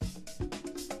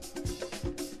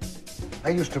I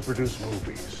used to produce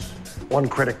movies. One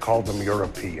critic called them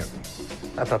European.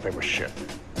 I thought they were shit.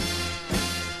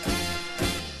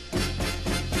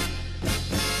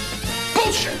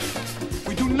 Bullshit!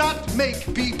 We do not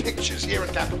make B pictures here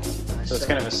at Capitol. So it's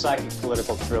kind of a psychic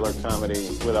political thriller comedy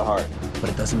with a heart.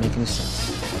 But it doesn't make any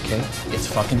sense, okay? It's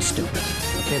fucking stupid.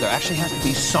 Okay, there actually has to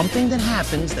be something that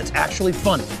happens that's actually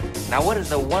funny. Now, what is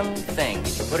the one thing,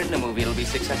 if you put it in a movie, it'll be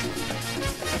successful?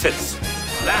 Tits.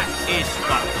 That is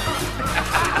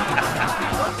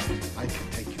I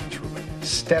can take you through it,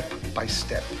 step by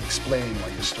step, explaining why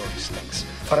your story stinks.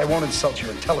 But I won't insult your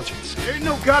intelligence. There ain't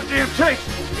no goddamn taste.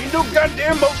 Ain't no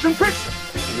goddamn motion picture.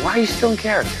 Why are you still in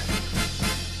character?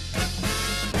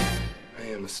 I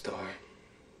am a star.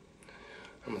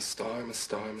 I'm a star, I'm a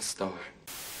star, I'm a star.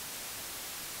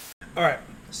 Alright,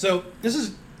 so this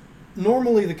is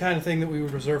normally the kind of thing that we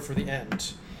would reserve for the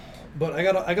end. But I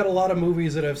got a lot of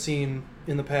movies that I've seen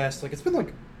in the past. Like, it's been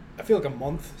like, I feel like a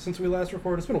month since we last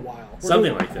recorded. It's been a while.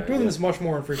 Something like that. We're doing this much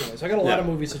more infrequently. So I got a lot of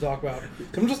movies to talk about.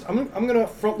 So I'm gonna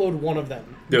front load one of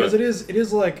them. Because it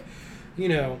is like, you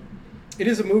know, it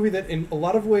is a movie that in a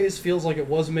lot of ways feels like it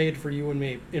was made for you and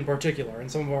me in particular,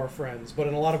 and some of our friends, but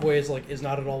in a lot of ways like is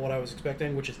not at all what I was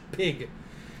expecting, which is Pig,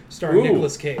 starring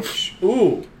Nicolas Cage.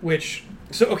 Ooh. Which,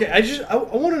 so okay, I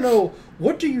want to know,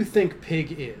 what do you think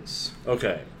Pig is?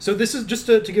 Okay. So this is just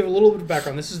to give a little bit of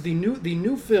background. This is the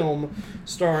new film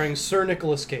starring Sir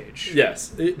Nicolas Cage.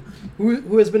 Yes.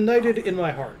 Who has been knighted in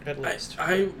my heart, at least.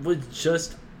 I was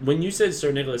just... When you said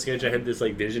Sir Nicolas Cage, I had this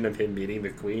like vision of him meeting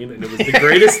the Queen, and it was the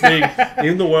greatest thing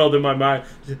in the world in my mind.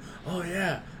 Oh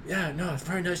yeah, no, it's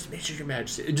very nice to meet you, Your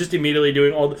Majesty. Just immediately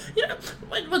doing all the, you know,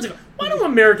 why do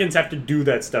Americans have to do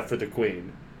that stuff for the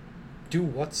Queen? Do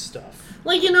what stuff?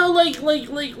 Like, you know, like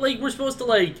we're supposed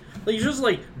to you're supposed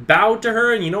to bow to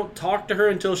her, and you don't talk to her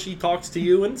until she talks to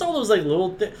you, and it's all those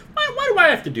little things. Why do I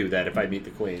have to do that if I meet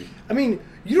the Queen? I mean,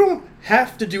 you don't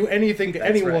have to do anything to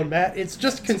anyone, right. Matt. It's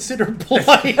just considered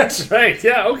polite. That's right.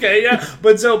 Yeah. Okay. Yeah.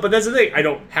 But that's the thing. I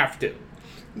don't have to.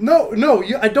 No.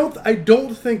 I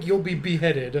don't think you'll be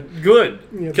beheaded. Good.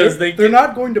 Because they're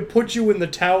not going to put you in the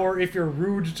tower if you're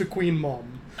rude to Queen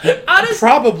Mum. Honestly,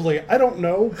 probably. I don't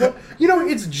know. But, you know,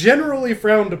 it's generally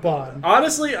frowned upon.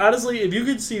 Honestly, if you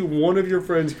could see one of your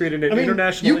friends create an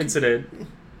international incident...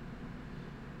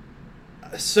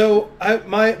 So,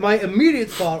 my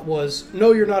immediate thought was,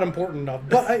 no, you're not important enough.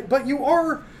 But you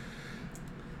are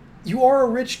a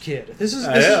rich kid. This is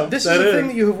a thing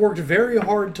that you have worked very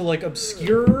hard to,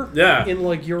 obscure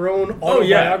in, your own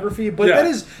autobiography. But that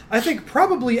is, I think,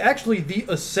 probably actually the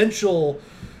essential...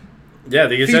 Yeah,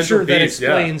 the essential feature that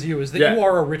explains you is that you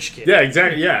are a rich kid. Yeah,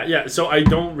 exactly. Yeah. So I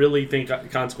don't really think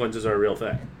consequences are a real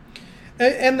thing.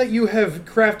 And that you have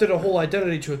crafted a whole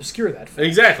identity to obscure that fact.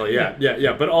 Exactly.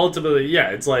 Yeah. But ultimately,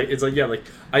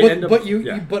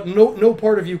 But no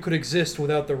part of you could exist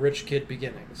without the rich kid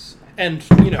beginnings. And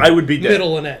I would be dead.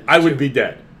 Middle and end. I would be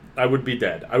dead.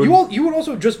 You would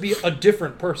also just be a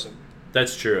different person.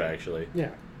 That's true, actually. Yeah.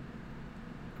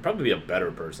 Probably be a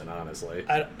better person, honestly.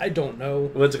 I don't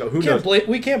know. What's it called? Who knows?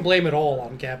 We can't blame it all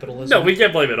on capitalism. No, we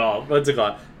can't blame it all. What's it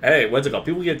called? Hey, what's it called?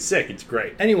 People get sick. It's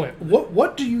great. Anyway,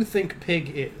 what do you think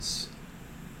Pig is?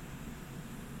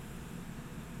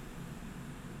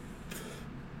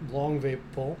 Long vape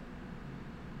pull.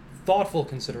 Thoughtful,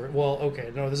 considerate. Well,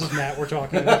 okay, no, this is Matt we're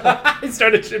talking about. I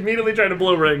started immediately trying to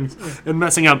blow rings and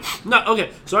messing up. No,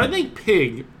 okay. So I think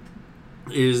Pig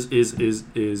is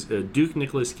Duke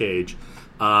Nicolas Cage.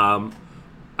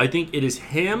 I think it is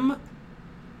him.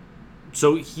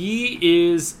 So he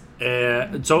is.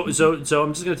 So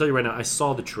I'm just gonna tell you right now. I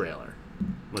saw the trailer.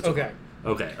 Okay.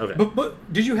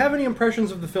 But did you have any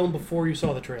impressions of the film before you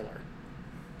saw the trailer?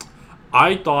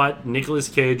 I thought Nicolas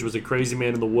Cage was a crazy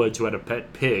man in the woods who had a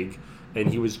pet pig, and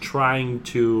he was trying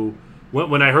to.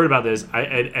 When I heard about this,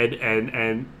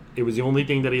 and it was the only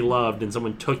thing that he loved, and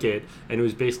someone took it, and it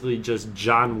was basically just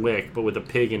John Wick, but with a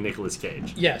pig and Nicolas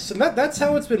Cage. Yes, and that's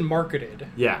how it's been marketed.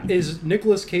 Yeah. Is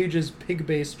Nicolas Cage's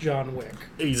pig-based John Wick.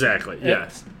 Exactly,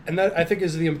 yes. And that, I think,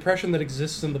 is the impression that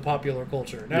exists in the popular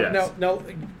culture. Now,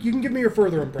 you can give me your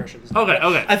further impressions. Okay.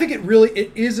 I think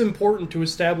it is important to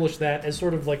establish that as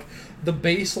sort of the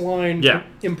baseline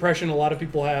impression a lot of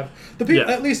people have.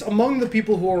 At least among the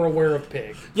people who are aware of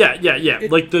Pig. Yeah.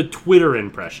 Like the Twitter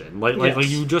impression. Like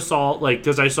you just saw,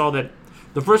 because I saw that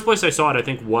the first place I saw it, I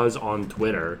think, was on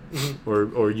Twitter,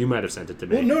 or you might have sent it to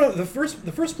me. Well, no. The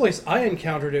first place I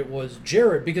encountered it was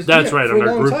Jared, because that's right, for on a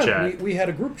our long group time, chat. We had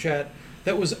a group chat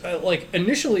that was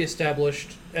initially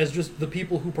established as just the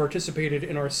people who participated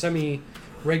in our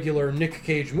semi-regular Nick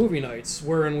Cage movie nights,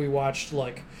 wherein we watched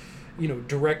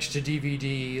direct to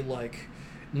DVD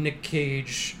Nick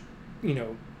Cage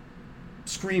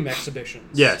Scream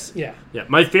exhibitions. Yes. Yeah. Yeah.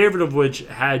 My favorite of which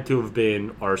had to have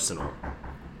been Arsenal.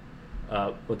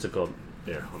 What's it called?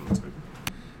 There, hold on a second.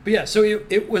 But yeah, so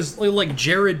it was like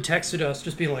Jared texted us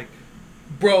just being like,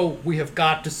 bro, we have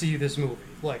got to see this movie.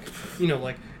 Like,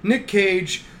 like Nick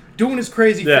Cage doing his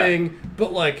crazy thing,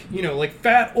 but like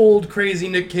fat old crazy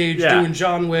Nick Cage doing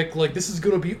John Wick. Like, this is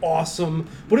gonna be awesome.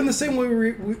 But in the same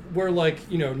way where like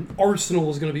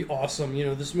Arsenal is gonna be awesome.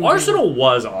 This movie Arsenal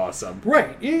was awesome.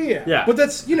 Right? Yeah. But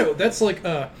that's that's like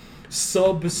a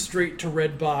sub straight to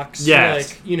Redbox.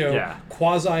 Yes. Like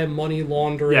quasi money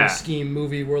laundering scheme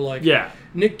movie where like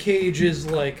Nick Cage is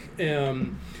like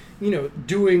doing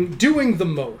the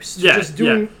most. Just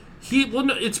doing.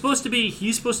 It's supposed to be.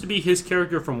 He's supposed to be his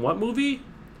character from what movie?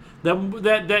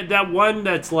 That one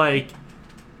that's like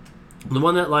the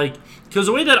one that like because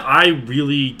the way that I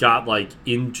really got like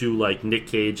into like Nick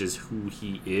Cage as who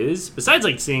he is, besides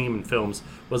like seeing him in films,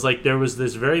 was like there was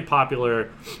this very popular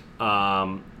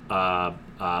like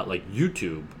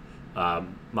YouTube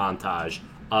montage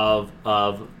of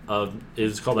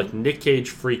it's called like Nick Cage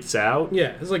Freaks Out.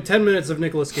 Yeah, it's like 10 minutes of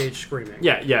Nicolas Cage screaming.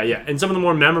 Yeah. And some of the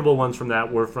more memorable ones from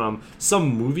that were from some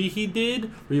movie he did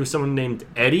where he was someone named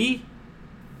Eddie. Do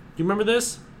you remember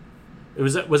this? It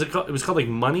was called like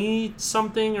Money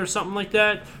something or something like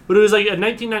that. But it was like a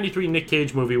 1993 Nick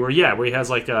Cage movie where he has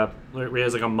like a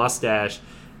mustache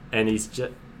and he's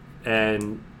just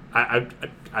I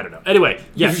don't know. Anyway,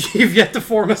 yes. You've yet to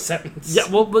form a sentence. Yeah,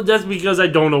 well, but that's because I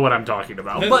don't know what I'm talking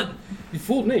about. But you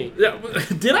fooled me. Yeah,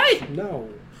 did I? No.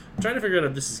 I'm trying to figure out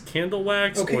if this is candle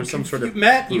wax or some sort of...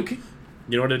 Matt, you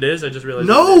know what it is? I just realized...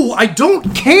 No, I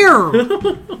don't care!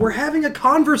 We're having a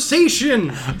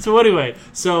conversation! So anyway,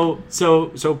 so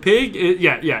Pig...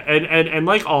 And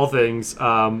like all things...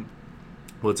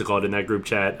 what's it called in that group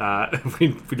chat? We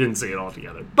didn't say it all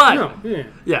together, but no, it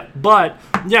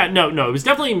was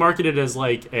definitely marketed as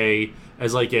like a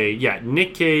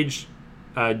Nick Cage,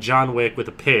 John Wick with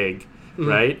a pig,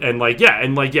 right? And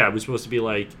it was supposed to be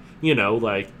like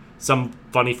like some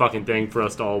funny fucking thing for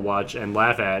us to all watch and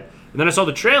laugh at. And then I saw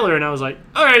the trailer and I was like,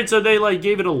 all right, so they like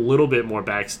gave it a little bit more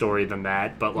backstory than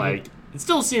that, but like it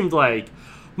still seemed like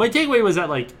my takeaway was that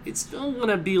like it's still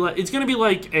gonna be like it's gonna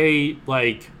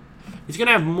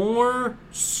have more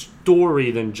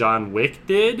story than John Wick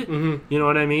did. You know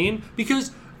what I mean?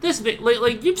 Because this,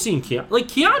 like you've seen Keanu. Like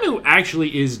Keanu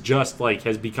actually is just like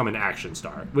has become an action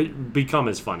star. Become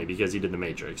as funny because he did The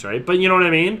Matrix, right? But you know what I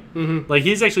mean? Like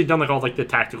he's actually done like all like the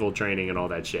tactical training and all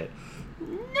that shit.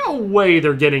 No way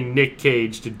they're getting Nick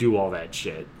Cage to do all that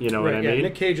shit. You know what I mean?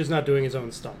 Nick Cage is not doing his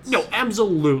own stunts. No,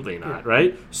 absolutely not.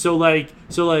 Right? So like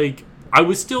I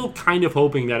was still kind of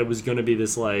hoping that it was going to be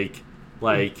this like.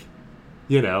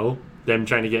 Them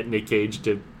trying to get Nick Cage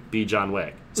to be John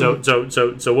Wick. So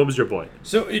what was your point?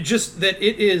 So it just that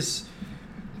it is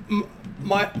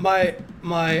my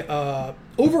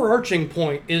overarching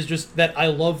point is just that I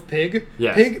love Pig.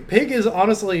 Yeah. Pig is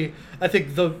honestly, I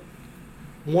think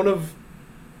one of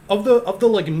the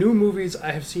like new movies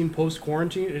I have seen post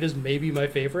quarantine. It is maybe my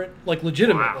favorite, like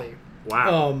legitimately.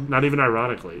 Wow. Not even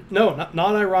ironically. No,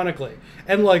 not ironically,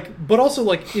 and like, but also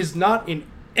like is not in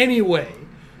any way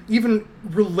even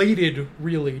related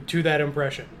really to that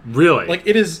impression. Really? Like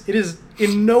it is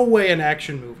in no way an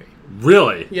action movie.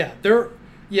 Really? Yeah,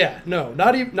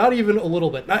 not even a little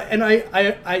bit. And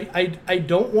I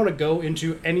don't want to go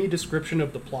into any description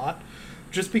of the plot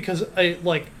just because I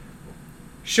like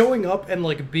showing up and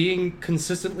like being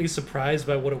consistently surprised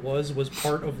by what it was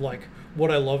part of like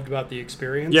what I loved about the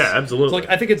experience. Yeah, absolutely. So, like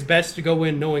I think it's best to go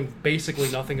in knowing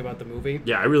basically nothing about the movie.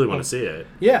 Yeah, I really want to see it.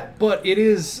 Yeah, but it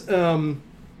is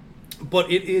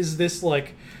this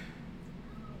like,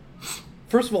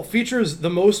 first of all, features the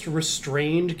most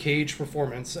restrained Cage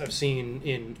performance I've seen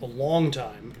in a long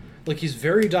time. Like he's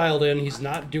very dialed in. He's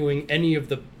not doing any of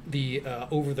the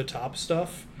over the top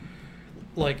stuff.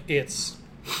 Like it's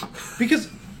because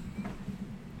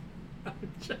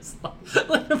just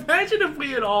like imagine if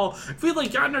we had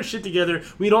like gotten our shit together,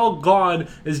 we'd all gone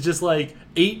as just like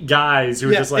 8 guys who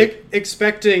were just like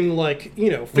expecting like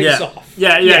face off.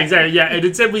 Yeah, exactly. Yeah, and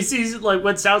instead we see like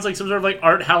what sounds like some sort of like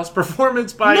art house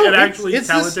performance by an actually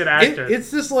talented actor.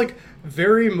 It's this like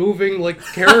very moving like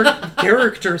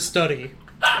character study.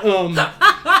 But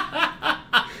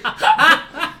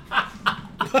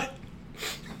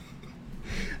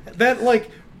that like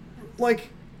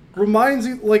reminds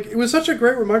you, like it was such a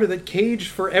great reminder that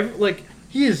Cage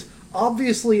he is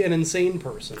obviously an insane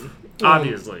person.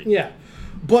 Obviously. Yeah.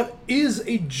 But is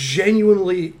a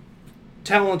genuinely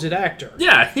talented actor.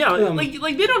 Yeah. Like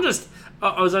they don't just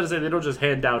I was going to say they don't just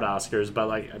hand out Oscars, but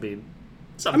like I mean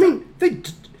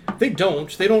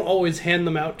They don't always hand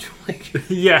them out to like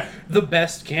Yeah. the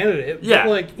best candidate. Yeah. But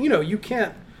like, you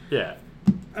can't. Yeah.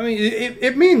 I mean,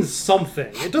 it means something.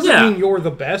 It doesn't mean you're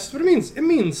the best, but it means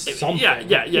something.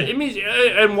 Yeah. It means,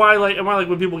 and why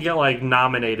when people get like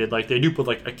nominated, like they do put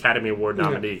like Academy Award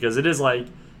nominee, because it is like,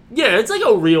 it's like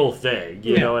a real thing.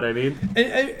 You know what I mean?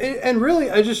 And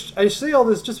really, I say all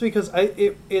this just because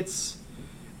it's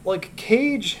like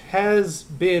Cage has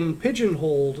been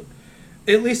pigeonholed,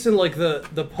 at least in like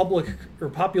the public or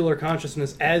popular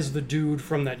consciousness, as the dude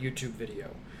from that YouTube video.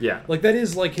 Yeah. Like that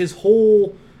is like his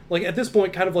whole. Like, at this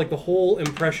point, kind of like the whole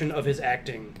impression of his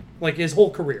acting, like his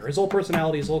whole career, his whole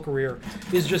personality, his whole career,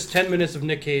 is just 10 minutes of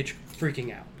Nick Cage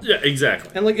freaking out. Yeah,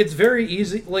 exactly. And, like, it's very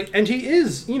easy, like, and he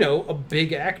is, a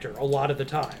big actor a lot of the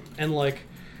time. And, like...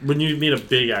 When you mean a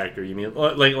big actor, you mean,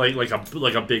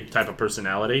 like a big type of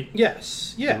personality?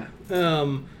 Yes, yeah.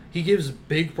 He gives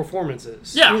big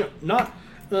performances. Yeah.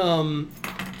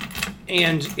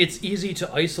 And it's easy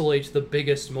to isolate the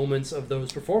biggest moments of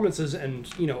those performances and,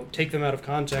 take them out of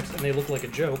context and they look like a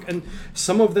joke. And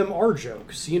some of them are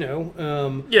jokes,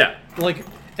 Yeah. Like,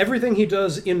 everything he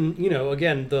does in,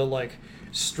 again, the, like,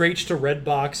 straight to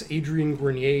Redbox, Adrian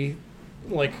Grenier,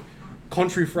 like,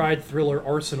 country fried thriller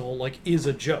arsenal, like, is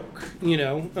a joke,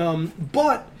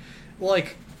 But,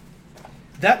 like,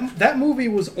 that movie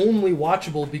was only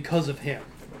watchable because of him.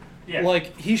 Yeah.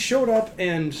 Like, he showed up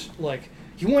and, like...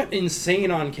 He went insane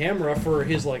on camera for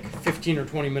his, like, 15 or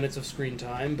 20 minutes of screen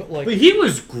time, but, like... But he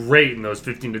was great in those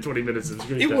 15 to 20 minutes of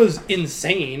screen time. It was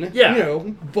insane,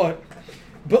 but,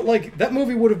 like, that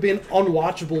movie would have been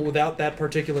unwatchable without that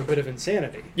particular bit of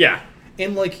insanity. Yeah.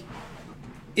 And, like,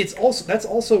 that's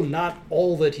also not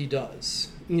all that he does,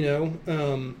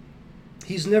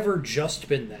 He's never just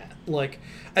been that. Like,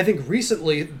 I think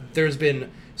recently there's been...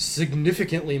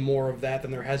 significantly more of that than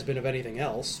there has been of anything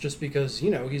else, just because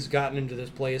he's gotten into this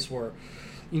place where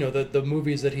the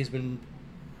movies that he's been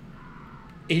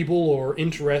able or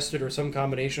interested or some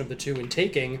combination of the two in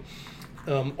taking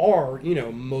are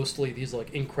mostly these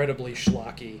like incredibly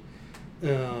schlocky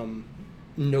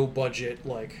no budget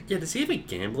like does he have a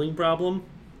gambling problem?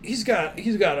 He's got a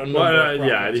number of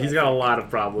problems, he's got a lot of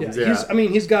problems.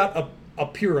 He's got a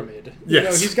pyramid.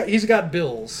 Yes. He's got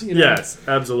bills. Yes,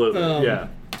 absolutely.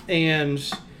 And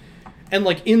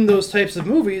like in those types of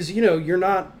movies, you're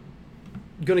not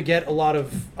going to get a lot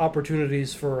of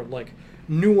opportunities for like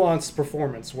nuanced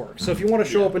performance work. So if you want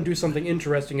to show up and do something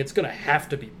interesting, it's going to have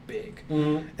to be big.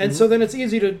 Mm-hmm. And so then it's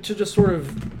easy to just sort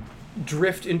of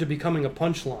drift into becoming a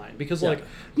punchline because like,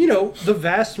 the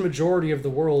vast majority of the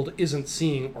world isn't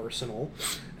seeing Arsenal.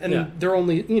 And they're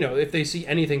only, if they see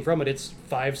anything from it, it's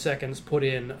 5 seconds put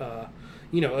in, a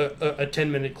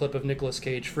 10-minute clip of Nicolas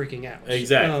Cage freaking out.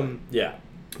 Exactly.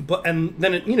 But and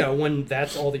then it, when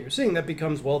that's all that you're seeing, that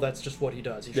becomes that's just what he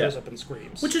does. He shows up and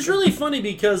screams. Which is really funny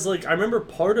because like I remember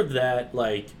part of that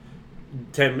like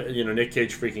Nick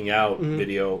Cage freaking out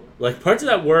video. Like parts of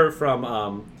that were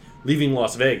from Leaving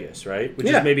Las Vegas, right? Which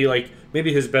is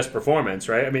maybe his best performance,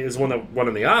 right? I mean, it's one that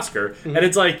won the Oscar, and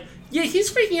it's like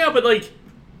he's freaking out, but like.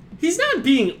 He's not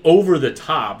being over the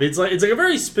top. It's like a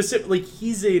very specific. Like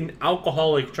he's an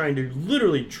alcoholic trying to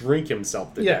literally drink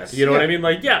himself to death. You know what I mean?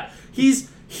 Like he's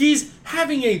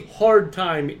having a hard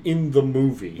time in the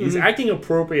movie. He's acting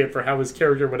appropriate for how his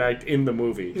character would act in the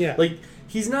movie. Yeah. Like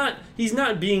he's not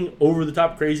being over the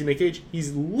top crazy Nick Cage.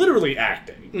 He's literally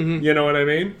acting. Mm-hmm. You know what I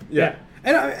mean? Yeah.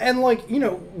 And like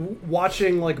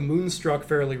watching like Moonstruck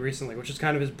fairly recently, which is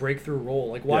kind of his breakthrough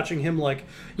role. Like watching him like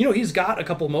he's got a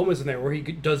couple moments in there where he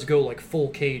does go like full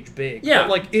Cage big. Yeah. But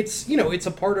like it's it's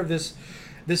a part of this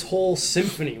whole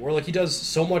symphony where like he does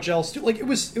so much else too. Like it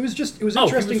was interesting. He was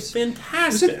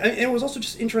fantastic. And it was also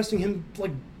just interesting him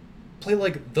like play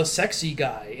like the sexy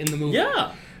guy in the movie.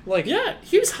 Yeah. Like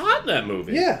he was hot in that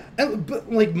movie. Yeah,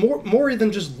 but like more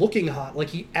than just looking hot, like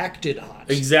he acted hot.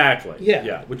 Exactly.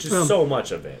 Yeah, which is so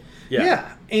much of it. Yeah,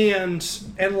 and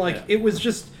like it was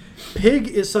just Pig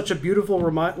is such a beautiful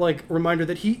reminder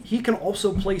that he can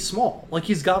also play small. Like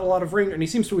he's got a lot of range, and he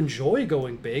seems to enjoy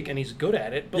going big, and he's good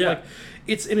at it. But like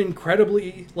it's an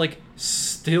incredibly like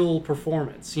still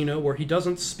performance, where he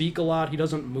doesn't speak a lot, he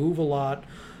doesn't move a lot.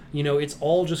 It's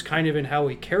all just kind of in how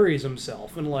he carries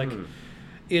himself, and like.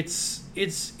 It's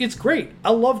great.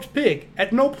 I loved Pig.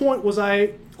 At no point was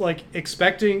I like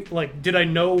expecting did I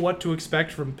know what to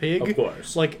expect from Pig? Of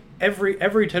course. Like every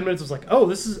 10 minutes was like, oh,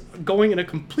 this is going in a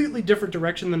completely different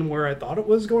direction than where I thought it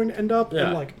was going to end up. Yeah.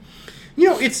 And like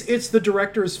it's the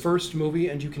director's first movie,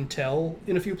 and you can tell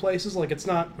in a few places. Like it's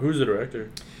not. Who's the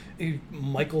director?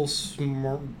 Michael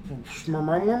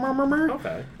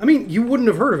Okay. I mean, you wouldn't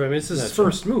have heard of him. It's his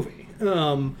first movie.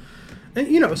 And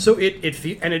you know, so it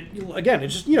again, it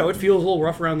just, you know, it feels a little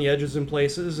rough around the edges in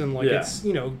places, and like it's,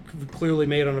 you know, clearly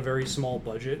made on a very small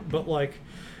budget, but like,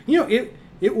 you know,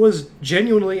 it was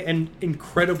genuinely an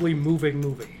incredibly moving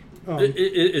movie.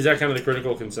 Is that kind of the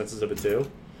critical consensus of it too?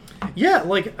 Yeah,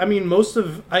 like, I mean,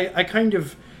 I kind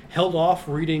of held off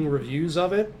reading reviews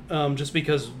of it, just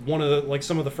because one of the, like,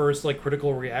 some of the first, like,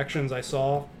 critical reactions I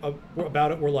saw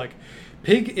about it were like,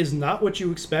 Pig is not what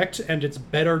you expect, and it's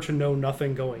better to know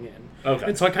nothing going in. Okay.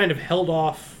 And so I kind of held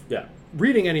off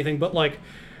reading anything, but, like,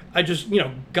 I just, you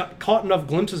know, got caught enough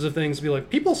glimpses of things to be like,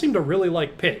 people seem to really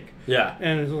like Pig. Yeah.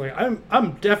 And it's like,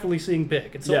 I'm definitely seeing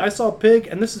Pig. And so I saw Pig,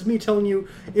 and this is me telling you,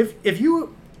 if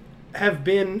you have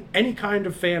been any kind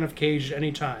of fan of Cage at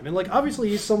any time, and, like, obviously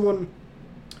he's someone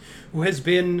who has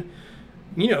been,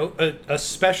 you know, a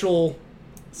special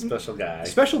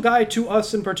guy to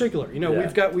us in particular. You know,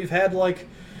 we've had, like,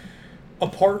 a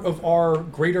part of our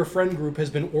greater friend group has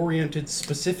been oriented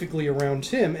specifically around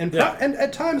him, and and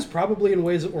at times probably in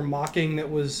ways that were mocking.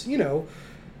 That was, you know,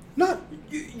 not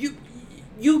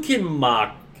you can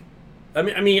mock. I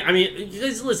mean,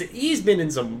 listen, he's been in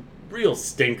some real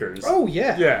stinkers. Oh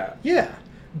yeah.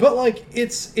 But like,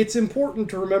 it's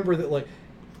important to remember that, like,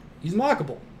 he's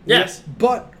mockable. Yes.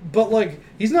 But like,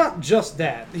 he's not just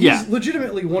that. He's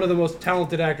legitimately one of the most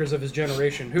talented actors of his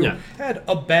generation who had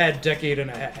a bad decade and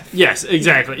a half. Yes,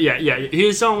 exactly. Yeah.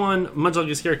 He's someone, much like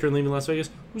his character in Leaving Las Vegas,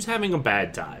 who's having a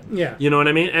bad time. Yeah. You know what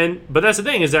I mean? But that's the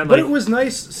thing, is that, like... But it was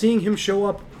nice seeing him show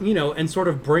up, you know, and sort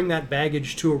of bring that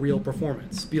baggage to a real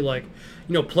performance. Be like,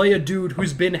 you know, play a dude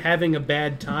who's been having a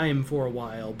bad time for a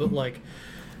while, but, like...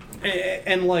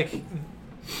 And, like...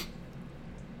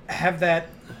 Have that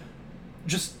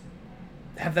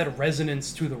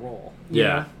resonance to the role.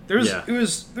 Yeah. It was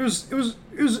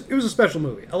a special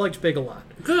movie. I liked Pig a lot.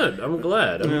 Good. I'm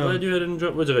glad. I'm glad you had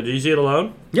enjoyed. What's it? Did you see it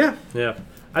alone? Yeah. Yeah.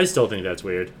 I still think that's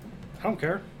weird. I don't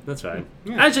care. That's fine.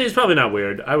 Yeah. Actually, it's probably not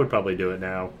weird. I would probably do it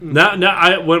now.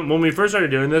 Now, when we first started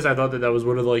doing this, I thought that was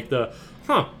one of, like, the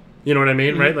you know what I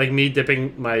mean, right? Like me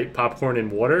dipping my popcorn in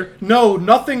water. No,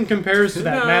 nothing compares to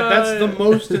that, Matt. That's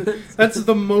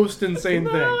the most insane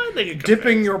thing. I think it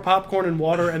dipping your popcorn in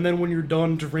water, and then when you're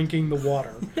done drinking the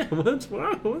water. What's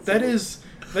wrong?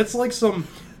 That's like some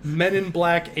Men in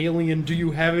Black alien. Do you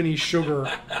have any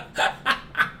sugar?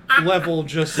 Level,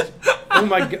 just, oh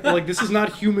my god, like, this is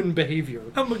not human behavior.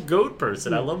 I'm a goat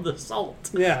person. I love the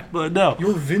salt. Yeah, but no,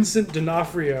 you're Vincent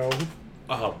D'Onofrio.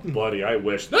 Oh, buddy, I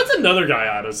wish. That's another guy,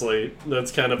 honestly,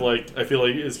 that's kind of like, I feel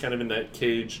like is kind of in that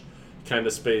Cage kind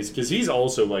of space, because he's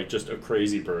also, like, just a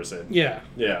crazy person. Yeah,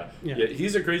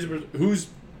 he's a crazy person whose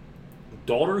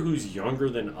daughter, who's younger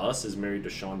than us, is married to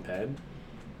Sean Penn.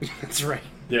 That's right.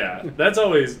 Yeah, that's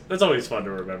always fun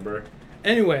to remember.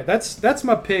 Anyway, that's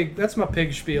my Pig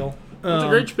spiel. It's a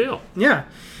great spiel. Yeah.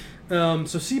 So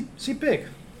see Pig.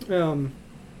 But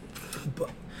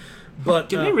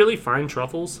can they really find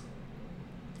truffles?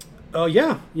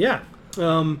 Yeah.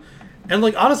 And,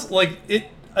 like, honestly,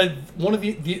 like, one of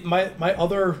my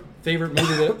other favorite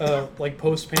movie that like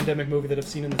post-pandemic movie that I've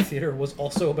seen in the theater was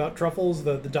also about truffles,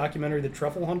 the documentary The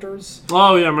Truffle Hunters.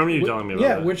 Oh yeah, I remember you telling me about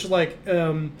that. Yeah, which, like,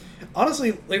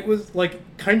 honestly, it was,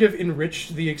 like, kind of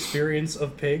enriched the experience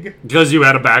of Pig. Because you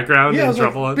had a background in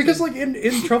Truffle Hunters? Because, like,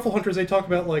 in Truffle Hunters they talk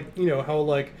about, like, you know, how,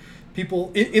 like,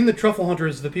 people in the Truffle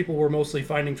Hunters, the people were mostly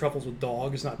finding truffles with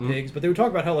dogs, not pigs. But they would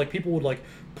talk about how, like, people would, like,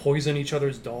 poison each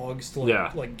other's dogs to,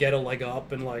 like, like, get a leg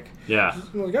up, and, like, like,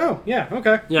 oh yeah,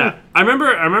 okay, yeah. I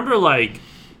remember like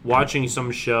watching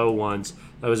some show once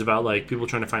that was about, like, people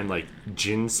trying to find, like,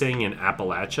 ginseng in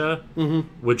Appalachia,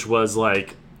 which was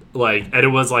like, and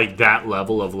it was like that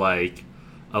level of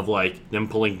them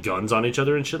pulling guns on each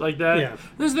other and shit like that. Yeah.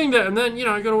 And then, you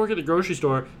know, I go to work at the grocery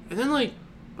store, and then, like,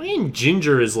 buying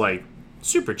ginger is, like,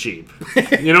 super cheap.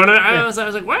 You know what I mean? I was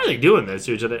like, why are they doing this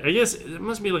to each other? I guess it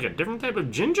must be, like, a different type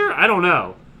of ginger? I don't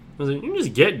know. I was like, you can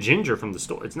just get ginger from the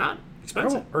store. It's not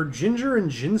expensive. Are ginger and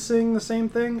ginseng the same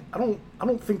thing? I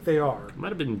don't think they are. Might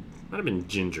have been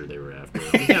ginger they were after.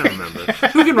 I can't remember.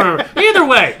 Who can remember? Either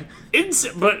way,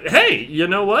 but hey, you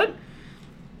know what?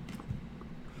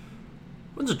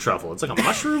 What's a truffle? It's like a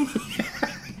mushroom?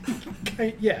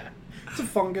 Okay, yeah. It's a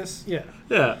fungus, yeah.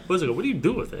 Yeah. What do you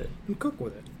do with it? You cook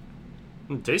with it.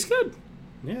 It tastes good?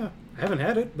 Yeah. I haven't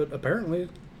had it, but apparently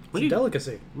it's a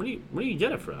delicacy. Where do you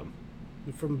get it from?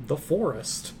 From the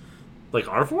forest. Like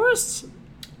our forests?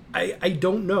 I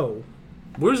don't know.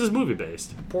 Where's this movie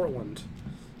based? Portland.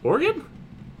 Oregon?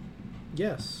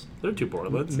 Yes. There are two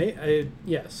Portlands.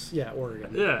 Yes. Yeah,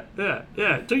 Oregon. Yeah.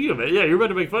 It took you a minute. Yeah, you were about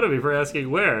to make fun of me for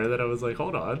asking where. And then I was like,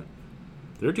 hold on.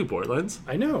 There are two Portlands.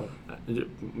 I know.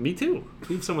 Me too.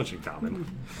 We have so much in common.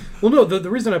 Well, no, the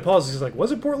reason I paused is like,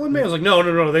 was it Portland, Maine? I was like,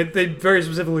 no. They very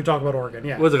specifically talk about Oregon.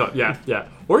 Yeah. What's it called? Yeah.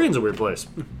 Oregon's a weird place.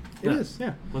 It is.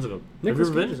 Yeah. What's it called? Nicholas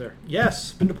Have you Cage ever is been? there.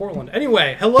 Yes, been to Portland.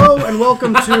 Anyway, hello and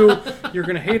welcome to You're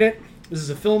Gonna Hate It. This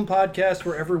is a film podcast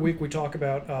where every week we talk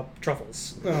about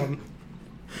truffles.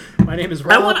 My name is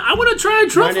Rob. I want to try a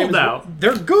truffle now.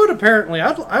 They're good, apparently.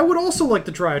 I would also like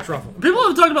to try a truffle. People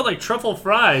have talked about like truffle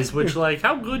fries, which like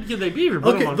how good can they be? If you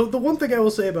put them on? The one thing I will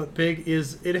say about Pig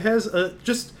is it has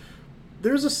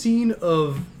there's a scene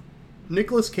of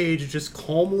Nicolas Cage just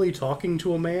calmly talking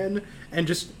to a man and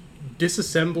just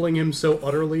disassembling him so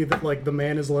utterly that like the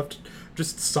man is left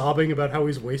just sobbing about how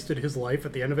he's wasted his life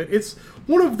at the end of it. It's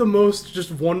one of the most just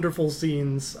wonderful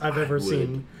scenes I've ever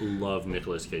seen. Love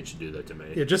Nicolas Cage to do that to me.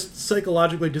 Yeah, just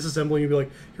psychologically disassembling you, be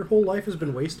like, your whole life has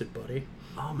been wasted, buddy.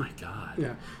 Oh my god.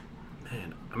 Yeah.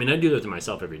 Man, I mean, I do that to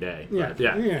myself every day. Yeah.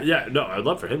 Yeah. No, I'd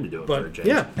love for him to do it for a change.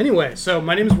 Yeah. Anyway, so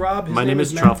my name is Rob. My name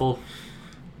is Truffle.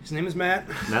 His name is Matt.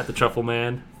 Matt the Truffle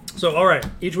Man. So, all right.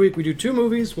 Each week we do two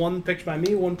movies, one picked by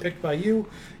me, one picked by you,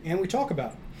 and we talk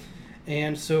about it.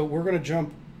 And so we're gonna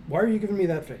jump. Why are you giving me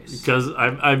that face? Because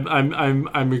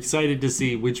I'm excited to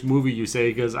see which movie you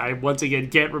say. Because I once again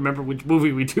can't remember which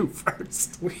movie we do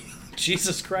first.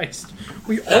 Jesus Christ!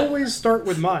 We always start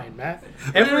with mine, Matt.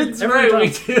 Every right, time. we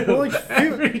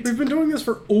do. We've been doing this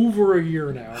for over a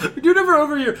year now. We do it for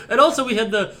over a year, and also we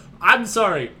had I'm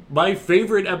sorry, my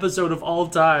favorite episode of all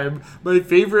time, my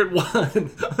favorite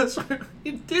one, was where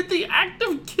we did the act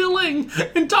of killing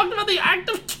and talked about the act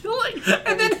of killing,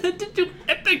 and then had to do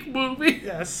epic movie.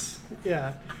 Yes,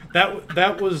 yeah,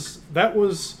 that was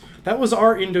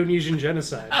our Indonesian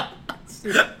genocide.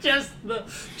 just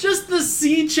the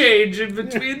sea change in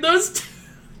between those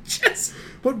two.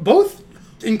 But both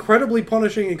incredibly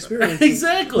punishing experiences.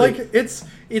 Exactly. Like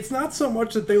it's not so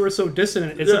much that they were so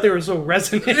dissonant; it's that they were so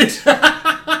resonant. Like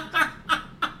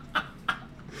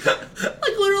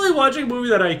literally watching a movie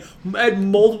that I at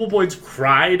multiple points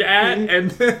cried at, and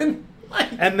then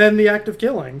and then the act of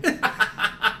killing.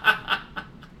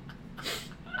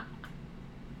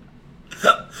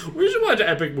 We should watch an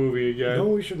epic movie again. No,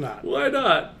 we should not. Why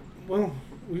not? Well,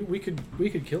 we could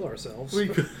kill ourselves. We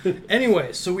could.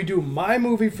 Anyway, so we do my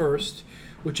movie first,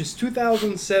 which is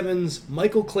 2007's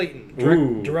Michael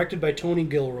Clayton, directed by Tony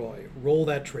Gilroy. Roll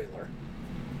that trailer.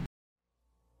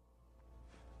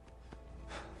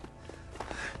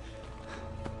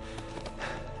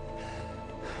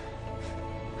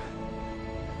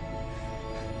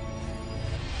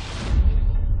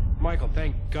 Michael,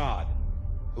 thank God.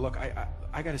 Look,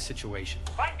 I got a situation.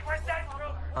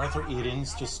 Arthur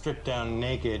Edens just stripped down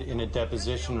naked in a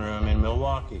deposition room in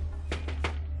Milwaukee.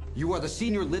 You are the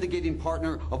senior litigating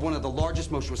partner of one of the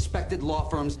largest, most respected law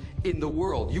firms in the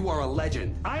world. You are a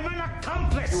legend. I'm an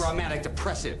accomplice! You're a manic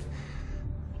depressive.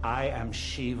 I am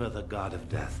Shiva, the god of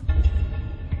death.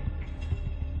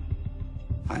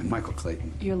 I'm Michael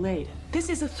Clayton. You're late. This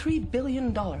is a $3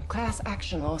 billion class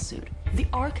action lawsuit. The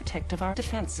architect of our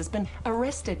defense has been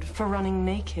arrested for running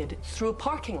naked through a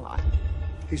parking lot.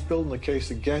 He's building the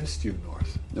case against you,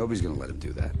 North. Nobody's gonna let him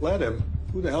do that. Let him?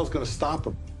 Who the hell's gonna stop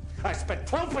him? I spent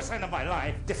 12% of my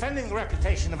life defending the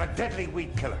reputation of a deadly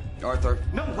weed killer. Arthur.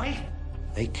 No, wait.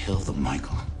 They killed the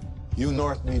Michael. You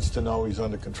North needs to know he's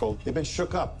under control. They've been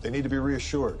shook up. They need to be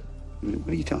reassured. What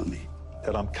are you telling me?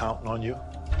 That I'm counting on you?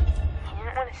 He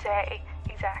didn't want to say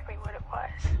exactly what it was.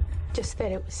 Just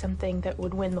that it was something that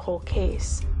would win the whole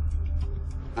case.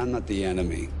 I'm not the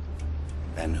enemy.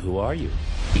 Then who are you?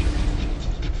 You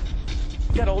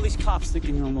got all these cops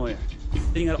thinking you're a lawyer.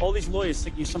 Then you got all these lawyers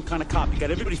thinking you're some kind of cop. You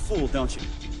got everybody fooled, don't you?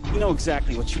 You know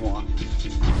exactly what you want.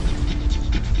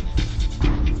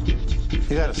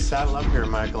 You gotta saddle up here,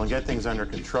 Michael, and get things under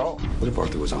control. What if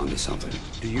Arthur was onto something?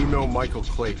 Do you know Michael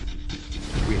Clayton?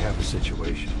 We have a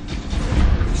situation.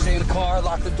 Stay in the car,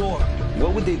 lock the door.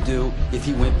 What would they do if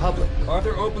he went public?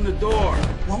 Arthur, open the door.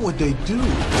 What would they do?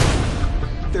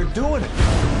 They're doing it.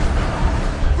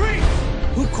 Freeze!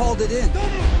 Who called it in?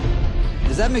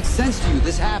 Does that make sense to you,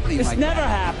 this happening This like never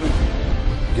that?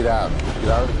 happened. Get out. Get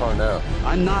out of the car now.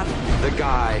 I'm not the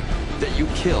guy that you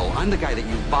kill. I'm the guy that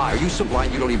you buy. Are you so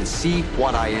blind you don't even see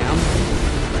what I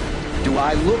am? Do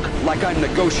I look like I'm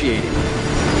negotiating?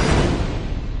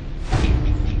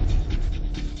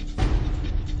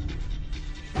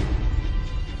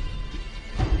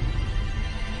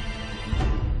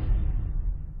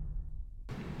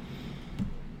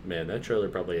 Man, that trailer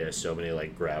probably has so many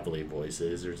like gravelly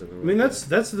voices or something. I mean, that's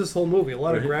this whole movie. A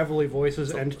lot of gravelly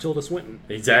voices and Tilda Swinton.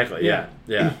 Exactly. Yeah.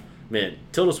 Man,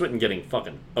 Tilda Swinton getting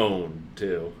fucking owned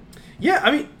too. Yeah,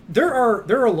 I mean, there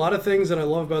are a lot of things that I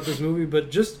love about this movie, but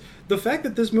just the fact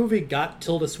that this movie got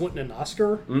Tilda Swinton an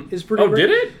Oscar is pretty. Oh, did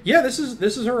it? Yeah, this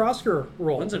is her Oscar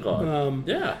role. What's it called?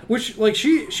 Yeah, which like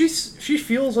she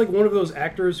feels like one of those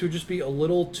actors who just be a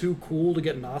little too cool to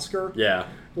get an Oscar. Yeah,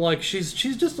 like she's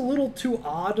just a little too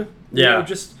odd. Yeah,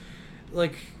 just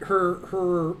like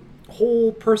her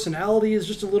whole personality is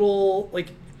just a little like.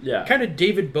 Yeah, kind of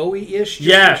David Bowie-ish.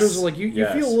 Yes, in terms of like you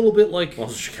feel a little bit like. Well,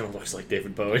 she kind of looks like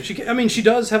David Bowie. She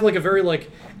does have like a very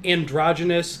like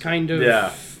androgynous kind of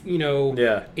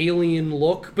alien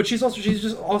look, but she's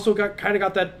just also got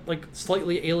that like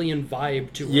slightly alien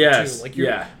vibe to her too. Like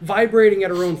you're vibrating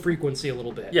at her own frequency a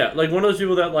little bit. Yeah, like one of those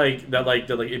people that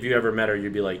if you ever met her,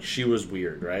 you'd be like, she was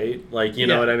weird, right? Like you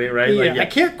know what I mean, right? Yeah, like, I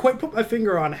can't quite put my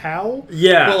finger on how.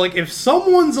 Yeah, but like if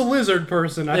someone's a lizard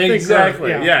person, I think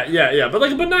exactly. Yeah, but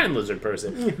like a benign lizard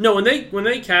person. No, when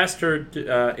they cast her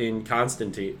in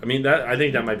Constantine, I mean I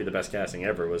think that might be the best casting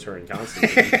ever was her in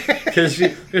Constantine because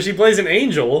she plays an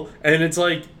angel. And it's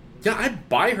like, yeah, I'd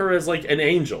buy her as like an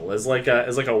angel, as like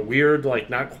a weird, like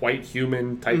not quite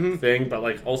human type thing, but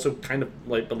like also kind of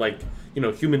like, but like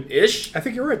human-ish. I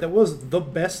think you're right. That was the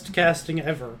best casting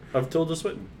ever of Tilda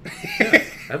Swinton. Yeah,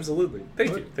 absolutely.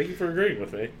 Thank you for agreeing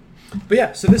with me. But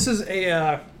yeah, so this is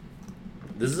a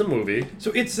movie.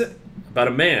 So it's about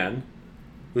a man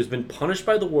who's been punished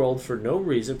by the world for no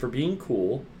reason for being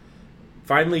cool,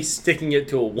 finally sticking it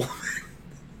to a woman.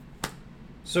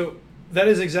 So. That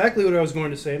is exactly what I was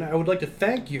going to say, and I would like to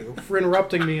thank you for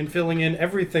interrupting me and filling in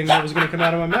everything that was going to come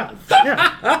out of my mouth.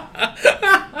 Yeah.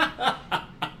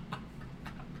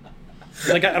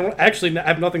 Like, I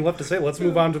have nothing left to say. Let's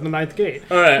move on to the ninth gate.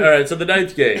 All right. So the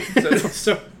ninth gate.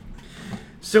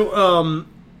 So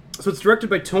it's directed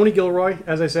by Tony Gilroy,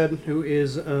 as I said, who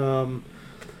is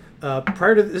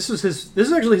prior to this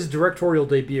is actually his directorial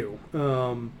debut,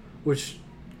 which.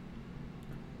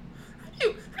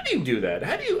 How do you do that?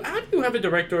 How do you have a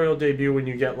directorial debut when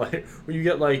you get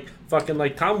fucking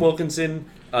like Tom Wilkinson,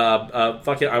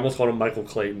 fucking I almost called him Michael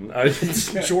Clayton,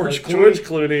 George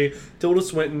Clooney, Tilda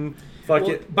Swinton,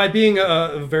 by being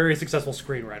a very successful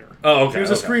screenwriter. Oh, okay. He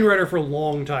was a screenwriter for a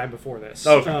long time before this.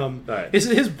 Okay, all right.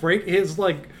 His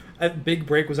like big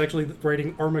break was actually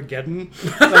writing Armageddon,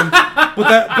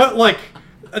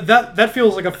 That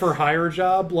feels like a for hire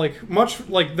job. Like much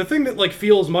like the thing that like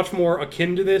feels much more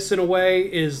akin to this in a way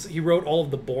is he wrote all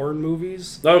of the Bourne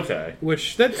movies. Okay,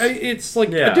 which it's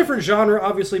like a different genre,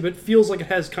 obviously, but feels like it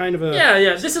has kind of a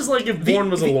This is like if Bourne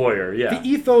was a lawyer. Yeah, the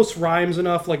ethos rhymes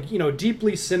enough, like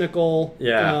deeply cynical.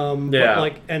 But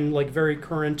like and like very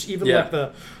current. Even like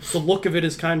the look of it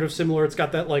is kind of similar. It's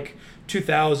got that like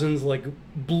 2000s like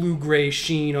blue gray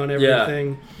sheen on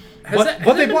everything. Yeah.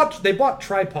 They bought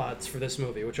tripods for this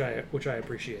movie, which I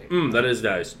appreciate. That is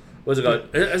nice. What's it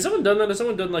called? Has someone done that? Has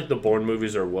someone done like the Bourne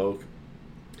movies or woke?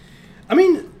 I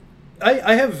mean,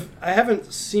 I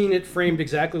haven't seen it framed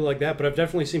exactly like that, but I've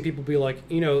definitely seen people be like,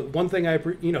 one thing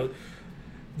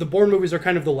the Bourne movies are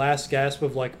kind of the last gasp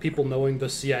of like people knowing the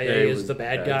CIA is the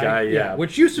bad guy,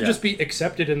 which used to just be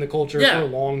accepted in the culture for a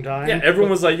long time. Yeah,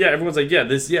 everyone's like,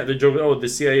 they're joking. Oh, the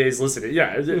CIA is listening.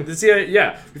 Yeah, the CIA.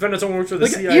 Yeah, we found out someone works for the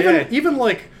CIA. Even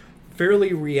like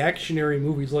fairly reactionary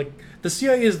movies, like the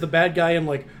CIA is the bad guy in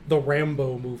like the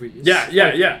Rambo movies.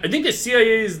 Yeah. I think the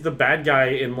CIA is the bad guy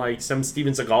in like some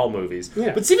Steven Seagal movies.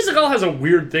 Yeah. But Steven Seagal has a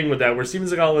weird thing with that, where Steven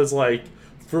Seagal is like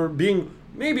for being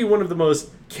maybe one of the most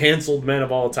canceled men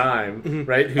of all time,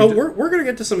 right? We're gonna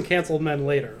get to some canceled men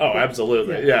later. Oh,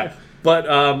 absolutely, yeah. But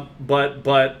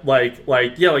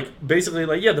basically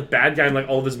the bad guy in like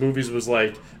all of his movies was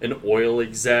like an oil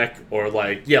exec or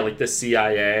like the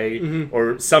CIA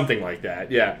or something like that.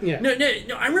 Yeah. No.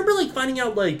 I remember like finding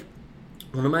out like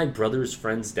one of my brother's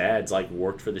friend's dads like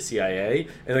worked for the CIA,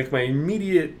 and like my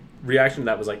immediate reaction to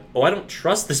that was like, oh, I don't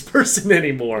trust this person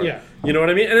anymore. Yeah. You know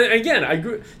what I mean? And again,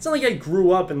 it's not like I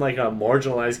grew up in like a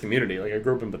marginalized community. Like I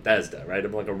grew up in Bethesda, right?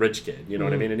 I'm like a rich kid, you know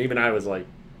what I mean? And even I was like,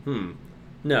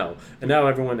 no. And now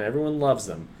everyone loves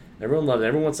them. Everyone loves them.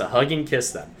 Everyone wants to hug and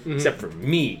kiss them. Except for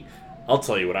me. I'll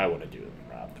tell you what I want to do to them,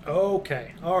 Rob.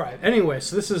 Okay. All right. Anyway,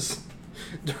 so this is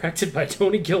directed by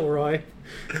Tony Gilroy,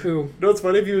 who... No, it's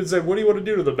funny if you would say, what do you want to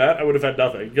do to them, Matt? I would have had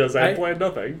nothing, because I planned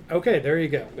nothing. Okay, there you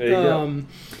go. There you go.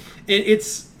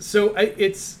 It's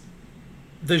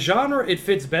the genre it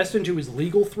fits best into is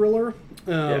legal thriller.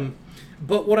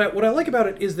 But what I like about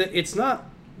it is that it's not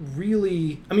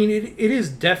really. I mean, it is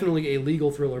definitely a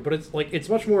legal thriller, but it's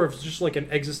much more of just like an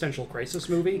existential crisis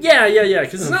movie. Yeah.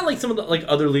 Because it's not like some of the like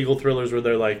other legal thrillers where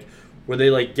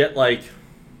they get like.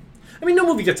 I mean, no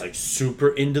movie gets like super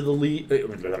into the weeds.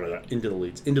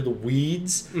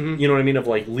 Mm-hmm. You know what I mean, of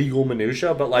like legal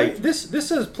minutia. But like this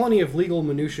has plenty of legal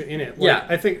minutia in it. Like,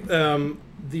 I think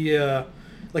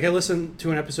like I listened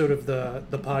to an episode of the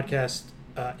podcast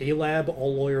A-Lab,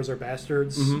 All Lawyers Are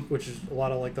Bastards, which is a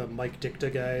lot of like the Mike Dicta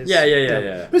guys.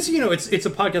 Yeah. But it's a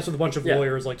podcast with a bunch of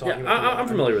lawyers like talking about. I'm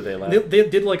familiar with A-Lab. They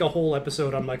did like a whole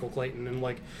episode on Michael Clayton, and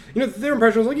like their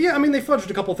impression was like, yeah, I mean they fudged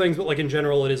a couple things, but like in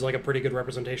general it is like a pretty good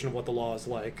representation of what the law is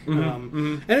like.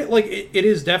 And it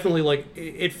is definitely like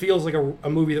it feels like a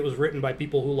movie that was written by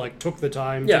people who like took the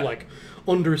time to like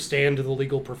understand the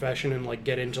legal profession and like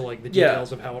get into like the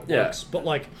details of how it works. But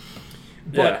like.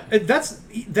 But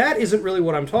that isn't really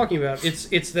what I'm talking about.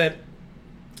 It's that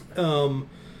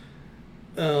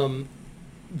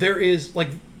there is like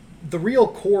the real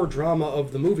core drama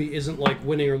of the movie isn't like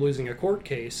winning or losing a court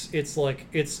case. It's like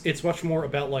it's much more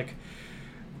about like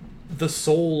the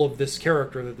soul of this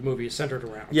character that the movie is centered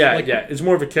around. It's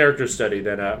more of a character study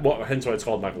than hence why it's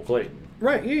called Michael Clayton.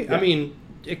 Right. Yeah. I mean,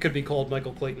 it could be called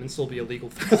Michael Clayton and still be a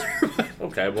legal thriller.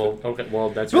 Okay. Well,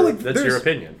 that's your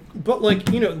opinion. But like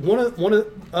one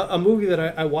of a movie that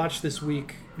I watched this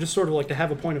week, just sort of like to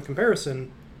have a point of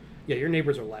comparison. Yeah, your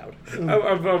neighbors are loud.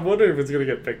 I'm wondering if it's gonna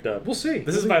get picked up. We'll see.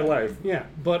 This is my life. Yeah,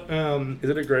 but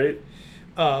isn't it great?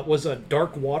 Was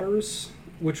Dark Waters,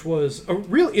 which was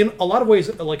in a lot of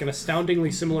ways like an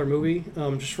astoundingly similar movie,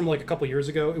 just from like a couple years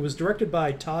ago. It was directed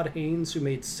by Todd Haynes, who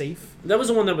made Safe. That was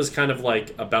the one that was kind of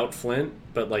like about Flint,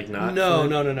 but like not. No.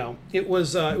 Flint. It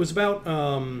was about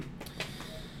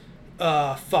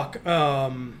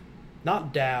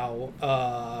not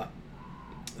Dow.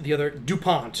 The other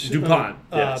DuPont.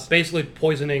 Yes. Basically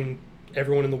poisoning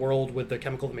everyone in the world with the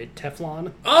chemical that made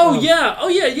Teflon. Yeah.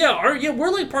 We're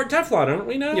like part Teflon, aren't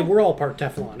we now? Yeah, we're all part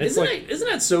Teflon. It's isn't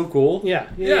that so cool? Yeah.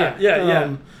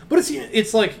 But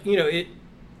it's like it,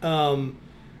 and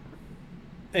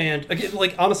again,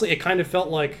 like honestly, it kind of felt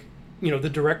like the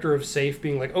director of Safe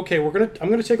being like, okay, I'm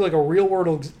gonna take like a real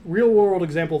world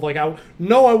example of like how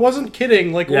I wasn't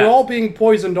kidding, like we're all being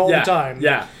poisoned all the time.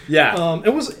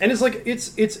 It's like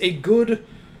it's a good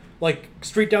like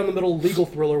straight down the middle legal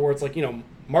thriller where it's like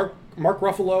Mark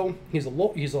Ruffalo,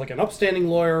 he's like an upstanding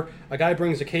lawyer. A guy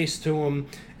brings a case to him,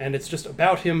 and it's just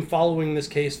about him following this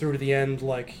case through to the end,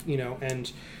 like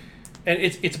and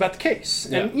it's about the case,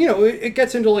 and it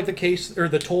gets into like the case or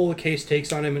the toll the case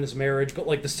takes on him in his marriage, but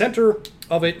like the center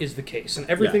of it is the case, and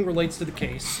everything relates to the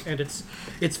case, and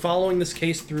it's following this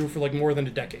case through for like more than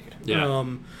a decade.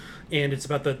 And it's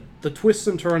about the twists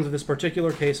and turns of this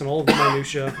particular case and all of the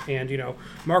minutia, and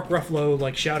Mark Ruffalo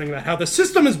like shouting about how the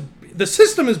system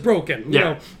is broken.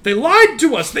 They lied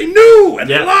to us. They knew and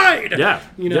they lied.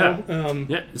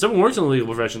 If someone works in the legal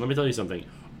profession, let me tell you something.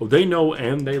 Oh, they know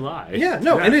and they lie.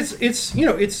 And it's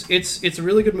a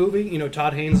really good movie.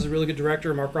 Todd Haynes is a really good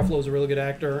director. Mark Ruffalo is a really good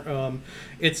actor.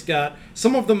 It's got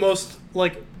some of the most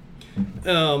like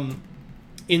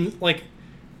in like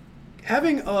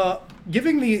having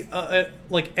giving the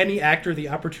like any actor the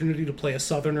opportunity to play a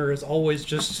Southerner is always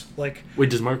just like. Wait,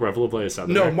 does Mark Ruffalo play a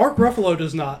Southerner? No, Mark Ruffalo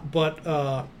does not. But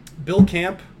Bill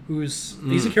Camp, he's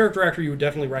a character actor you would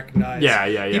definitely recognize.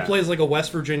 He plays like a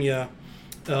West Virginia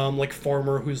like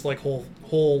farmer who's like whole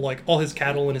like all his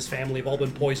cattle and his family have all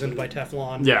been poisoned by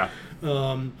Teflon.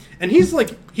 And he's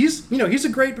a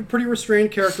great but pretty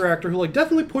restrained character actor who like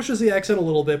definitely pushes the accent a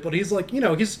little bit, but he's like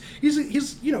he's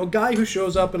a guy who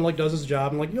shows up and like does his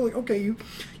job, and like you're like, okay,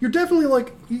 you're definitely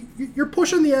like you're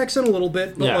pushing the accent a little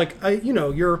bit, but like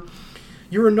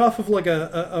you're enough of like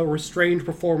a restrained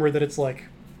performer that it's like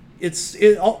it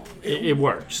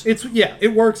works.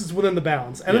 It works. It's within the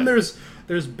bounds. And then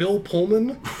there's Bill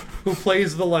Pullman, who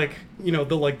plays the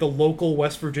local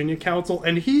West Virginia counsel,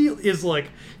 and he is like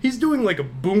he's doing like a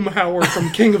Boomhauer from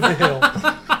King of the Hill.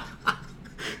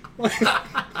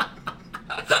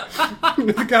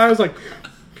 The guy was like,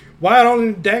 "Why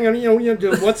don't dang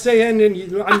what's saying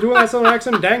and I'm doing that southern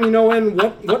accent, dang and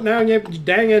what now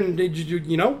dang and did you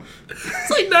It's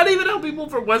like not even how people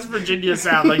from West Virginia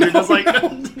sound. Like you're just like.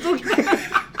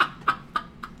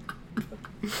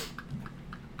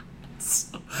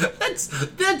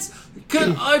 That's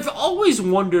cause I've always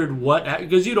wondered what,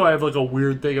 because I have like a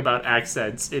weird thing about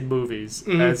accents in movies,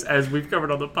 as we've covered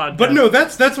on the podcast. But no,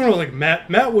 that's when I was like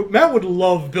Matt would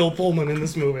love Bill Pullman in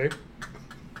this movie.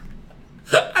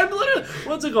 I'm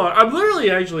literally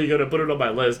actually going to put it on my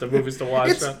list of movies to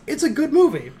watch. It's a good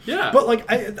movie. Yeah. But like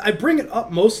I bring it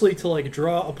up mostly to like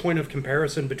draw a point of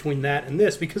comparison between that and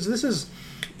this, because this is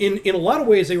in a lot of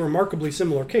ways a remarkably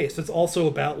similar case. It's also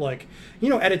about like,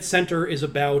 at its center is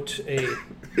about a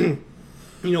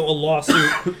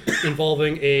lawsuit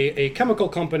involving a chemical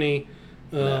company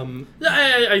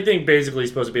I think basically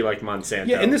it's supposed to be like Monsanto.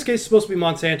 Yeah, in this case, it's supposed to be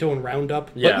Monsanto and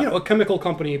Roundup. But, Yeah. a chemical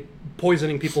company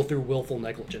poisoning people through willful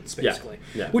negligence, basically.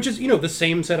 Yeah. Which is, the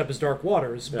same setup as Dark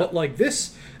Waters. But, like,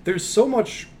 there's so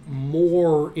much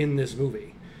more in this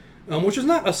movie. Which is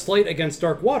not a slight against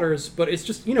Dark Waters, but it's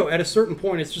just, at a certain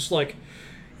point, it's just like,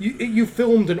 you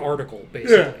filmed an article,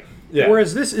 basically. Yeah.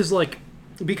 Whereas this is, like,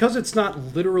 because it's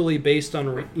not literally based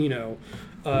on,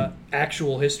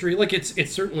 actual history, like,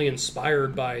 it's certainly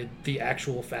inspired by the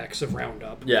actual facts of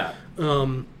Roundup. Yeah.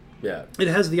 Yeah. It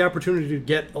has the opportunity to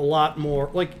get a lot more,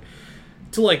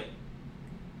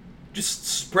 just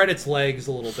spread its legs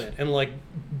a little bit and,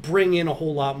 bring in a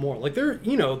whole lot more. Like, there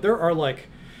are,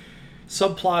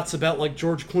 subplots about,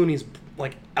 George Clooney's,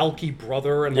 alky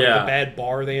brother and, the bad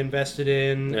bar they invested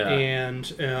in and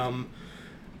the,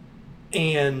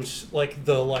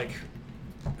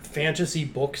 fantasy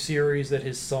book series that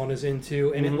his son is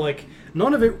into. And it,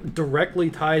 none of it directly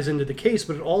ties into the case,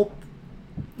 but it all,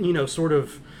 sort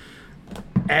of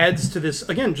adds to this,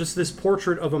 again, just this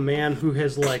portrait of a man who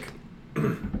has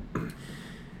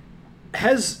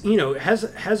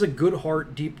has a good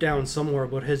heart deep down somewhere,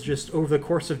 but has just over the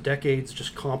course of decades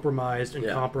just compromised and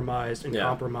compromised and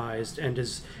compromised, and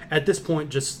is at this point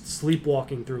just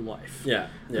sleepwalking through life.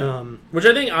 Which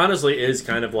I think honestly is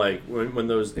kind of like when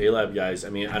those A-Lab guys, I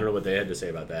mean, I don't know what they had to say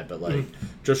about that, but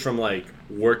just from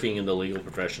working in the legal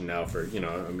profession now for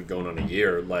going on a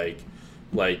year, I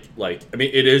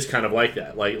mean, it is kind of like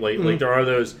that. Like there are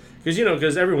those,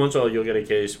 because every once in a while you'll get a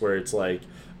case where it's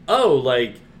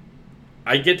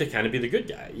I get to kind of be the good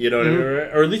guy, what I mean?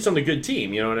 Or at least on the good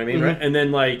team, you know what I mean, right? And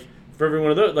then, for every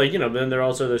one of those, then there are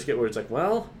also those get where it's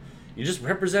well, you just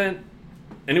represent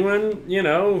anyone, who, you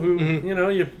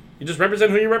just represent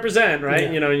who you represent, right?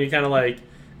 And you kind of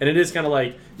and it is kind of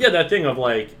that thing of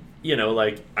I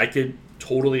could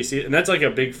totally see it. And that's a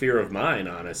big fear of mine,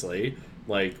 honestly,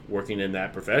 working in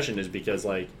that profession, is because,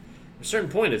 at a certain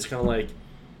point, it's kind of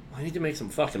I need to make some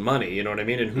fucking money, you know what I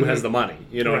mean? And who has the money,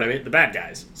 you know what I mean? The bad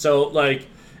guys. So,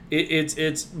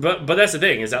 it's but that's the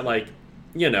thing, is that,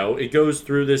 it goes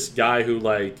through this guy who,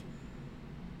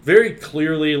 very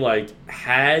clearly,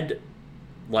 had,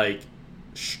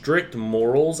 strict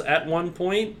morals at one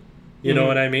point, you know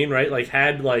what I mean, right?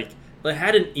 Had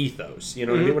an ethos, you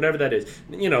know what I mean? Whatever that is.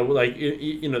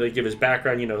 They give his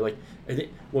background, I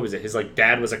think, what was it? His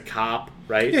dad was a cop,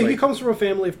 right? Yeah, he comes from a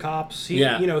family of cops. He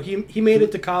made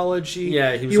it to college.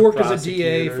 He worked as a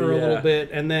DA for a little bit,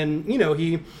 and then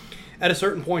he, at a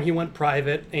certain point, he went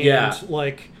private, and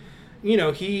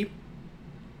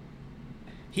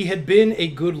he had been a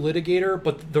good litigator,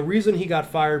 but the reason he got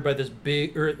fired by this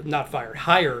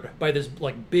hired by this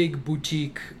big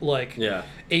boutique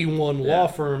A1 law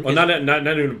firm. Well, not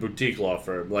even a boutique law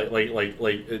firm.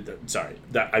 Sorry,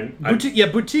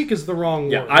 boutique. Boutique is the wrong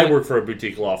word. Yeah, I work for a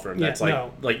boutique law firm that's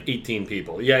 18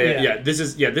 people. Yeah. This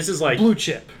is blue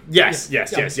chip. Yes,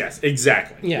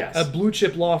 exactly. Yeah, yes. A blue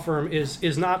chip law firm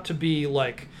is not to be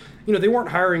they weren't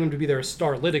hiring him to be their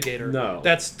star litigator. No.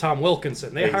 That's Tom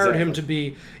Wilkinson. They hired him to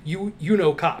be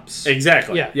cops.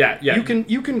 Exactly. Yeah.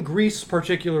 You can grease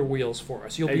particular wheels for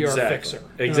us. You'll be our fixer.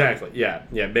 Exactly. Yeah.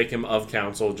 Make him of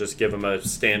counsel, just give him a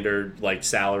standard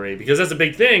salary, because that's a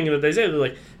big thing that they say.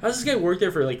 They're how's this guy work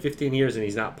there for 15 years and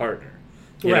he's not partner?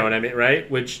 You know what I mean,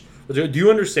 right? Which, do you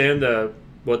understand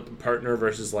what partner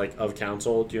versus of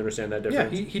counsel? Do you understand that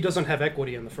difference? Yeah, he doesn't have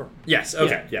equity in the firm. Yes.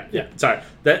 Okay. Yeah. Sorry,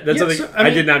 that's something I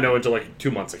did not know until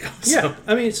 2 months ago. So. Yeah,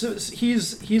 I mean, so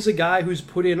he's a guy who's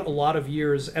put in a lot of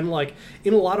years, and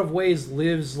in a lot of ways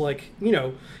lives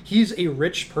he's a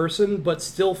rich person, but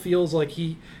still feels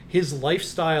his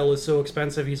lifestyle is so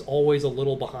expensive. He's always a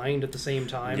little behind at the same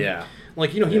time. Yeah.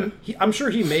 He I'm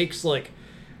sure he makes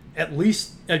at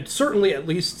least certainly at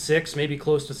least 6, maybe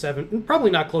close to 7,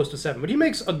 probably not close to 7, but he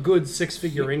makes a good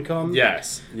 6-figure income.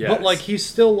 Yes. But he's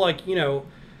still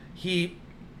he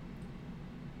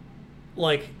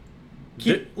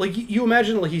you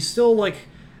imagine he's still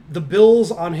the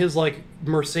bills on his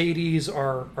Mercedes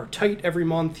are tight every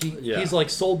month. He's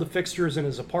sold the fixtures in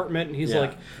his apartment, and he's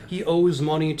he owes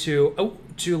money to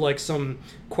some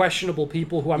questionable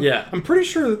people who I'm pretty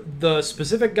sure the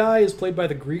specific guy is played by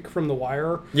the Greek from The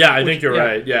Wire. Yeah, I think you're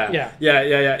right.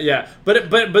 Yeah. But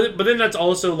then that's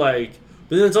also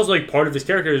part of his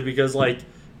character, is because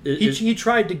he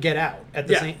tried to get out at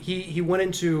the same.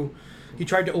 He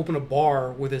tried to open a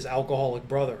bar with his alcoholic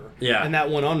brother. Yeah. And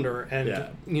that went under, and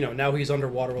now he's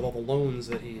underwater with all the loans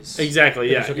that he's for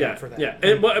that.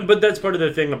 Yeah. But that's part of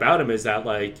the thing about him, is that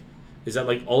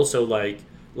also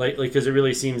because it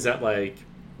really seems that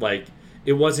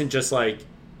it wasn't just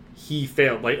he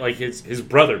failed, his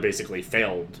brother basically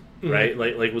failed right?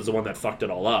 Like was the one that fucked it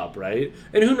all up, right?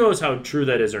 And who knows how true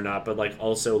that is or not, but like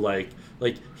also like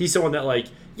he's someone that like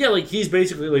he's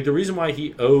basically like the reason why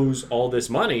he owes all this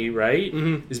money, right?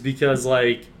 Is because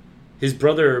like his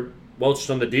brother welched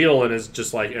on the deal and is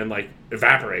just like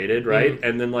evaporated, right?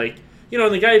 And then like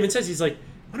and the guy even says, he's like,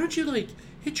 why don't you like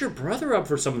hit your brother up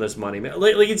for some of this money, man?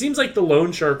 Like it seems like the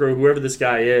loan shark or whoever this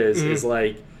guy is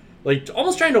like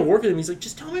almost trying to work with him. He's like,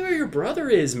 just tell me where your brother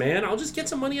is, man. I'll just get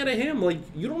some money out of him. Like,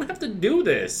 you don't have to do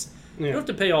this. You don't have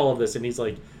to pay all of this. And he's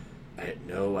like,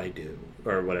 no, I do,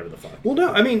 or whatever the fuck. Well,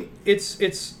 no, I mean, it's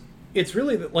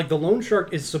really like the loan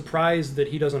shark is surprised that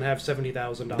he doesn't have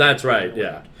 $70,000. That's right.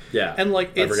 Yeah. And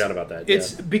like I forgot about that.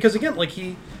 It's because again, like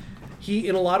he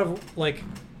in a lot of like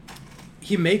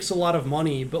he makes a lot of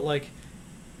money, but like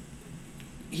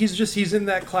he's in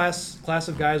that class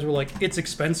of guys where like it's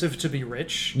expensive to be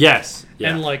rich. Yes. Yeah.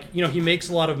 And like he makes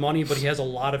a lot of money, but he has a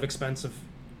lot of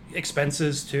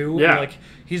expenses too. Yeah. And like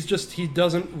he's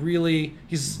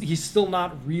still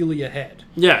not really ahead.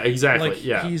 Yeah. Exactly. Like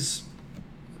yeah.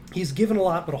 He's given a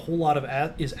lot, but a whole lot of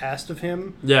is asked of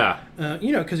him. Yeah.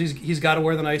 Because he's got to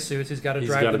wear the nice suits, he's got to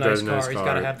drive the nice car, he's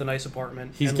got to have the nice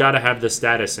apartment. He's got to have the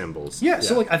status symbols. Yeah.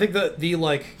 So like I think the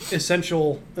like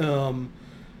essential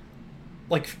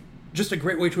like just a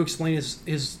great way to explain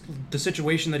is the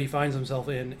situation that he finds himself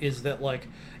in is that like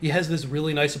he has this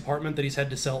really nice apartment that he's had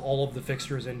to sell all of the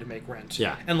fixtures in to make rent.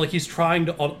 Yeah. And like he's trying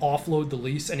to offload the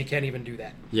lease and he can't even do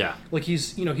that. Yeah. Like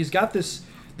he's got this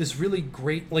really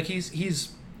great like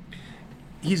he's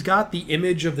got the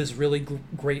image of this really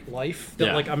great life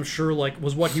that like I'm sure like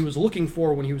was what he was looking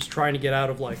for when he was trying to get out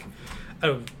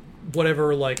of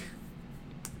whatever like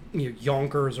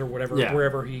Yonkers or whatever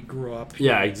wherever he grew up.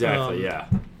 Yeah, exactly.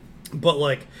 But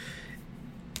like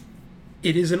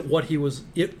it isn't what he was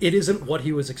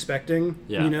expecting.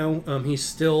 Yeah. He's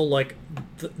still like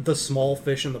the small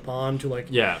fish in the pond to like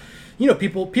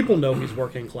people know he's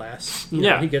working class.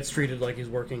 He gets treated like he's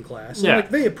working class. And, like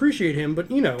they appreciate him, but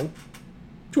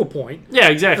to a point. Yeah,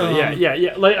 exactly.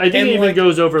 Yeah. Like I think it even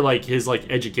goes over like his like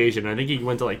education. I think he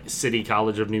went to like City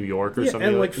College of New York or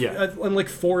something. And like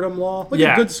Fordham Law, like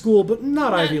a good school, but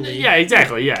not Ivy League. Yeah,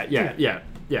 exactly. Yeah.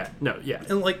 No, yeah.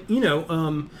 And like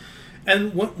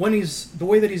and when he's the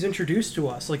way that he's introduced to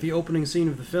us, like the opening scene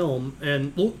of the film,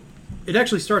 and it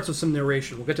actually starts with some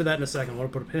narration. We'll get to that in a second. I want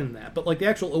to put a pin in that. But like the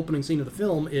actual opening scene of the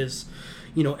film is,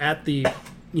 at the,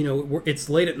 it's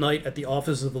late at night at the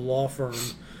office of the law firm.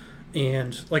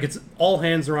 And like it's all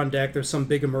hands are on deck. There's some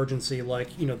big emergency,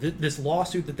 like this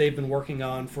lawsuit that they've been working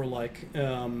on for like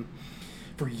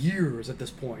for years at this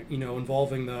point.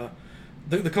 Involving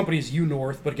the company's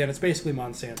U-North, but again, it's basically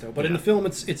Monsanto. But in the film,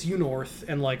 it's U-North,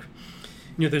 and like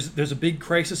there's a big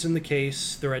crisis in the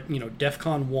case. They're at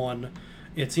DEFCON 1.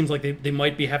 It seems like they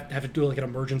might have to do like an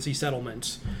emergency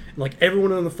settlement. And, like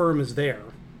everyone in the firm is there,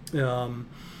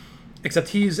 except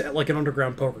he's at like an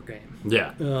underground poker game.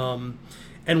 Yeah.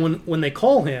 And when they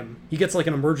call him, he gets like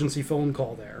an emergency phone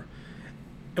call there.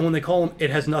 And when they call him, it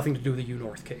has nothing to do with the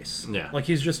U-North case. Yeah. Like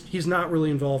he's not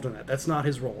really involved in that. That's not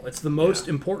his role. It's the most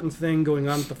important thing going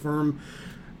on at the firm.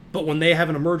 But when they have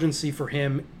an emergency for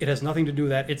him, it has nothing to do with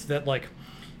that. It's that like,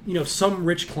 some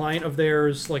rich client of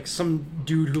theirs, like some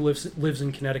dude who lives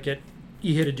in Connecticut,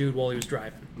 he hit a dude while he was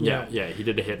driving. Yeah, he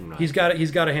did a hit and run. He's got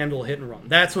to handle a hit and run.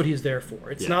 That's what he's there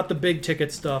for. It's not the big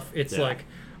ticket stuff. It's like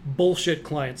bullshit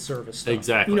client service stuff.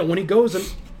 Exactly. When he goes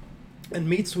and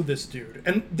meets with this dude,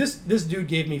 and this dude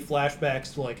gave me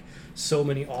flashbacks to like so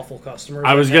many awful customers.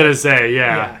 I was gonna say,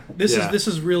 this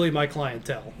is really my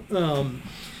clientele.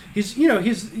 He's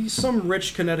he's some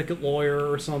rich Connecticut lawyer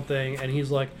or something, and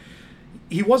he's like,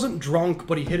 he wasn't drunk,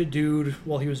 but he hit a dude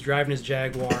while he was driving his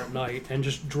Jaguar at night and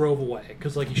just drove away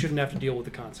because like he shouldn't have to deal with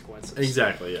the consequences.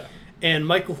 Exactly. Yeah. And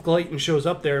Michael Clayton shows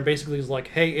up there and basically is like,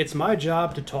 hey, it's my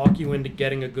job to talk you into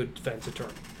getting a good defense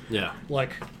attorney. Yeah.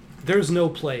 Like, there's no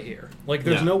play here. Like,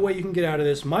 there's no way you can get out of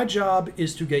this. My job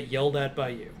is to get yelled at by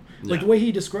you. Like, the way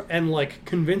he describes, and like,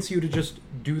 convince you to just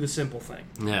do the simple thing.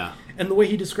 Yeah. And the way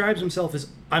he describes himself is,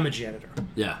 I'm a janitor.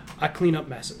 Yeah. I clean up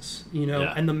messes,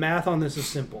 and the math on this is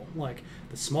simple. Like,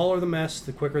 the smaller the mess,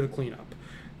 the quicker the cleanup.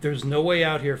 There's no way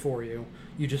out here for you.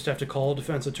 You just have to call a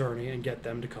defense attorney and get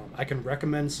them to come. I can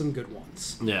recommend some good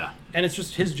ones. Yeah. And it's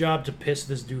just his job to piss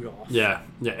this dude off. Yeah.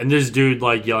 And this dude,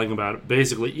 like, yelling about it,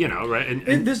 basically, right?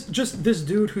 And this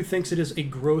dude who thinks it is a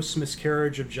gross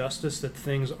miscarriage of justice that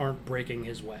things aren't breaking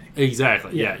his way.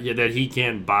 Exactly. Yeah. That he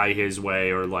can't buy his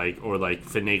way or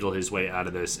finagle his way out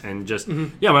of this. And just,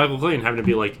 Michael Clayton having to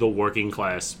be, like, the working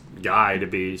class guy to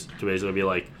basically be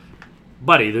like,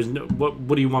 buddy, there's no,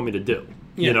 what do you want me to do?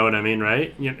 You know what I mean,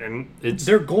 right? And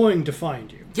they're going to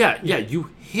find you. Yeah.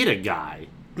 You hit a guy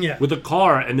Yeah. with a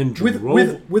car and then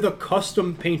drove with a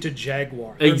custom painted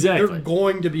Jaguar. Exactly. They're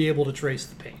going to be able to trace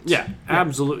the paint. Yeah,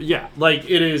 absolutely. Yeah, like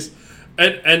it is,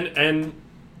 and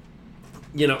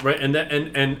you know, right,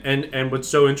 and what's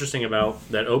so interesting about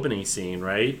that opening scene,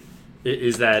 right,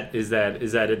 is that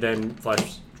it then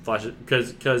flashes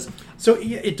because so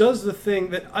yeah, it does the thing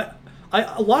that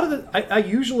I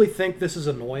usually think this is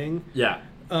annoying. Yeah.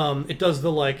 It does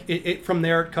the like it from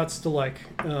there it cuts to like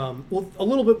well, a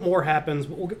little bit more happens,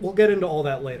 but we'll get into all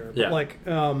that later. Yeah. But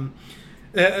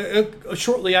like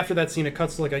shortly after that scene, it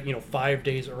cuts to like 5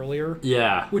 days earlier.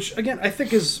 Yeah. Which again I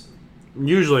think is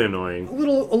usually annoying. A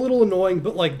little annoying,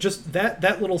 but like just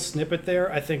that little snippet there,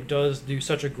 I think does do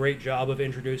such a great job of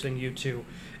introducing you to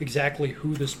exactly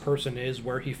who this person is,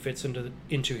 where he fits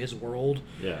into his world.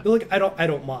 Yeah. But like I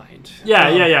don't mind. Yeah.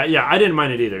 I didn't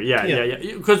mind it either. Yeah.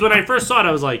 Because when I first saw it,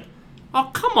 I was like, oh,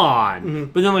 come on. Mm-hmm.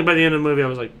 But then like by the end of the movie, I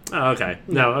was like, oh, okay.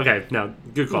 No,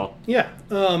 good call. Yeah.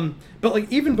 But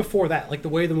like even before that, like the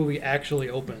way the movie actually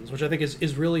opens, which I think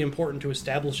is really important to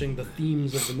establishing the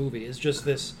themes of the movie, is just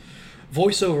this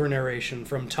voiceover narration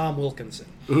from Tom Wilkinson.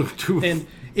 And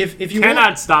if you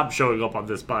cannot stop showing up on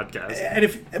this podcast,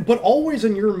 and but always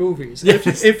in your movies,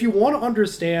 if you want to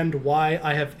understand why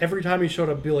I have every time he showed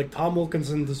up be like Tom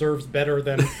Wilkinson deserves better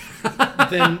than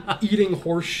eating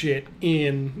horse shit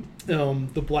in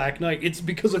The Black Knight, it's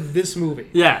because of this movie.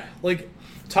 Yeah, like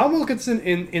Tom Wilkinson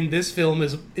in this film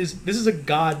is this is a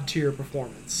god tier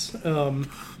performance.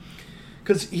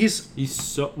 Because he's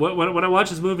so when I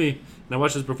watched this movie and I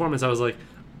watched his performance, I was like,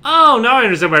 oh, now I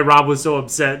understand why Rob was so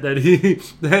upset that he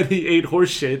ate horse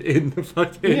shit in the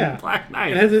fucking Black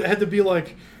Knight. It had to be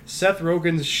like Seth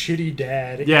Rogen's shitty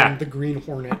dad in The Green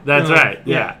Hornet. That's right.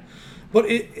 Yeah. But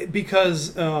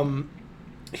because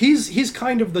he's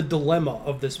kind of the dilemma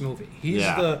of this movie. He's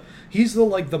the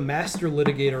like the master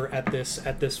litigator at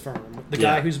this firm. The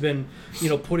guy who's been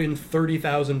put in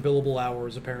 30,000 billable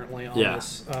hours apparently on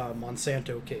this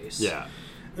Monsanto case. Yeah.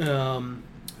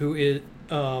 Who is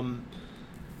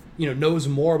knows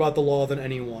more about the law than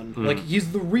anyone. Like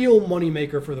he's the real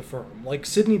moneymaker for the firm. Like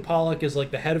Sidney Pollack is like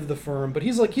the head of the firm, but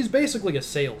he's basically a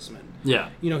salesman. Yeah.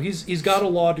 He's got a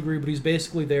law degree, but he's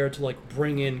basically there to like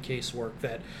bring in casework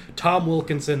that Tom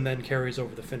Wilkinson then carries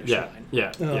over the finish line.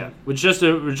 Yeah. Which just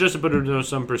to put it into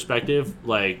some perspective,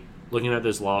 like looking at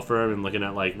this law firm and looking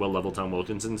at like what level Tom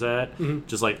Wilkinson's at,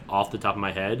 just like off the top of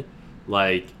my head,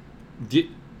 like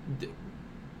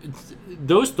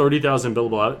those 30,000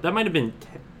 billable hours, that might have been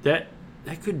that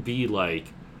could be like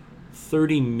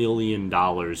 $30 million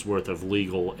worth of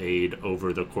legal aid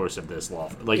over the course of this law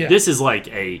firm. Like this is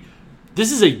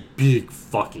a big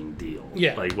fucking deal.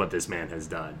 Yeah. Like what this man has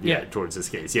done. Towards this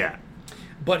case. Yeah.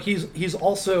 But he's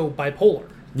also bipolar.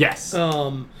 Yes.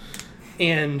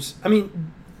 And I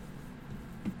mean,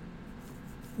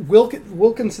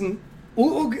 Wilkinson.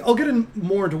 I'll get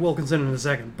more into Wilkinson in a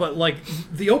second, but like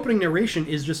the opening narration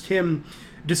is just him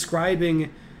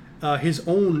describing his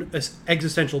own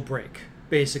existential break,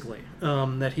 basically.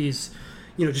 That he's,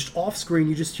 just off screen.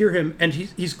 You just hear him, and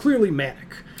he's clearly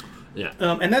manic. Yeah.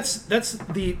 And that's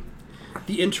the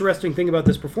interesting thing about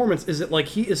this performance is that like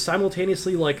he is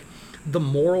simultaneously like the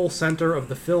moral center of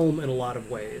the film in a lot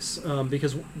of ways.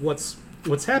 Because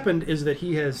what's happened is that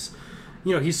he has.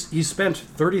 He's spent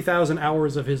 30,000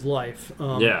 hours of his life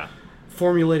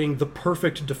formulating the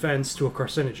perfect defense to a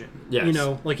carcinogen.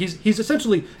 Yes. Like he's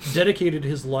essentially dedicated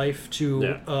his life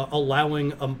to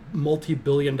allowing a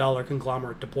multi-billion-dollar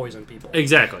conglomerate to poison people.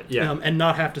 Exactly. Yeah. And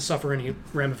not have to suffer any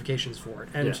ramifications for it.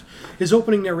 And his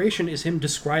opening narration is him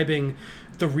describing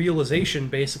the realization,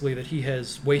 basically, that he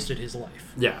has wasted his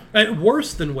life. Yeah. And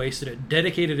worse than wasted it,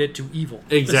 dedicated it to evil.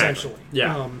 Exactly. Essentially.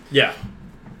 Yeah.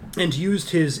 And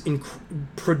used his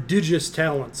prodigious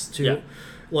talents to,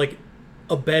 like,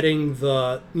 abetting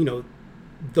the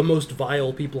most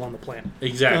vile people on the planet.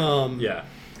 Exactly.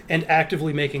 And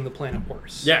actively making the planet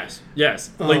worse.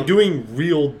 Yes. Like doing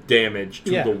real damage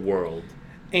to the world.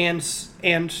 And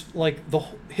like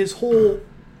his whole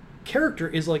character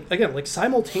is like, again, like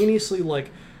simultaneously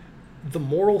like the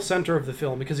moral center of the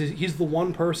film, because he's the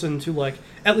one person to, like,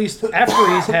 at least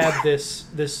after he's had this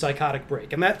psychotic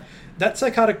break, and that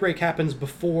psychotic break happens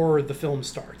before the film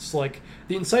starts. Like,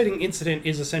 the inciting incident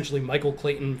is essentially Michael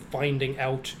Clayton finding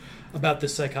out about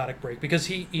this psychotic break,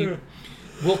 because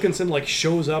Wilkinson, like,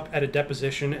 shows up at a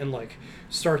deposition and, like,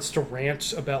 starts to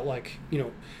rant about, like,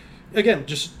 again,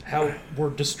 just how we're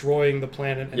destroying the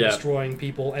planet and destroying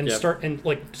people, and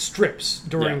like strips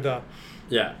during the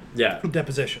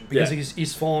deposition, because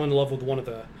he's fallen in love with one of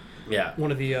the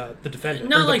defendants.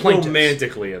 Not like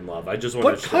romantically in love. I just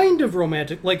want kind of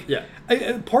romantic. Like,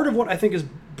 part of what I think is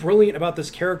brilliant about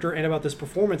this character and about this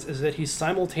performance is that he's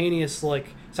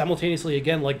simultaneously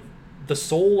again like the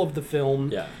soul of the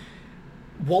film,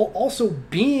 while also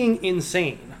being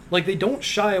insane. Like they don't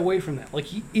shy away from that. Like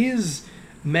he is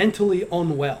mentally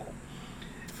unwell,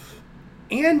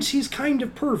 and he's kind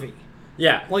of pervy.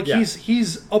 Yeah, like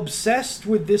he's obsessed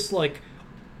with this like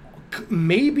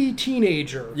maybe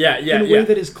teenager. In a way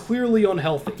that is clearly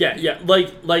unhealthy.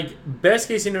 Like best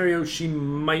case scenario, she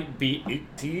might be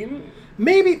 18.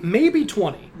 Maybe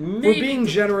 20. We're being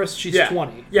generous. She's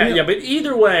 20. But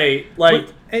either way, like,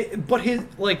 but his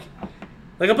like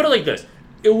I'll put it like this: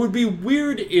 it would be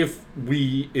weird if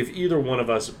either one of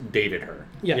us dated her.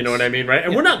 Yes. You know what I mean, right?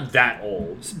 And we're not that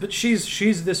old. But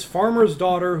she's this farmer's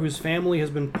daughter whose family has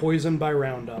been poisoned by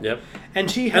Roundup. Yep.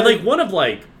 And like one of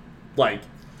like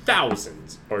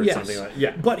thousands or something like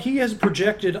that. But he has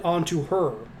projected onto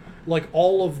her like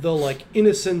all of the like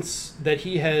innocence that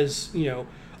he has,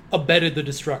 abetted the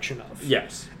destruction of.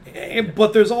 Yes.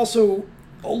 But there's also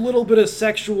a little bit of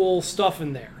sexual stuff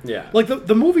in there. Yeah. Like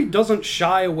the movie doesn't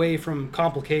shy away from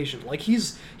complication. Like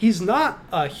he's not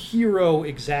a hero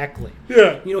exactly.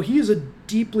 Yeah. He is a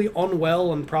deeply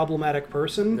unwell and problematic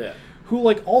person. Yeah. Who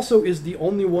like also is the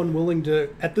only one willing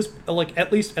to at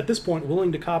least at this point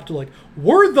willing to cop to like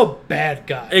we're the bad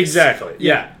guys. Exactly.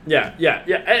 Yeah.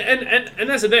 And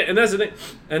that's the thing.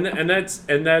 And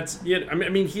that's I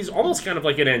mean he's almost kind of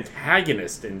like an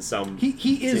antagonist in some.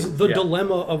 He is the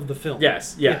dilemma of the film.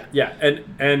 Yes. Yeah.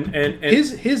 And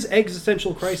his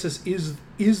existential crisis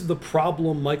is the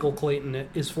problem Michael Clayton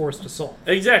is forced to solve.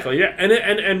 Exactly. Yeah.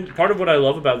 And part of what I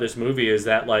love about this movie is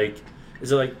that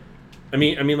I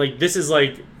mean, like, this is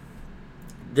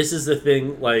the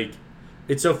thing, like,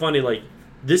 it's so funny, like,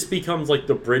 this becomes, like,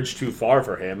 the bridge too far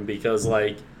for him, because,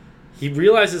 like, he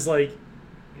realizes, like,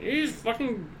 he's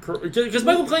fucking, because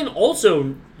Michael Clayton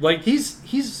also, like...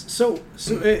 So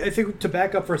I think, to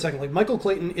back up for a second, like, Michael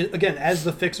Clayton, again, as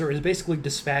the fixer, is basically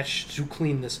dispatched to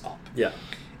clean this up. Yeah.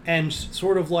 And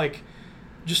sort of, like,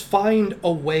 just find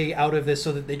a way out of this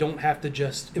so that they don't have to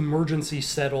just emergency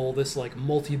settle this like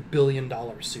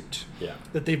multi-billion-dollar suit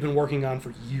that they've been working on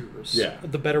for years,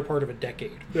 the better part of a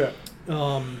decade.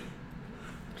 And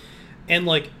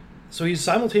like, so he's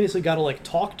simultaneously got to like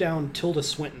talk down Tilda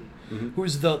Swinton,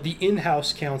 who's the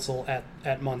in-house counsel at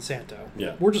Monsanto.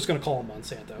 We're just gonna call him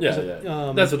Monsanto.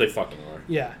 That's what they fucking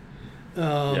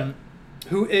are.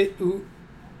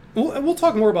 We'll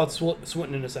talk more about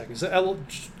Swinton in a second. So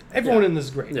everyone in this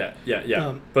is great.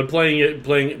 But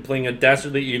playing a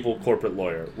dastardly evil corporate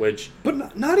lawyer,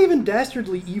 but not even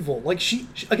dastardly evil. Like she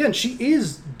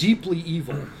is deeply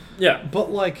evil.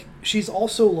 But like she's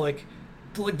also like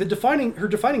her defining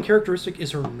characteristic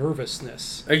is her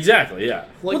nervousness. Exactly. Yeah.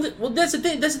 Like, well, that's the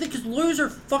thing. Because lawyers are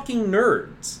fucking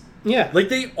nerds. Yeah. Like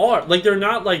they are. Like they're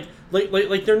not like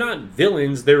they're not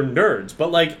villains. They're nerds.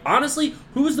 But like honestly,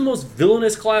 who is the most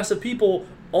villainous class of people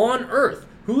on Earth?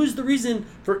 Who is the reason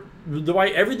for why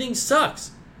everything sucks?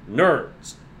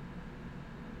 Nerds.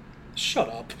 Shut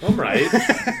up. I'm right.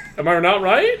 Am I not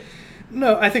right?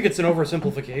 No, I think it's an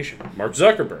oversimplification. Mark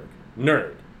Zuckerberg,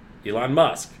 nerd. Elon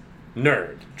Musk,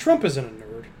 nerd. Trump isn't a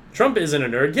nerd. Trump isn't a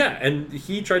nerd, yeah, and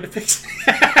he tried to fix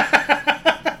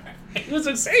it. He was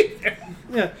a savior.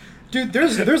 Yeah. Dude,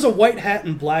 there's a white hat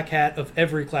and black hat of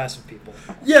every class of people.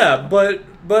 Yeah, but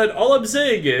all I'm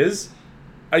saying is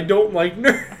I don't like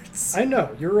nerds. I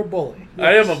know, you're a bully. Yes.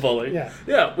 I am a bully.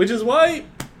 Yeah, which is why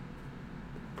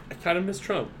I kind of miss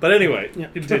Trump. But anyway,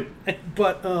 continue.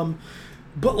 But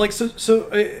like so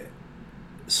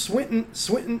Swinton.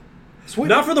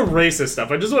 Not for the racist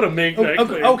stuff. I just want to make that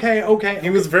clear. Okay. He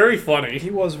was very funny.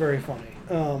 He was very funny.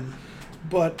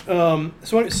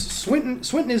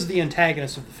 Swinton is the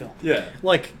antagonist of the film. Yeah.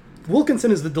 Like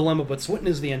Wilkinson is the dilemma, but Swinton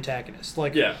is the antagonist.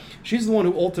 Like she's the one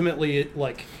who ultimately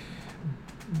like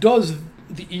does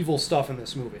the evil stuff in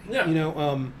this movie. Yeah.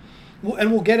 And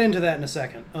we'll get into that in a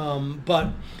second.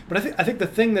 But I think the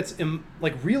thing that's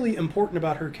like really important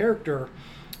about her character,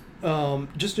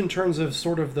 just in terms of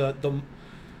sort of the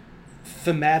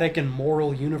thematic and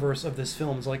moral universe of this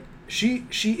film, is like she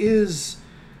is,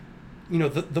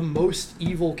 the most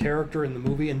evil character in the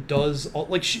movie, and does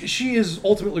like she is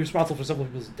ultimately responsible for several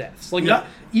people's deaths. Like not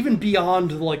even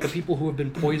beyond like the people who have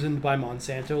been poisoned by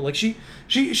Monsanto. Like she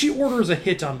orders a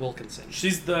hit on Wilkinson.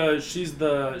 She's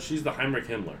the Heinrich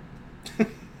Himmler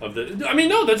of the. I mean,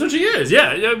 no, that's what she is.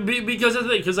 Yeah, because of the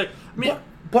thing. Because like, I mean.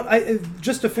 But I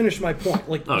just to finish my point,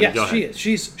 like yes, she is.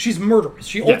 She's murderous.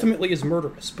 She ultimately is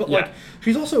murderous. But like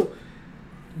she's also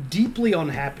deeply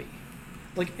unhappy.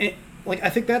 Like I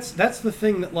think that's the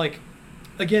thing that like,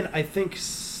 again, I think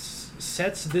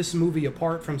sets this movie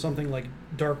apart from something like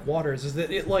Dark Waters is that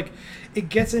it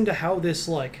gets into how this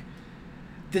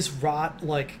rot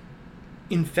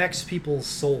infects people's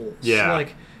souls. Yeah.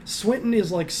 Like Swinton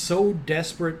is so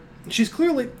desperate. She's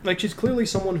clearly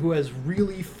someone who has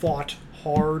really fought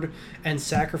hard and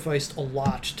sacrificed a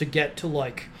lot to get to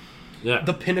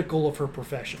the pinnacle of her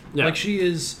profession. Yeah. She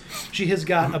has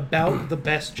got about the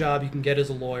best job you can get as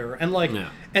a lawyer. And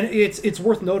and it's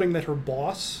worth noting that her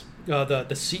boss, the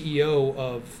CEO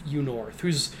of U-North,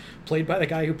 who's played by the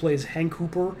guy who plays Hank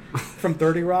Hooper from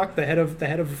 30 Rock, the head of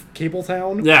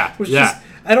Cabletown. Yeah. Just,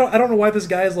 I don't know why this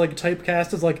guy is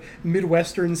typecast as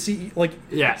Midwestern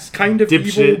CEO, kind of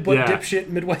dipshit, evil but dipshit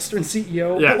Midwestern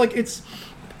CEO. Yeah. But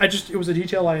it was a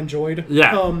detail I enjoyed.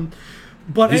 Yeah.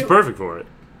 But he's perfect for it.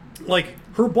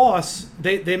 Her boss,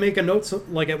 they make a note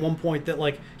at one point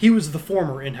that he was the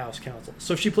former in-house counsel.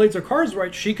 So if she plays her cards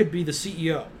right, she could be the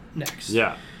CEO next.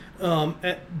 Yeah.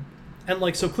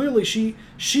 And so clearly she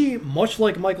much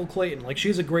like Michael Clayton,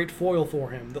 she's a great foil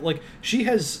for him. That she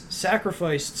has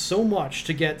sacrificed so much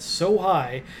to get so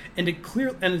high, and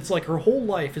it's her whole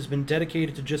life has been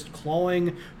dedicated to just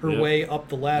clawing her way up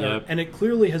the ladder, and it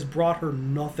clearly has brought her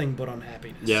nothing but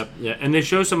unhappiness. Yep, yeah, and they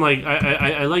show some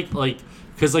I like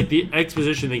because the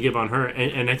exposition they give on her,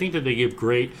 and I think that they give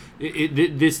great.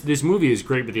 This movie is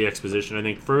great with the exposition. I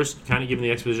think first kind of giving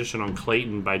the exposition on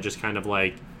Clayton by just kind of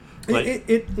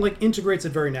it integrates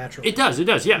it very naturally. It does,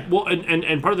 yeah. Well,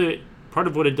 and part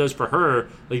of what it does for her,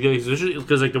 the exposition,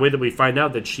 because the way that we find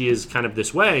out that she is kind of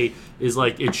this way is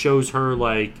it shows her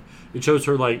I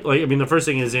mean, the first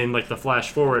thing is in the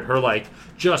flash forward, her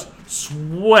just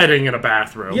sweating in a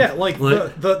bathroom. Yeah,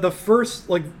 the first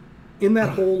in that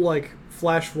whole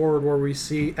flash forward where we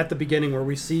see at the beginning where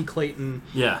we see Clayton.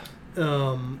 Yeah.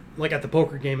 At the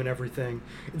poker game and everything,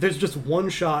 there's just one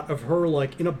shot of her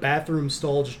in a bathroom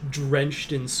stall just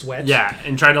drenched in sweat. Yeah,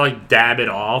 and trying to dab it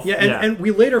off. Yeah, and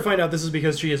we later find out this is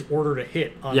because she has ordered a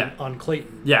hit on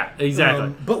Clayton. Yeah,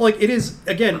 exactly. But it is,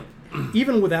 again,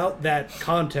 even without that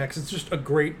context, it's just a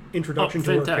great introduction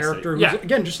to her character who's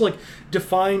again just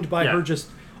defined by her just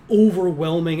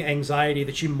overwhelming anxiety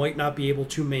that she might not be able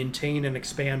to maintain and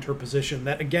expand her position.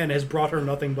 That again has brought her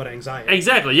nothing but anxiety.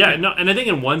 Exactly. Yeah. No. And I think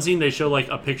in one scene they show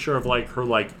a picture of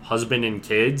her husband and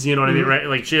kids. You know what I mean,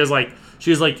 right? She has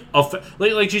she's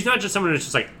not just someone who's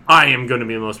just I am going to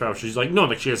be the most powerful. She's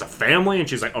no, she has a family and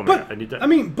she's oh my God, I need to. I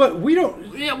mean, but we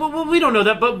don't. Yeah. Well, we don't know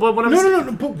that. But what I'm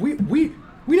no. But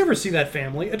we never see that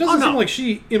family. It doesn't seem like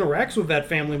she interacts with that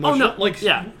family much. Oh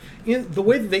no. In the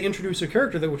way that they introduce her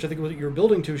character, which I think was what you're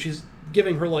building to, she's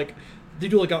giving her they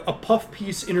do a puff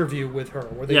piece interview with her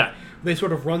where they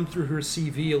sort of run through her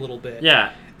CV a little bit.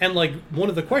 Yeah. And one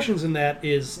of the questions in that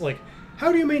is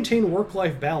how do you maintain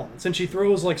work-life balance? And she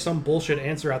throws some bullshit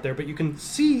answer out there, but you can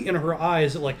see in her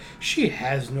eyes that she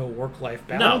has no work-life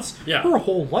balance. No, yeah. Her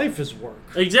whole life is work.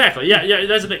 Exactly. Yeah.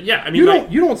 That's the thing. Yeah. I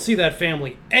mean, you don't see that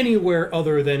family anywhere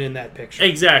other than in that picture.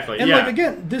 Exactly. And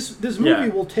again, this movie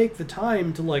will take the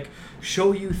time to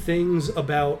show you things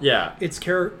about its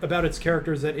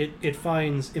characters that it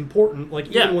finds important,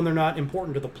 even when they're not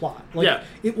important to the plot.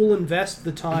 It will invest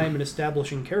the time in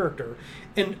establishing character,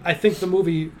 and I think the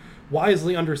movie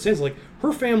wisely understands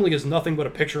her family is nothing but a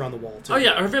picture on the wall too. Oh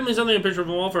yeah, her family's nothing but a picture on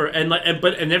the wall for her,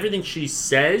 and everything she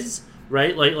says,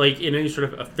 right? In any sort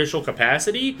of official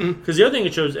capacity. Because the other thing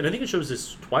it shows, and I think it shows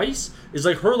this twice, is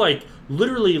her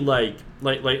literally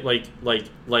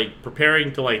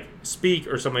preparing to speak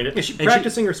or something like that. Yeah, she's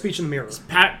practicing her speech in the mirror.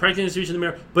 Practicing her speech in the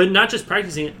mirror, but not just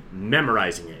practicing it,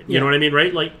 memorizing it. You know what I mean,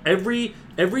 right?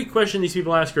 Every question these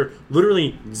people ask her,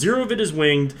 literally zero of it is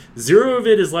winged, zero of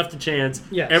it is left to chance.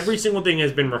 Yes. Every single thing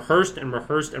has been rehearsed and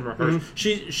rehearsed and rehearsed.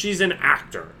 She's an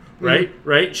actor, right?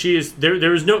 Right? She is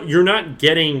there is no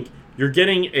you're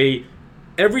getting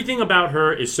everything about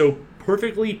her is so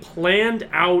perfectly planned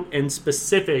out and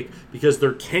specific because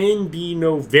there can be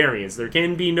no variance. There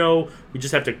can be no, we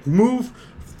just have to move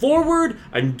forward.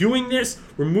 I'm doing this.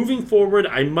 We're moving forward.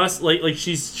 I must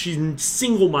she's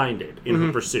single-minded in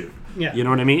her pursuit. Yeah. You know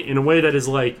what I mean? In a way that is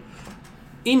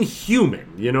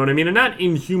inhuman. You know what I mean? And not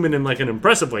inhuman in an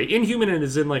impressive way. Inhuman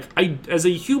is in as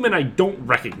a human I don't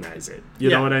recognize it. You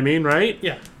know what I mean, right?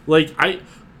 Yeah.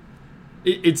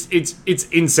 It's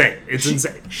insane. It's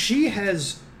insane. She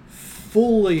has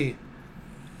fully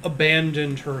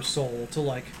abandoned her soul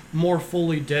to more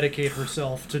fully dedicate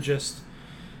herself to just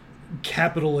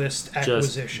capitalist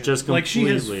acquisition. Just completely.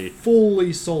 She has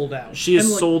fully sold out. She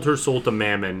has sold her soul to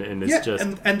Mammon, and it's just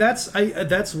and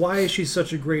that's why she's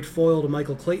such a great foil to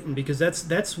Michael Clayton, because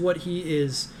that's what he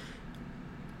is.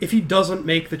 If he doesn't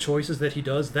make the choices that he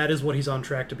does, that is what he's on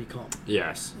track to become.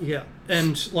 Yes. Yeah,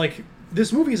 and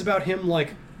this movie is about him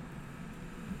like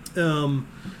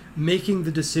making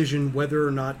the decision whether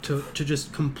or not to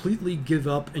just completely give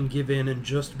up and give in and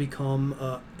just become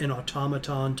an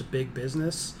automaton to big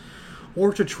business,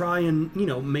 or to try and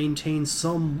maintain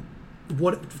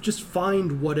just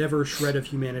find whatever shred of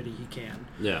humanity he can.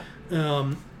 Yeah.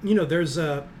 There's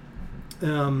a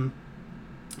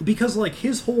because like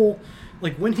his whole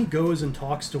like when he goes and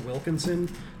talks to Wilkinson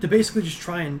to basically just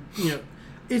try and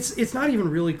it's not even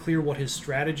really clear what his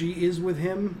strategy is with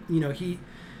him.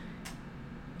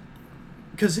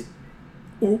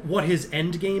 Or what his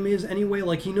end game is anyway.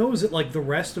 Like he knows that like the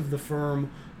rest of the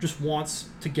firm just wants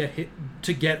to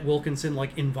get Wilkinson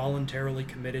like involuntarily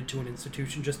committed to an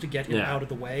institution just to get him out of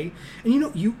the way.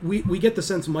 And we get the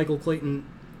sense Michael Clayton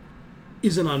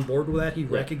isn't on board with that. He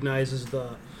recognizes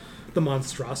the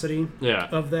monstrosity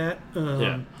of that.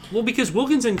 Well, because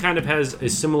Wilkinson kind of has a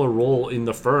similar role in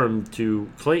the firm to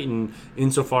Clayton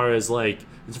insofar as I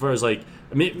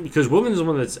mean, because Wilkinson's the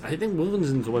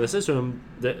one that says to him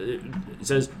that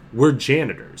says we're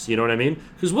janitors. You know what I mean?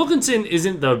 Because Wilkinson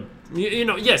isn't the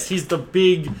yes, he's the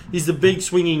big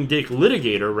swinging dick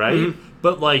litigator, right? Mm-hmm.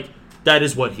 But like that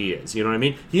is what he is. You know what I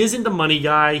mean? He isn't the money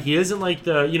guy. He isn't like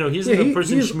the he isn't the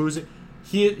person schmoozing.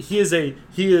 He's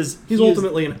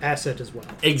ultimately an asset as well.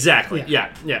 Exactly.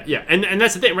 Yeah. And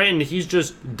that's the thing, right? And he's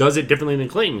just does it differently than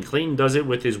Clayton. Clayton does it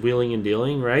with his wheeling and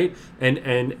dealing, right?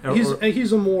 And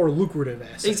he's a more lucrative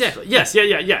asset. Exactly. Yes.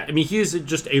 Yeah. I mean, he is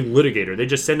just a litigator. They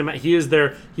just send him out.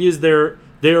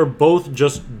 They are both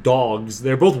just dogs.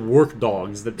 They're both work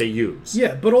dogs that they use.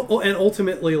 Yeah, but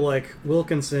ultimately, like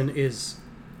Wilkinson is.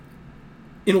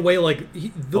 In a way, like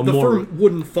the firm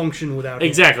wouldn't function without him.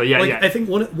 Exactly. Yeah. I think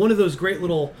one of those great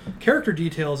little character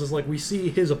details is like we see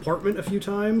his apartment a few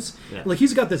times. Yeah. Like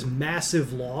he's got this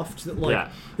massive loft that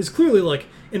is clearly like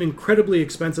an incredibly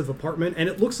expensive apartment, and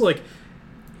it looks like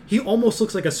he almost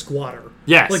looks like a squatter.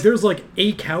 Yes. Like there's like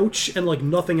a couch and like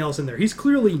nothing else in there. He's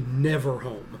clearly never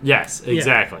home. Yes.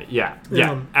 Exactly. Yeah.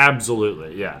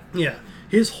 Absolutely. Yeah. Yeah.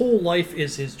 His whole life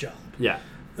is his job. Yeah.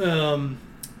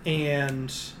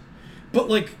 But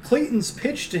like Clayton's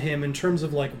pitch to him in terms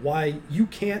of like why you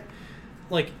can't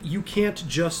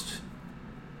just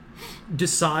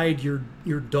decide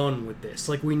you're done with this.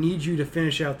 Like we need you to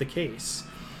finish out the case.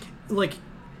 Like,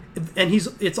 and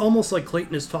it's almost like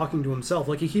Clayton is talking to himself.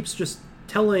 Like he keeps just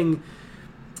telling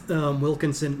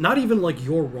Wilkinson, not even like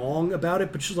you're wrong about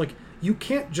it, but just like you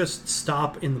can't just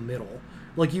stop in the middle.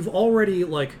 Like you've already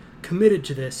like committed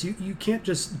to this. You can't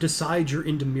just decide you're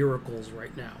into miracles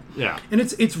right now. Yeah. And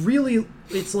it's really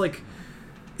like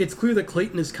it's clear that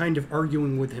Clayton is kind of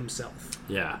arguing with himself.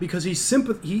 Yeah. Because he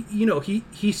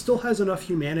still has enough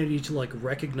humanity to like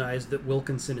recognize that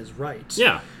Wilkinson is right.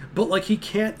 Yeah. But like he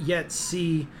can't yet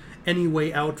see any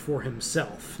way out for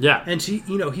himself. Yeah. And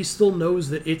he still knows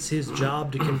that it's his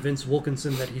job to convince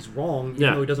Wilkinson that he's wrong,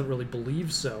 even though he doesn't really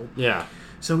believe so. Yeah.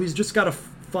 So he's just got to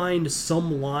find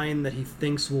some line that he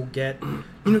thinks will get.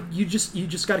 You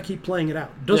just got to keep playing it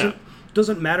out.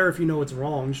 Doesn't matter if you know it's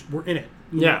wrong. We're in it.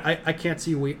 I can't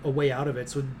see a way out of it.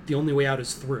 So the only way out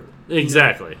is through.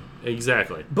 Exactly.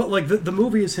 But like the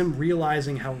movie is him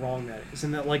realizing how wrong that is,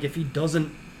 and that like if he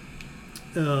doesn't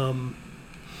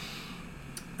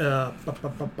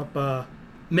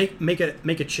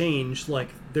make a change, like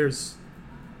there's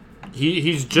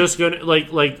he's just gonna like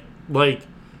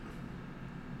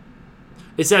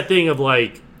it's that thing of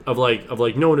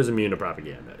no one is immune to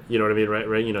propaganda. You know what I mean,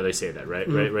 right? You know they say that, right?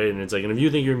 Mm-hmm. Right. And it's like, and if you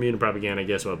think you're immune to propaganda,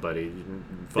 guess what, buddy?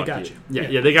 Fuck they got you.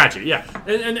 Yeah, they got you. Yeah,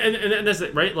 and that's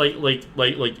it, right? Like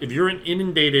if you're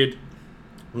inundated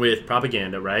with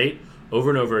propaganda, right, over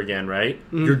and over again, right,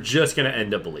 you're just gonna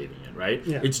end up believing it, right?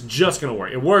 Yeah. It's just gonna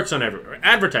work. It works on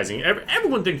advertising.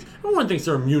 Everyone thinks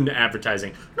they're immune to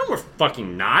advertising. No, we're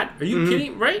fucking not. Are you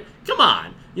kidding? Right? Come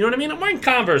on. You know what I mean? I'm wearing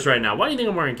Converse right now. Why do you think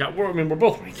I'm wearing Converse? I mean, we're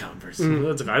both wearing Converse.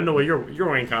 That's okay. I know why you're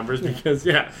wearing Converse because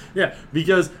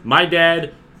because my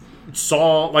dad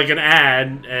saw like an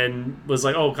ad and was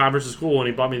like, "Oh, Converse is cool," and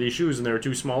he bought me these shoes and they were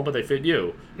too small, but they fit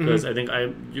you because I think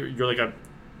you're like a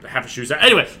half a shoe size.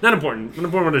 Anyway, not important. Not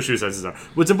important what the shoe sizes are.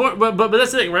 What's important, but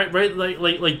that's the thing, right?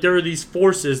 Like there are these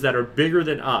forces that are bigger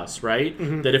than us, right?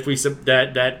 That if we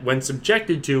that when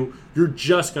subjected to, you're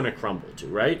just gonna crumble to,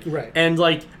 right? Right. And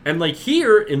like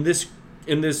here in this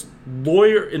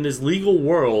legal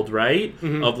world, right?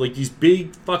 Of like these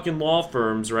big fucking law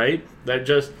firms, right? That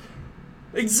just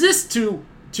exist to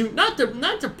not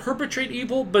to perpetrate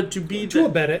evil, but to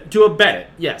abet it.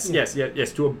 Yes.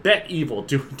 To abet evil,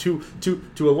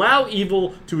 to allow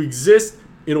evil to exist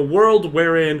in a world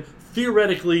wherein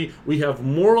theoretically we have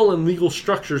moral and legal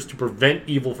structures to prevent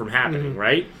evil from happening,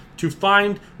 right? To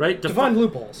find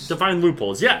loopholes. To find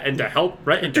loopholes, yeah, and to help,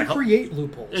 right? And to create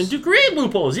loopholes. And to create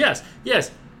loopholes, yes.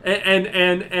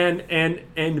 And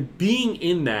being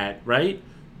in that, right?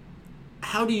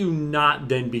 How do you not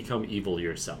then become evil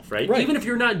yourself, right? Even if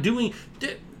you're not doing...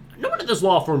 No one at this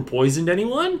law firm poisoned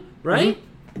anyone, right?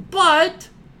 But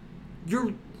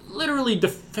you're literally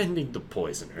defending the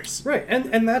poisoners. Right,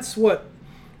 and that's what...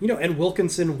 and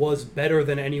Wilkinson was better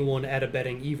than anyone at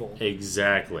abetting evil.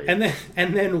 Exactly. And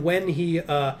then when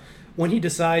he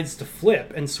decides to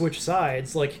flip and switch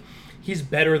sides, like, he's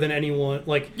better than anyone.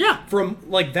 Like,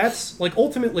 that's like,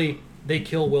 ultimately they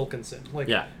kill Wilkinson. Like,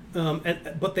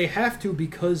 but they have to,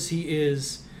 because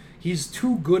he's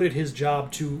too good at his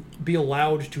job to be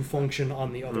allowed to function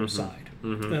on the other side.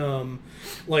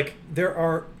 Like, there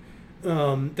are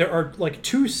like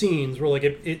two scenes where, like,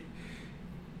 it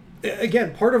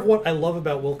again, part of what I love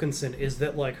about Wilkinson is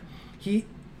that, like, he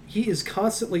is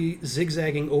constantly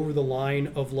zigzagging over the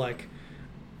line of, like,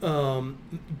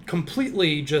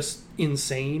 completely just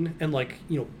insane and, like,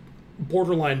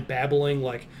 borderline babbling,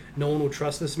 like, no one will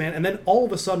trust this man, and then all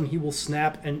of a sudden he will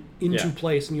snap and into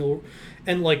place,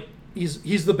 and like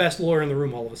he's the best lawyer in the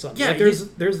room all of a sudden. Like,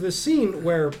 there's this scene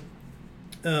where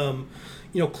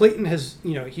Clayton has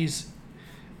he's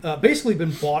basically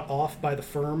been bought off by the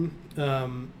firm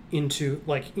into,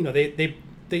 like, they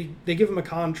give him a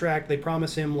contract, they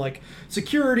promise him, like,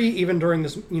 security even during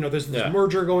this, there's this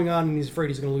merger going on and he's afraid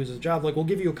he's going to lose his job. Like, we'll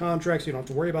give you a contract so you don't have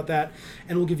to worry about that,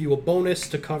 and we'll give you a bonus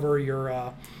to cover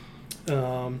your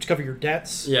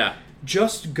debts. Yeah.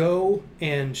 Just go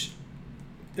and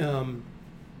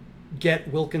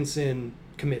get Wilkinson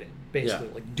committed, basically.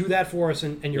 Like, do that for us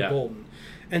and you're golden.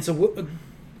 And so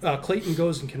Clayton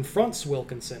goes and confronts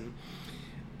Wilkinson.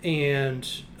 And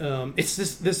it's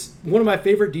this one of my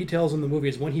favorite details in the movie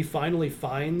is when he finally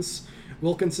finds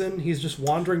Wilkinson. He's just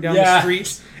wandering down the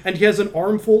streets, and he has an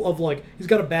armful of, like, he's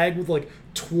got a bag with, like,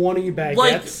 20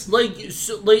 baguettes.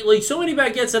 Like so many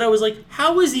baguettes that I was like,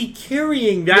 how is he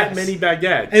carrying that many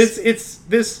baguettes? And it's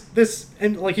this,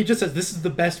 and, like, he just says, this is the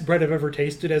best bread I've ever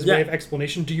tasted as way of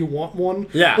explanation. Do you want one?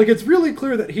 Yeah. Like, it's really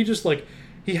clear that he just, like,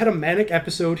 he had a manic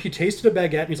episode. He tasted a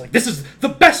baguette, and he's like, this is the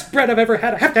best bread I've ever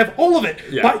had. I have to have all of it.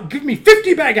 Yeah. Give me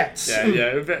 50 baguettes.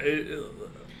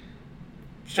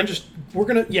 And just, we're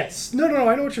going to, No,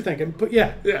 I know what you're thinking. But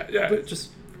But just,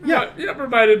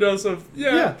 reminded us of,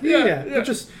 But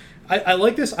just, I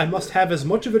like this. I must have as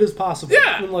much of it as possible.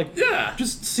 Yeah. And, like,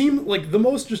 just seem like the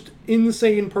most just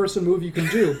insane person move you can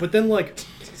do. But then, like,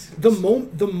 the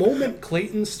moment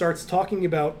Clayton starts talking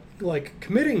about, like,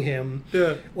 committing him,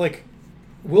 like,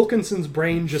 Wilkinson's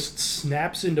brain just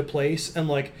snaps into place and,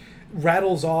 like,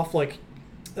 rattles off, like,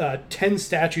 10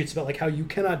 statutes about, like, how you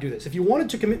cannot do this. If you wanted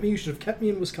to commit me, you should have kept me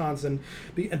in Wisconsin.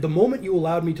 At the moment you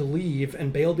allowed me to leave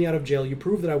and bailed me out of jail, you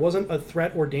proved that I wasn't a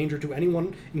threat or danger to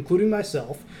anyone, including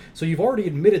myself. So you've already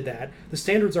admitted that. The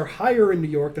standards are higher in New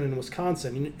York than in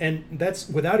Wisconsin, and that's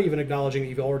without even acknowledging that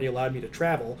you've already allowed me to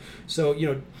travel. So,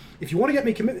 if you want to get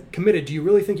me committed, do you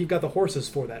really think you've got the horses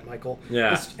for that, Michael?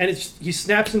 Yeah. He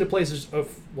snaps into places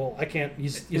of, well, I can't.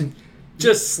 He's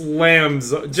just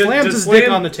slams his dick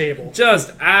on the table.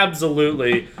 Just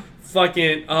absolutely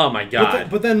fucking, oh my god.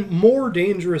 But then more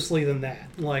dangerously than that,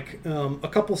 like, a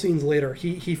couple scenes later,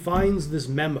 he finds this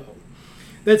memo.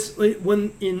 That's, like,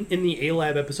 when in the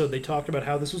A-Lab episode they talked about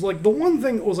how this was, like, the one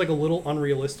thing that was, like, a little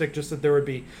unrealistic, just that there would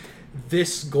be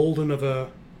this golden of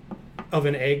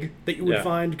an egg that you would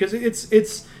find, because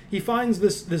he finds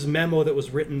this memo that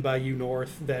was written by U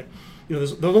North that,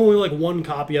 there's only, like, one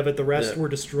copy of it. The rest were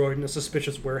destroyed in a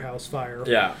suspicious warehouse fire.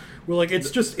 Yeah, we're like,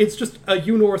 it's just a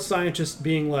U North scientist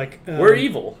being like, we're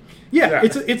evil. Yeah,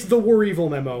 it's the we're evil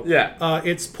memo. Yeah,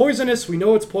 it's poisonous. We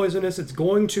know it's poisonous. It's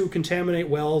going to contaminate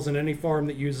wells and any farm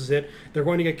that uses it. They're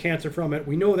going to get cancer from it.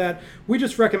 We know that. We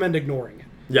just recommend ignoring it.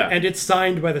 Yeah, and it's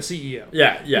signed by the CEO.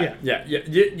 Yeah.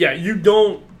 You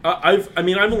don't. I've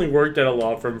only worked at a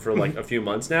law firm for, like, a few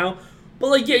months now, but,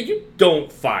 like, you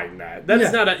don't find that.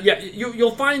 That's not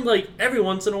you'll find, like, every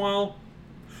once in a while.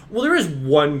 Well, there is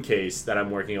one case that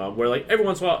I'm working on where, like, every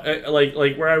once in a while,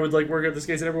 like where I would, like, work at this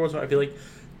case, and every once in a while I'd be like,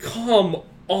 come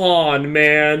on,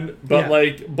 man. But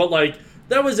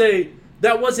that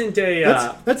wasn't a.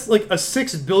 That's like a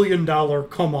 $6 billion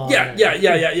come on. Yeah.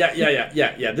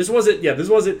 This wasn't. Yeah,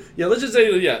 let's just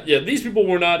say. These people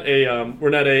were not a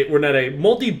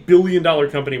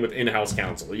multi-billion-dollar company with in-house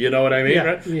counsel. You know what I mean? Yeah,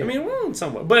 right? Yeah. I mean,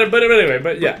 somewhat. But anyway.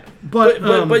 But yeah. But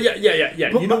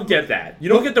you don't get that. You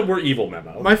don't get the "we're evil"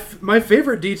 memo. My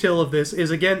favorite detail of this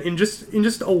is, again, in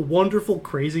just a wonderful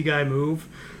crazy guy move.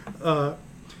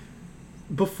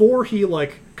 before he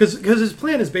because his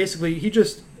plan is basically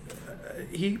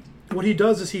what he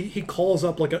does is he calls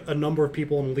up like a number of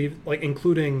people and leave, like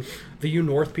including the U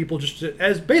North people, just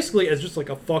as just like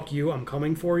a fuck you, I'm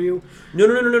coming for you.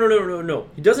 No.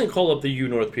 He doesn't call up the U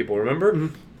North people. Remember,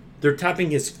 they're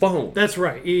tapping his phone. That's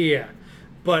right. Yeah,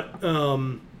 but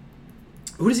who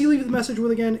does he leave the message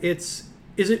with again? It's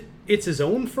his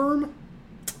own firm.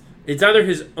 It's either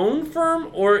his own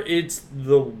firm or it's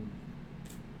the.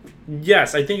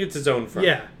 Yes, I think it's his own firm.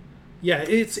 Yeah. Yeah,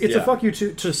 it's a fuck you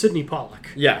to Sidney Pollack.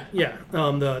 Yeah. Yeah,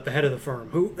 the head of the firm,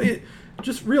 who,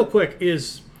 just real quick,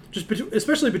 is just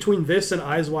especially between this and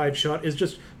Eyes Wide Shut, is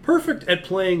just perfect at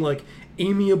playing like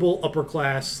amiable upper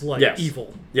class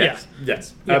evil. Yes,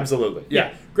 absolutely.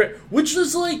 Yeah, great. Which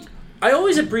is like, I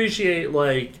always appreciate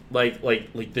like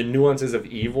the nuances of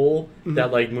evil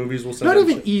that like movies will sometimes.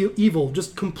 Not even evil,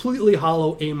 just completely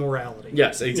hollow amorality.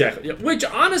 Yes, exactly. Yeah. Which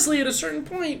honestly, at a certain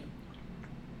point.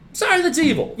 Sorry, that's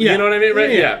evil. Yeah. You know what I mean,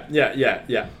 right?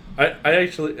 Yeah. I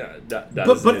actually.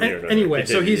 But anyway,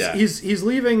 so he's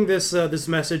leaving this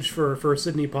message for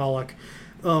Sidney Pollack,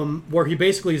 where he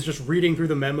basically is just reading through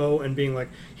the memo and being like,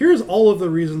 "Here's all of the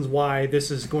reasons why this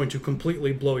is going to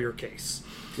completely blow your case."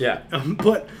 Yeah.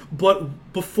 But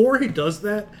before he does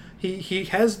that, he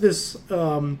has this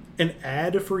an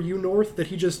ad for U North that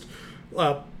he just.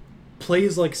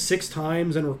 Plays like 6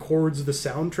 times and records the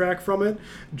soundtrack from it,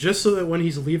 just so that when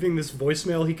he's leaving this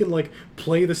voicemail, he can like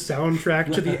play the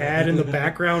soundtrack to the ad in the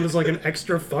background as like an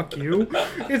extra fuck you.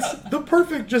 It's the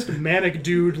perfect just manic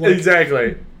dude. Like,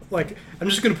 exactly. Like, I'm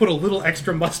just gonna put a little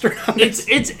extra mustard on it.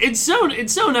 It's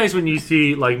so nice when you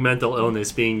see like mental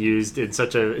illness being used in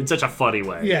such a funny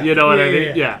way. Yeah. You know what I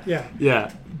mean?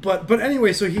 Yeah. But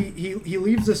anyway, so he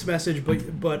leaves this message,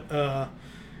 but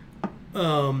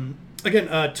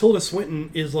again, Tilda Swinton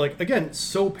is like, again,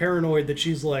 so paranoid that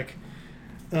she's like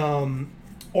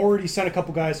already sent a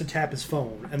couple guys to tap his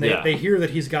phone, and they hear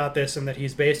that he's got this and that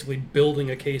he's basically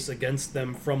building a case against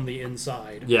them from the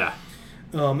inside. Yeah.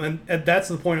 And that's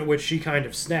the point at which she kind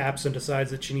of snaps and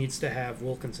decides that she needs to have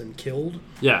Wilkinson killed.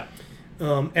 Yeah.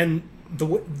 And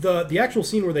the actual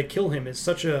scene where they kill him is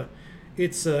such a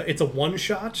it's a one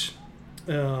shot.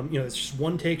 It's just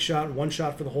one take shot, one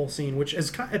shot for the whole scene, which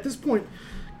is at this point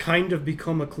kind of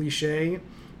become a cliche.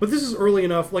 But this is early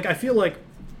enough. Like, I feel like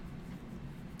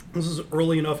this is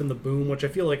early enough in the boom, which I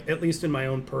feel like, at least in my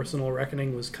own personal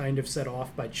reckoning, was kind of set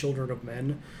off by Children of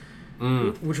Men,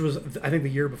 which was, I think, the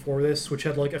year before this, which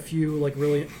had like a few like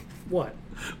really what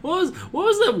was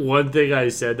that one thing I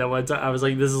said that one time? I was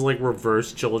like, this is like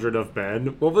reverse Children of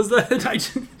Men. What was that?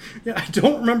 I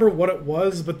don't remember what it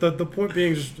was, but the point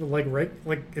being just like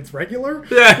it's regular.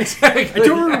 Yeah, exactly. I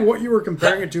don't remember what you were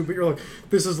comparing it to, but you're like,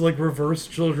 this is like reverse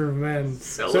Children of Men,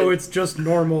 so it's just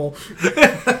normal.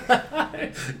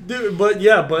 Dude, but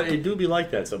it do be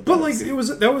like that sometimes. But like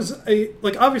that was a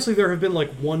like, obviously there have been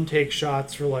like one take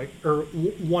shots for like, or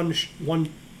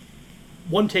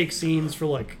one take scenes for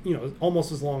like,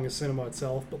 almost as long as cinema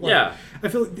itself. But like, I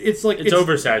feel it's like it's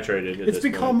oversaturated. It's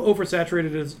become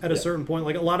oversaturated at a certain point.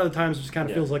 Like, a lot of the times it just kind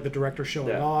of feels like the director's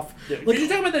showing off. Yeah. Like, you're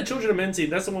talking about that Children of Men scene.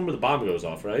 That's the one where the bomb goes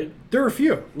off, right? There are a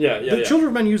few. The Children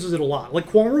of Men uses it a lot. Like,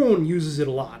 Cuarón uses it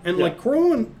a lot, and like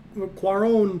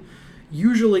Cuarón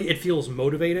usually it feels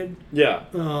motivated. Yeah.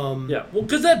 Well,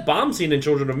 because that bomb scene in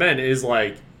Children of Men is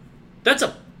like, that's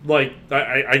a like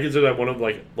I consider that one of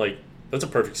like that's a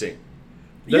perfect scene.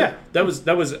 That was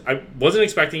I wasn't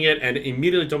expecting it, and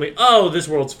immediately told me, oh, this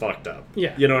world's fucked up.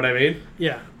 Yeah. You know what I mean?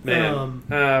 Yeah. Man,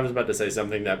 I was about to say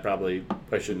something that probably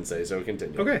I shouldn't say, so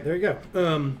continue. Okay, there you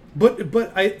go. But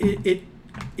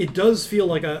it does feel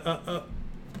like a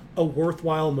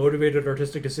worthwhile, motivated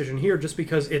artistic decision here, just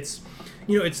because it's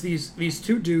it's these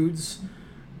two dudes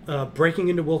breaking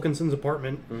into Wilkinson's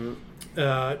apartment,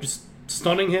 just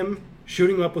stunning him,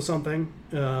 shooting him up with something,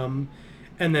 and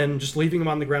then just leaving him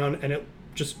on the ground, and it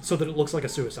just so that it looks like a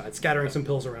suicide, scattering some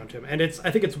pills around him. And I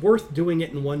think it's worth doing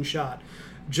it in one shot,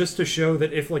 just to show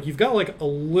that if like you've got like a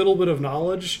little bit of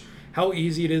knowledge, how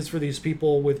easy it is for these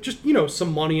people with just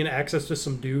some money and access to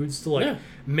some dudes to like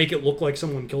make it look like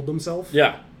someone killed themselves.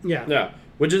 Yeah.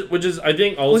 Which is I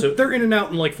think also like, they're in and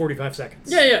out in like 45 seconds.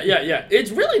 Yeah.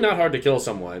 It's really not hard to kill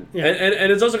someone. Yeah.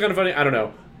 And it's also kind of funny. I don't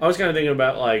know. I was kind of thinking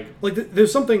about like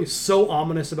there's something so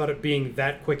ominous about it being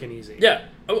that quick and easy. Yeah.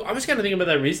 I was kind of thinking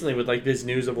about that recently with like this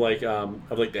news of like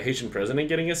the Haitian president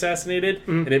getting assassinated,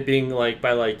 and it being like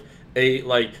by like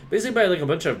basically by like a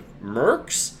bunch of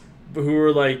mercs who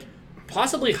were like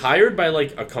possibly hired by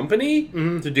like a company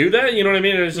to do that. You know what I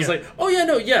mean? And it's just like, oh yeah,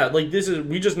 no, yeah, like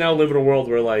we just now live in a world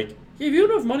where like, if you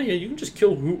don't have money, you can just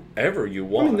kill whoever you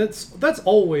want. I mean, that's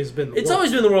always been the world. It's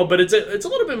always been the world, but it's a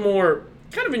little bit more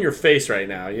kind of in your face right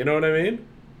now. You know what I mean?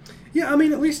 Yeah, I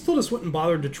mean, at least Tilda Swinton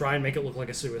bothered to try and make it look like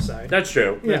a suicide. That's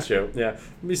true. That's true. Yeah,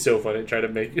 it'd be so funny trying to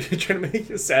make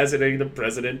assassinating the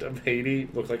president of Haiti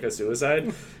look like a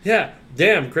suicide. Yeah,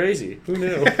 damn crazy. Who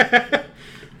knew?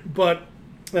 But,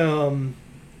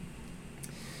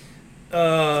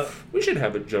 we should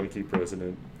have a junkie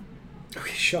president.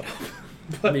 Okay, shut up.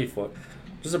 That'd be fun.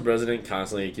 Just a president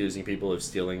constantly accusing people of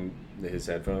stealing his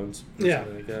headphones. Or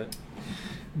something like that.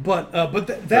 But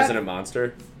that President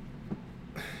Monster.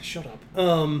 Shut up.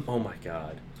 Oh my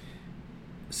god.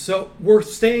 So we're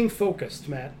staying focused,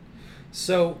 Matt.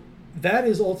 So that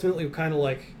is ultimately kind of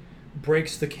like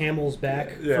breaks the camel's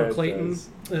back for Clayton,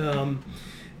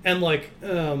 and like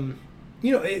you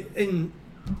know,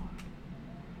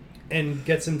 and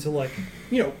gets him to like,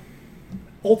 you know,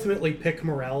 ultimately pick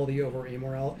morality over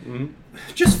immorality. Mm-hmm.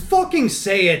 Just fucking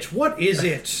say it. What is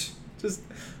it?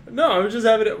 No, I was just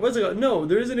having it. What's it called? No,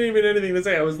 there isn't even anything to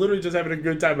say. I was literally just having a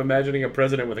good time imagining a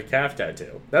president with a calf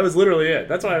tattoo. That was literally it.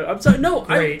 That's why I'm sorry. No,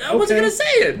 I wasn't gonna say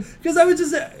it because I was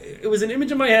just. It was an image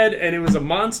in my head, and it was a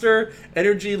Monster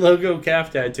Energy logo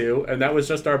calf tattoo, and that was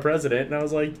just our president. And I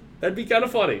was like, that'd be kind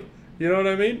of funny. You know what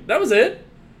I mean? That was it.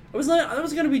 I was like, that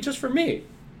was gonna be just for me.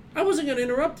 I wasn't gonna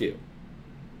interrupt you.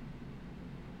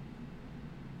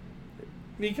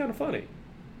 It'd be kind of funny.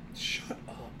 Shut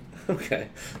up. Okay.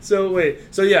 So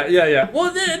wait. So yeah. Well,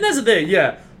 and that's the thing.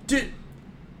 Yeah.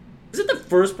 Is it the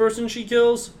first person she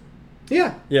kills?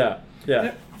 Yeah. Yeah.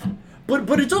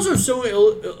 But it's also so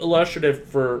illustrative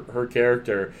for her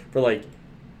character for like,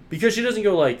 because she doesn't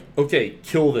go like, okay,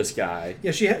 kill this guy.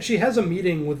 Yeah. She has a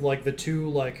meeting with like the two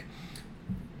like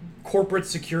corporate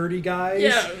security guys.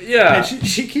 Yeah. And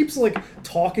she keeps like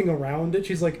talking around it.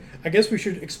 She's like, I guess we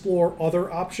should explore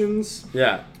other options.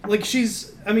 Yeah. Like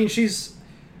she's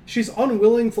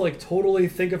unwilling to like totally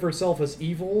think of herself as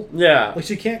evil. Yeah. Like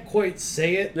she can't quite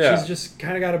say it. Yeah. She's just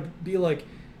kind of got to be like,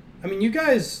 I mean, you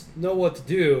guys know what to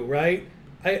do, right?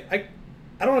 I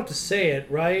don't have to say it,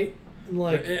 right? And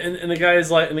like, and the guy's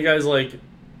like,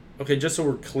 okay, just so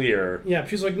we're clear. Yeah.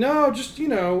 She's like, no, just, you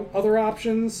know, other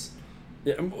options.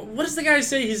 Yeah. What does the guy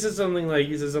say? He says something like,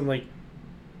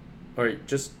 all right,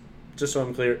 just so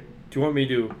I'm clear, do you want me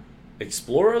to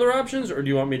explore other options, or do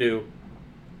you want me to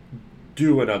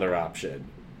do another option?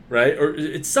 Right? Or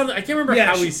it's something, I can't remember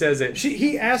how he says it.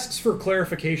 He asks for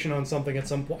clarification on something at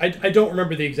some point. I don't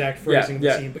remember the exact phrasing of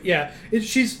the scene, but yeah,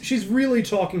 she's really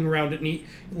talking around it, and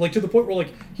like to the point where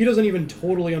like he doesn't even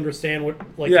totally understand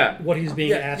what he's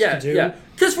being asked to do. Yeah.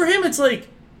 Because for him, it's like,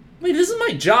 wait, this is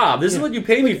my job. This is what you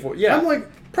pay me for. Yeah. I'm like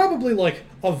probably like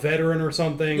a veteran or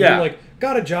something. Yeah. Who, like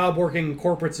got a job working in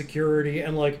corporate security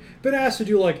and like been asked to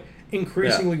do like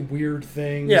increasingly weird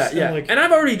things. And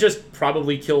I've already just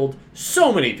probably killed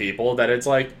so many people that it's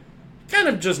like kind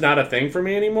of just not a thing for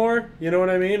me anymore. You know what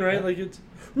I mean, right? Like it's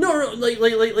no,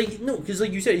 because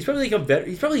like you said, he's probably like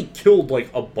he's probably killed like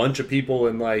a bunch of people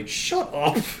and like shut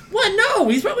up. What? No,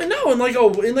 he's probably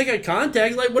in like a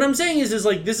context. Like what I'm saying is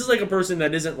like this is like a person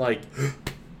that isn't like,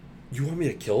 you want me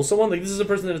to kill someone? Like this is a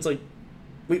person that it's like,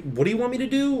 wait, what do you want me to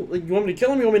do? Like, you want me to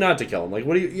kill him? Or you want me not to kill him? Like,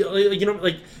 what do you like? You know,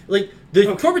 like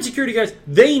the corporate security guys.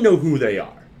 They know who they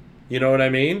are. You know what I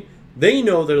mean? They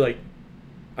know they're like.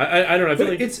 I don't know. I feel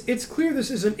like it's clear this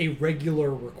isn't a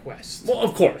regular request. Well,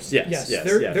 of course, yes.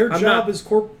 Their job is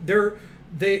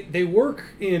they work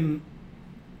in.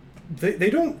 They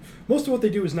don't. Most of what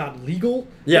they do is not legal.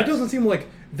 Yeah. It doesn't seem like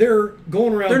they're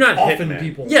going around. They're not offing hitmen.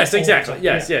 people. Yes, exactly.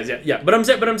 Yes. But I'm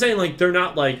saying like they're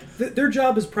not like their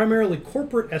job is primarily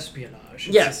corporate espionage.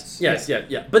 Yes.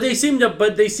 But they seem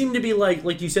to be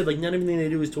like you said, like not everything they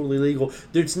do is totally legal.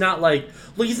 It's not like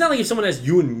it's not like if someone has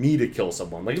you and me to kill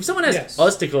someone. Like if someone has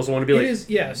us to kill someone, to be like,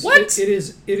 what? It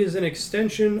is an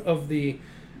extension of the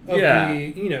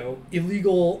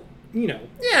illegal.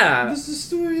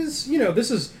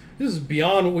 This is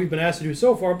beyond what we've been asked to do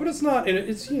so far, but it's not.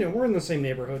 It's we're in the same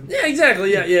neighborhood. Yeah,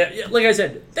 exactly. Yeah. Like I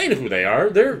said, they know who they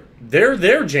are. They're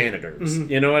janitors.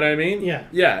 Mm-hmm. You know what I mean? Yeah.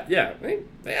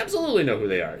 They absolutely know who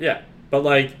they are. Yeah,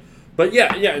 but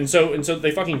yeah. And so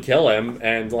they fucking kill him,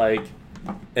 and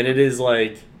it is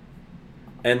like,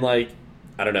 and like,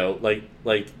 I don't know, like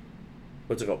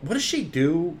what's it called? What does she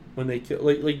do when they kill?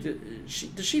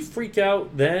 Does she freak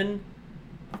out then?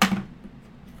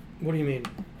 What do you mean?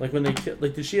 Like when they kill,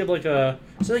 like does she have like a?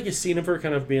 Is there like a scene of her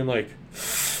kind of being like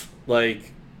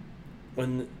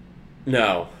when?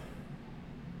 No.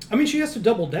 I mean, she has to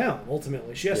double down.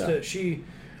 Ultimately, she has to. She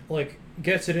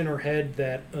gets it in her head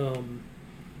that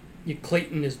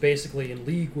Clayton is basically in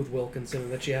league with Wilkinson,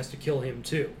 and that she has to kill him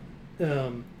too.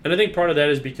 And I think part of that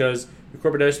is because the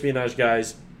corporate espionage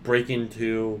guys break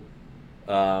into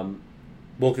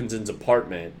Wilkinson's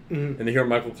apartment, and they hear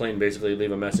Michael Clayton basically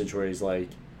leave a message where he's like,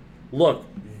 "Look,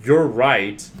 you're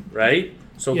right?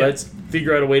 So let's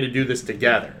figure out a way to do this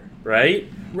together, right?"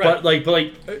 But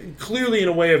clearly in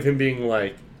a way of him being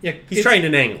like, he's trying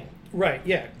an angle, right?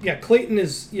 Yeah. Clayton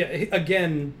is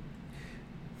again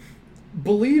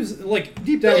believes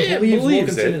deep down believes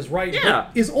Wilkinson is right. Yeah,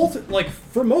 but is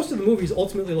for most of the movies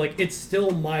ultimately it's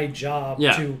still my job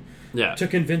to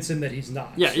convince him that he's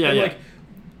not.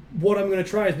 What I'm going to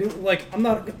try is being I'm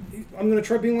going to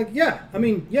try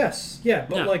being yes,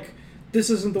 but this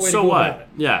isn't the way to go about it.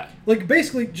 Yeah.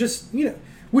 Basically just,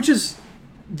 which is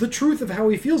the truth of how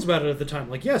he feels about it at the time.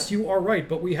 Yes, you are right,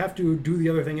 but we have to do the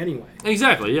other thing anyway.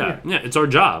 Exactly, yeah, it's our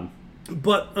job.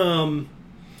 But,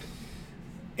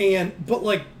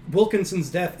 Wilkinson's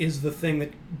death is the thing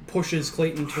that pushes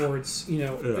Clayton towards,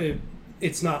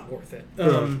 it's not worth it.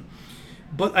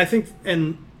 But I think,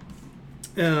 and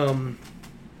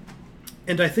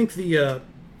I think a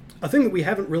thing that we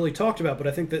haven't really talked about, but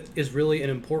I think that is really an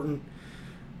important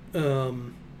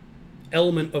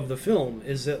element of the film,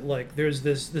 is that there's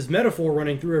this metaphor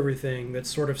running through everything that's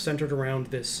sort of centered around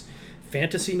this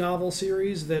fantasy novel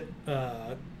series that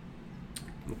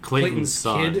Clayton's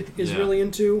kid is really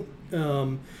into.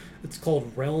 It's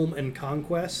called Realm and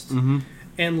Conquest, and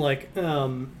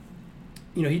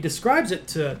he describes it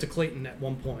to Clayton at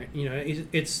one point.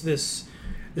 It's this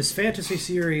fantasy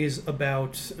series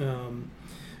about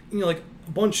a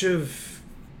bunch of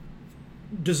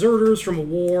deserters from a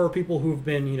war, people who've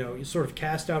been sort of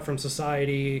cast out from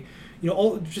society,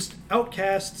 all just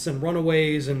outcasts and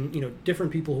runaways, and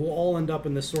different people who all end up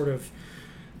in this sort of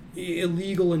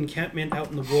illegal encampment out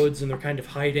in the woods, and they're kind of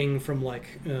hiding from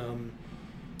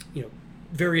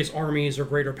various armies or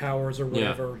greater powers or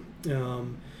whatever.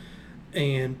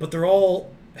 But they're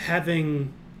all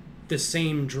having the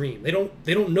same dream. They don't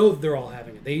know that they're all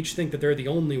having it. They each think that they're the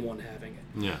only one having it.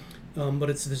 Yeah. But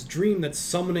it's this dream that's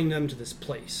summoning them to this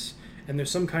place, and there's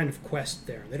some kind of quest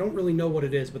there. They don't really know what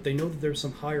it is, but they know that there's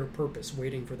some higher purpose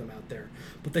waiting for them out there.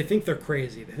 But they think they're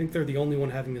crazy. They think they're the only one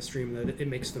having this dream, and that it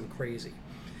makes them crazy.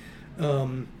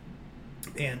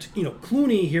 And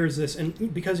Clooney hears this,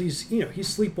 and because he's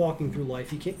sleepwalking through life,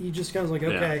 he just kind of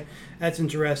okay, that's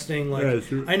interesting.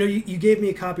 I know you gave me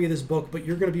a copy of this book, but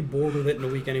you're going to be bored with it in a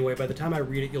week anyway. By the time I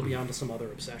read it, you'll be on to some other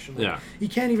obsession. He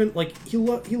can't even he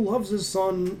loves his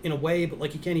son in a way, but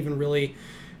he can't even really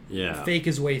fake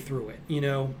his way through it.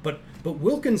 But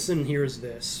Wilkinson hears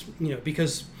this,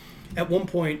 because at one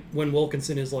point when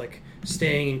Wilkinson is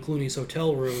staying in Clooney's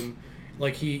hotel room,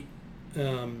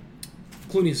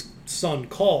 Clooney's son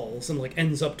calls and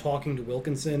ends up talking to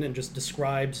Wilkinson and just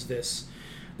describes this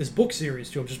book series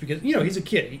to him, just because he's a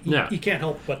kid. He can't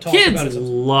help but talk about it. Kids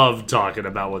love talking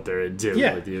about what they're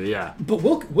doing with you. Yeah. But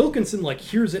Wilkinson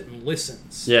hears it and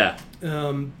listens. Yeah.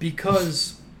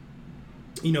 Because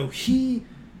he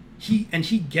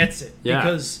gets it. Yeah.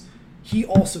 Because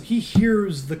he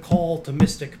hears the call to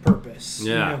mystic purpose.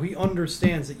 Yeah. He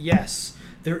understands that yes,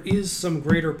 there is some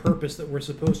greater purpose that we're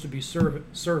supposed to be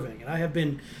serving. And I have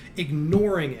been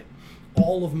ignoring it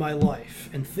all of my life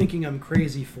and thinking I'm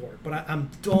crazy for it. But I'm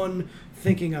done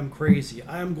thinking I'm crazy.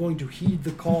 I'm going to heed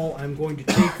the call. I'm going to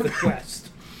take the quest.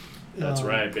 That's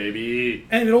right, baby.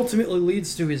 And it ultimately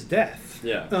leads to his death.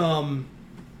 Yeah. And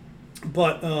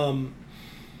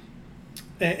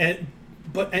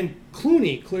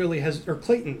Clooney clearly has, or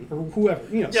Clayton, or whoever,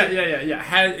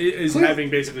 is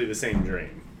having basically the same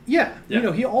dream. Yeah,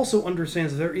 he also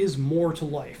understands that there is more to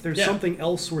life. There's something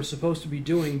else we're supposed to be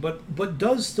doing, but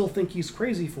does still think he's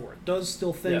crazy for it. Does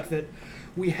still think that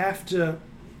we have to,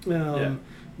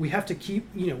 we have to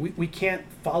keep, we can't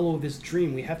follow this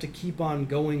dream. We have to keep on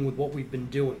going with what we've been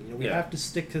doing. We have to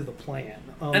stick to the plan.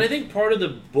 And I think part of the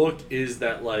book is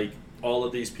that all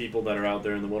of these people that are out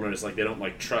there in the wilderness, they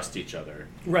don't trust each other.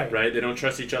 Right. Right. They don't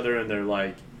trust each other, and they're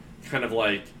kind of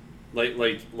like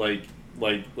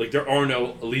there are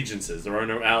no allegiances, there are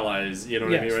no allies, what I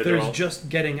mean, right? There's just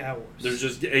getting ours. There's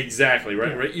just exactly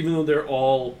right. Even though they're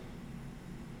all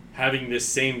having this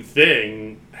same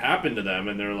thing happen to them,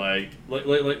 and they're like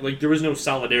there was no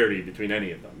solidarity between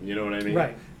any of them. You know what I mean?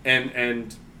 Right.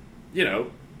 And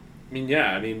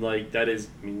that is,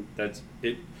 that's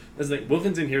it. That's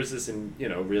Wilkinson hears this and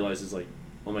realizes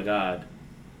oh my God,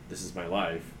 this is my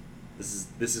life.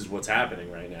 This is what's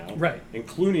happening right now. Right. And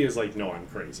Clooney is no, I'm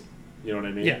crazy. You know what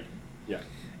I mean? Yeah. Yeah.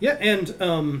 Yeah, and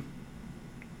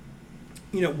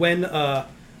when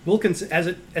Wilkinson, as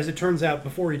it turns out,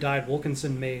 before he died,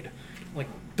 Wilkinson made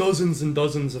dozens and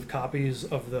dozens of copies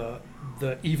of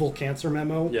the evil cancer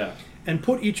memo. Yeah. And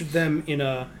put each of them in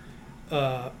a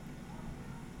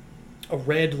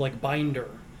red binder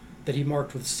that he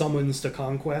marked with "Summons to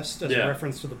Conquest" as a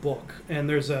reference to the book. And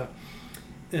there's a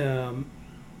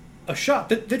shot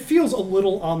that feels a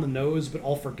little on the nose, but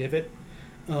I'll forgive it,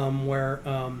 where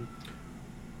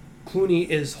Clooney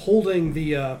is holding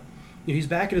the. He's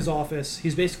back at his office.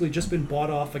 He's basically just been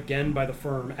bought off again by the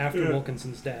firm after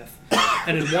Wilkinson's death.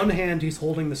 And in one hand, he's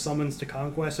holding the summons to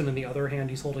conquest, and in the other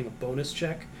hand, he's holding a bonus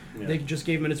check. Yeah. They just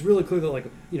gave him, and it's really clear that, like,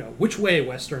 which way,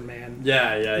 Western man?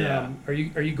 Yeah. Are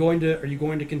you going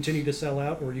to continue to sell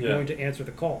out, or are you going to answer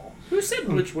the call? Who said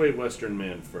which way, Western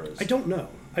man first? I don't know.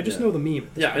 I just know the meme.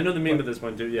 At this point. I know the meme at this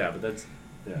point too. Yeah, but that's.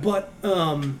 Yeah.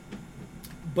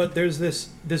 But there's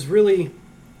this really.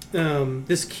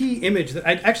 This key image that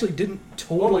I actually didn't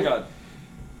totally. Oh my god!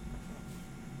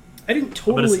 I didn't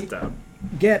totally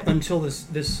get until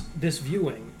this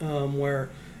viewing, where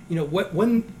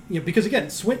when because again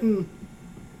Swinton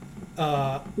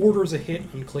orders a hit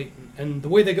on Clayton, and the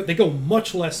way they go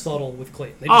much less subtle with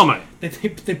Clayton. They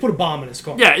put a bomb in his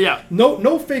car. Yeah.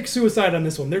 No fake suicide on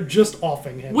this one. They're just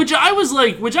offing him. Which I was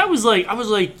like,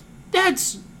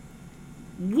 that's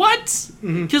what?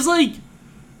 Because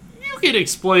you can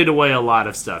explain away a lot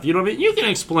of stuff. You know what I mean? You can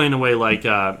explain away like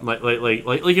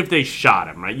if they shot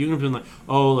him, right? You can be like,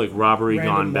 robbery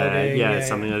Random gone bad, mugging,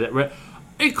 something like that. Right?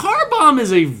 A car bomb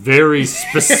is a very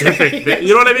specific thing. You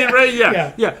know what I mean, right?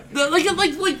 Yeah.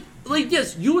 Like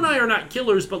yes, you and I are not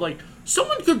killers, but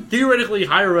someone could theoretically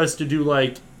hire us to do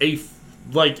a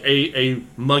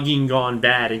mugging gone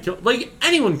bad and kill.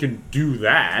 Anyone can do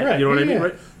that. Right, you know what I mean,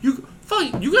 right? You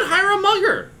could hire a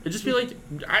mugger and just be like,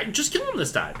 just kill him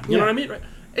this time. You know what I mean? Right?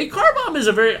 A car bomb is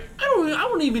a very I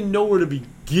don't even know where to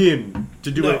begin to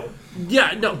do it.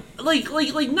 Yeah, no,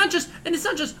 not just, and it's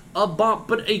not just a bomb,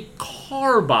 but a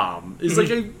car bomb is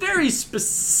a very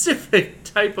specific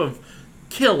type of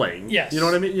killing. Yes, you know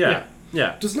what I mean? Yeah.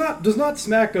 Does not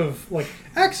smack of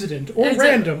accident or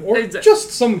random or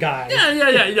just some guy.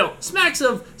 Yeah. Smacks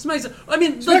of. I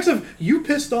mean, smacks of you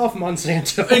pissed off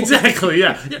Monsanto. Exactly.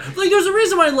 Yeah. There's a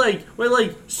reason why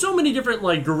so many different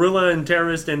guerrilla and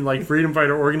terrorist and freedom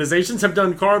fighter organizations have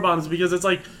done car bombs, because it's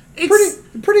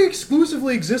pretty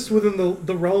exclusively exists within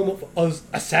the realm of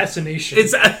assassination.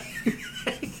 Exactly.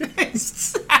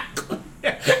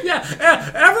 Yeah.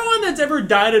 Everyone that's ever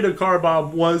died in a car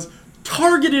bomb was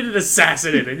targeted and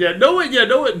assassinated. No one. It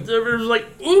was like,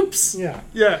 oops. Yeah.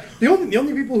 The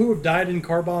only people who have died in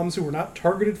car bombs who were not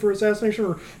targeted for assassination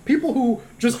are people who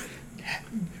just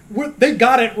they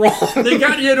got it wrong.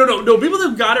 No. People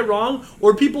that got it wrong,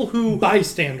 or people who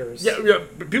bystanders. Yeah.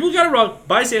 People who got it wrong,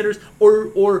 bystanders,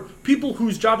 or people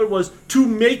whose job it was to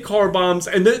make car bombs,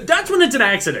 and that's when it's an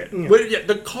accident. Yeah.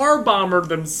 The car bomber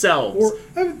themselves. Or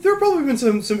there have probably been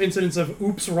some incidents of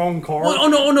oops, wrong car. Oh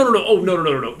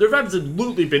no. There have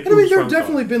absolutely been. And I mean, there have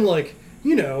definitely been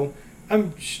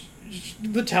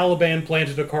the Taliban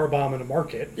planted a car bomb in a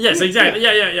market. Yes, exactly.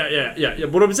 Yeah.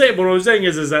 What I'm saying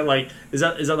is that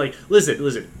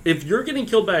listen, if you're getting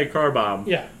killed by a car bomb,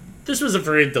 this was a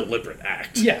very deliberate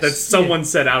act that someone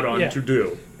set out on to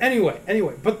do. Anyway,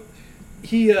 but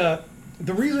he the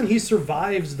reason he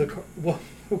survives the car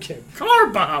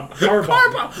bomb. Yes.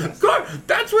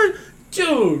 That's what.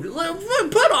 Dude,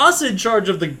 put us in charge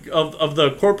of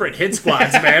the corporate hit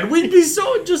squads, man. We'd be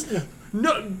so just.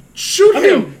 No, shoot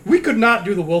him! Mean, we could not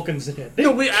do the Wilkinson hit. They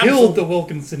killed the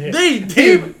Wilkinson hit. They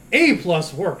did. A+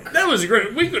 work. That was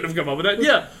great. We could have come up with that.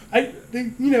 Yeah.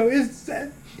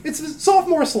 It's a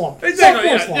sophomore slump. Exactly.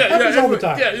 Happens all the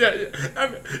time.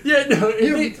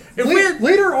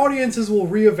 Later audiences will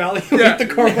reevaluate the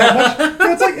car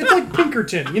bomb. It's like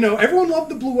Pinkerton. Everyone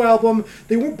loved the Blue Album.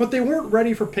 They weren't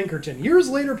ready for Pinkerton. Years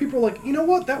later, people are like, you know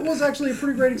what? That was actually a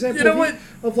pretty great example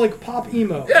of pop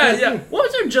emo. Yeah. What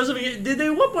was their justification? Did they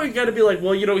at one point kind of be like,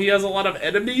 well, he has a lot of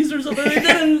enemies or something like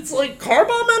that? And it's like, car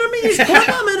bomb enemies? Car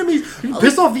bomb enemies?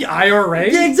 Piss off the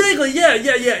IRA? Yeah, exactly. Yeah.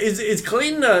 Is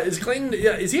Clayton?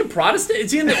 Is he a Protestant?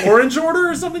 Is he in the Orange Order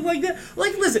or something like that?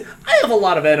 Listen, I have a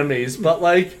lot of enemies, but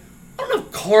I don't have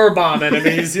car bomb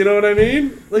enemies. You know what I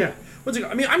mean? What's it?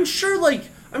 I mean, I'm sure the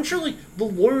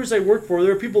lawyers I work for,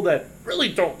 there are people that really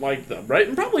don't like them, right?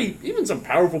 And probably even some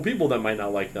powerful people that might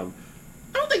not like them.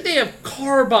 I don't think they have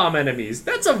car bomb enemies.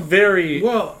 That's a very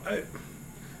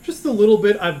just a little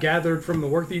bit I've gathered from the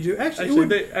work that you do. They do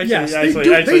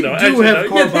have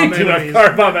car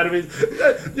bomb enemies.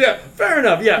 Yeah, fair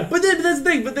enough. Yeah, but then that's the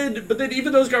thing. But then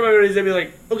even those car bomb enemies, they'd be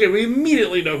like, okay, we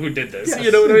immediately know who did this. Yes.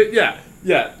 You know what I mean? Yeah.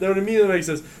 That would immediately make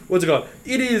sense. What's it called?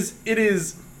 It is.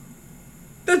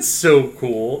 That's so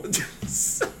cool.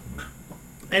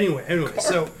 Anyway.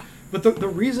 So, but the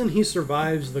reason he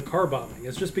survives the car bombing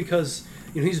is just because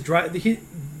he's they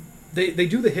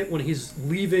do the hit when he's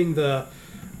leaving the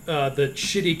the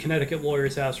shitty Connecticut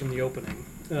lawyer's house from the opening.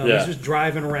 He's just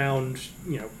driving around,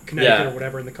 Connecticut or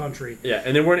whatever in the country. Yeah,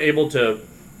 and they weren't able to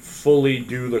fully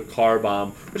do the car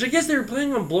bomb, which I guess they were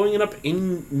planning on blowing it up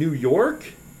in New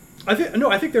York. I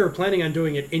think they were planning on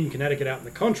doing it in Connecticut, out in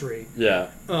the country. Yeah.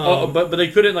 But they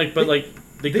couldn't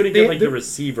they couldn't get the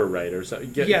receiver right or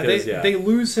something. They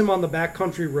lose him on the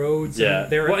backcountry roads. Yeah.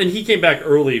 And he came back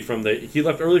early he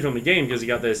left early from the game because he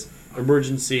got this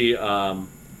emergency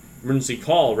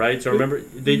call, right? So remember,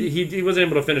 he wasn't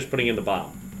able to finish putting in the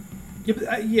bomb.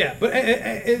 But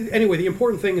anyway, the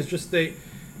important thing is just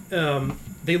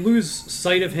they lose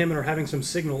sight of him and are having some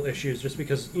signal issues just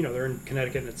because they're in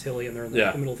Connecticut and it's hilly and they're in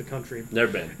the middle of the country.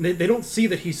 Never been. They don't see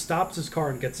that he stops his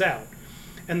car and gets out,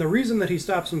 and the reason that he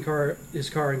stops his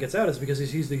car and gets out is because he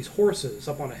sees these horses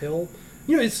up on a hill.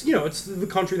 It's the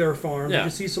country, there are farms.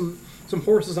 You see some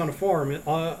horses on a farm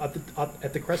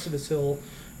at the crest of this hill,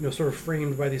 sort of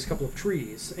framed by these couple of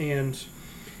trees, and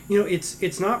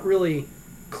it's not really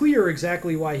clear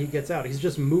exactly why he gets out. He's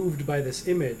just moved by this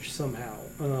image somehow,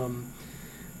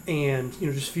 and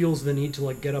just feels the need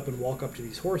to get up and walk up to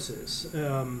these horses.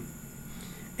 And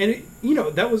it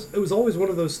was always one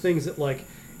of those things that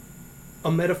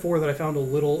a metaphor that I found a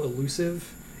little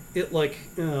elusive.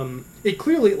 It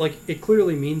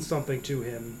clearly means something to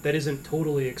him that isn't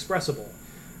totally expressible.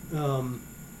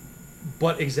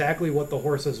 But exactly what the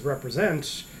horses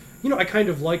represent, I kind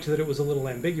of liked that it was a little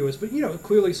ambiguous, but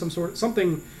clearly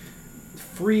something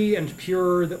free and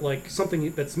pure, that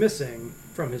something that's missing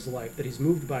from his life that he's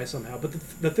moved by somehow. But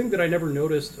the thing that I never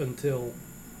noticed until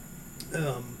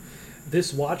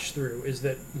this watch through is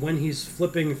that when he's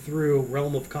flipping through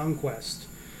Realm of Conquest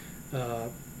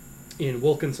in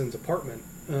Wilkinson's apartment,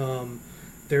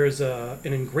 there's an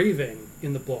engraving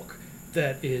in the book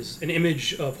that is an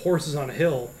image of horses on a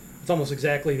hill. It's almost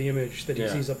exactly the image that he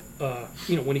sees up,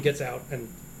 when he gets out and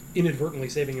inadvertently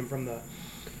saving him from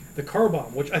the car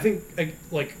bomb, which I think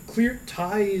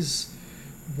ties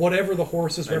whatever the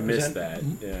horses represent. I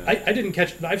missed that. Yeah. I didn't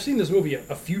catch it. I've seen this movie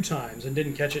a few times and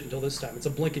didn't catch it until this time. It's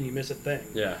a blink and you miss it thing.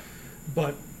 Yeah.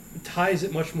 But ties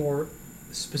it much more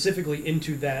specifically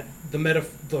into the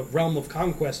Realm of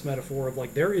Conquest metaphor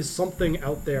of there is something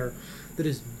out there that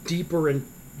is deeper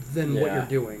than what you're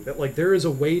doing. That there is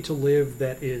a way to live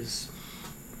that is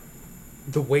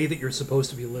the way that you're supposed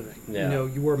to be living. Yeah.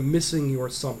 You are missing your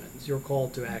summons, your call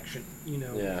to action.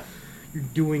 You're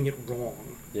doing it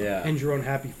wrong. Yeah. And you're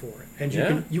unhappy for it.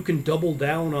 And you can double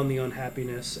down on the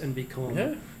unhappiness and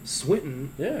become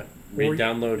Swinton. Yeah.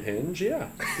 Re-download Hinge. Yeah.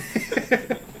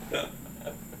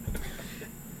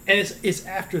 And it's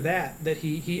after that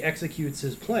he executes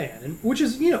his plan, and which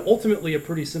is ultimately a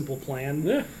pretty simple plan.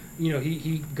 Yeah.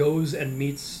 He goes and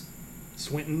meets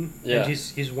Swinton, and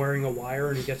he's wearing a wire,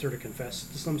 and he gets her to confess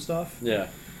to some stuff. Yeah.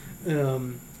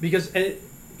 Because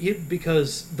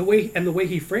the way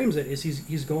he frames it is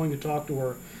he's going to talk to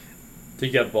her to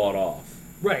get bought off.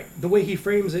 Right. The way he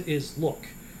frames it is, look,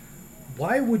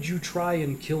 why would you try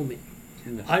and kill me?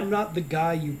 No. I'm not the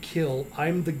guy you kill.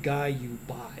 I'm the guy you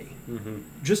buy. Mm-hmm.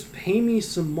 Just pay me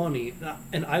some money,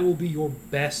 and I will be your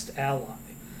best ally.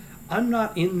 I'm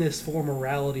not in this for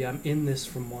morality. I'm in this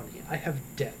for money. I have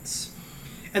debts.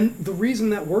 And the reason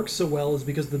that works so well is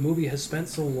because the movie has spent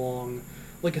so long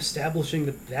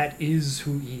establishing that is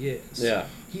who he is. Yeah.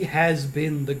 He has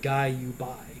been the guy you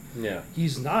buy. Yeah.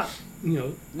 He's not,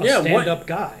 a stand-up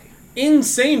guy.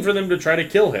 Insane for them to try to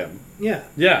kill him. Yeah.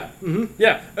 Yeah. Mm-hmm.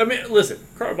 Yeah. I mean, listen,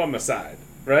 car bomb aside,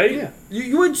 right? Yeah.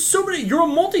 You had so many. You're a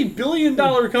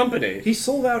multi-billion-dollar company. He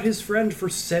sold out his friend for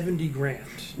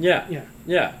 $70,000. Yeah. Yeah.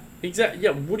 Yeah. Exactly.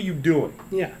 Yeah. What are you doing?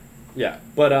 Yeah. Yeah.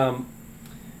 But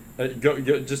go,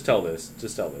 just tell this.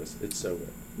 Just tell this. It's so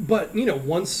good. But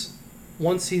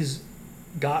once he's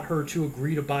got her to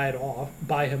agree to buy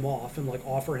him off, and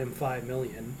offer him $5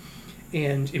 million,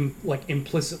 and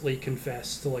implicitly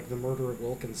confess to the murder of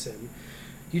Wilkinson,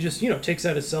 he just takes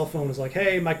out his cell phone and is like,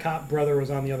 hey, my cop brother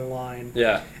was on the other line.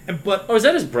 Yeah. But is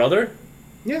that his brother?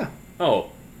 Yeah.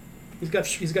 Oh. He's got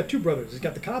two brothers. He's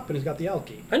got the cop and he's got the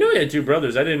alky. I know he had two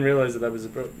brothers. I didn't realize that was a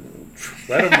brother.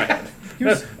 Right over my head. He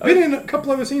was been in a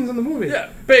couple other scenes in the movie. Yeah,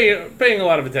 paying a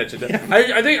lot of attention to. Yeah.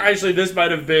 I think actually this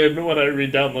might have been when I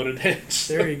re-downloaded Hinge.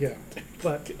 There you go.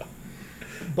 But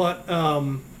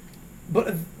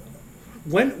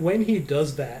when he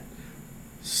does that,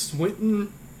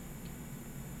 Swinton,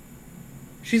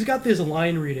 she's got this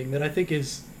line reading that I think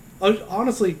is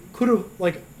honestly could have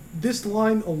this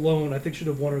line alone I think should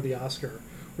have won her the Oscar,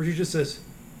 where she just says,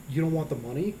 "You don't want the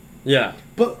money?" Yeah.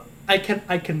 But I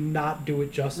cannot do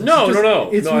it justice. No.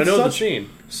 It's I know such the scene.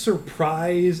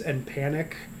 Surprise and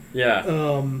panic. Yeah.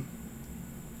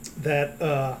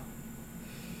 That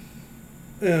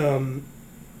and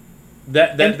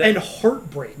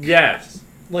heartbreak. Yes.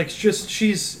 Like, just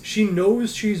she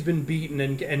knows she's been beaten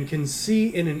and can see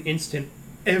in an instant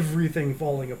everything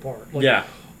falling apart. Like, yeah.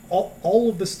 All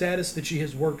of the status that she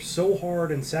has worked so hard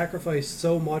and sacrificed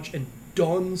so much and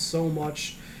done so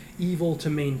much evil to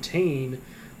maintain,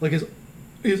 like,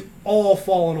 is all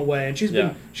fallen away, and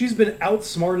she's been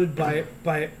outsmarted by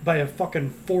a fucking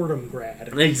Fordham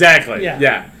grad. Exactly.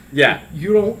 Yeah.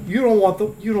 You don't want.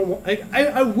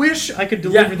 I wish I could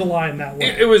deliver the line that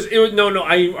way. It was no.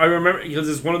 I remember, because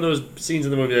it's one of those scenes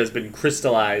in the movie that's been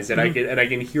crystallized, and I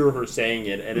can hear her saying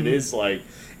it, and it is like,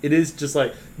 it is just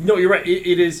like, no, you're right.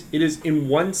 It is in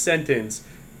one sentence.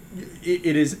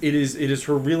 It is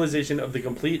her realization of the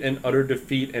complete and utter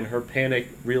defeat, and her panic,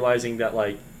 realizing that,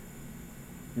 like,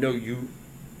 no,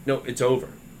 it's over.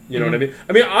 You know what I mean?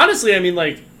 I mean, honestly,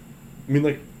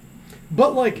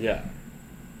 but like, yeah.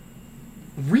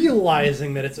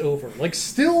 Realizing that it's over, like,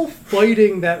 still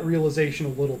fighting that realization a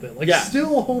little bit, like,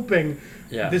 still hoping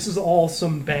this is all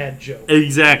some bad joke.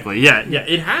 Exactly. Yeah.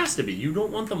 It has to be. You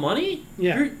don't want the money.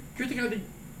 Yeah. You're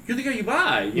the guy you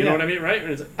buy. You know what I mean, right?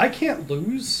 And it's like, I can't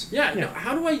lose. Yeah. No,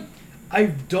 how do I?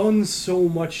 I've done so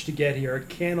much to get here. It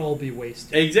can't all be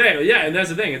wasted. Exactly. Yeah, and that's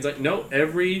the thing. It's like, no,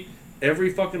 every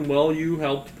fucking well you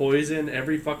helped poison,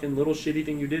 every fucking little shitty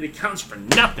thing you did, it counts for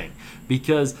nothing.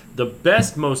 Because the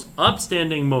best, most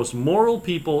upstanding, most moral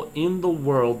people in the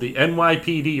world, the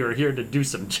NYPD, are here to do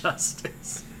some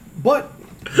justice. But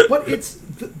it's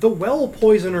the well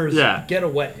poisoners get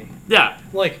away. Yeah.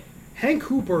 Like, Hank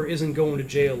Hooper isn't going to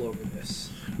jail over this.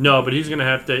 No, but he's gonna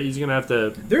have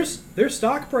to. Their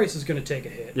stock price is gonna take a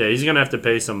hit. Yeah, he's gonna have to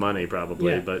pay some money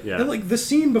probably. But yeah, and like the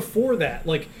scene before that,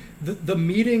 like the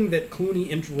meeting that Clooney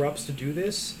interrupts to do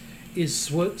this is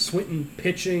Swinton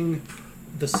pitching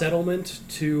the settlement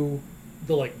to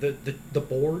the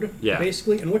board,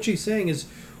 basically. And what she's saying is,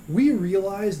 we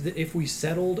realized that if we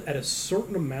settled at a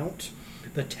certain amount,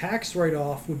 the tax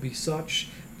write-off would be such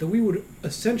that we would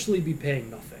essentially be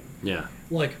paying nothing. Yeah,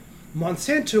 like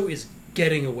Monsanto is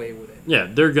getting away with it. Yeah,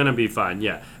 they're gonna be fine.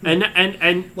 Yeah,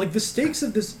 and like the stakes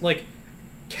of this, like,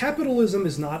 capitalism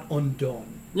is not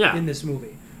undone. Yeah. In this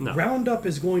movie, no. Roundup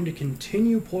is going to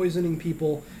continue poisoning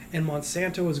people, and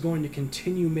Monsanto is going to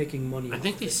continue making money. I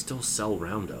think they still sell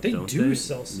Roundup. They don't do they?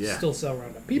 still sell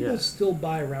Roundup. People still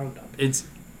buy Roundup. It's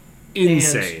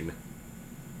insane.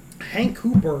 And Hank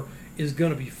Hooper is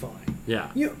gonna be fine. Yeah.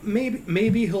 You know,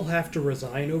 maybe he'll have to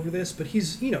resign over this, but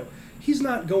he's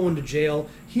not going to jail.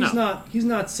 He's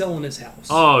not selling his house.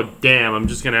 Oh, damn. I'm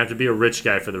just going to have to be a rich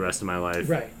guy for the rest of my life.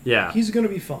 Right. Yeah. He's going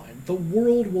to be fine. The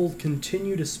world will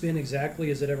continue to spin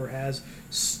exactly as it ever has.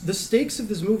 The stakes of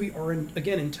this movie are,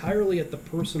 again, entirely at the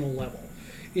personal level.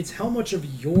 It's how much of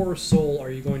your soul are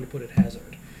you going to put at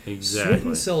hazard. Exactly.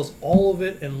 Swinton sells all of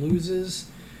it and loses.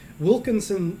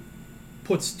 Wilkinson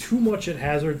puts too much at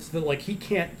hazard so that, like, he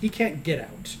can't get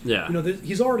out. Yeah. You know,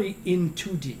 he's already in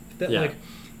too deep. That like,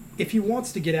 if he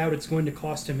wants to get out, it's going to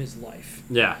cost him his life.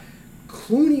 Yeah.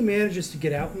 Clooney manages to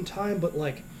get out in time, but,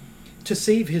 like, to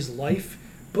save his life.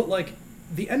 But, like,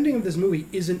 the ending of this movie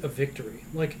isn't a victory.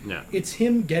 Like, it's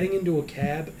him getting into a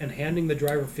cab and handing the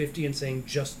driver $50 and saying,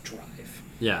 just drive.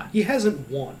 Yeah. He hasn't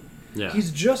won. Yeah.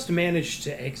 He's just managed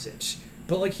to exit.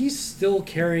 But, like, he's still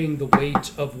carrying the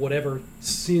weight of whatever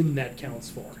sin that counts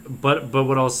for. But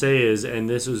what I'll say is, and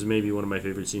this was maybe one of my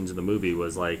favorite scenes in the movie,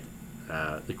 was, like,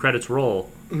 the credits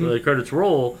roll. Mm-hmm. The credits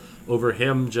roll over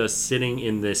him just sitting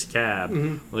in this cab.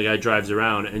 Mm-hmm. The guy drives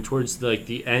around, and towards like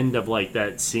the end of like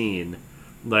that scene,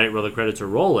 like where the credits are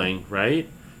rolling, right?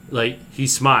 Like he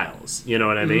smiles. You know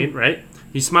what I mean, right?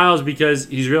 He smiles because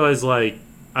he's realized, like,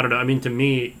 I don't know. I mean, to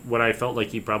me, what I felt like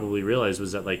he probably realized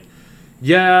was that, like,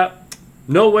 yeah,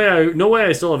 no way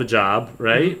I still have a job,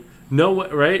 right? Mm-hmm. No way,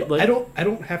 right? Like, I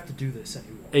don't have to do this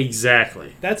anymore.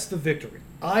 Exactly. That's the victory.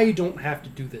 I don't have to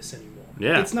do this anymore.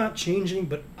 Yeah. It's not changing,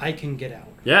 but I can get out.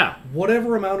 Yeah.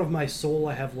 Whatever amount of my soul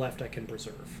I have left, I can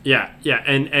preserve. Yeah.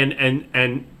 And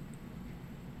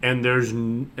there's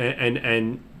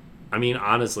and I mean,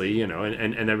 honestly, you know,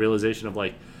 and that realization of,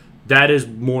 like, that is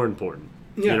more important.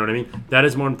 Yeah. You know what I mean? That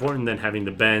is more important than having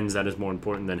the Benz. That is more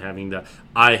important than having the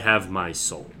I have my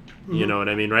soul. You know what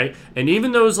I mean, right? And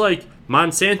even those, like,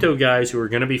 Monsanto guys who are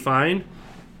going to be fine,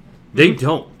 they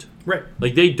don't. Right.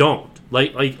 Like, they don't.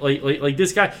 Like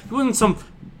this guy, he wasn't some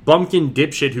bumpkin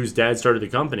dipshit whose dad started the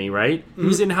company, right? He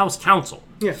was in-house counsel.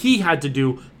 Yeah. He had to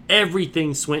do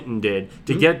everything Swinton did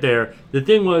to get there. The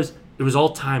thing was, it was all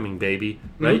timing, baby,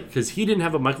 right? Because he didn't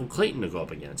have a Michael Clayton to go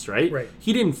up against, right? Right.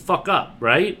 He didn't fuck up,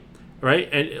 right? Right?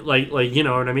 And like you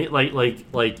know what I mean?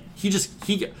 Like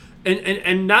he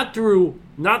and not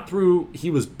through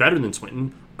he was better than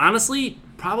Swinton. Honestly,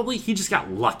 probably he just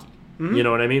got lucky. You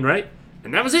know what I mean, right?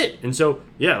 And that was it. And so,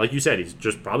 yeah, like you said, he's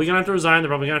just probably going to have to resign. They're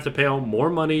probably going to have to pay out more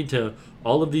money to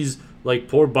all of these, like,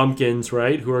 poor bumpkins,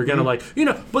 right? Who are going to, like, you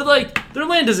know, but, like, their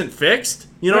land isn't fixed.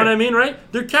 You know what I mean, right?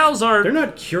 Their cows are... They're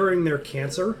not curing their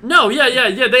cancer. No, yeah.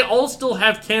 They all still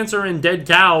have cancer and dead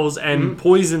cows and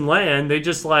poison land. They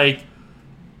just, like,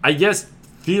 I guess,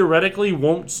 theoretically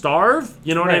won't starve.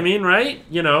 You know what I mean, right?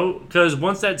 You know, because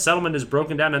once that settlement is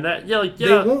broken down and that,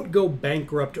 they won't go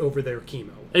bankrupt over their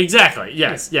chemo. Exactly.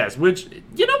 Yes. Which,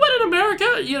 you know what, in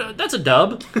America, you know, that's a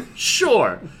dub.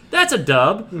 Sure. That's a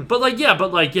dub. But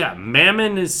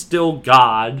Mammon is still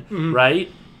God, right?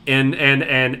 And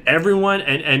everyone,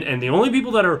 and the only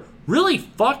people that are really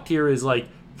fucked here is, like,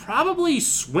 probably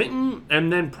Swinton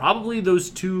and then probably those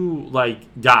two, like,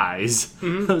 guys.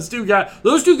 Those two guys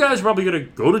are probably going to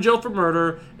go to jail for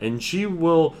murder, and she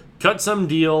will cut some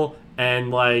deal and,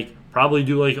 like, probably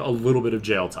do, like, a little bit of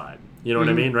jail time. You know what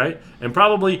I mean, right? And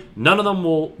probably none of them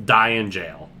will die in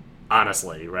jail,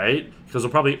 honestly, right? Because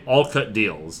they'll probably all cut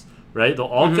deals, right? They'll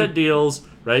all cut deals,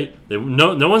 right?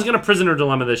 No one's going to prisoner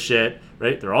dilemma this shit,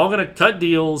 right? They're all going to cut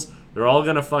deals. They're all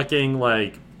going to fucking,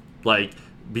 like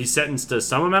be sentenced to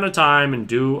some amount of time and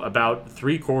do about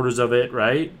 3/4 of it,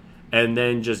 right? And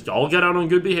then just all get out on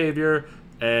good behavior,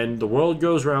 and the world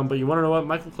goes round. But you want to know what?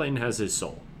 Michael Clayton has his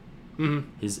soul.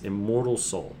 His immortal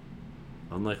soul.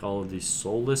 Unlike all of these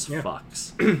soulless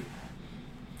fucks.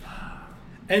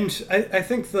 And I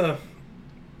think the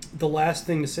last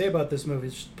thing to say about this movie,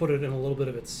 is just put it in a little bit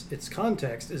of its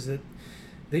context, is that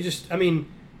they just, I mean,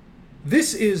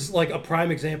 this is like a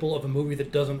prime example of a movie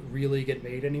that doesn't really get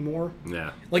made anymore.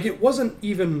 Yeah. Like, it wasn't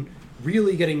even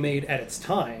really getting made at its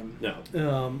time.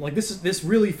 No. Like, this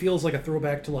really feels like a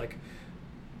throwback to like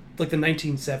the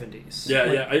 1970s.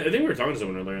 Yeah. I think we were talking to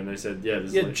someone earlier, and they said,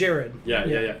 this is like, Jared. Yeah.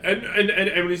 And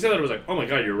when he said that, I was like, oh my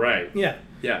god, you're right. Yeah.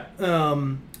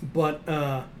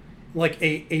 But like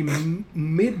a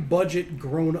mid-budget,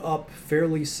 grown-up,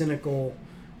 fairly cynical,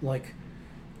 like,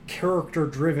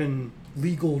 character-driven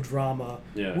legal drama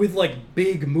with, like,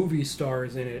 big movie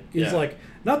stars in it is like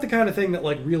not the kind of thing that,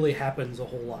 like, really happens a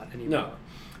whole lot anymore.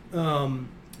 No.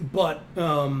 But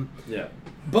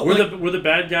But where the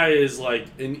bad guy is, like,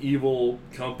 an evil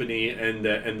company, and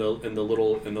the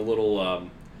little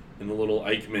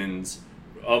Eichmanns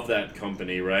of that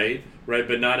company, right,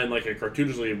 but not in, like, a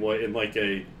cartoonishly way,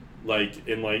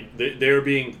 they're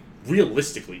being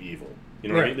realistically evil. You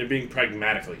know what I mean? They're being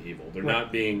pragmatically evil. They're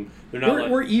not being. They're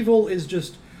not where evil is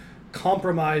just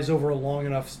compromise over a long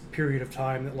enough period of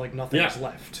time that, like, nothing is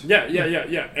left.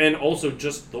 Yeah. And also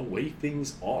just the way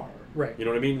things are. Right. You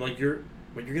know what I mean? Like, you're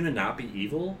gonna not be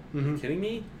evil? Are you kidding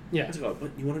me? Yeah. Let's go.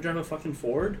 But you want to drive a fucking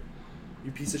Ford?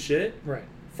 You piece of shit. Right.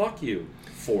 Fuck you,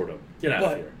 Fordham. Get out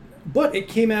of here. But it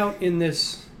came out in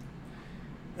this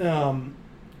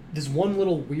this one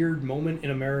little weird moment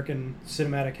in American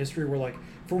cinematic history where, like,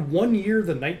 for 1 year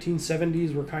the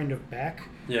 1970s were kind of back.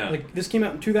 Yeah. Like, this came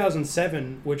out in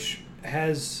 2007, which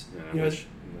has there's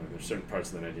certain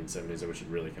parts of the 1970s I wish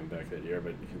would really come back that year,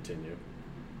 but continue.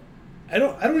 I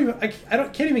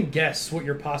can't even guess what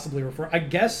you're possibly referring. I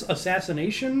guess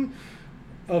assassination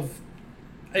of.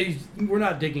 We're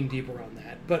not digging deeper on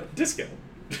that, but disco.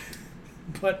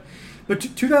 But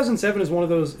 2007 is one of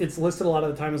those. It's listed a lot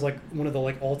of the time as, like, one of the,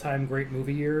 like, all-time great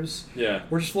movie years. Yeah.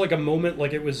 Where just for, like, a moment,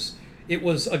 like, it was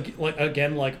like,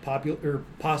 again, like, popular or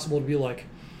possible to be, like,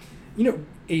 you know,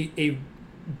 a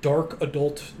dark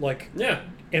adult, like,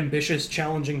 ambitious,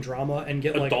 challenging drama and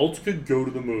get, like, adults could go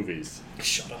to the movies.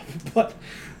 Shut up.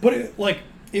 But it, like,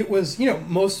 it was, you know,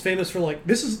 most famous for, like,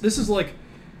 this is like,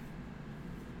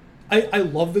 I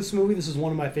love this movie. This is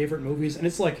one of my favorite movies, and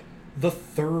it's, like, the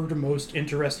third most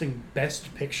interesting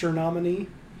Best Picture nominee,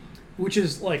 which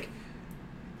is, like,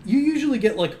 you usually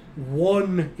get, like,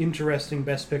 one interesting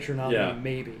Best Picture nominee,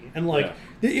 maybe, and, like,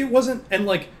 it wasn't, and,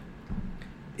 like,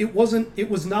 it was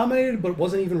nominated, but it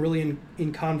wasn't even really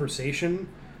in conversation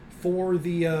for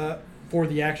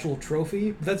the actual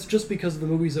trophy. That's just because the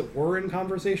movies that were in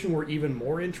conversation were even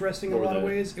more interesting in a lot of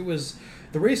ways. It was,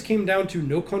 the race came down to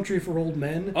No Country for Old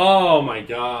Men. Oh my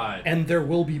god. And There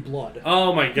Will Be Blood.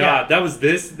 Oh my god. Yeah. That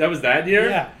was that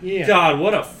year? Yeah. God,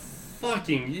 what a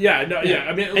fucking I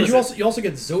mean, and you also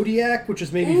get Zodiac, which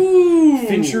is maybe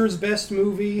Fincher's best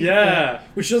movie. Yeah.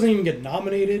 Which doesn't even get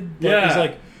nominated, but is,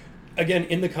 like, again,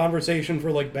 in the conversation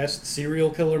for, like, best serial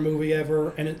killer movie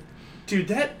ever, and it. Dude,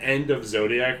 that end of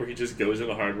Zodiac where he just goes in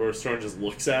the hardware store and just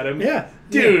looks at him. Yeah.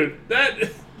 Dude,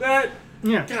 that.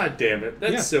 Yeah. God damn it,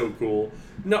 that's so cool.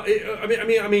 No,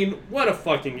 I mean, what a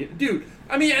fucking dude.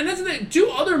 I mean, and that's the thing. 2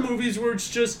 other movies where it's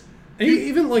just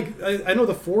even, like, I know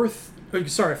the fourth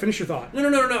Sorry, finish your thought. No.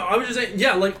 I was just saying,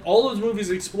 yeah, like, all those movies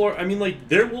explore... I mean, like,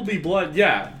 There Will Be Blood,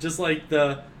 yeah. Just like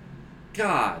the...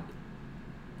 God.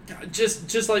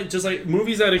 Just like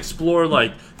movies that explore,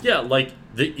 like, yeah, like,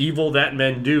 the evil that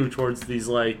men do towards these,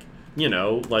 like, you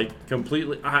know, like,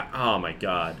 completely... oh, my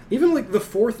God. Even, like, the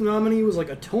fourth nominee was, like,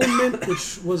 Atonement,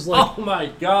 which was, like... Oh, my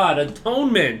God,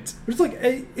 Atonement! It's, like,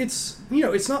 it's, you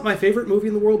know, it's not my favorite movie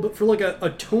in the world, but for, like,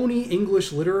 a Tony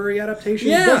English literary adaptation,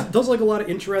 yeah. It does, like, a lot of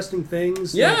interesting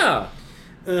things. Yeah!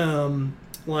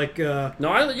 Like,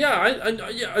 Atonement,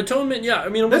 yeah. I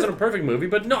mean, it wasn't a perfect movie,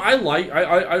 but no, I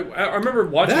remember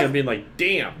watching it and being like,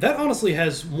 damn. That honestly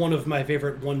has one of my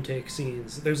favorite one-take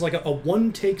scenes. There's, like, a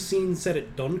one-take scene set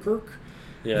at Dunkirk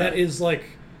that is, like,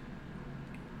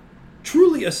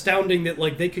 truly astounding that,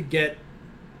 like, they could get...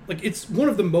 Like, it's one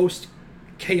of the most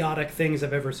chaotic things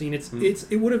I've ever seen.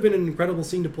 It would have been an incredible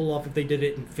scene to pull off if they did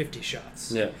it in 50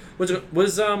 shots. Yeah.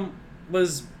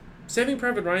 Was Saving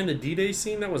Private Ryan the D-Day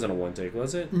scene? That wasn't a one-take,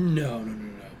 was it? No.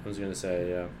 I was going to say,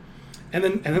 yeah.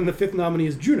 And then the fifth nominee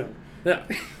is Juno. Yeah.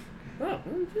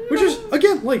 Which is,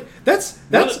 again, like, that's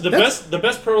the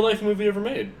best pro-life movie ever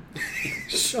made.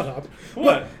 Shut up.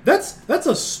 What? But that's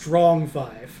a strong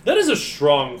 5. That is a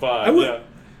strong 5, yeah.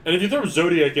 And if you throw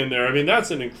Zodiac in there, I mean,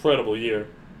 that's an incredible year.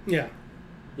 Yeah.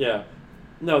 Yeah.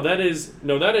 That is...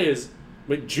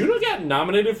 Wait, Juno got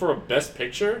nominated for a Best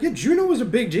Picture? Yeah, Juno was a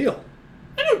big deal.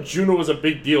 I know Juno was a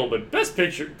big deal, but Best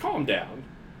Picture, calm down.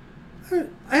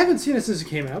 I haven't seen it since it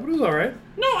came out, but it was alright.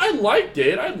 No, I liked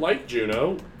it. I liked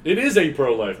Juno. It is a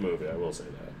pro-life movie, I will say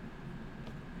that.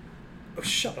 Oh,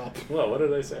 shut up. Well, what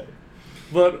did I say?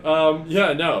 But, God,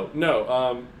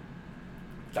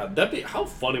 how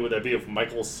funny would that be if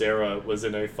Michael Cera was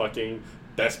in a fucking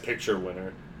Best Picture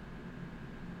winner?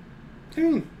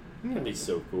 That'd be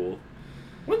so cool.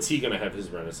 When's he gonna have his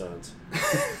renaissance?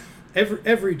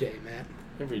 Every day, Matt.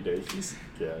 Every day. He's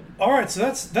good. All right, so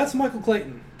that's Michael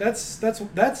Clayton.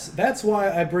 That's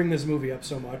why I bring this movie up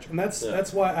so much, and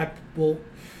that's why I will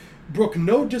brook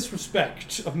no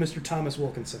disrespect of Mr. Thomas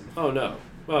Wilkinson. Oh no.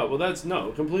 Well, that's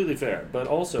completely fair. But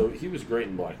also, he was great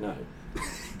in Black Knight.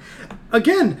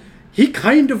 Again, he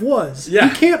kind of was. Yeah.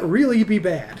 He can't really be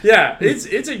bad. Yeah, it's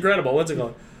incredible. What's it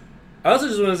called? I also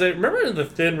just want to say, remember in The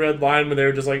Thin Red Line when they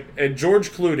were just like, and George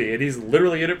Clooney, and he's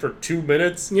literally in it for 2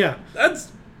 minutes? Yeah.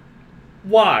 That's...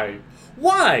 Why?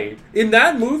 Why? In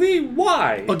that movie?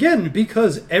 Why? Again,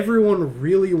 because everyone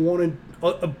really wanted...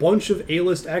 A bunch of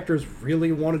A-list actors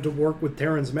really wanted to work with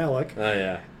Terrence Malick. Oh,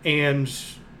 yeah. And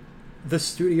the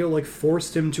studio, like,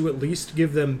 forced him to at least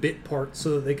give them bit parts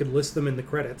so that they could list them in the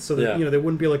credits. So that, they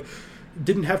wouldn't be like...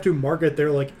 Didn't have to market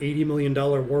their like $80 million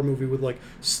war movie with like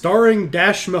starring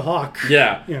Dash Mihawk.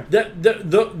 Yeah. Yeah.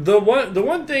 The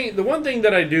one thing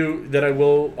that I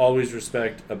will always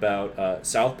respect about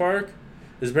South Park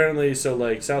is apparently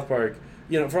South Park,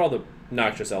 for all the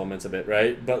noxious elements of it,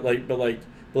 right? But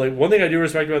one thing I do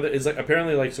respect about it is like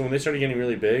apparently like so when they started getting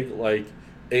really big, like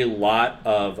a lot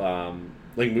of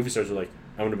like movie stars were like,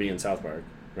 I want to be in South Park,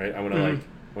 right? I want to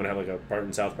I want to have like a part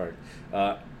in South Park,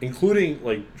 including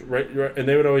like right, and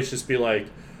they would always just be like,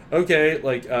 okay,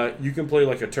 like you can play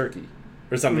like a turkey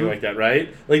or something like that,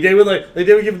 right? Like they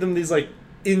would give them these like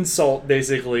insult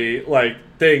basically like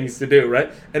things to do, right?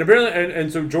 And apparently,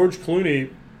 and so George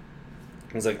Clooney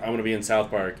was like, I want to be in South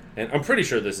Park, and I'm pretty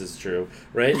sure this is true,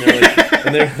 right?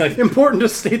 And they're like, important to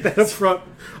state that up front.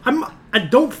 I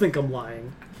don't think I'm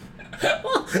lying.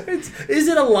 Well, is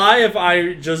it a lie if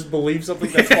I just believe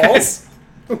something that's false?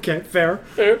 Okay, fair.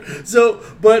 So,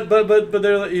 but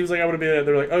they're like, he was like, I want to be there.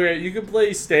 They're like, okay, you can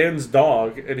play Stan's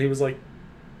dog, and he was like,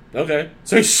 okay.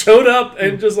 So he showed up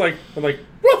and just like, I'm like,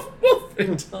 woof woof,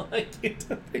 and like,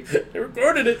 they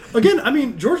recorded it again. I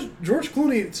mean, George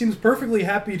Clooney seems perfectly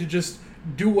happy to just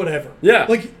do whatever. Yeah,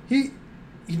 like he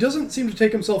doesn't seem to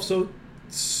take himself so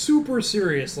super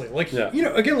seriously. Like,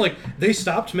 again, like they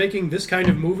stopped making this kind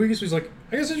of movies. So he's like,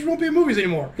 I guess I just won't be in movies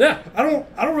anymore. Yeah. I don't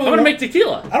really want to make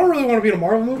tequila. I don't really want to be in a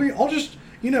Marvel movie. I'll just,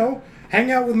 hang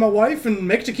out with my wife and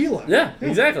make tequila. Yeah,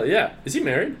 exactly. Yeah. Is he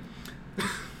married?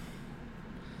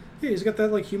 Yeah, he's got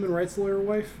that like human rights lawyer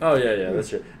wife. Oh yeah, that's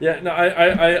true. Yeah, no,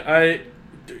 I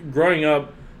growing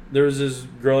up, there was this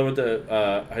girl I went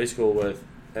to high school with,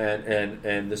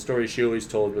 and the story she always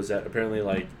told was that apparently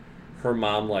like her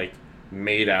mom like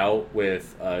made out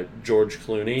with George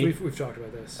Clooney. We've talked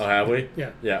about this. Oh, have we?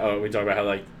 Yeah. Yeah. Oh, we talked about how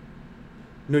like,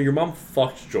 no, your mom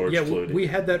fucked George Clooney. Yeah, we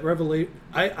had that revelation.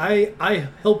 I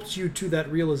helped you to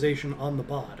that realization on the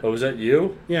pod. Oh, was that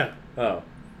you? Yeah. Oh.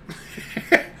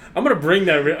 I'm gonna bring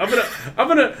that. I'm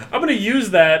gonna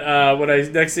use that when I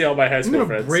next see all my high school friends.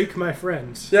 I'm gonna break my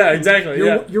friends. Yeah, exactly.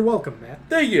 You're welcome, Matt.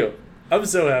 Thank you. I'm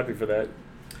so happy for that.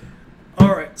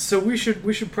 right, so we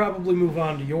should probably move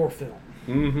on to your film.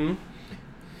 Mm-hmm.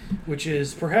 Which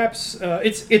is perhaps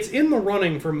it's in the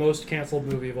running for most canceled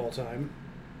movie of all time.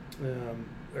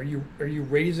 Are you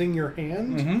raising your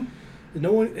hand? Mm-hmm.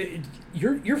 No one.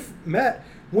 You're Matt.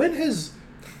 When has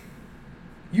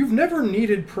you've never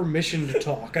needed permission to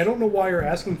talk? I don't know why you're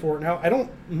asking for it now. I don't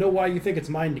know why you think it's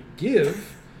mine to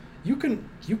give. You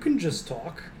can just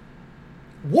talk.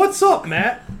 What's up,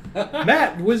 Matt?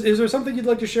 Matt, is there something you'd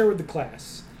like to share with the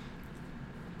class?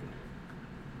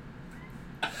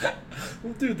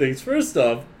 We'll do things. First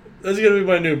off, that's going to be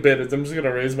my new bit. I'm just going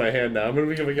to raise my hand now. I'm going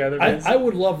to become a guy that raises. I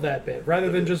would love that bit,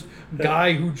 rather than just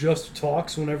guy who just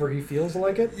talks whenever he feels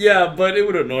like it. Yeah, but it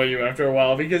would annoy you after a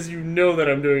while because you know that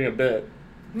I'm doing a bit.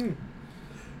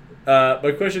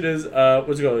 My question is,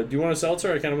 what's it called? Do you want a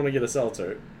seltzer? I kind of want to get a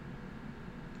seltzer.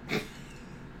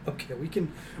 Okay, we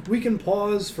can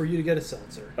pause for you to get a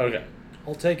seltzer. Okay.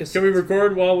 I'll take a seltzer. Can we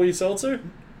record while we seltzer?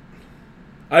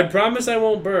 I promise I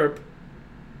won't burp.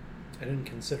 I didn't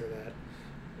consider that.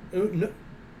 No,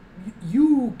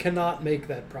 you cannot make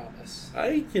that promise.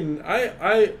 I can.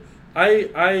 I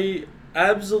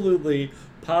absolutely,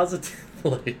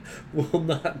 positively will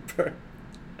not burp.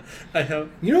 I have.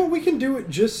 You know what? We can do it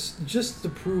just to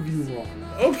prove you wrong.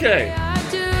 Okay.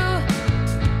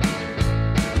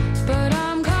 But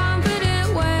I'm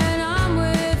confident when I'm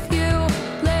with you.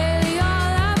 Lately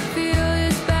all I feel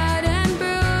is bad and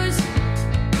bruised.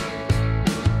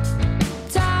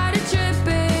 Tired of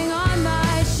tripping on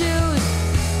my shoes.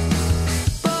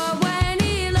 But when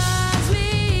he loves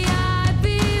me, I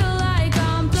feel like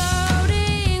I'm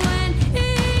floating. When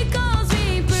he calls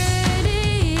me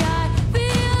pretty, I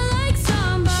feel like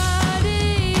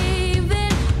somebody.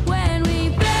 Even when we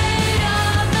fade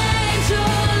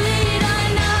eventually to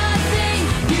nothing,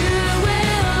 you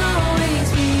will always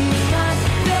be my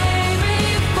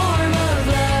favorite form of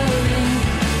loving.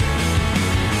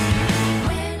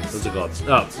 What's it called?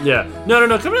 Oh, yeah. No.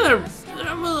 Come to that.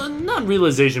 Not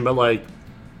realization, but like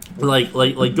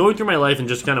going through my life and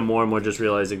just kind of more and more just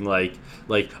realizing like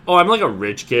oh, I'm like a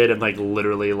rich kid and like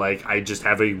literally like I just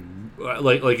have a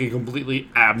like a completely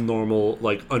abnormal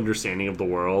like understanding of the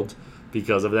world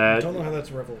because of that. I don't know how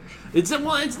that's a revelation. It's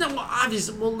not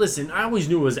obvious. Well, listen, I always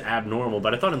knew it was abnormal,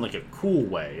 but I thought in like a cool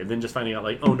way, and then just finding out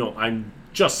like, oh no, I'm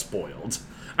just spoiled.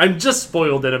 I'm just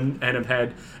spoiled, and I've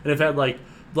had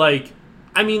like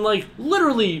I mean like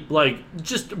literally like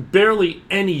just barely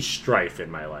any strife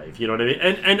in my life. You know what I mean?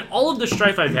 And all of the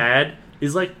strife I've had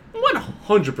is like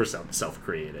 100%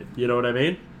 self-created. You know what I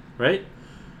mean? Right?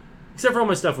 Except for all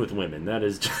my stuff with women. That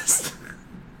is just.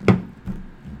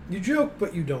 You joke,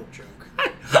 but you don't joke.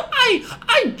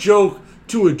 I joke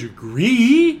to a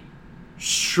degree.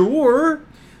 Sure.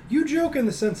 You joke in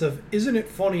the sense of, isn't it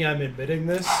funny I'm admitting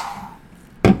this?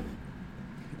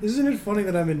 Isn't it funny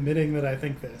that I'm admitting that I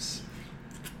think this?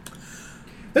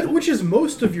 Which is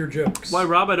most of your jokes. Why,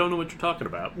 Rob? I don't know what you're talking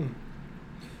about.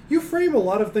 You frame a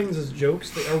lot of things as jokes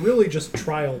that are really just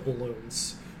trial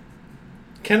balloons.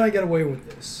 Can I get away with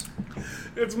this?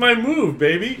 It's my move,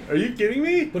 baby. Are you kidding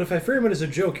me? But if I frame it as a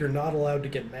joke, you're not allowed to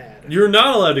get mad. You're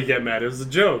not allowed to get mad. It was a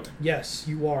joke. Yes,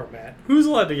 you are, Matt. Who's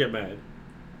allowed to get mad?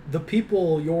 The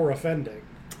people you're offending.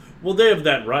 Well, they have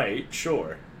that right,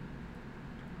 sure.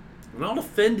 I'm not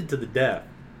offended to the death.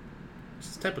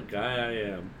 It's the type of guy I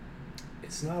am.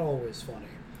 It's not always funny.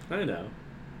 I know.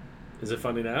 Is it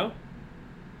funny now?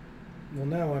 Well,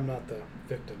 now I'm not the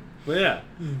victim. Well, yeah.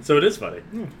 So it is funny.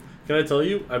 Can I tell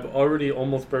you? I've already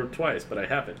almost burped twice, but I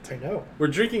haven't. I know. We're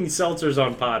drinking seltzers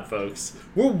on pod, folks.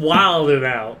 We're wilding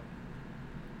out.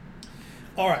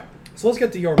 All right. So let's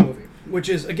get to your movie, which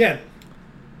is, again,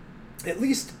 at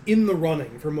least in the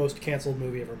running for most canceled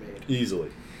movie ever made.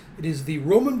 Easily. It is the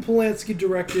Roman Polanski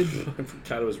directed... I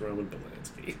forgot it was Roman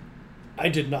Polanski. I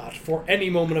did not, for any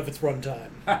moment of its runtime.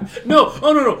 No.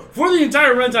 Oh, no. For the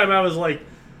entire runtime, I was like,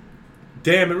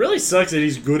 damn, it really sucks that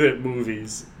he's good at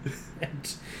movies.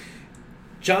 And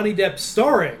Johnny Depp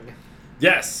starring.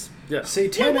 Yes.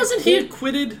 Satanic. Wasn't he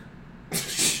acquitted?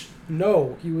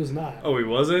 No, he was not. Oh, he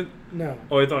wasn't? No.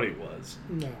 Oh, I thought he was.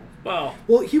 No. Wow.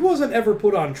 Well, he wasn't ever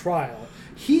put on trial.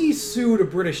 He sued a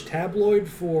British tabloid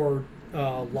for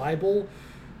libel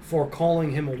for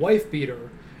calling him a wife beater,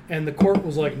 and the court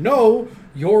was like, "No,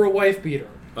 you're a wife beater.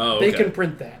 Oh, okay. They can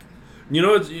print that." You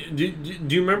know, do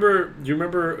you remember? Do you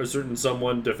remember a certain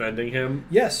someone defending him?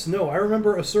 Yes. No, I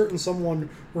remember a certain someone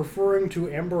referring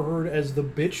to Amber Heard as the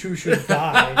bitch who should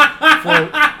die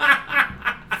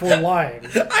for lying.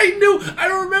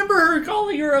 I remember her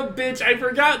calling her a bitch. I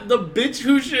forgot the bitch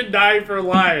who should die for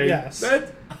lying. Yes.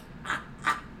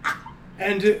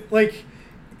 And, like,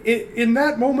 in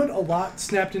that moment, a lot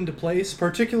snapped into place.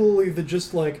 Particularly the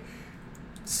just like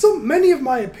many of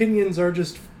my opinions are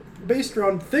just based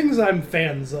around things I'm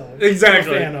fans of.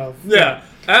 Exactly. I'm a fan of. Yeah,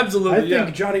 absolutely. I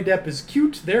think Johnny Depp is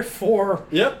cute. Therefore,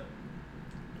 yep.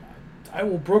 I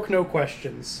will brook no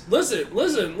questions. Listen.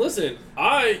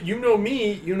 You know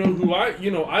me. You know who I.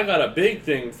 You know I got a big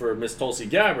thing for Miss Tulsi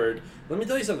Gabbard. Let me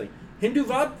tell you something. Hindu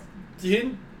Vata.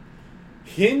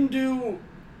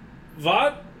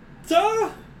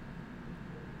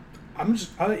 I'm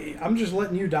just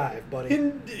letting you dive, buddy.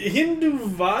 Hindu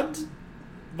Vata.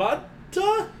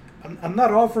 I'm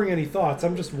not offering any thoughts.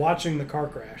 I'm just watching the car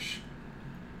crash.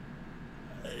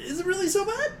 Is it really so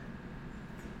bad?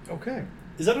 Okay.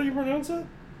 Is that how you pronounce it?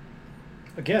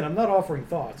 Again, I'm not offering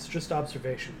thoughts, just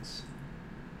observations.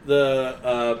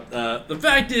 The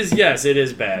fact is, yes, it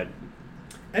is bad.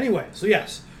 Anyway, so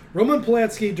yes, Roman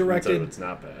Polanski directed. It's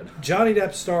not bad. Johnny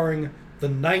Depp starring The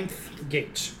Ninth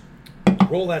Gate.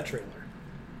 Roll that trailer.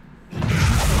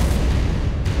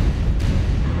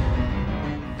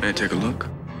 May I take a look?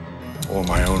 All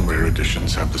my own rare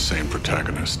editions have the same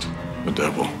protagonist, the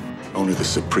devil. Only the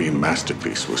supreme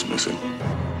masterpiece was missing.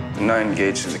 The Nine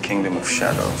Gates is a kingdom of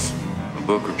shadows. A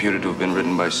book reputed to have been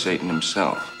written by Satan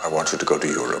himself. I want you to go to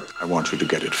Europe. I want you to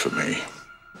get it for me.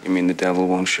 You mean the devil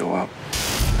won't show up?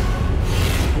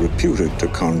 Reputed to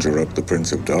conjure up the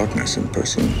Prince of Darkness in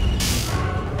person.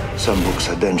 Some books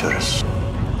are dangerous.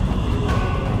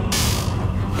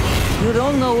 You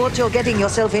don't know what you're getting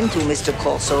yourself into, Mr.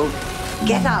 Corso.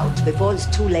 Get out before it's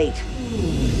too late.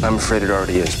 I'm afraid it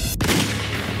already is.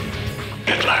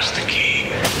 At last the key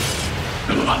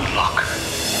will unlock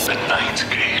the Ninth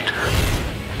Gate.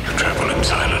 To travel in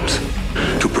silence,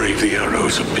 to brave the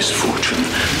arrows of misfortune,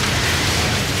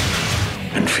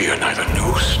 and fear neither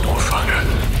noose nor fire.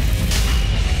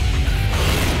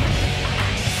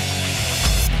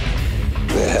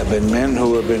 There have been men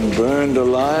who have been burned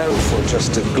alive for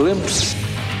just a glimpse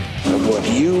of what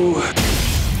you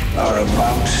are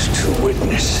about to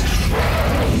witness.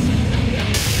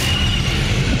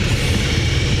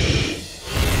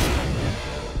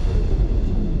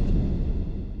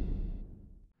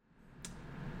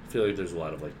 I feel like there's a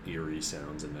lot of like eerie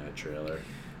sounds in that trailer.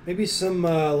 Maybe some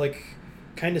like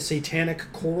kind of satanic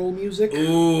choral music.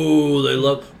 Ooh, they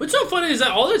love. What's so funny is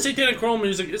that all that satanic choral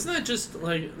music isn't that just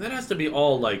like that has to be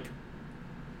all like,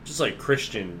 just like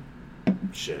Christian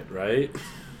shit, right?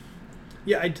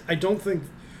 Yeah, I don't think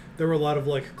there were a lot of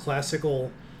like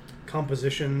classical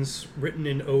compositions written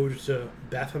in ode to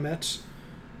Baphomet,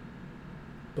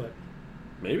 but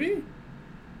maybe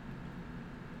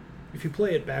if you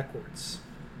play it backwards.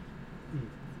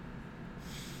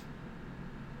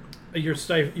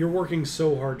 You're working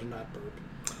so hard to not burp.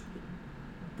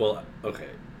 Well, okay,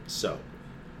 so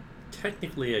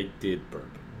technically I did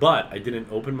burp, but I didn't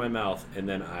open my mouth and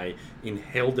then I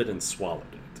inhaled it and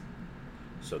swallowed it.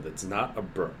 So that's not a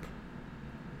burp.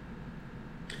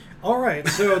 All right,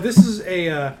 so this is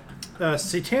a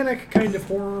satanic kind of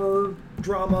horror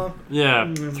drama.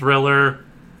 Yeah, thriller.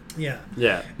 Yeah.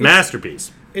 Yeah,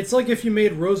 masterpiece. It's like if you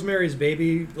made Rosemary's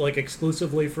Baby like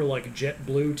exclusively for like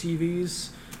JetBlue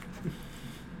TVs.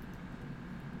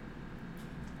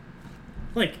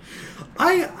 Like,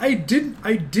 I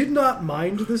did not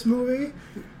mind this movie,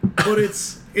 but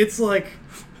it's like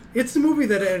it's a movie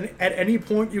that at any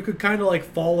point you could kind of like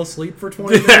fall asleep for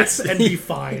 20 minutes and be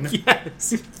fine.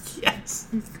 Yes.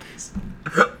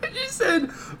 I just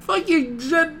said fucking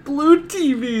JetBlue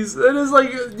TVs, and it's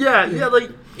like yeah,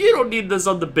 like you don't need this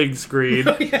on the big screen.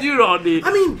 You don't need.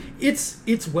 I mean,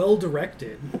 it's well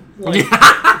directed. Like,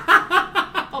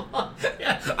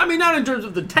 I mean, not in terms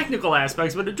of the technical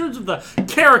aspects, but in terms of the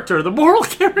character, the moral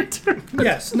character.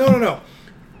 Yes, no.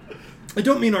 I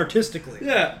don't mean artistically.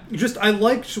 Yeah. Just, I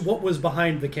liked what was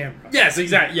behind the camera. Yes,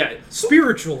 exactly. Yeah.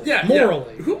 Spiritually,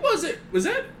 morally. Yeah. Who was it? Was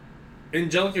that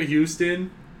Angelica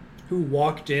Houston? Who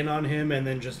walked in on him and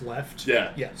then just left?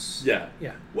 Yeah. Yes. Yeah.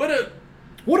 Yeah. What a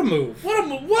move. What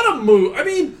a move. I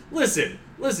mean, listen.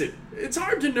 It's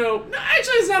hard to know. No,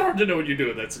 actually, it's not hard to know what you do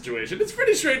in that situation. It's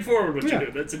pretty straightforward what you do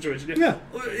in that situation. Yeah.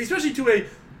 Especially to a...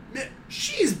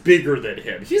 She's bigger than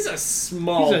him. He's a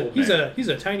small man. He's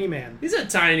a tiny man. He's a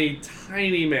tiny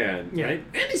man, Yeah. right?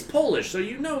 And he's Polish, so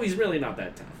you know he's really not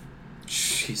that tough.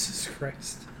 Jesus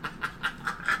Christ.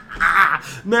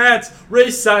 Matt's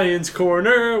Race Science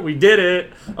Corner. We did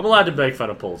it. I'm allowed to make fun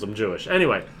of Poles. I'm Jewish.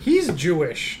 Anyway. He's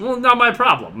Jewish. Well, not my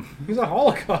problem. He's a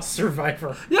Holocaust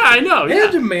survivor. Yeah, I know.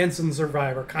 And a Manson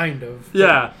survivor, kind of.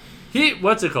 Yeah.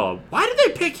 What's it called? Why did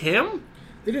they pick him?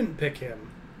 They didn't pick him.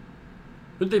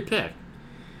 Who'd they pick?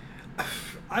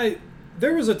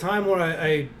 There was a time when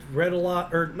I read a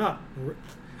lot, or not...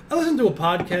 I listened to a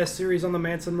podcast series on the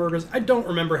Manson murders. I don't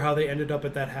remember how they ended up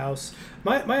at that house.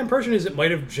 My impression is it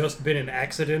might have just been an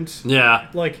accident. Yeah.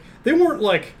 Like, they weren't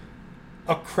like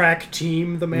a crack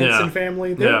team, the Manson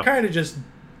family. They were kind of just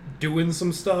doing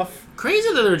some stuff. Crazy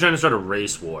that they were trying to start a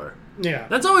race war. Yeah.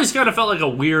 That's always kind of felt like a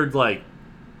weird, like,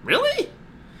 really?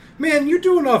 Man, you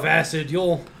do enough acid,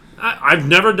 you'll... I've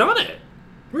never done it.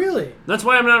 Really? That's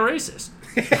why I'm not racist.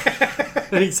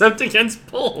 Except against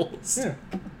Poles. Yeah.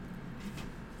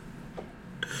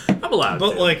 I'm allowed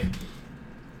but, to. like...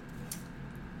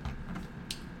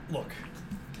 Look.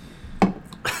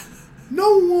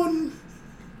 No one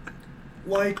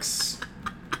likes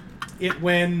it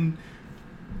when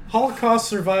Holocaust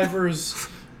survivors'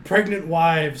 pregnant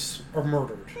wives are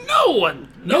murdered. No one!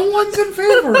 No one's in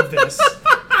favor of this.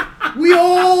 We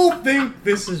all think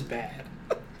this is bad.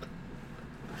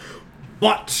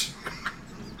 But,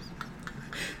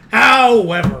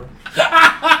 however,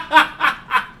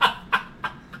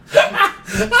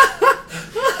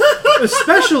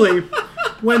 especially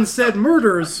when said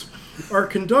murders are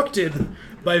conducted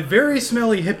by very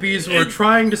smelly hippies who are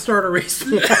trying to start a race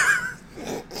war,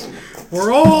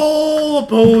 we're all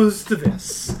opposed to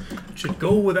this. It should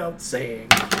go without saying.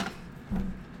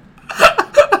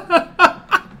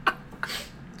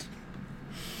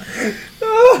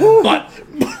 But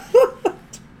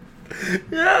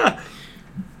yeah,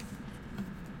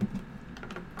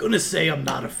 gonna say I'm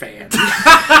not a fan.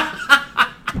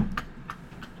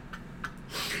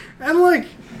 And like,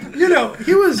 you know,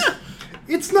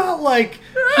 it's not like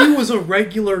he was a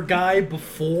regular guy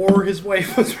before his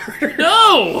wife was murdered.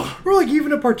 No! Or like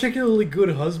even a particularly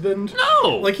good husband.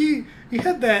 No! Like he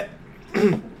had that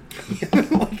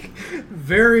like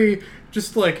very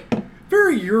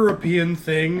European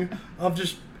thing of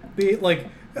just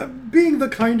being the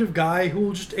kind of guy who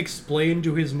will just explain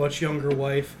to his much younger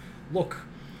wife, look,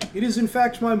 it is in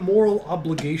fact my moral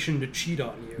obligation to cheat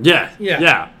on you.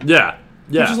 Yeah.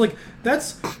 Which is like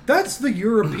that's the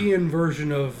European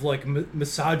version of like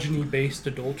misogyny-based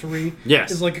adultery.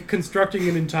 Yes. Is like constructing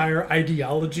an entire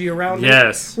ideology around it.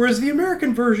 Yes. Whereas the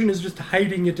American version is just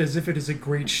hiding it as if it is a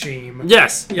great shame.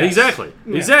 Yes. Yes. Exactly.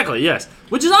 Yeah. Exactly. Yes.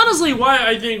 Which is honestly why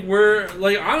I think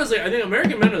I think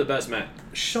American men are the best men.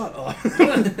 Shut up.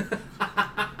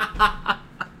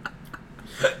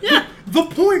 Yeah. The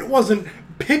point wasn't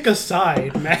pick a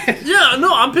side, man. Yeah,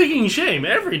 no, I'm picking shame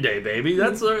every day, baby.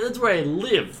 That's where I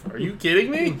live. Are you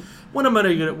kidding me? When am I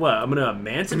gonna what? I'm gonna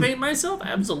emancipate myself?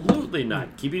 Absolutely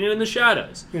not. Keeping it in the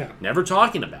shadows. Yeah. Never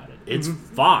talking about it. It's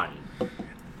fine.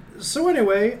 So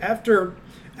anyway, after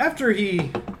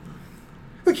he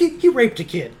raped a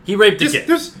kid. He raped a kid.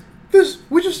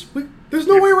 There's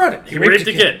no way around it. He raped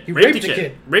a kid. He raped a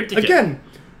kid. Raped a kid. Again.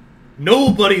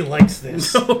 Nobody likes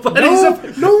this. No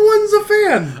one's a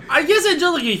fan. I guess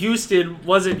Angelica Houston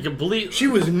wasn't complete. She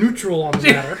was neutral on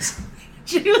the matter.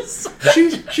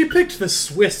 She picked the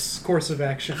Swiss course of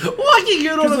action. Walking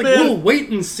in on a man. We'll wait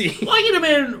and see.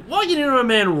 Walking in on a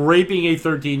man raping a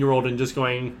 13-year-old and just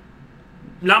going,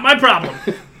 not my problem.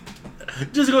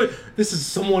 Just going, this is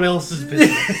someone else's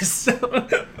business.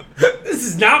 This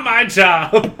is not my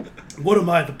job. What am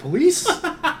I, the police?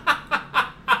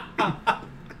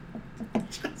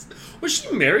 Was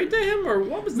she married to him, or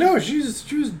what was that? No, she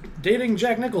was dating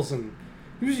Jack Nicholson.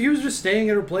 He was just staying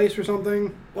at her place or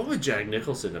something. What would Jack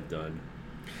Nicholson have done?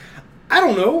 I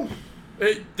don't know.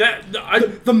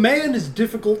 The man is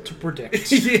difficult to predict.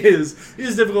 He is. He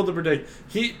is difficult to predict.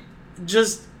 He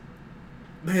just...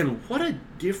 Man, what a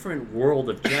different world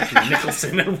if Jack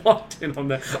Nicholson had walked in on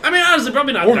that. I mean, honestly,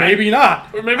 probably not. Or maybe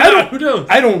not. Or maybe not. Who knows?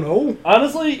 I don't know.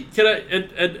 Honestly, can I...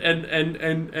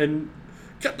 And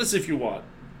cut this if you want.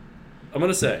 I'm going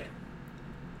to say,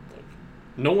 look,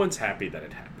 no one's happy that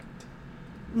it happened.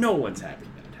 No one's happy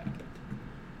that it happened.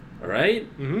 All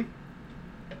right? Mm-hmm.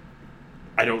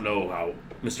 I don't know how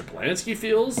Mr. Polanski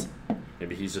feels.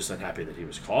 Maybe he's just unhappy that he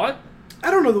was caught.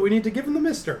 I don't know that we need to give him the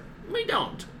mister. We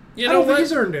don't. I don't think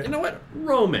he's earned it. You know what?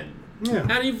 Roman. Yeah.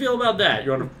 How do you feel about that?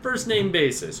 You're on a first name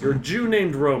basis. You're a Jew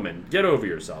named Roman. Get over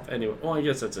yourself. Anyway, well, I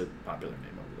guess that's a popular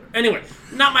name over there. Anyway,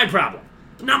 not my problem.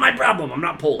 Not my problem. I'm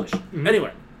not Polish. Mm-hmm.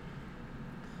 Anyway.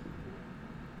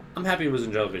 I'm happy it was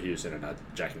Angelica Houston and not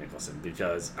Jack Nicholson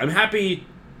because I'm happy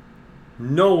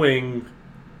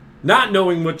not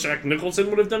knowing what Jack Nicholson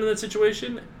would have done in that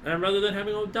situation, and rather than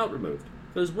having all doubt removed.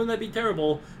 Because wouldn't that be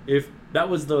terrible if that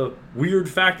was the weird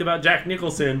fact about Jack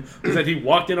Nicholson was that he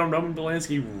walked in on Roman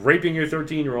Polanski raping a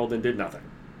 13-year-old and did nothing?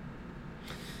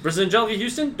 Versus Angelica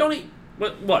Houston, don't he?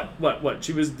 What?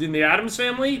 She was in the Addams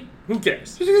Family? Who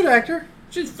cares? She's a good actor.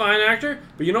 She's a fine actor,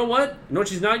 but you know what? You know what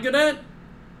she's not good at?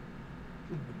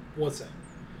 What's that?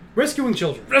 Rescuing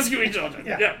children. Rescuing children.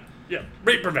 Yeah.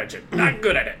 Rape prevention. Not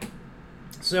good at it.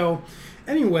 So,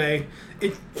 anyway,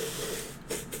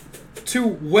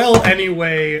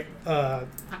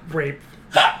 rape.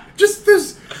 Just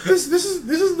this is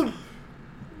the,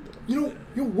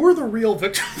 we're the real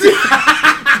victims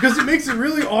because it makes it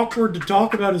really awkward to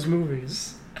talk about his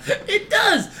movies. It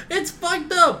does. It's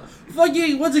fucked up.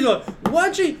 Fucking what's it called?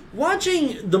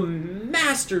 Watching the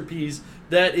masterpiece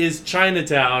that is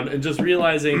Chinatown and just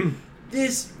realizing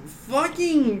this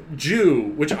fucking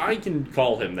Jew, which I can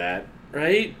call him that,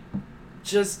 right?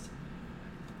 Just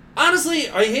honestly,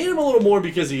 I hate him a little more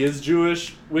because he is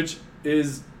Jewish, which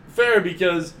is fair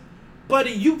because,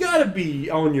 buddy, you gotta be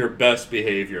on your best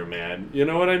behavior, man. You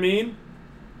know what I mean?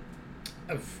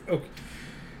 Okay.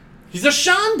 He's a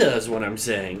Shonda, is what I'm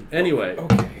saying. Anyway,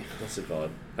 okay. What's it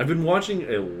called? I've been watching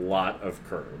a lot of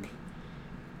Curb.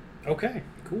 Okay,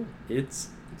 cool. It's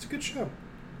a good show.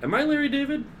 Am I Larry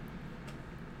David?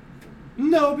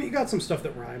 No, but you got some stuff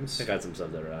that rhymes. I got some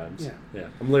stuff that rhymes. Yeah.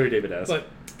 I'm Larry David-esque. But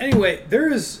anyway,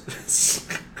 there is...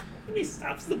 When he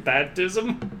stops the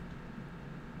baptism.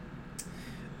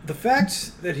 The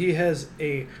fact that he has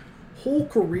a whole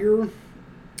career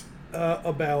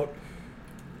about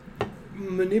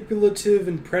manipulative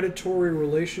and predatory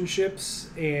relationships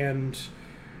and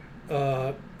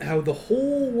how the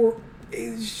whole world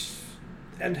is...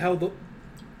 and how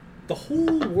the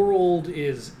whole world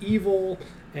is evil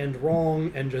and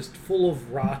wrong and just full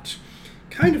of rot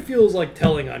kind of feels like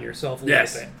telling on yourself a little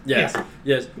bit.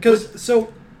 Yes. Because,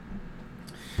 so,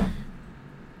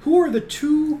 who are the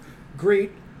two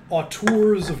great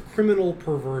auteurs of criminal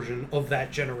perversion of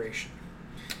that generation?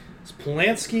 It's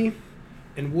Polanski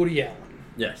and Woody Allen.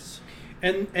 Yes.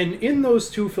 And in those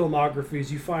two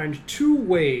filmographies, you find two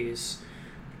ways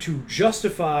to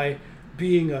justify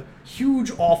being a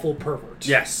huge, awful pervert.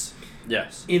 Yes.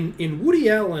 In Woody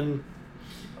Allen,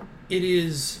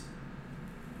 it's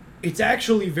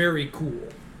actually very cool.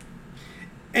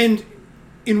 And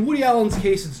in Woody Allen's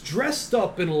case, it's dressed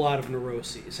up in a lot of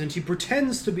neuroses, and he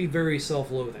pretends to be very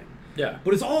self-loathing. Yeah.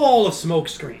 But it's all a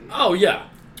smokescreen. Oh, yeah.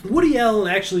 Woody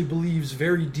Allen actually believes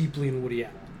very deeply in Woody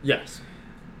Allen. Yes.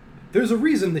 There's a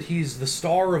reason that he's the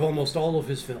star of almost all of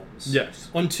his films. Yes.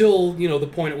 Until, the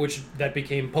point at which that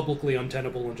became publicly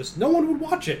untenable and just no one would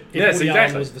watch it if Woody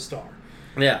Allen was the star.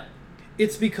 Yeah.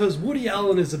 It's because Woody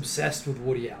Allen is obsessed with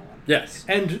Woody Allen. Yes.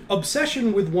 And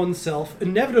obsession with oneself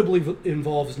inevitably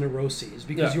involves neuroses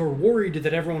because you're worried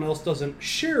that everyone else doesn't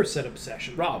share said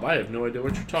obsession. Rob, I have no idea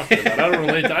what you're talking about. I don't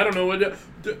relate to, I don't know what...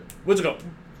 What's it called?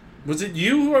 Was it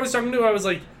you who I was talking to? I was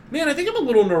like, man, I think I'm a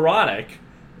little neurotic.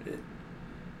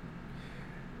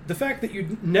 The fact that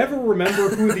you never remember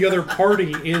who the other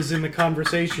party is in the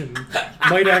conversation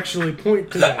might actually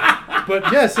point to that.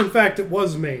 But yes, in fact, it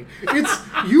was me. It's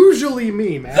usually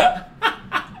me, Matt.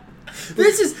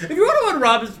 This is, if you want to know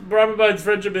what Rob and mine's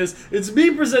friendship is, it's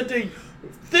me presenting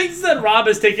things that Rob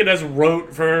has taken as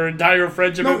rote for her entire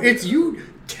friendship. No, it's you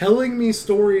telling me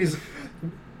stories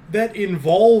that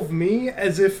involve me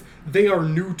as if they are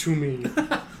new to me.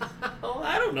 Well,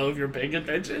 I don't know if you're paying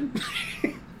attention.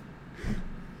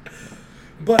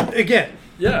 But again,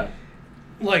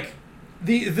 like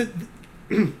the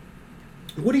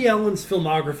Woody Allen's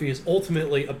filmography is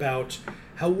ultimately about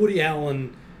how Woody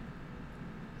Allen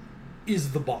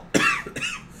is the boss.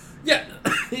 Yeah,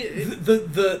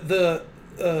 the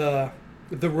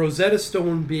Rosetta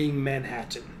Stone being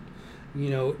Manhattan.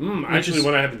 Actually,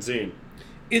 one I haven't seen.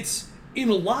 It's in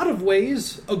a lot of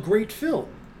ways a great film.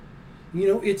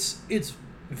 It's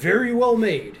very well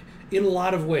made in a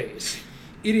lot of ways.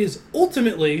 It is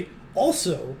ultimately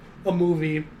also a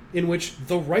movie in which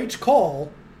the right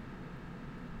call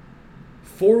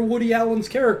for Woody Allen's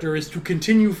character is to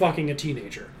continue fucking a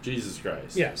teenager. Jesus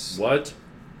Christ. Yes. What?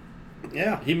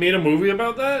 Yeah. He made a movie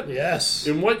about that? Yes.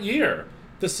 In what year?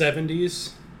 The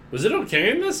 70s. Was it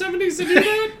okay in the 70s to do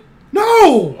that?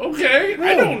 No! Okay. No.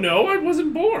 I don't know. I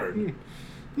wasn't born.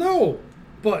 No.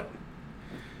 But...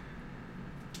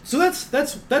 So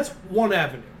that's one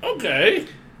avenue. Okay.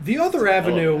 The other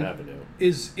avenue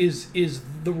is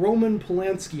the Roman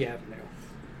Polanski Avenue,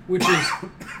 which is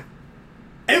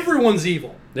everyone's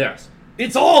evil. Yes.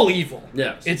 It's all evil.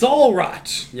 Yes. It's all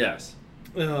rot. Yes.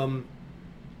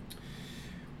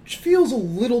 Which feels a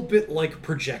little bit like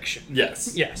projection.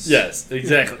 Yes. Yes. Yes.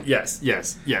 Exactly.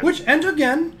 Yes. Which, and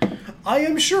again, I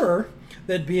am sure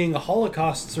that being a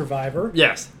Holocaust survivor,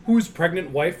 whose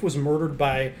pregnant wife was murdered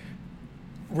by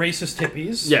racist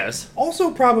hippies, also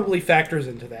probably factors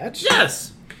into that.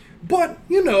 Yes. But,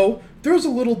 there's a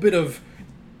little bit of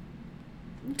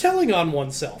telling on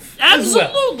oneself. Absolutely.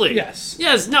 As well. Yes.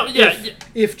 Yes. No. Yeah.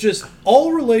 If just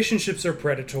all relationships are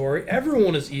predatory,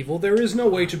 everyone is evil, there is no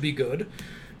way to be good.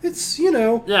 It's,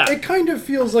 it kind of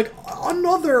feels like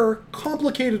another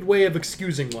complicated way of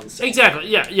excusing oneself. Exactly.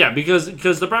 Yeah. Because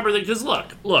the proper thing. Because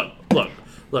look.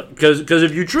 Because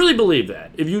if you truly believe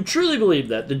that,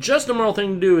 the just and moral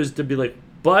thing to do is to be like,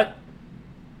 but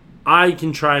I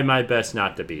can try my best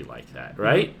not to be like that,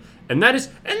 right? Mm-hmm. And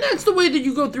that's the way that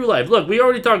you go through life. Look, we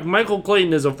already talked. Michael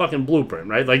Clayton is a fucking blueprint,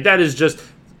 right? Like that is just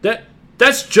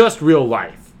that's just real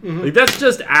life. Mm-hmm. Like that's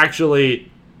just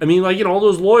actually. I mean, like all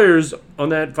those lawyers on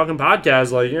that fucking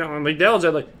podcast, like like they all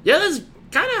said, like, yeah, that's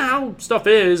kind of how stuff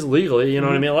is legally. You know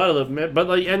what I mean? A lot of them, but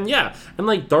like, and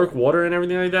like dark water and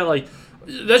everything like that, like.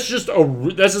 That's just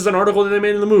an article that they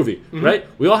made in the movie, mm-hmm. right?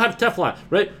 We all have Teflon,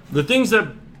 right? The things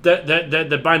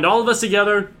that bind all of us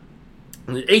together,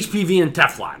 HPV and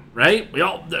Teflon, right? We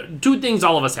all two things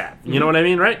all of us have. You know what I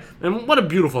mean, right? And what a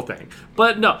beautiful thing.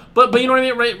 But you know what I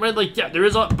mean, right? Like there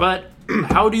is but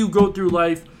how do you go through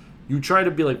life? You try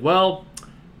to be like, well,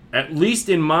 at least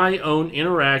in my own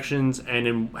interactions and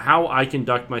in how I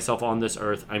conduct myself on this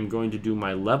earth, I'm going to do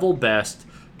my level best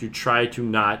to try to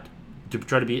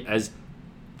be as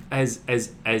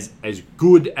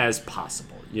good as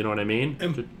possible. You know what I mean?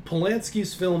 And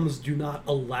Polanski's films do not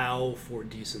allow for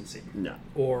decency. No.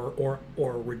 Or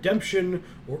redemption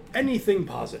or anything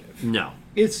positive. No.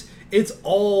 It's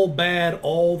all bad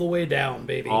all the way down,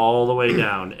 baby. All the way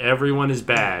down. Everyone is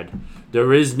bad.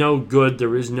 There is no good.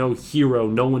 There is no hero.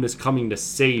 No one is coming to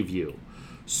save you.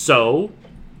 So...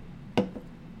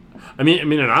 I mean,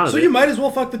 and honestly, so you might as well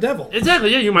fuck the devil.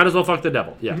 Exactly. Yeah, you might as well fuck the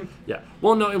devil. Yeah, mm-hmm. Yeah.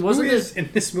 Well, no, it wasn't. Who is in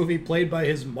this movie played by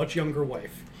his much younger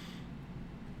wife?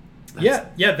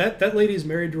 That lady is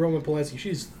married to Roman Polanski.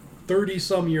 She's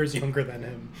 30-some years younger than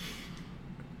him.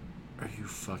 Are you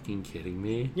fucking kidding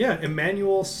me? Yeah,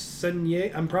 Emmanuel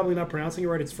Senier. I'm probably not pronouncing it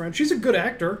right. It's French. She's a good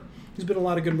actor. He's been in a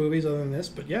lot of good movies other than this,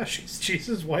 but yeah, she's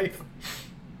his wife.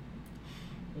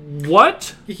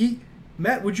 What?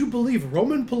 Matt, would you believe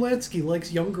Roman Polanski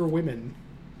likes younger women?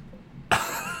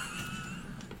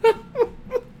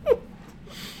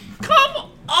 Come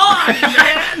on,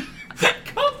 man!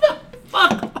 Come the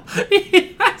fuck on!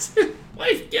 He has his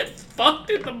wife get fucked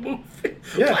in the movie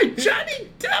by Johnny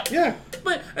Depp! Yeah.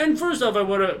 And first off, I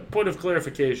want a point of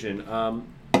clarification.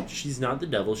 She's not the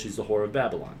devil, she's the whore of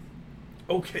Babylon.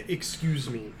 Okay, excuse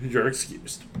me. You're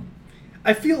excused.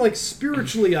 I feel like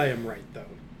spiritually I am right, though.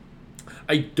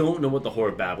 I don't know what the whore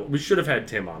of Babylon... We should have had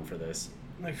Tim on for this.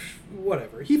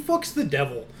 Whatever. He fucks the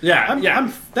devil.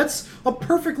 Yeah, that's a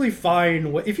perfectly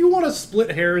fine way. If you want to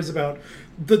split hairs about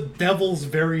the devil's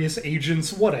various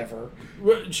agents, whatever.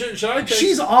 Should I text...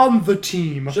 She's on the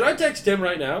team. Should I text Tim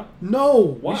right now?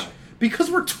 No. Why?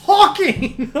 Because we're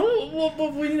talking.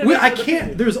 I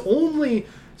can't... There's only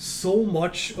so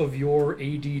much of your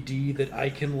ADD that I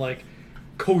can,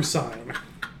 co-sign.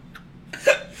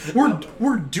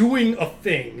 We're doing a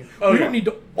thing. Okay. We don't need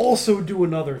to also do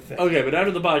another thing. Okay, but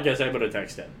after the podcast, I'm going to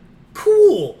text him.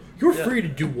 Cool. You're free to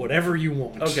do whatever you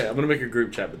want. Okay, I'm going to make a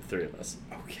group chat with the three of us.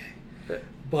 Okay.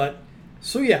 But,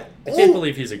 so yeah. I can't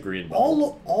believe he's agreeing.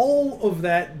 All of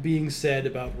that being said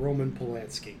about Roman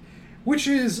Polanski, which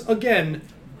is, again,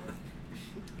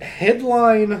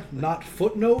 headline, not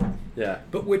footnote. Yeah.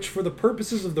 But which, for the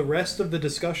purposes of the rest of the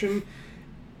discussion...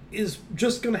 is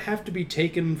just going to have to be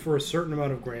taken for a certain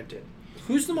amount of granted.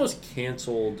 Who's the most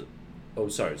canceled... Oh,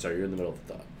 sorry, you're in the middle of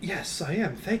the thought. Yes, I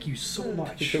am. Thank you so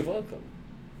much. You're welcome.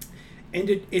 And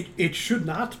it should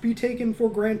not be taken for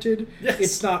granted. Yes.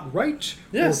 It's not right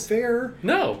or fair.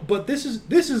 No. But this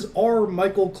is our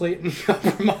Michael Clayton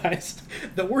compromise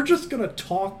that we're just going to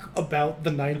talk about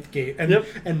the Ninth Gate.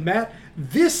 And Matt,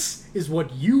 this is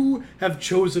what you have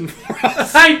chosen for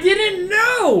us. I didn't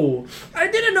know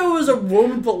it was a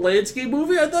Roman Polanski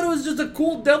movie. I thought it was just a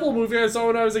cool devil movie I saw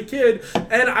when I was a kid.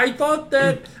 And I thought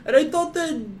that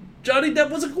Johnny Depp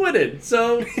was acquitted,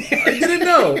 so I didn't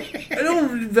know. I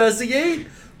don't investigate.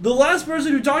 The last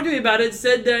person who talked to me about it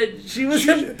said that she was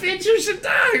a bitch who should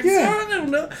die. Yeah. So I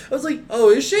don't know. I was like, oh,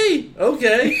 is she?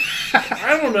 Okay.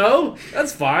 I don't know.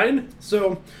 That's fine.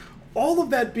 So, all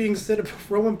of that being said about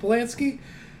Roman Polanski,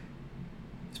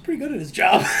 he's pretty good at his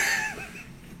job.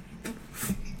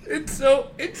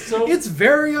 It's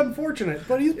very unfortunate,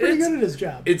 but he's pretty good at his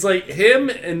job. It's like him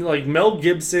and like Mel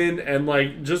Gibson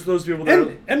and just those people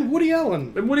and Woody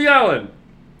Allen.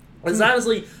 It's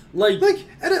honestly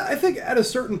I think at a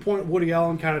certain point Woody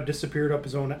Allen kind of disappeared up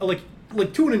his own like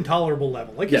to an intolerable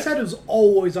level. His head was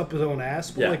always up his own ass,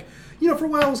 but for a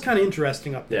while it was kind of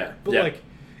interesting up there. But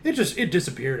it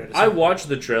disappeared. I watched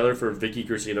the trailer for Vicky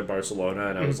Cristina Barcelona,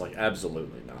 and I was like,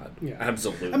 absolutely not. Yeah.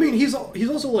 Absolutely. I mean, he's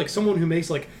also like someone who makes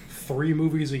like 3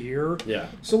 movies a year. Yeah.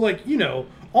 So like, you know,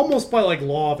 almost by like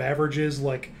law of averages,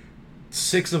 like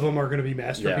 6 of them are going to be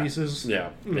masterpieces.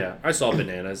 Yeah. I saw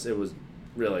Bananas. It was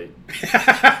really.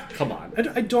 Come on.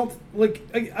 I don't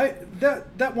like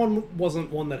that one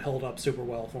wasn't one that held up super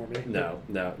well for me. No.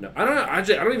 I don't know. I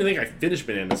don't even think I finished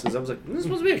Bananas because I was like, "This is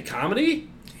supposed to be a comedy?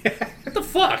 What the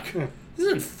fuck? This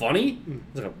isn't funny."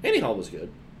 Like, Annie Hall was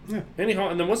good. Yeah. Annie Hall,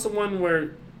 and then what's the one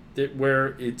where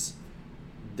it's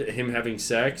him having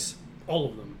sex? All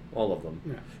of them.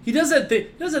 Yeah. He does that thing.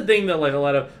 He does that thing that like a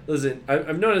lot of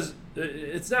I've noticed.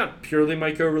 It's not purely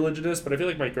micro-religionists, but I feel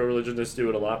like micro-religionists do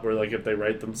it a lot. Where like if they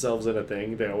write themselves in a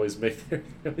thing, they always make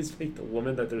the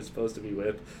woman that they're supposed to be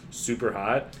with super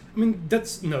hot. I mean,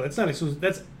 that's not exclusive.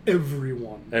 That's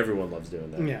everyone. Everyone loves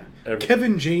doing that. Yeah.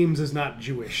 Kevin James is not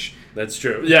Jewish. That's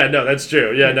true. Yeah, no, that's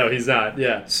true. Yeah, no, he's not.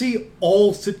 Yeah. See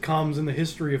all sitcoms in the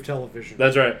history of television.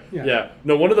 That's right. Yeah. Yeah.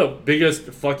 No, one of the biggest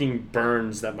fucking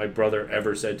burns that my brother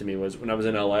ever said to me was when I was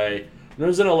in LA. When I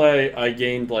was in LA, I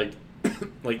gained like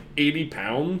 80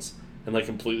 pounds and like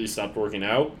completely stopped working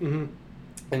out.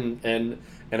 Mm-hmm. And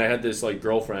I had this like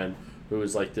girlfriend who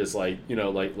was like this like, you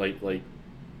know, like I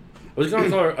was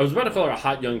about to call her a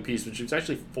hot young piece, but she was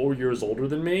actually 4 years older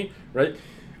than me, right?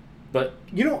 But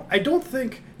you know, I don't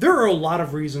think there are a lot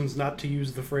of reasons not to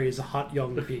use the phrase "hot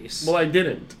young piece." Well, I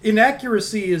didn't.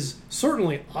 Inaccuracy is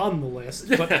certainly on the list,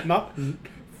 but not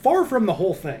far from the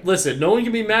whole thing. Listen, no one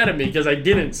can be mad at me because I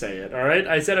didn't say it. All right,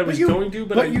 I said I was going to,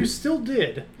 but you still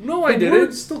did. No, I didn't. The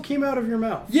words still came out of your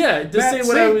mouth. Yeah, to say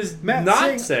what I was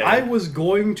not saying. I was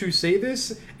going to say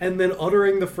this, and then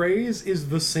uttering the phrase is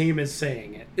the same as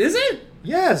saying it. Is it?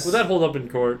 Yes. Will that hold up in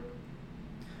court?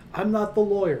 I'm not the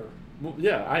lawyer. Well,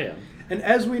 yeah, I am. And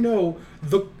as we know,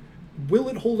 will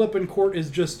it hold up in court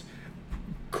is just,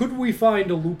 could we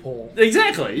find a loophole?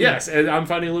 Exactly, yes. And I'm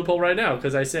finding a loophole right now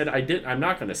because I said I'm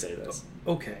not going to say this.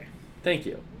 Okay. Thank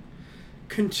you.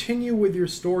 Continue with your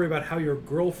story about how your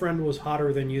girlfriend was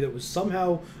hotter than you that was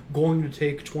somehow going to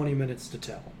take 20 minutes to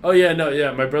tell. Oh, yeah, no,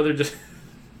 yeah. My brother just...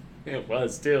 It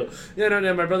was too. Yeah,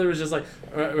 no. My brother was just like,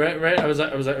 right. I was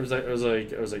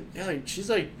like, yeah, like, she's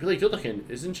like really good looking,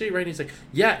 isn't she? Right? And he's like,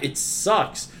 yeah, it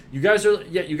sucks. You guys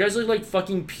look like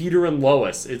fucking Peter and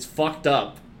Lois. It's fucked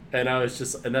up. And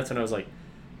that's when I was like,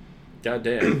 God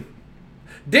damn,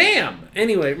 damn.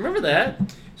 Anyway, remember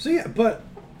that? So yeah,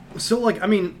 I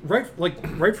mean, right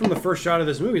from the first shot of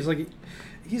this movie, it's like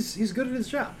he's good at his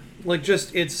job. Like,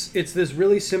 just it's this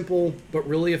really simple but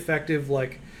really effective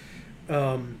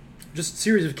just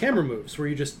series of camera moves where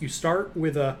you start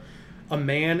with a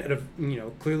man at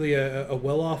clearly a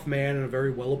well-off man in a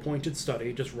very well-appointed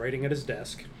study just writing at his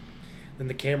desk. Then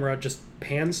the camera just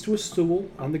pans to a stool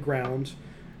on the ground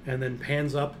and then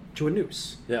pans up to a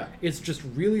noose. Yeah. It's just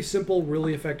really simple,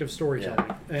 really effective storytelling.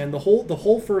 Yeah. And the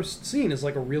whole first scene is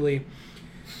like a really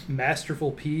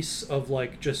masterful piece of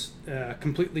like just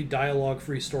completely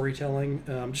dialogue-free storytelling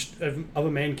just of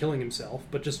a man killing himself,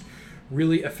 but just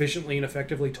really efficiently and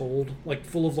effectively told, like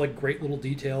full of like great little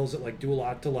details that like do a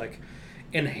lot to like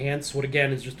enhance what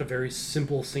again is just a very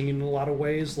simple scene in a lot of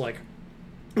ways, like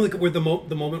where the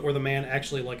moment where the man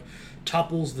actually like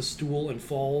topples the stool and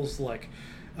falls, like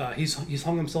he's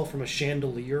hung himself from a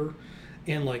chandelier,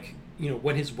 and like, you know,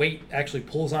 when his weight actually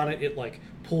pulls on it, it like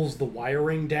pulls the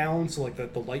wiring down so like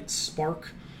the lights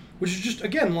spark, which is just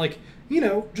again like, you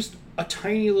know, just a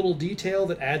tiny little detail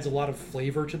that adds a lot of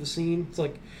flavor to the scene. It's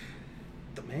like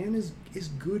the man is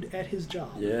good at his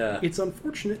job. Yeah. It's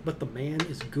unfortunate, but the man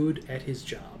is good at his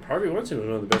job. Harvey Weinstein was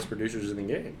one of the best producers in the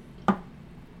game.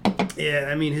 Yeah,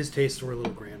 I mean, his tastes were a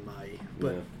little grandma-y,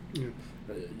 but... Yeah.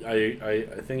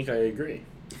 I think I agree.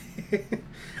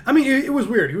 I mean, it was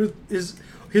weird. He was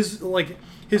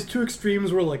his two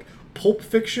extremes were like Pulp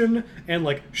Fiction and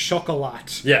like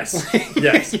Chocolat. Yes.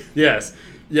 Yes.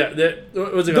 Yeah.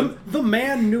 The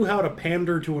man knew how to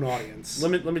pander to an audience.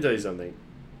 Let me tell you something.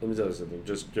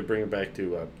 Just to bring it back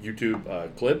to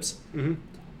YouTube clips. Mm-hmm.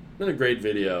 Another great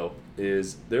video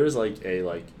is there's like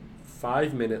a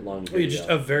 5-minute long video just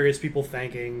of various people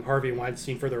thanking Harvey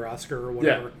Weinstein for their Oscar or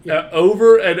whatever. Yeah.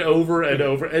 Over and over and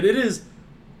over, and it is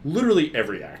literally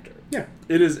every actor. Yeah,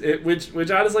 it is. Which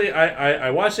honestly,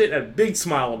 I watched it and a big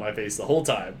smile on my face the whole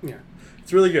time. Yeah,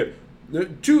 it's really good.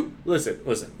 Listen,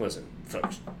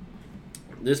 folks.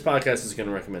 This podcast is going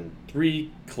to recommend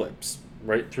 3 clips.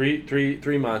 Right, three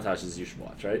montages you should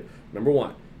watch. Right, number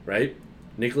 1, right,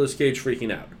 Nicolas Cage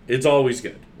freaking out. It's always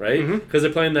good, right? Because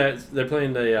they're playing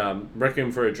the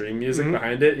Requiem for a Dream music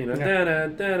behind it. You know,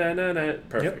 da-da-da-da-da-da.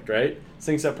 Perfect, right?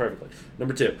 Syncs up perfectly.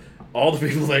 Number 2, all the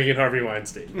people thanking Harvey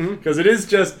Weinstein, because it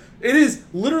is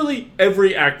literally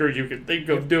every actor you can think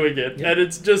of doing it, and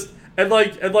it's just and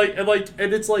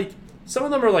it's like some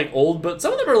of them are like old, but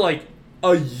some of them are like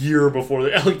a year before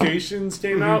the allegations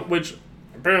came out, which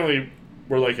apparently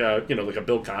were like a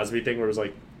Bill Cosby thing where it was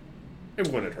like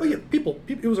everyone had heard. Oh yeah, people.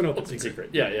 It was an open secret.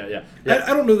 Yeah.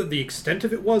 I don't know that the extent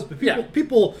of it was, but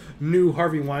people knew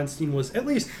Harvey Weinstein was at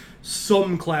least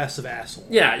some class of asshole.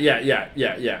 Yeah.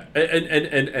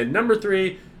 And number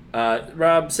 3,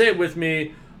 Rob, say it with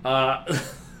me.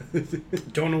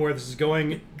 Don't know where this is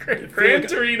going. Gran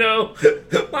Torino.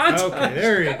 Okay,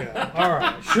 there you go. All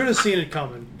right, should have seen it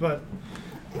coming, but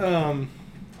he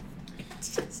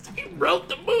wrote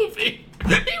the movie.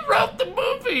 He wrote the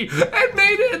movie and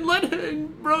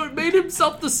made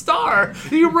himself the star.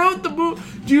 He wrote the movie.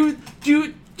 Do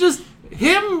you just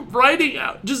him writing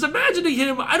out? Just imagining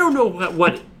him. I don't know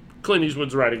what Clint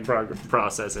Eastwood's writing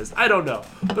process is. I don't know.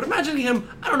 But imagining him,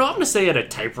 I don't know, I'm going to say at a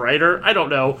typewriter. I don't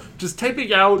know. Just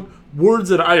typing out words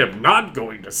that I am not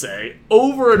going to say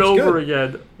over and over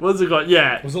again. What's it called?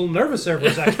 Yeah. I was a little nervous there for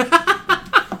a second.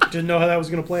 Didn't know how that was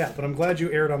going to play out, but I'm glad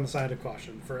you erred on the side of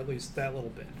caution for at least that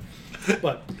little bit.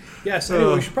 But, yes,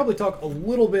 anyway, we should probably talk a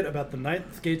little bit about the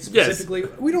Ninth Gate specifically.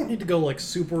 Yes. We don't need to go, like,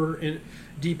 super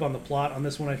deep on the plot on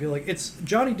this one, I feel like.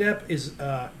 Johnny Depp is...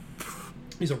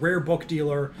 he's a rare book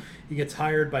dealer. He gets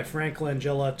hired by Frank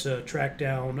Langella to track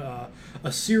down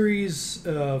a series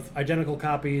of identical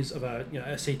copies of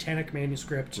a satanic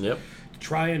manuscript to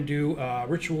try and do a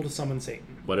ritual to summon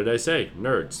Satan. What did I say?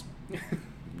 Nerds.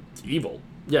 It's evil.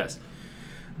 Yes.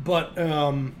 But,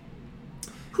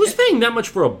 who's paying that much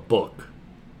for a book?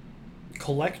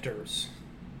 Collectors.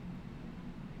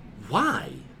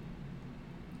 Why?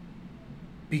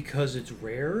 Because it's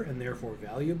rare and therefore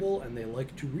valuable, and they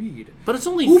like to read. But it's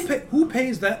only... Who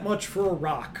pays that much for a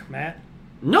rock, Matt?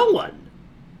 No one.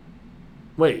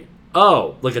 Wait.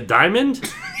 Oh, like a diamond?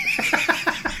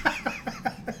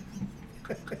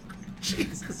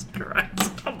 Jesus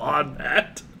Christ. Come on,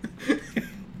 Matt.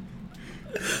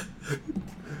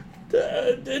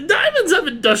 Diamonds have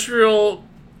industrial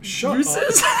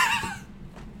uses.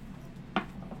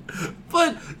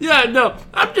 But yeah, no.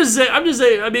 I'm just saying. I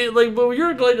mean, like, but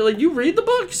you're like, you read the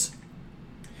books.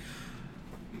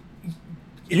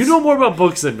 You know more about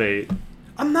books than me.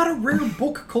 I'm not a rare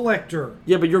book collector.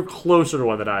 Yeah, but you're closer to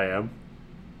one than I am.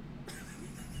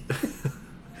 I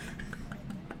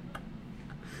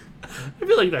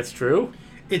feel like that's true.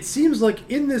 It seems like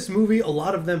in this movie, a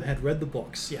lot of them had read the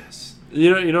books. Yes.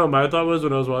 You know what my thought was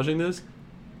when I was watching this?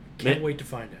 Can't wait to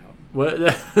find out. What?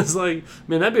 It's like,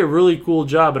 man, that'd be a really cool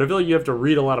job, but I feel like you have to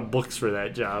read a lot of books for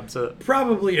that job. So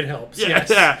probably it helps. Yeah,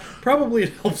 yes. Probably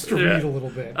it helps to read a little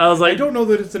bit. I was like, I don't know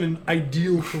that it's an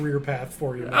ideal career path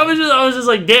for you. I was just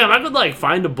like, damn, I could like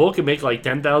find a book and make like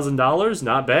 $10,000.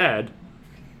 Not bad.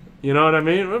 You know what I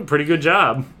mean? Pretty good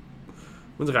job. I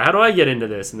was like, how do I get into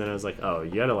this? And then I was like, oh,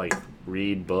 you gotta like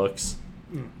read books.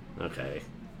 Okay,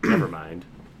 never mind.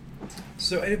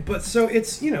 So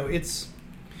it's he's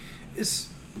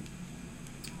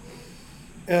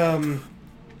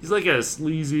like a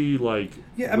sleazy, like,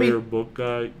 rare book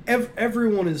guy.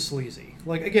 Everyone is sleazy.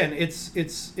 Like, again, it's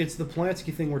the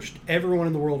Polanski thing where just everyone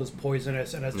in the world is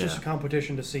poisonous, and it's just a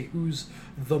competition to see who's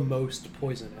the most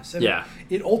poisonous. And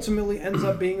it ultimately ends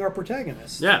up being our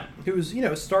protagonist. Yeah. Who's,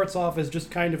 starts off as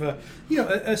just kind of a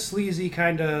sleazy,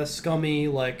 kind of scummy,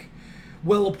 like,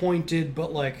 well-appointed,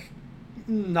 but, like,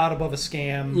 not above a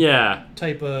scam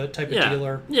type of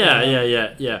dealer.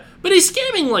 Yeah. But he's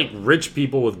scamming like rich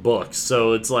people with books,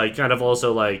 so it's like kind of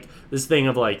also like this thing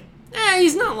of like,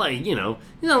 he's not like, he's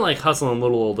not like hustling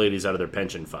little old ladies out of their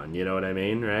pension fund, you know what I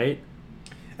mean, right?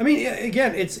 I mean,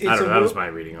 again, it's I don't know, that was my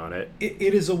reading on it.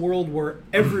 It is a world where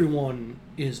everyone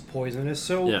is poisonous,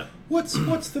 so what's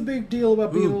the big deal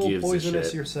about being a little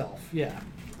poisonous yourself? Yeah.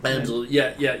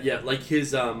 Yeah. Like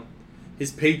his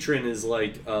patron is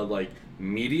like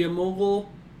media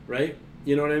mogul, right?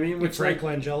 You know what I mean? Which Frank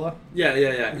Langella. Yeah.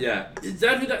 Is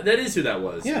that who that is? Who that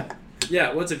was? Yeah.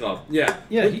 Yeah. What's it called? Yeah.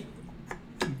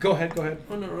 Go ahead.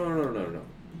 Oh no.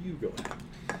 You go ahead.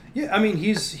 Yeah, I mean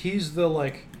he's the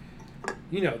like,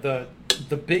 the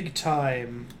big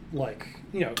time, like,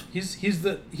 he's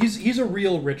a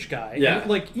real rich guy. Yeah.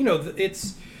 And, like,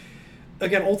 it's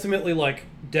again ultimately like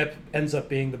Depp ends up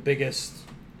being the biggest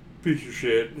piece of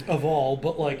shit of all,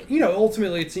 but like,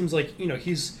 ultimately it seems like,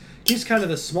 he's kind of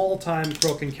the small time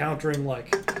crook encountering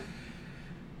like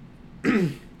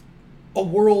a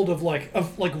world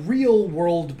of real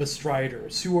world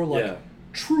bestriders who are like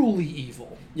truly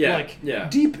evil. Yeah, like yeah.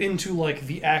 deep into like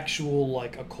the actual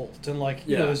like occult, and like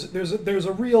you know, there's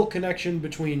a real connection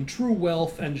between true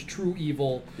wealth and true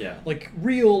evil. Yeah, like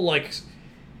real like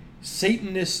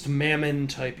Satanist mammon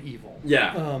type evil.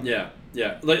 Yeah,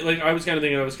 yeah. Like I was kind of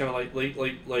thinking, I was kind of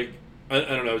like I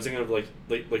don't know. I was thinking of like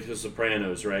the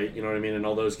Sopranos, right? You know what I mean? And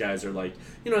all those guys are like,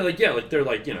 you know, like they're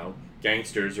like, you know,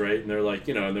 gangsters, right? And they're like,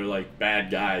 you know, and they're like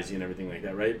bad guys and everything like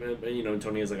that, right? And, you know,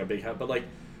 Tony has like a big house, but like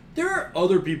there are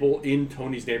other people in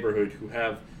Tony's neighborhood who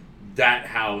have that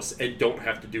house and don't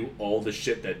have to do all the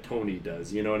shit that Tony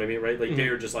does. You know what I mean, right? Like they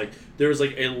are just like, there's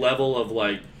like a level of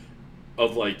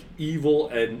like evil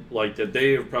and like that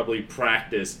they have probably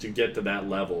practiced to get to that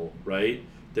level, right?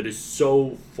 That is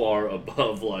so far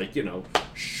above, like, you know,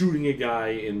 shooting a guy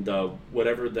in the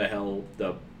whatever the hell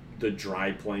the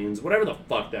Dry Plains, whatever the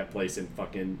fuck that place in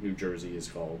fucking New Jersey is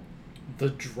called. The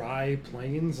Dry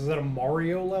Plains? Is that a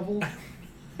Mario level?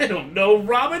 I don't know,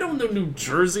 Rob. I don't know New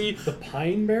Jersey. The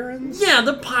Pine Barrens? Yeah,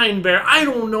 the Pine Bar. I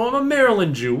don't know. I'm a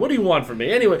Maryland Jew. What do you want from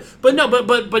me? Anyway, but no,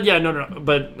 but yeah, no.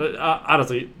 But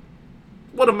honestly,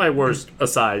 one of my worst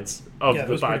asides of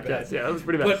the podcast. Yeah, it was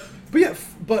pretty bad.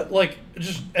 But like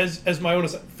just as my own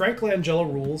aside, Frank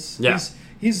Langella rules. Yeah.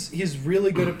 He's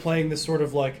really good at playing this sort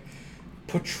of like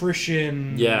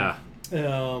patrician. Yeah.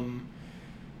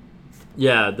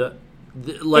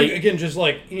 Like again, just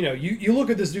like, you know, you look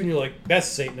at this dude and you're like, that's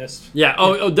Satanist. Yeah.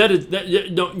 Oh, that is that. Yeah,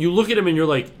 no, you look at him and you're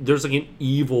like, there's like an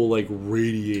evil like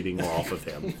radiating off of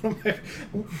him.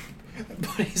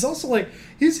 But he's also like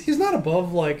he's not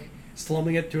above like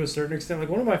slumming it to a certain extent. Like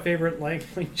one of my favorite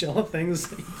Langella things,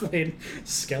 he played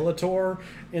Skeletor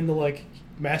in the like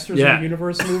Masters of the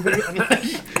Universe movie. And like,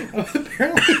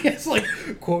 apparently he has like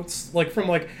quotes like from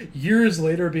like years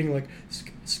later being like,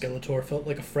 Skeletor felt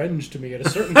like a friend to me at a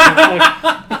certain point. Like,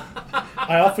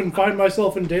 I often find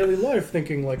myself in daily life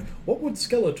thinking like, what would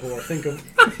Skeletor think of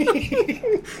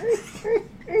me?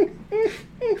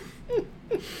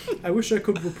 I wish I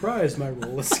could reprise my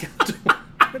role as Skeletor.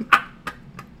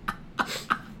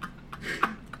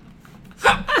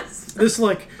 This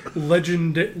like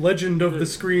legend of the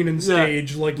screen and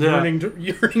stage, like yearning for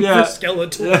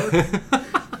Skeletor.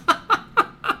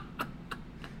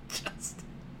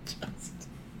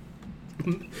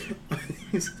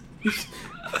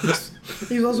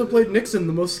 He's also played Nixon,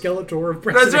 the most Skeletor of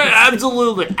presidents. That's right,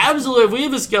 absolutely. If we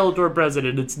have a Skeletor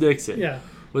president, it's Nixon. Yeah.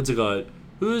 What's it called?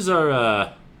 Who's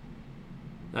our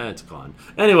it's gone.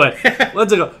 Anyway,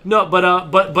 let's go. No,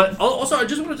 but also I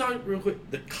just want to talk real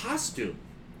quick. The costume,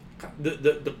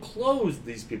 the clothes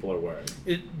these people are wearing.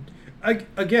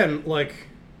 Again, like,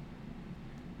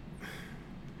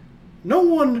 no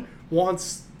one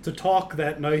wants to talk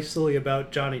that nicely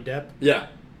about Johnny Depp. Yeah,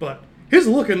 but his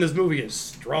look in this movie is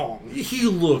strong. He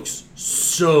looks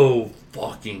so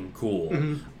fucking cool.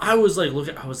 Mm-hmm. I was like,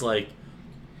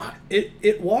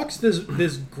 it walks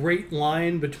this great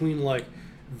line between like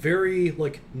very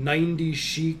like 90s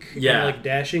chic and like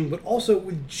dashing, but also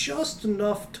with just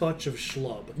enough touch of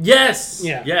schlub. Yes.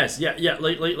 Yeah. Yes. Yeah.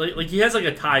 Like he has like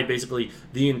a tie basically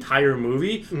the entire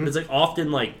movie. But it's like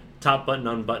often like top button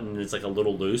unbuttoned. It's like a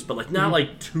little loose, but like not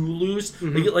like too loose.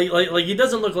 Like he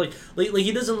doesn't look like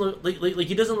he doesn't look like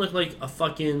he doesn't look like a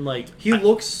fucking like. He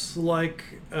looks like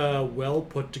a well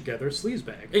put together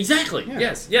sleazebag. Exactly. Yeah.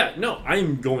 Yes. Yeah. No.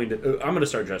 I'm going to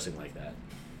start dressing like that.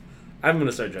 I want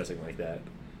to start dressing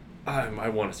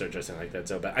like that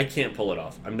so bad. I can't pull it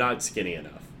off. I'm not skinny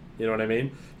enough. You know what I mean?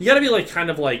 You got to be like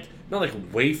kind of like not like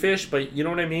wayfish, but you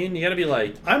know what I mean? You got to be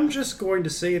like... I'm just going to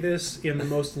say this in the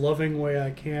most loving way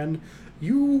I can.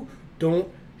 You don't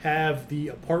have the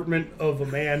apartment of a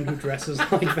man who dresses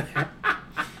like that.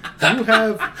 You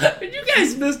have... What you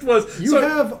guys missed was... You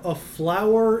have a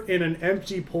flower in an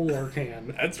empty Polar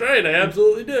can. That's right. I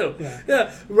absolutely do.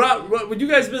 Yeah. Rob, what you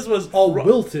guys missed was... A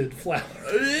wilted flower.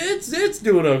 It's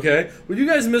doing okay. What you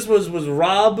guys missed was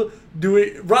Rob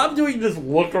doing this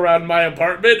look around my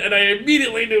apartment, and I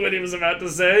immediately knew what he was about to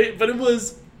say, but it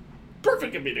was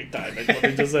perfect comedic timing, let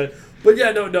me just say. But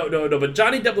yeah, no. But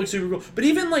Johnny Depp looks super cool. But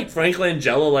even like Frank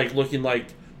Langella, like looking like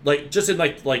just in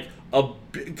like a,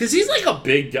 because he's like a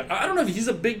big guy. I don't know if he's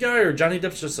a big guy or Johnny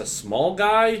Depp's just a small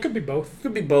guy. Could be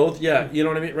both. Yeah, you know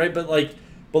what I mean, right? But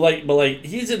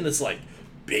he's in this like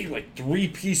big like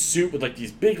 3-piece suit with like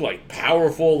these big like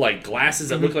powerful like glasses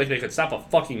that look like they could stop a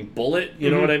fucking bullet. You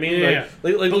know what I mean? Yeah.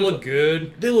 Like they look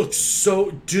good. They look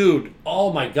so, dude.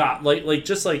 Oh my god! Like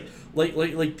just like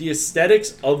the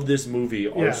aesthetics of this movie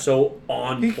are so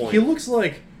on point. He looks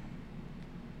like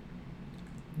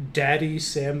Daddy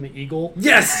Sam the Eagle.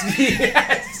 Yes.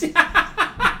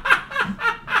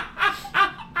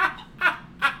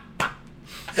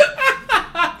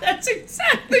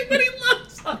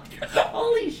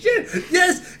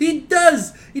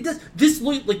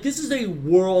 is a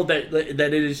world that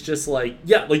it is just like,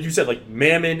 yeah, like you said, like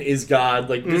Mammon is God.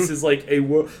 Like this is like a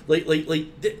world,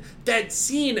 that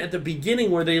scene at the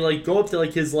beginning where they like go up to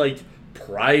like his like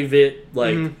private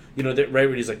like you know that right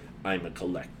where he's like, I'm a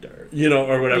collector, you know,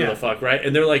 or whatever the fuck, right?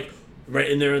 And they're like.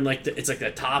 Right, and they're in like it's like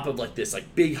the top of like this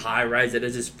like big high rise that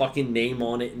has his fucking name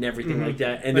on it and everything like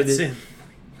that. And that's it.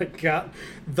 Like got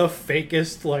the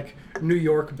fakest like New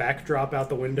York backdrop out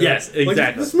the window. Yes, exactly.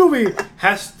 Like, this movie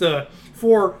has to,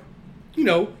 for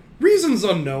reasons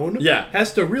unknown. Yeah,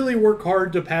 has to really work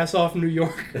hard to pass off New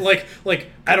York. like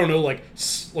I don't know, like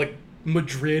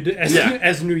Madrid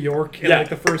as New York in like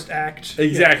the first act.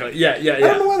 Exactly. Yeah. I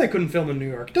don't know why they couldn't film in New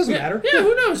York. It doesn't matter. Yeah,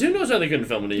 who knows? Who knows why they couldn't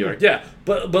film in New York? Yeah.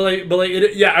 But I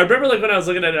remember like when I was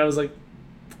looking at it, I was like,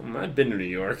 I've been to New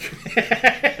York.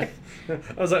 I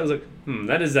was like,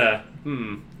 that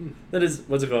is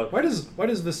what's it called? Why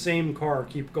does the same car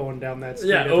keep going down that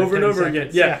street? Yeah, over and over again.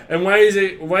 Yeah. And why is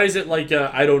it like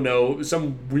I don't know,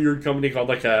 some weird company called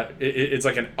like it's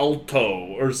like an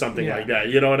Alto or something like that.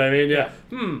 You know what I mean? Yeah.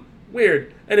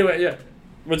 Weird. Anyway, yeah.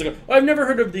 What's it called? I've never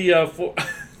heard of the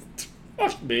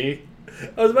fuck me.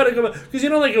 I was about to come because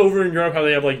like over in Europe how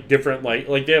they have like different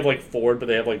like they have like Ford, but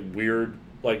they have like weird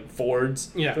like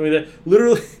Fords. Yeah. I mean, that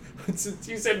literally. Since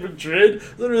you said Madrid,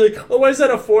 literally, why is that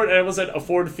a Ford? I almost said a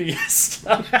Ford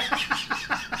Fiesta.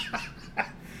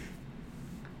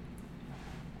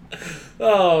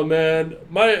 Oh man,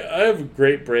 I have a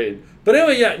great brain. But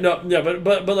anyway,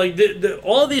 but like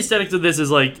all of the aesthetics of this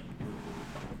is like,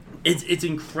 it's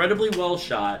incredibly well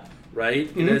shot,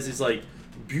 right? It has these like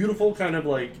beautiful kind of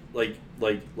like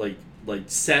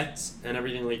sets and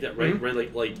everything like that, right?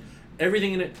 Right, like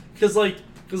everything in it, because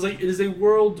it is a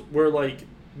world where like.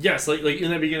 Yes, like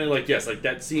in the beginning, like yes, like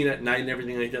that scene at night and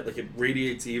everything like that, like it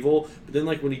radiates evil. But then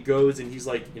like when he goes and he's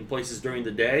like in places during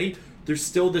the day, there's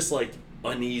still this like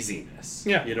uneasiness.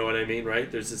 Yeah, you know what I mean,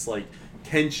 right? There's this like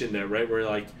tension there, right? Where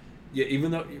like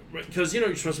even though because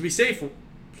you're supposed to be safe, when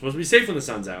the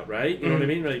sun's out, right? You know what I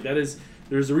mean? Like there's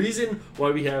a reason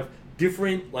why we have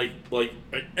different like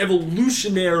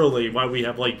evolutionarily why we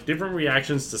have like different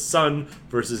reactions to sun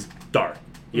versus dark.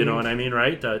 You know what I mean,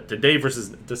 right? The day versus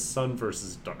the sun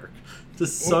versus dark. The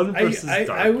sun versus dark.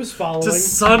 I was following. The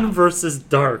sun versus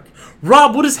dark.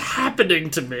 Rob, what is happening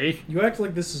to me? You act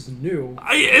like this is new.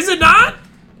 Is it not?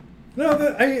 No,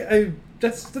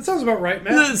 that sounds about right,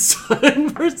 man. The sun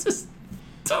versus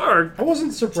dark. I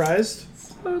wasn't surprised.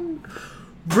 Sun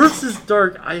versus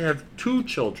dark. I have two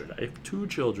children.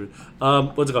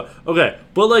 What's it called? Okay,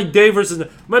 but like day versus.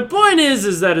 My point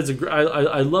is that it's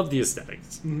I love the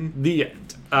aesthetics. The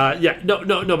end. But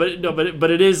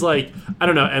it is like I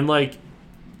don't know, and like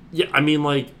I mean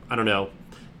like I don't know,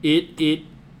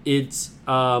 it's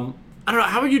I don't know,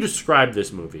 how would you describe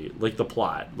this movie, like the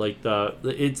plot, like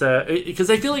because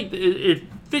I feel like it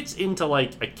fits into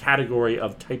like a category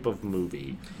of type of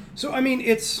movie. So I mean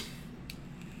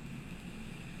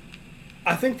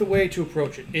I think the way to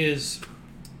approach it is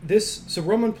this. So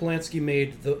Roman Polanski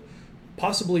made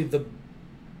possibly the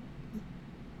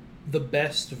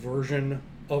best version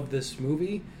of this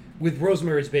movie with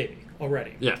Rosemary's Baby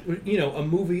already. Yeah. A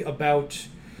movie about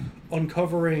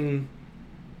uncovering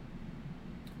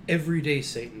everyday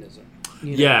Satanism.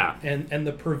 And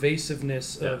the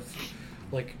pervasiveness of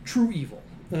like true evil.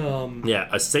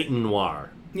 A Satan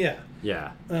noir. Yeah.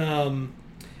 Yeah. And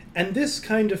this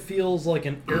kind of feels like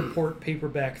an airport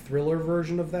paperback thriller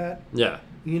version of that. Yeah.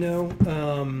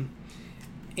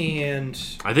 And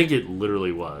I think it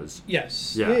literally was.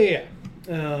 Yes. Yeah.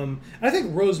 I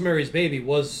think Rosemary's Baby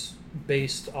was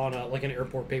based on an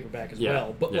airport paperback as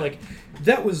well. But like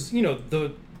that was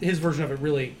his version of it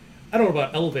really. I don't know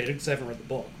about elevated because I haven't read the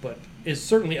book, but is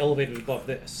certainly elevated above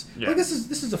this. Yeah. Like this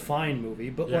is a fine movie,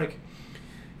 but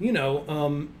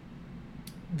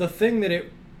the thing that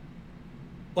it.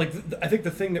 I think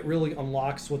the thing that really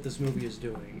unlocks what this movie is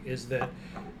doing is that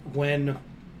when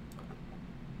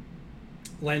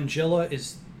Langella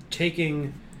is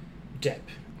taking Depp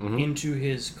into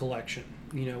his collection,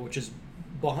 which is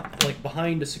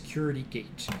behind a security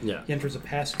gate. Yeah. He enters a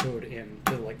passcode in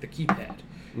the keypad.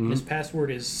 His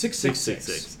password is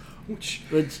 666.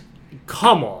 Which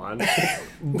come on.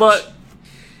 But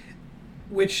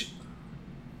which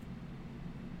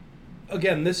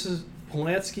again,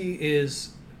 Polanski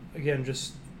is again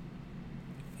just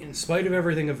in spite of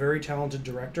everything a very talented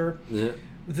director. Yeah.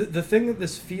 The thing that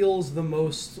this feels the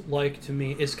most like to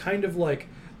me is kind of like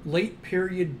late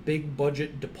period big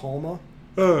budget De Palma.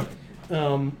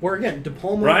 Where again, De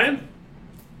Palma. Ryan?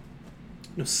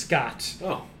 No, Scott.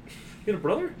 Oh, you got a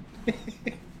brother?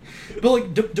 But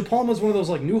like De Palma's one of those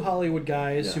like new Hollywood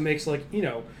guys who makes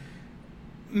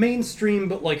mainstream,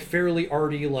 but like fairly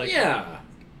arty, like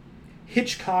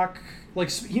Hitchcock. Like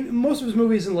most of his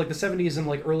movies in like the 70s and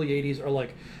like early 80s are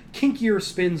like kinkier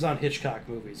spins on Hitchcock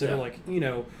movies. They're like, you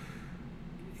know,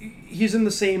 he's in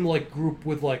the same like group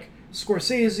with like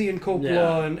Scorsese and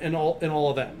Coppola and all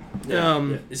of them.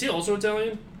 Yeah. Is he also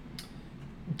Italian?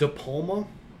 De Palma?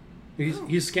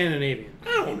 He's Scandinavian.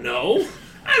 I don't know.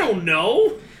 Who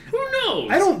knows?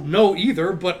 I don't know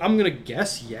either, but I'm gonna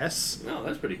guess yes. No,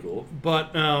 that's pretty cool.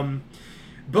 But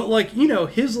like, you know,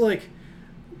 his like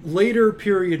later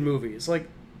period movies, like,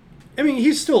 I mean,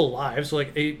 he's still alive, so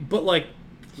like but like,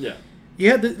 yeah, he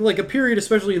had like a period,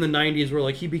 especially in the 90s, where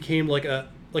like he became like a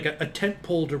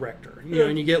tentpole director, you know,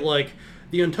 and you get like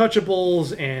The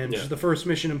Untouchables and the first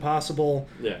Mission Impossible,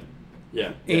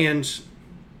 and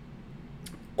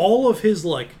all of his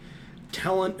like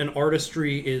talent and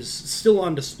artistry is still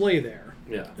on display there.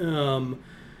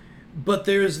 But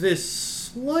there's this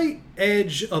slight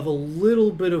edge of a little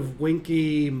bit of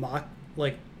winking,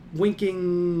 mocking,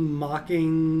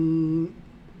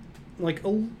 like a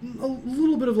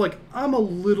little bit of like, I'm a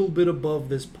little bit above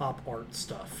this pop art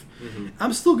stuff.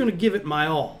 I'm still gonna give it my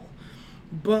all,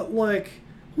 but like,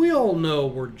 we all know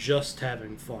we're just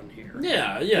having fun here.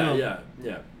 Yeah.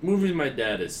 Movies my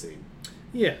dad has seen.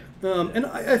 Yeah, and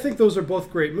I think those are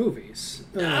both great movies.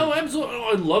 Oh, absolutely!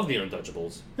 I love The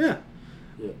Untouchables. Yeah.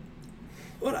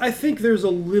 But I think there's a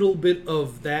little bit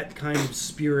of that kind of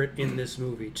spirit in this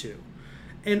movie too,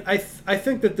 and I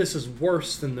think that this is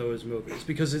worse than those movies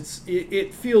because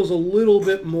it feels a little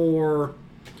bit more,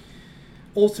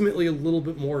 ultimately a little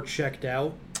bit more checked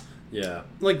out. Yeah.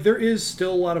 Like, there is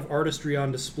still a lot of artistry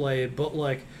on display, but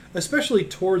like, especially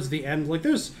towards the end, like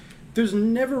there's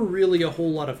never really a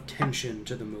whole lot of tension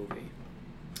to the movie.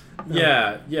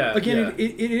 Again,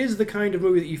 it is the kind of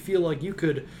movie that you feel like you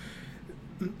could.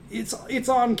 It's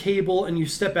on cable, and you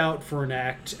step out for an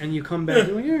act, and you come back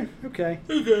and you're like, okay,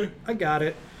 I got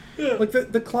it. Like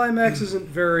the climax isn't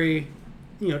very,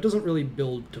 you know, it doesn't really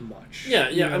build to much. You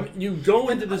know? I mean, you go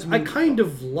into this movie. I kind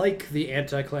of like the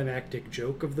anticlimactic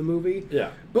joke of the movie.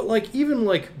 Yeah. But like, even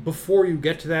like before you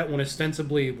get to that, when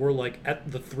ostensibly we're like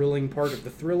at the thrilling part of the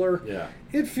thriller,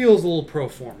 it feels a little pro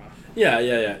forma.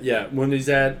 Yeah. When he's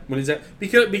at because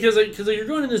you're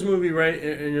going in this movie, right,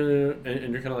 and you're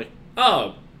kind of like,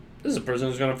 oh, this is a person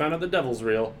who's going to find out the devil's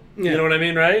real. You know what I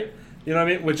mean, right? You know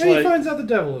what I mean? Which, and like, he finds out the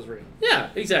devil is real. Yeah,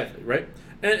 exactly, right?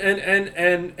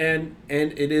 And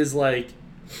it is like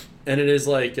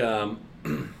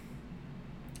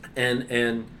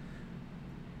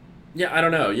yeah, I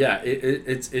don't know. Yeah,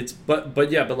 it's but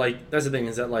like, that's the thing,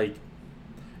 is that like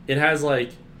it has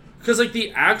like, because like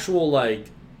the actual like,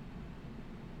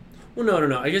 well,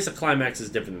 no, I guess the climax is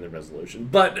different than the resolution,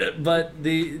 but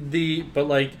the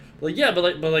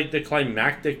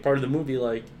climactic part of the movie,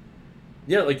 like,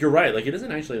 yeah, like, you're right, like, it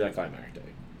isn't actually that climactic,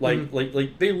 like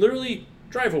like they literally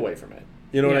drive away from it,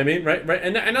 you know what I mean, right,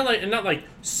 and not like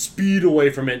speed away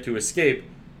from it to escape.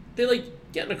 They like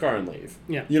get in a car and leave,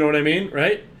 you know what I mean,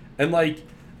 right, and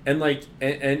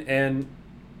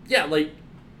yeah, like,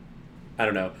 I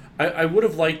don't know, I would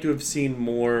have liked to have seen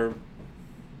more,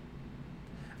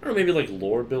 I don't know, maybe like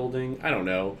lore building, I don't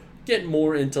know, get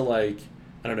more into like,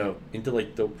 I don't know, into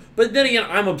like the, but then again,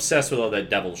 I'm obsessed with all that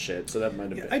devil shit, so that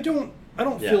might have been. I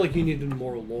don't feel like you needed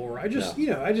more lore. I just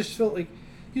I just felt like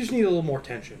you just need a little more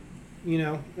tension, you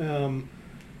know,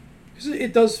 because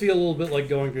it does feel a little bit like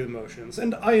going through the motions,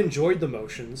 and I enjoyed the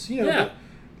motions, you know, but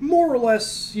more or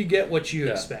less you get what you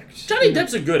expect. Johnny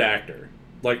Depp's a good actor,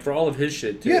 like, for all of his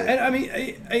shit too. Yeah, and I mean,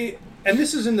 I and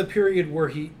this is in the period where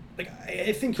he, like,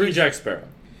 I think pre-Jack Sparrow.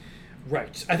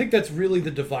 Right. I think that's really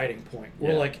the dividing point.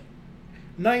 Where, like,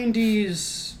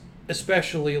 90s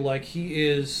especially, like, he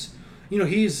is, you know,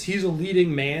 he's a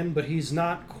leading man, but he's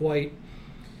not quite,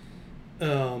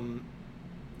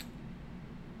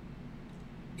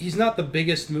 he's not the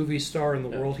biggest movie star in the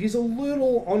world. He's a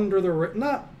little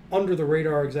not under the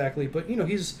radar exactly, but, you know,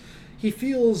 he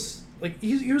feels like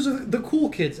he was the cool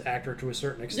kids actor to a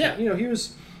certain extent. You know, he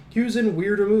was in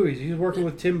weirder movies. He was working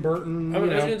with Tim Burton. I was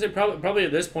going to say, probably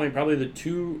at this point, probably the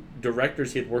two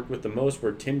directors he had worked with the most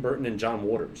were Tim Burton and John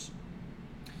Waters.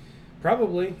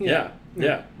 Probably, yeah.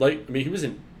 Like, I mean, he was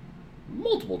in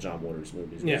multiple John Waters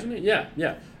movies, wasn't he? Yeah.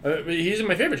 He's in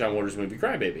my favorite John Waters movie,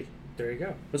 Crybaby. There you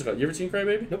go. What's it called? You ever seen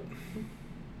Crybaby? Nope.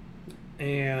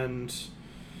 And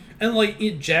like,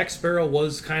 Jack Sparrow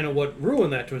was kind of what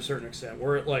ruined that to a certain extent,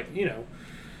 where it, like, you know,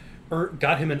 or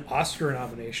got him an Oscar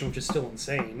nomination, which is still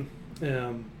insane.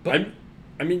 But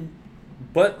I mean,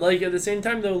 but like, at the same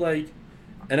time though, like,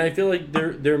 and I feel like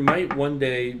there might one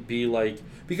day be like,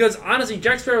 because honestly,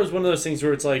 Jack Sparrow is one of those things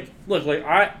where it's like, look, like,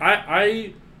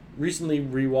 I recently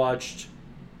rewatched,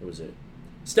 what was it?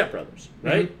 Step Brothers,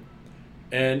 right?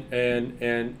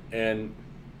 And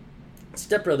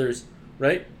Step Brothers,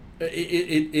 right?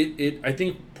 I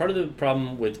think part of the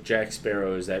problem with Jack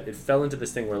Sparrow is that it fell into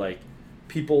this thing where like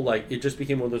people like it just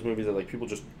became one of those movies that like people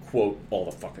just quote all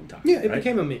the fucking time. Yeah, it right?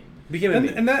 became a meme.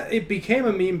 And that it became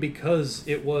a meme because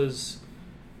it was,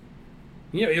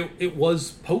 it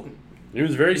was potent. It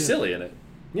was very silly in it.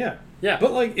 Yeah. Yeah.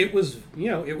 But like it was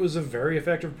a very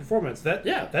effective performance. That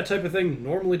type of thing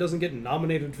normally doesn't get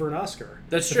nominated for an Oscar.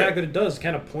 That's the true. fact that it does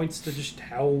kind of points to just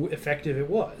how effective it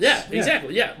was. Yeah,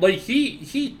 exactly. Yeah, like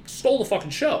he stole the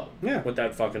fucking show. Yeah. With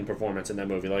that fucking performance in that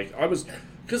movie. Like I was,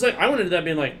 because like I went into that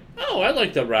being like, oh, I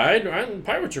like the ride.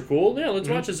 Pirates are cool. Yeah, let's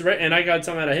watch this. Right, and I got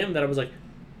something out of him that I was like,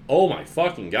 oh my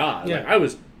fucking god. Yeah. Like I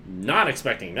was not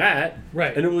expecting that.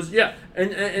 Right. And it was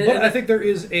and but I think there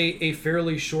is a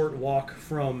fairly short walk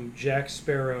from Jack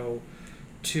Sparrow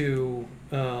to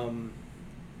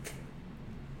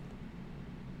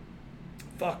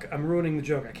fuck, I'm ruining the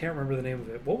joke. I can't remember the name of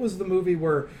it. What was the movie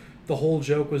where the whole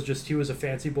joke was just he was a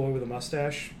fancy boy with a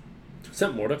mustache? Is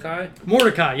that Mordecai?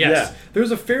 Mordecai, yes. Yeah.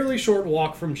 There's a fairly short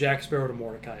walk from Jack Sparrow to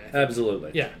Mordecai, I think.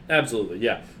 Absolutely. Yeah. Absolutely.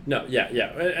 Yeah. No. Yeah. Yeah.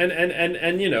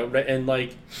 And you know, and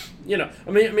like, you know,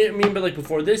 I mean, but like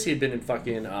before this, he had been in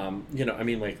fucking, you know, I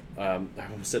mean, like, I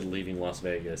almost said Leaving Las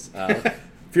Vegas,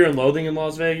 Fear and Loathing in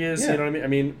Las Vegas. Yeah. You know what I mean? I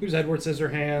mean, he was Edward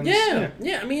Scissorhands.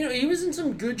 Yeah. I mean, he was in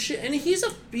some good shit, and he's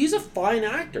a fine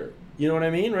actor. You know what I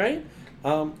mean, right? I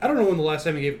don't know when the last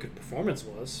time he gave a good performance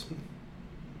was.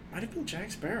 Might have been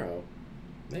Jack Sparrow.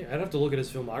 I'd have to look at his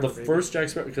filmography. The first Jack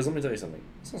Sparrow, because let me tell you something.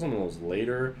 It's not some of those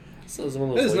later.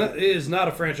 It is not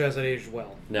a franchise that aged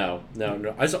well. No. I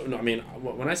mean,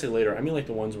 when I say later, I mean like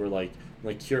the ones where like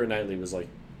Keira Knightley was like,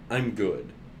 "I'm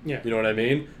good." Yeah. You know what I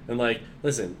mean? And like,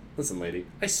 listen, lady,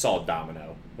 I saw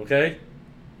Domino. Okay,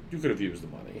 you could have used the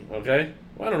money. Okay,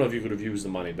 well, I don't know if you could have used the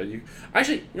money, but you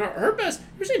actually, you know, her best.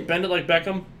 You're saying Bend It Like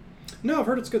Beckham. No, I've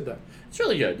heard it's good though. It's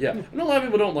really good. Yeah. I know a lot of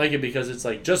people don't like it because it's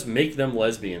like just make them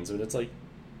lesbians, but it's like,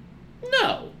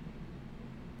 no.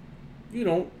 You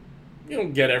don't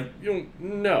get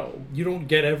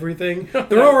everything.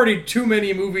 There are already too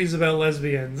many movies about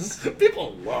lesbians.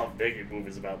 People love making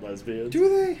movies about lesbians. Do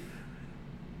they?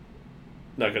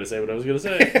 Not gonna say what I was gonna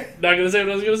say.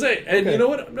 And okay. You know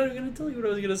what? I'm not gonna tell you what I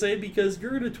was gonna say because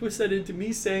you're gonna twist that into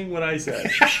me saying what I said.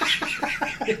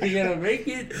 You're gonna make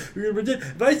it. You're gonna pretend.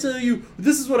 If I tell you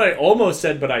this is what I almost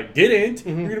said but I didn't,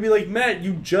 you're gonna be like, Matt,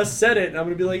 you just said it, and I'm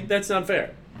gonna be like, that's not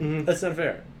fair. That's not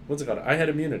fair. What's it called? I had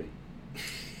immunity.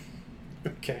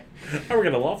 Okay. I work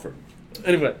at a law firm.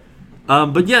 Anyway,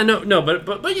 but yeah, no,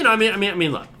 but you know, I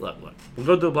mean, look. We'll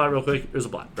go through the plot real quick. Here's the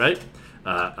plot, right?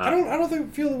 I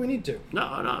don't feel that we need to.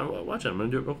 No, watch it. I'm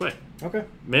gonna do it real quick. Okay.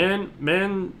 Man,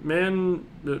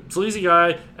 the sleazy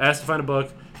guy asks to find a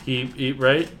book. He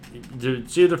right? To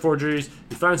see the forgeries.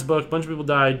 He finds a book. A bunch of people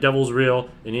die. Devil's real,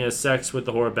 and he has sex with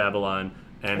the whore of Babylon.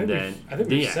 And I think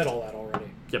we've said all that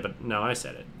already. Yeah, but no, I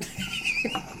said it.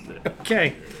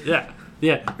 Okay. Yeah.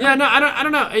 No, I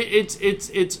don't know.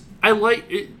 It's. I like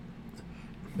it.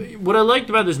 What I liked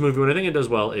about this movie, what I think it does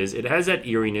well, is it has that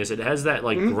eeriness, it has that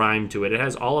like grime to it, it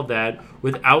has all of that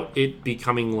without it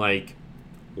becoming like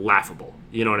laughable.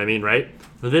 You know what I mean, right?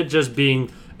 With it just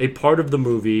being a part of the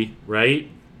movie, right,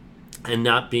 and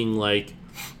not being like,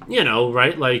 you know,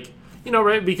 right, like, you know,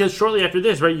 right, because shortly after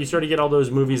this, right, you start to get all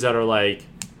those movies that are like,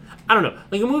 I don't know,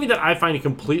 like a movie that I find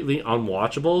completely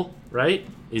unwatchable, right,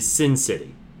 is Sin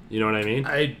City. You know what I mean?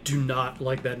 I do not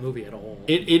like that movie at all.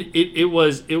 It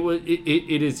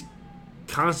is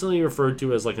constantly referred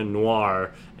to as like a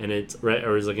noir, and it's right,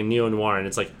 or as like a neo noir, and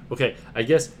it's like, okay, I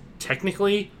guess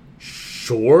technically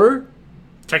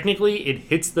it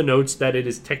hits the notes that it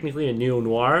is technically a neo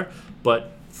noir,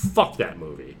 but fuck that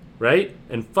movie, right?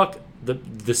 And fuck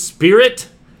the spirit,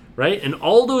 right? And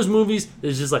all those movies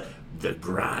is just like the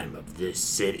grime of this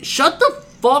city. Shut the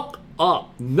fuck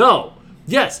up. No.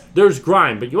 Yes, there's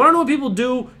grime, but you want to know what people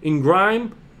do in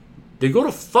grime? They go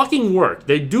to fucking work.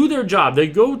 They do their job. They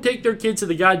go take their kids to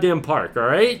the goddamn park, all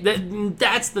right?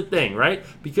 That's the thing, right?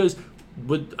 Because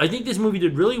what I think this movie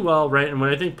did really well, right? And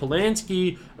when I think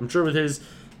Polanski, I'm sure with his,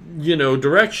 you know,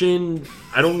 direction,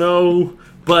 I don't know,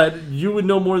 but you would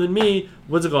know more than me.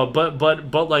 What's it called? But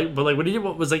like what he did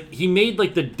was like he made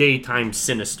like the daytime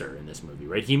sinister in this movie,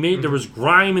 right? He made there was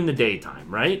grime in the daytime,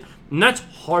 right? And that's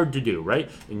hard to do, right?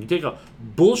 And you take a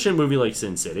bullshit movie like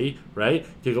Sin City, right?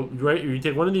 You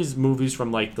take one of these movies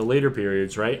from like the later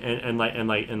periods, right? And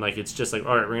it's just like,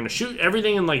 all right, we're gonna shoot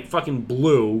everything in like fucking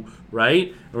blue, right?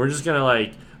 And we're just gonna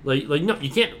like no,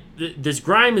 you can't. This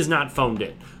grime is not phoned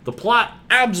in. The plot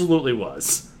absolutely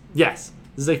was. Yes,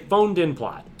 this is a phoned in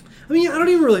plot. I mean, I don't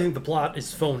even really think the plot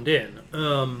is phoned in.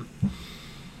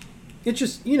 It's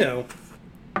just,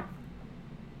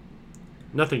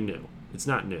 nothing new. It's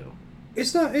not new.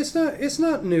 It's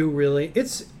not new, really.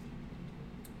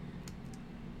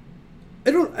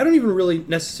 I don't even really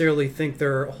necessarily think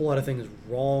there are a whole lot of things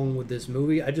wrong with this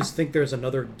movie. I just think there's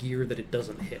another gear that it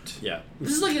doesn't hit. Yeah.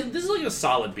 This is like a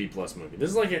solid B+ movie. This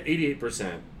is like an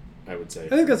 88%, I would say. I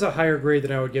think that's a higher grade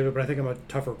than I would give it, but I think I'm a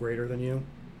tougher grader than you.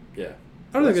 Yeah.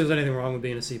 I don't think there's anything wrong with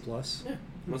being a C+. Yeah.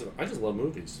 I just love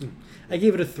movies. I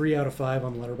gave it a 3 out of 5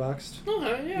 on Letterboxd.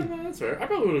 Okay, yeah, no, that's fair. I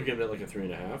probably would have given it like a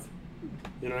 3.5.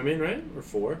 You know what I mean, right? Or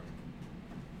 4.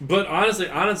 But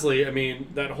honestly, I mean,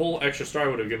 that whole extra star I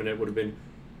would have given it would have been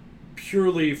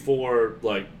purely for,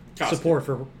 like, costume. Support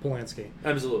for Polanski.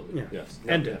 Absolutely. Yeah. Yes.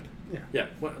 And yeah. Dip. Yeah. Yeah.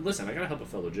 Well, listen, I gotta help a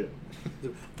fellow Jew.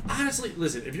 Honestly,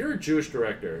 listen, if you're a Jewish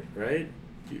director, right,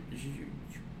 you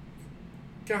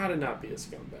gotta not be a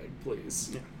scumbag,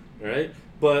 please. Yeah. All right?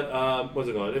 But, what's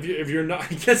it called? If you're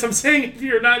not, I guess I'm saying if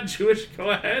you're not Jewish, go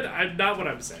ahead. I'm not what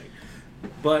I'm saying.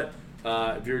 But,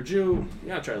 if you're a Jew, you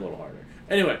gotta try a little harder.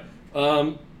 Anyway,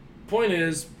 point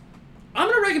is, I'm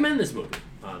gonna recommend this movie,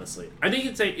 honestly. I think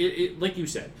it's like you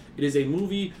said, it is a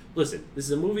movie. Listen, this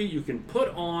is a movie you can put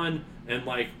on and,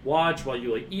 like, watch while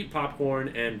you, like, eat popcorn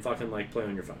and fucking, like, play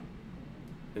on your phone.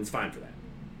 And it's fine for that.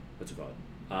 What's it called?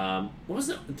 What was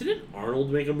it? Didn't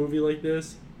Arnold make a movie like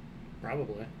this?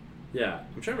 Probably. Yeah,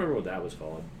 I'm trying to remember what that was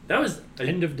called. That was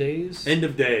End of Days. End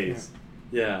of Days.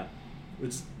 Yeah.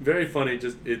 It's very funny.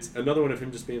 Just it's another one of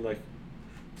him just being like,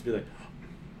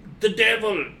 the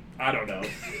devil. I don't know.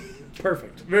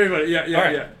 Perfect. Very funny. Yeah, yeah, All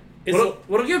right. yeah.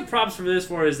 What I'll give props for this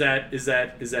for is that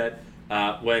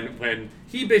when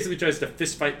he basically tries to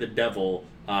fist fight the devil,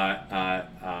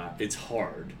 it's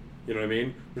hard. You know what I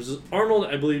mean? Versus Arnold,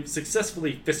 I believe,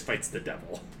 successfully fist fights the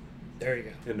devil. There you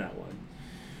go. In that one.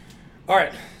 All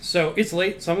right, so it's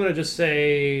late, so I'm going to just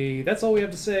say that's all we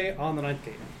have to say on the Ninth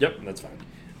Gate. Yep, that's fine.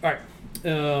 All right,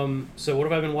 so what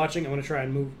have I been watching? I'm going to try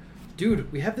and move.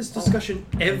 Dude, we have this discussion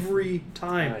every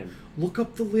time. Look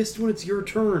up the list when it's your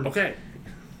turn. Okay.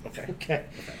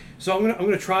 So I'm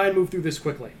gonna try and move through this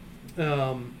quickly.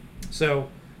 So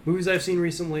movies I've seen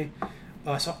recently.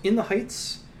 I saw In the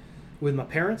Heights with my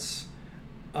parents.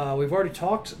 We've already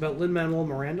talked about Lin-Manuel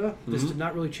Miranda. This did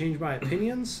not really change my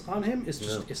opinions on him. It's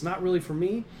just it's not really for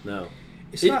me. No.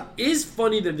 It is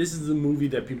funny that this is the movie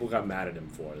that people got mad at him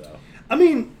for, though. I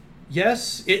mean,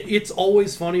 yes, it's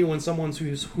always funny when someone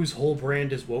whose whole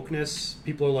brand is wokeness,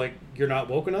 people are like, you're not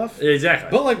woke enough. Exactly.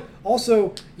 But, like,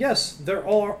 also, yes, there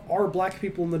are black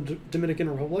people in the Dominican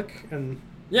Republic, and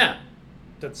yeah,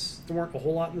 there weren't a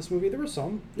whole lot in this movie. There were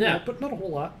some, but not a whole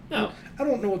lot. No. I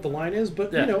don't know what the line is,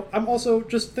 but I'm also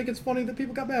just think it's funny that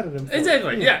people got mad at him.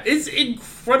 Exactly. Yeah, it's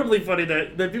incredibly funny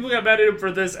that people got mad at him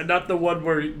for this, and not the one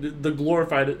where the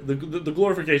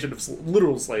glorification of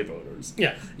literal slave owners.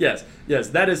 Yeah. Yes.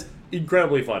 That is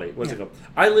incredibly funny. What's it called?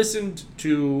 I listened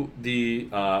to the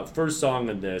first song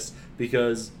in this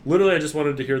because literally I just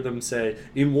wanted to hear them say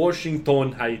 "in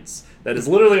Washington Heights." That is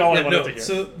literally all I wanted to hear.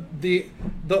 So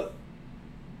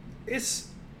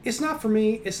it's not for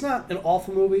me. It's not an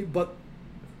awful movie, but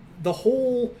the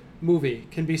whole movie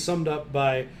can be summed up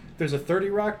by there's a 30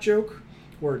 Rock joke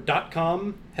where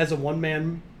 .com has a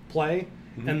one-man play,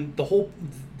 and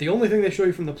the only thing they show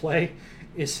you from the play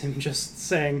is him just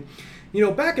saying,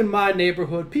 back in my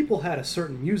neighborhood, people had a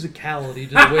certain musicality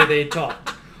to the way they talked.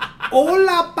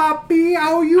 Hola, papi,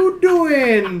 how you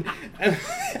doing? And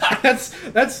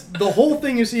that's the whole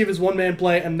thing you see of his one-man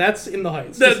play, and that's In the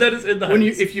Heights. That is In the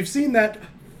Heights. If you've seen that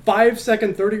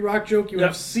 5-second 30 Rock joke, you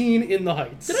have seen In the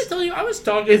Heights. Did I tell you I was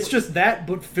talking? It's just that,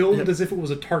 but filmed as if it was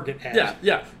a Target ad.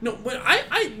 Yeah. No, but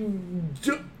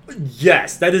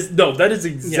yes, that is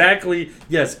exactly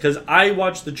yes. Because I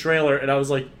watched the trailer and I was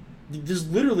like, this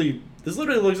literally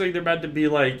looks like they're about to be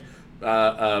like,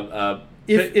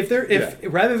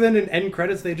 If rather than in end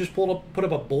credits they just put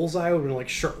up a bullseye, I would have been like,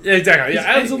 sure. Yeah, exactly. Yeah,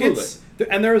 absolutely.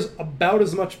 And there is about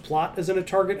as much plot as in a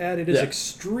Target ad. It is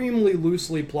extremely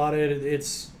loosely plotted.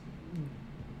 It's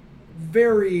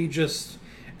very just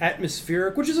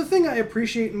atmospheric, which is a thing I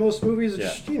appreciate in most movies.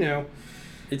 It's just,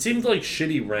 it seemed like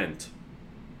shitty Rent.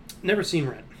 Never seen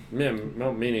Rent. Yeah,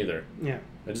 no, me neither. Yeah.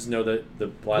 I just know that the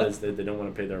plot is that they don't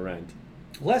want to pay their rent.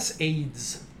 Less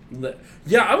AIDS.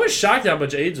 Yeah, I was shocked how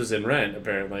much AIDS was in Rent,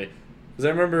 apparently. Because I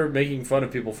remember making fun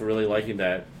of people for really liking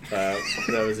that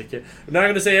when I was a kid. I'm not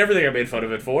going to say everything I made fun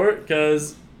of it for,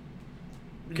 because...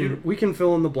 We can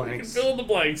fill in the blanks.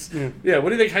 Yeah, what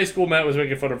do you think High School Matt was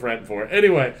making fun of Rent for?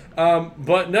 Anyway,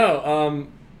 what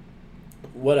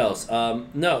else?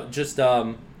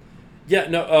 Yeah,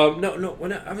 no.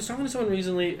 When I was talking to someone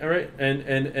recently, all right,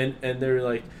 and they were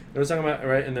like, I was talking about, all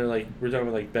right, and they're like, we're talking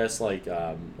about like best like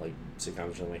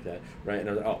sitcoms or something like that, right? And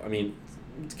I was like, oh, I mean,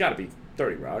 it's got to be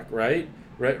 30 Rock, right?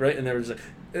 Right, and they were just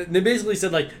like, they basically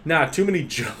said like, nah, too many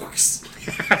jokes.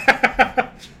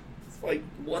 It's like,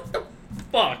 what the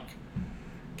fuck?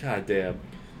 God damn.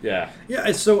 Yeah.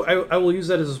 Yeah, so I will use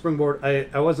that as a springboard. I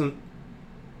don't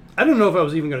know if I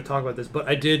was even going to talk about this, but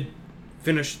I did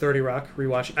finish 30 Rock,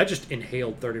 rewatch. I just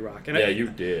inhaled 30 Rock. And you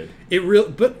did.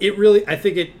 I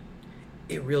think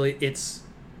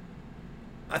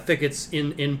it's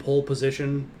in pole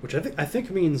position, which I think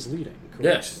means leading. Correct?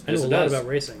 Yes, I know it a lot does. about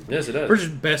racing. Yes, it does. Which is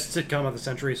best sitcom of the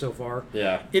century so far.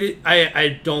 Yeah.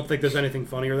 I don't think there's anything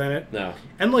funnier than it. No.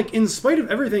 And like, in spite of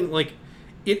everything, like,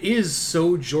 it is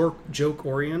so joke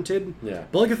oriented. Yeah.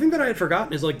 But like, the thing that I had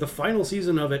forgotten is like the final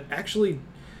season of it actually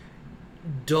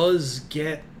does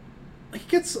get, like, it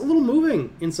gets a little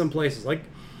moving in some places. Like,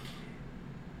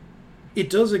 it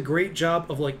does a great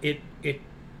job of like it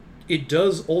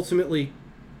does ultimately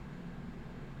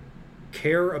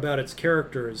care about its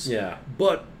characters. Yeah.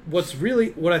 But what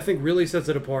I think really sets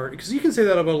it apart, because you can say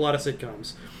that about a lot of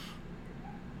sitcoms,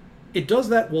 it does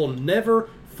that while never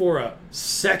for a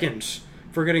second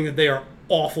forgetting that they are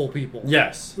awful people.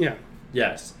 Yes. Yeah.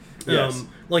 Yes.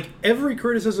 Like, every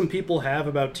criticism people have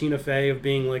about Tina Fey of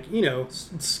being like, you know,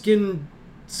 skin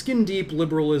deep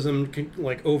liberalism,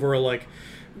 like, over a like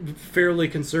fairly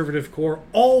conservative core,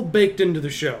 all baked into the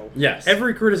show. Yes.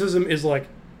 Every criticism is like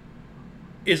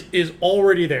is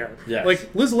already there. Yes.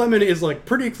 Like, Liz Lemon is like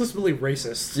pretty explicitly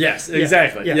racist. Yes,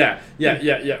 exactly. Yeah.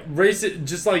 Racist,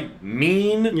 just like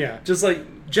mean. Yeah. Just like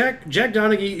Jack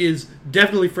Donaghy is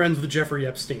definitely friends with Jeffrey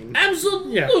Epstein.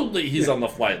 Absolutely, he's on the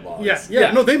flight logs.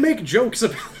 Yeah. No, they make jokes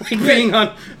about like being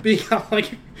on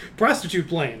like prostitute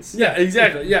planes. Yeah,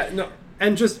 exactly. Yeah, no,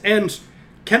 and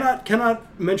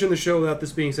cannot mention the show without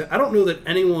this being said. I don't know that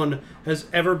anyone has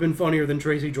ever been funnier than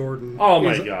Tracy Jordan. Oh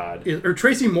my God. Or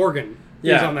Tracy Morgan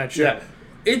is on that show. Yeah.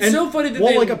 It's so funny that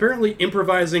while like apparently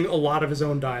improvising a lot of his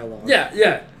own dialogue.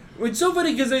 Yeah. It's so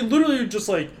funny because they literally are just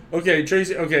like, okay,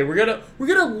 Tracy, okay, we're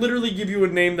gonna literally give you a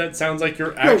name that sounds like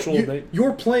your actual name.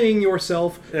 You're playing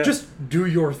yourself. Yeah. Just do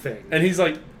your thing. And he's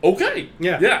like, okay,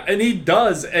 yeah, and he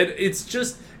does, and it's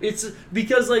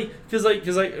because I'm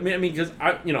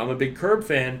a big Curb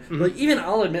fan. Mm-hmm. Like, even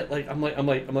I'll admit, like, I'm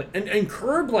like, and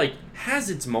Curb like has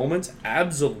its moments,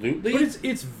 absolutely, but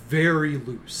it's very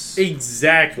loose.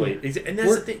 Exactly, and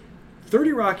that's the thing.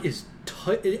 30 Rock is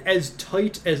as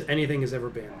tight as anything has ever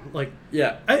been. Like,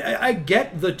 yeah, I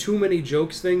get the too many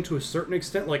jokes thing to a certain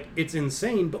extent. Like, it's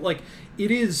insane, but like,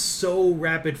 it is so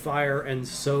rapid fire and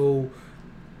so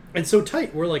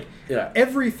tight. We're like,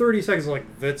 every 30 seconds,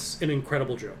 like, that's an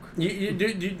incredible joke. You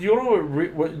know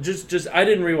what? Just I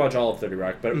didn't rewatch all of 30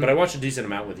 Rock, but I watched a decent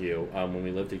amount with you when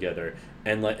we lived together,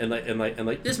 and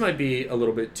this might be a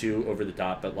little bit too over the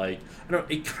top, but like, I don't know,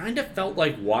 it kind of felt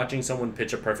like watching someone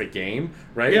pitch a perfect game,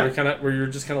 right? Yeah. Where you're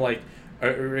just kind of like,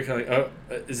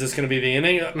 is this going to be the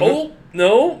inning? Mm-hmm. Oh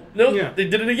no, they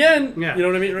did it again. Yeah. You know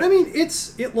what I mean? Right? I mean,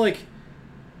 it like,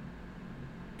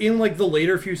 in like the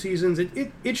later few seasons,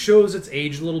 it shows its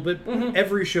age a little bit. Mm-hmm.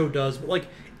 Every show does, but like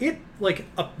a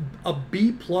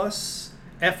B+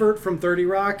 effort from 30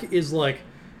 Rock is like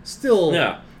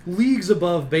still leagues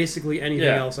above basically anything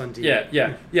else on TV.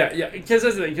 Yeah. Because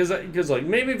that's the thing. Because like,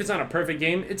 maybe if it's not a perfect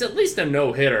game, it's at least a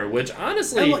no-hitter. Which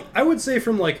honestly, and like, I would say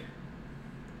from like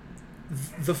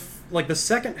the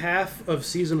second half of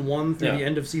season 1 through the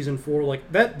end of season 4,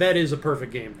 like that is a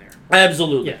perfect game there.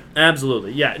 Absolutely.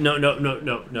 Absolutely. Yeah. No.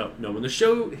 When the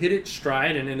show hit its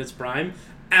stride and in its prime,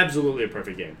 absolutely a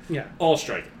perfect game. Yeah. All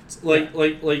strikeouts. Like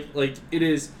it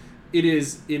is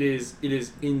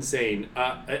insane.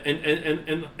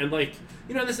 And like,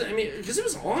 you know, this, I mean, because it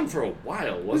was on for a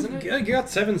while, wasn't it? You got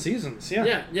 7 seasons.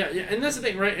 Yeah. Yeah. And that's the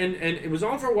thing, right? And it was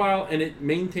on for a while, and it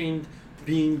maintained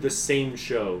being the same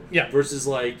show. Yeah. Versus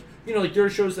like, you know, like there are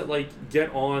shows that like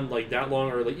get on like that long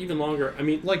or like even longer. I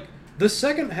mean, like the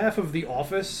second half of The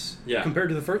Office compared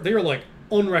to the first, they are like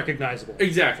unrecognizable.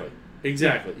 Exactly.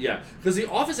 Yeah. Because The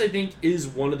Office, I think, is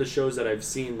one of the shows that I've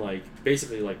seen like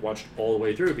basically like watched all the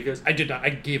way through because I did not. I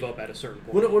gave up at a certain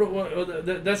point.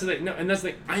 That's the thing. No, and that's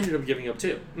the thing. I ended up giving up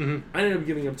too.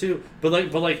 But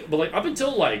up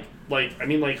until like I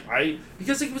mean like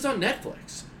because like, it was on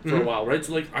Netflix for a while, right?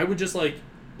 So like I would just like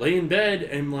lay in bed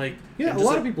and like a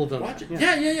lot of people don't watch it.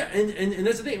 Yeah. And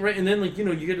that's the thing, right? And then like, you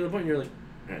know, you get to the point where you're like,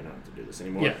 I don't have to do this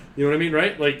anymore. Yeah. You know what I mean,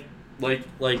 right? Like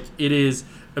it is.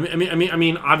 I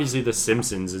mean, obviously, The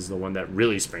Simpsons is the one that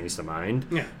really springs to mind.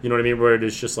 Yeah. You know what I mean? Where it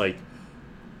is just like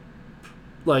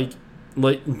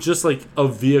like just like a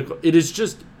vehicle. It is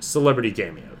just celebrity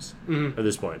cameos Mhm. at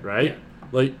this point, right? Yeah.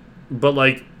 Like, but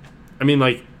like, I mean,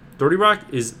 like 30 Rock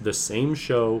is the same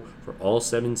show for all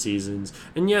 7 seasons,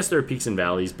 and yes, there are peaks and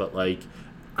valleys, but like,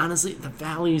 honestly, the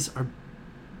valleys are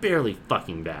barely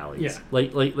fucking valleys. Yeah.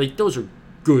 Like those are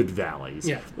good valleys.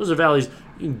 Yeah. Those are valleys.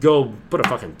 You can go put a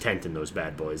fucking tent in those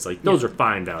bad boys. Like those Yeah. are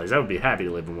fine valleys. I would be happy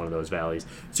to live in one of those valleys.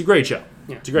 It's a great show.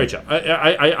 Yeah. It's a great show.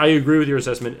 I agree with your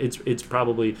assessment. It's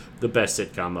probably the best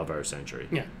sitcom of our century.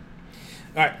 Yeah.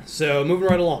 All right, so moving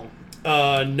right along.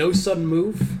 No Sudden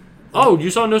Move. Oh,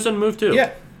 you saw No Sudden Move too?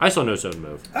 Yeah. I saw No Sudden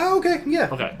Move. Oh, okay, yeah.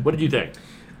 Okay, what did you think?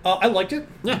 I liked it.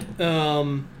 Yeah.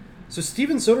 So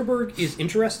Steven Soderbergh is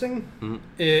interesting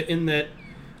in that,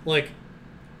 like,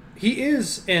 he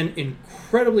is an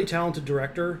incredibly talented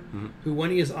director who,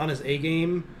 when he is on his A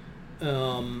game,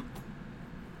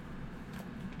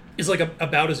 is like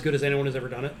about as good as anyone has ever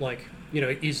done it. Like, you know,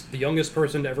 he's the youngest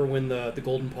person to ever win the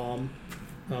Golden Palm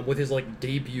with his like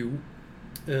debut.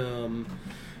 And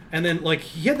then like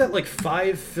he had that like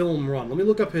 5 film run. Let me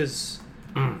look up his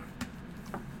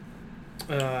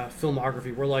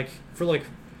filmography. Where like for like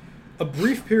a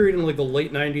brief period in like the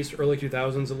late 90s to early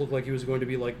 2000s, it looked like he was going to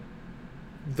be like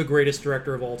the greatest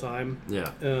director of all time.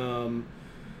 Yeah.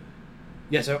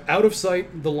 Yeah, so Out of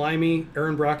Sight, The Limey,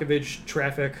 Aaron Brockovich,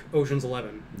 Traffic, Ocean's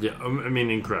 11. Yeah, I mean,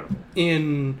 incredible.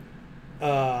 In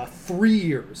 3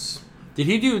 years. Did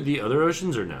he do the other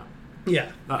Oceans or no?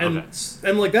 Yeah. Okay.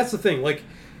 And like that's the thing. Like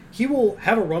he will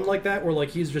have a run like that where like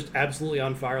he's just absolutely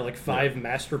on fire, like 5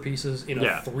 masterpieces in a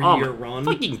 3-year run.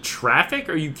 Fucking Traffic?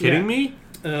 Are you kidding me?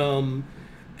 And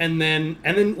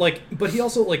then like, but he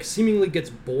also like seemingly gets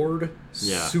bored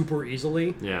Yeah. super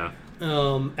easily. Yeah.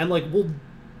 And like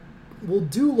will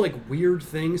do like weird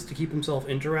things to keep himself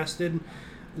interested,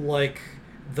 like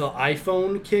the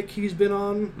iPhone kick he's been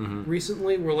on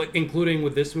recently, where like including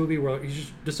with this movie, where he's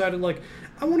just decided like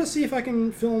I want to see if I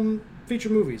can film feature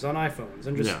movies on iPhones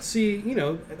and just see, you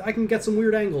know, I can get some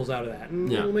weird angles out of that,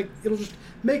 and it'll just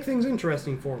make things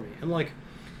interesting for me. And like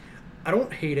I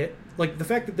don't hate it. Like the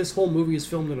fact that this whole movie is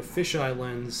filmed in a fisheye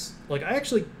lens, like I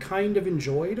actually kind of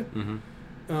enjoyed,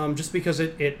 just because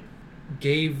it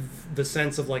gave the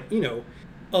sense of like, you know,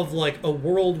 of like a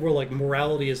world where like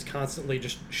morality is constantly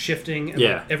just shifting, and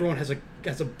like, everyone has a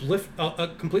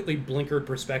completely blinkered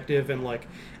perspective, and like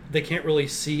they can't really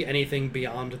see anything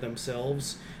beyond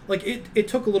themselves. Like it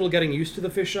took a little getting used to the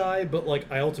fisheye, but like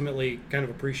I ultimately kind of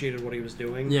appreciated what he was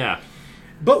doing. Yeah.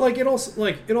 But like it also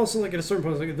like at a certain point, I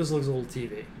was like, this looks a little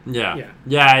TV. Yeah.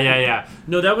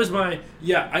 No, that was my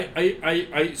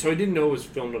I so I didn't know it was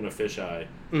filmed on a fisheye.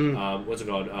 What's it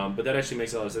called? But that actually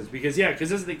makes a lot of sense because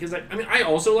I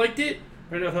also liked it.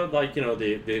 Right, I thought like, you know,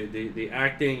 the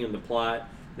acting and the plot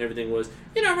and everything was,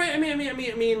 you know, right. I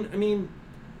mean,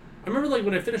 I remember like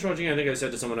when I finished watching it, I think I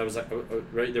said to someone, I was like,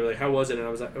 right, they were like, how was it? And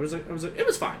I was like, it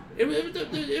was fine. It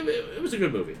was a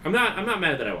good movie. I'm not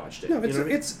mad that I watched it. No, you know what I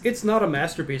mean? it's not a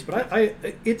masterpiece, but I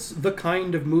it's the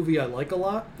kind of movie I like a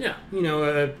lot. Yeah. You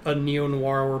know, a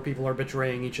neo-noir where people are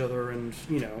betraying each other and,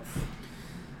 you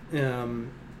know,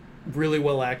 really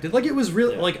well acted. Like it was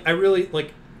really like I really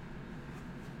like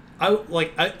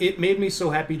it made me so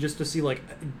happy just to see like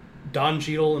Don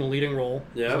Cheadle in a leading role.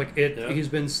 Yeah. Like he's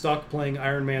been stuck playing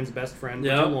Iron Man's best friend for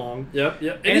too long. Yep.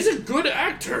 And he's a good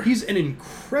actor. He's an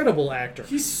incredible actor.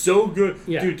 He's so good.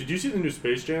 Yeah. Dude, did you see the new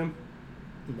Space Jam?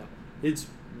 No. It's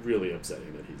really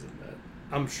upsetting that he's in that.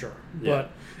 I'm sure. Yeah.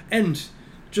 But and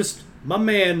just my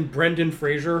man Brendan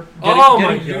Fraser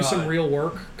getting to do some real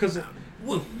work, because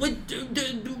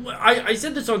I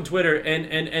said this on Twitter,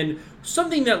 and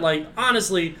something that, like,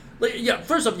 honestly, like,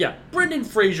 first off, Brendan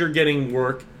Fraser getting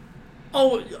work.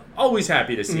 Oh, always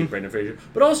happy to see Brendan Fraser.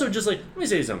 But also, just like, let me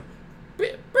say something.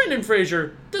 Brendan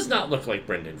Fraser does not look like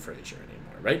Brendan Fraser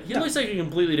anymore, right? He looks like a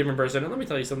completely different person. And let me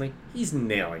tell you something. He's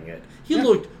nailing it. He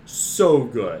looked so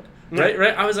good. Right?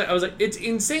 I was like, it's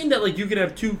insane that, like, you can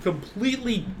have 2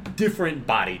 completely different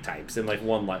body types in, like,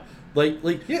 one life.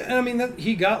 Like yeah, and I mean that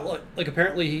he got like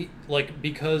apparently he like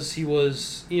because he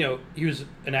was, you know, he was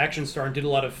an action star and did a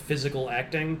lot of physical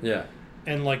acting. Yeah.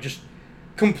 And like just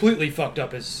completely fucked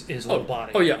up his whole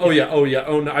body. Oh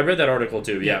no, I read that article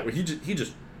too. Yeah. He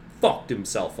just fucked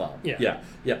himself up. Yeah.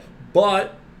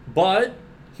 But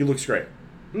he looks great.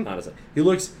 Honestly.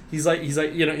 He's like he's a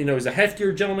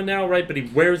heftier gentleman now, right? But he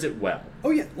wears it well. Oh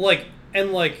yeah,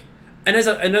 And as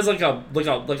like a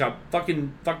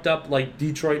fucking fucked up like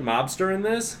Detroit mobster in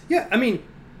this. Yeah, I mean,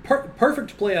 perfect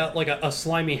to play out like a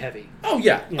slimy heavy. Oh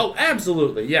yeah. Oh,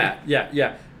 absolutely. Yeah.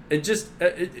 It just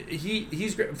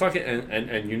he's great. Fucking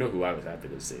and you know who I was happy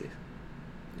to see.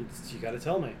 You got to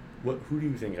tell me. Who do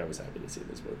you think I was happy to see in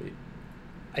this movie?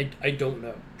 I don't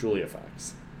know. Julia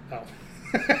Fox. Oh.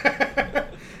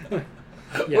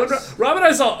 Yes. Rob and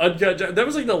I saw that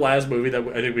was like the last movie that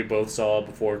I think we both saw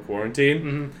before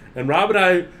quarantine, and Rob and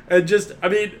I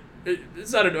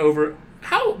it's not an over.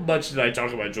 How much did I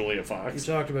talk about Julia Fox?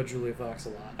 You talked about Julia Fox a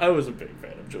lot. I was a big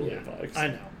fan of Julia Fox. I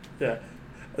know. Yeah,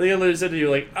 I think I literally said to you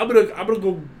like, I'm gonna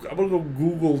go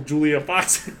Google Julia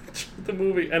Fox the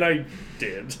movie, and I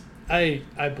did. I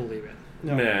believe it.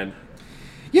 No. Man.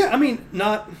 Yeah, I mean,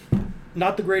 not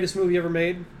the greatest movie ever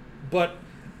made, but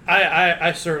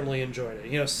I certainly enjoyed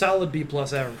it. Solid B+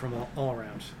 ever from all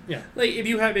around. Yeah. Like, if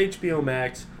you have HBO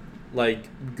Max, like,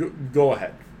 go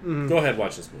ahead. Go ahead,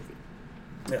 watch this movie.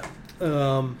 Yeah.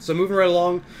 So moving right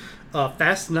along,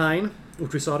 Fast 9,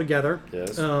 which we saw together.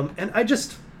 Yes. And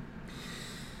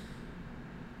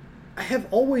I have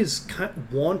always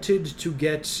wanted to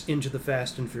get into the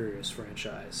Fast and Furious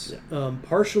franchise. Yeah.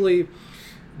 Partially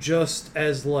just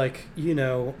as, like,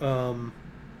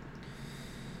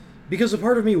 because a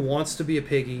part of me wants to be a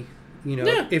piggy.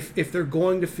 Yeah. If they're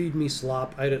going to feed me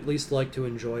slop, I'd at least like to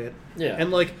enjoy it. Yeah. And,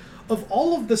 like, of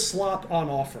all of the slop on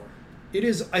offer, it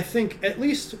is, I think, at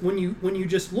least when you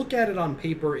just look at it on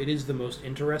paper, it is the most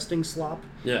interesting slop.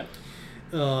 Yeah.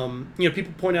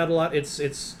 People point out a lot.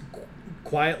 It's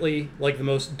quietly like the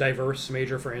most diverse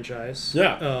major franchise.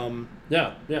 Yeah.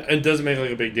 Yeah. And doesn't make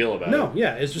like a big deal about it. No.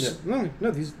 Yeah. It's just no.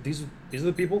 These are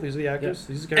the people. These are the actors.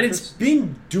 These are the characters. And it's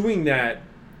been doing that.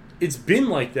 It's been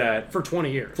like that for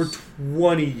 20 years. For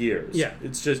 20 years. Yeah.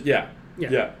 It's just yeah.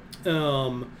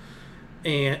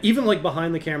 And even like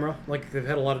behind the camera, like they've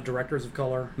had a lot of directors of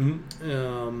color.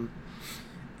 Mm-hmm.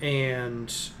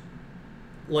 And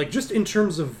like just in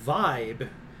terms of vibe,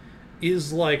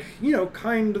 is like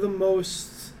kind of the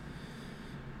most.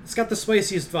 It's got the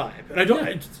spiciest vibe, and I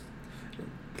don't.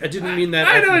 I didn't mean that.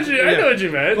 I know what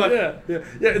you meant. But, yeah.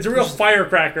 It's a real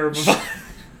firecracker of a vibe.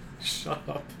 Shut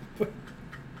up.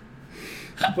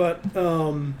 But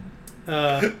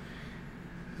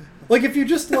like if you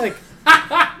just like.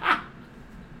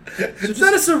 It's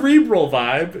not a cerebral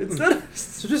vibe. It's not.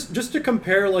 So just to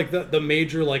compare like the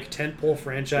major like tentpole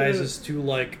franchises to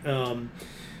like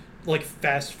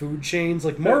fast food chains,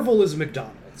 like Marvel is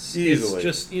McDonald's. Easily.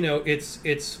 It's just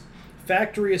it's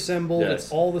factory assembled. Yes.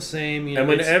 It's all the same. And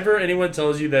whenever anyone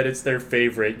tells you that it's their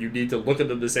favorite, you need to look at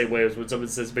them the same way as when someone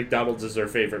says McDonald's is their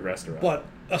favorite restaurant. But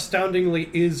astoundingly,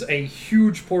 is a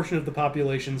huge portion of the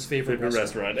population's favorite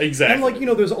restaurant. Exactly.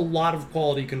 And there's a lot of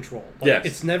quality control. Like, yes.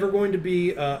 It's never going to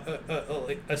be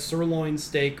a sirloin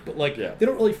steak, but they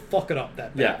don't really fuck it up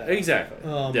that bad. Yeah, exactly.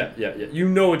 Yeah. You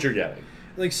know what you're getting.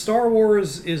 Like Star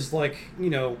Wars is like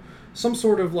some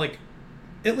sort of like,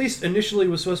 at least initially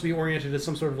was supposed to be oriented as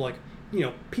some sort of like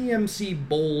PMC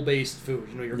bowl based food.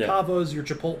 Your Cavas, your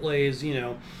Chipotles.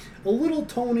 A little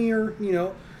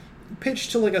tonier.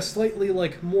 Pitched to like a slightly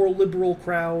like more liberal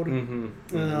crowd.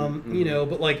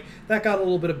 But like that got a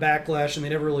little bit of backlash, and they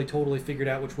never really totally figured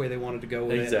out which way they wanted to go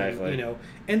with it. And,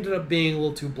 ended up being a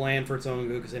little too bland for its own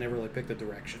good because they never really picked the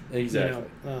direction. Exactly.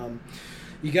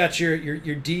 You got your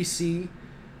DC,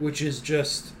 which is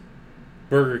just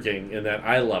Burger King, in that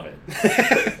I love it.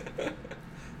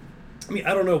 I mean,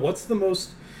 I don't know what's the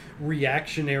most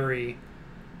reactionary.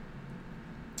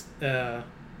 Burger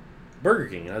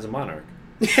King as a monarch.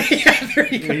 Yeah, there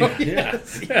you go.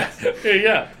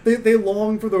 Yeah. They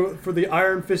long for the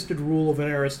iron-fisted rule of an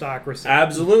aristocracy.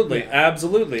 Absolutely.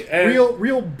 And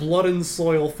real blood and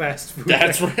soil fast food.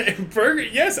 That's right. Burger.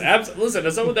 Yes, absolutely. Listen,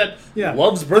 as someone that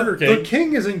loves Burger King, the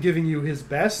king isn't giving you his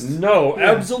best. No,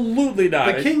 absolutely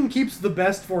not. The king keeps the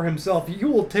best for himself. You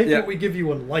will take what we give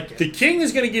you and like it. The king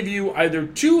is going to give you either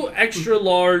 2 extra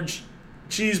large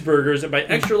cheeseburgers, and by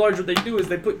extra large, what they do is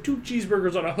they put 2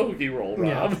 cheeseburgers on a hoagie roll,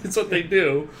 Rob. Yeah. That's what they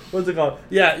do. What's it called?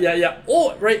 Yeah.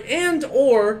 Or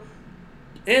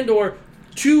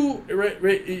two.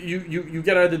 Right. You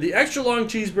get either the extra long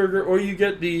cheeseburger or you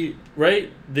get the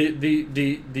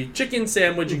chicken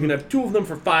sandwich. You can have 2 of them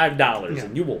for $5,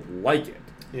 and you will like it.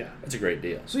 Yeah, that's a great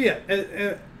deal. So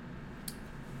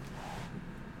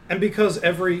and because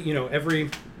every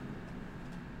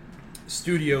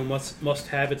studio must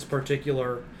have its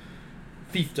particular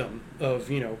fiefdom of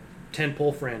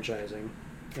tentpole franchising.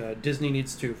 Disney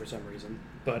needs 2 for some reason,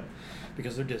 but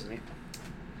because they're Disney.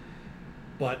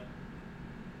 But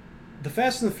the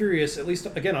Fast and the Furious, at least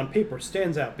again on paper,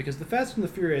 stands out because the Fast and the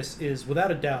Furious is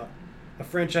without a doubt a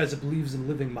franchise that believes in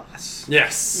living mass.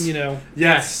 Yes.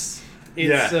 Yes.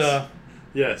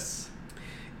 Yes.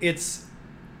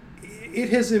 It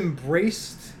has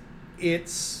embraced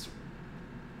its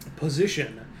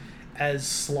position as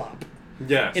slop.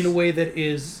 Yes. In a way that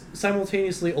is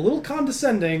simultaneously a little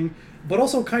condescending, but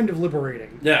also kind of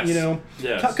liberating. Yes. You know?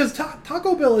 Yes. Because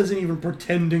Taco Bell isn't even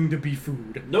pretending to be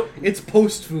food. Nope. It's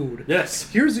post-food. Yes.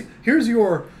 Here's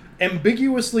your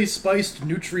ambiguously spiced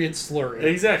nutrient slurry.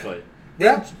 Exactly.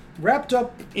 Wrapped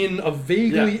up in a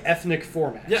vaguely ethnic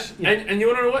format. Yeah, and you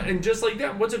want to know what? And just like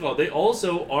that, what's it called? They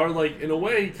also are, like, in a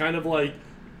way, kind of, like,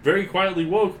 very quietly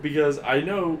woke, because I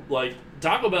know, like,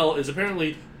 Taco Bell is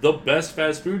apparently the best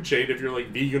fast food chain if you're, like,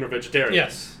 vegan or vegetarian.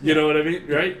 Yes. You know what I mean?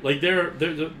 Right? Like, they're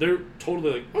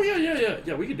totally like, oh,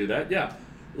 yeah, we can do that, yeah.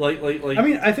 Like. I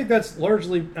mean, I think that's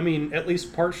largely, at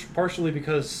least partially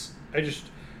because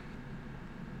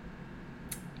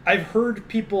I've heard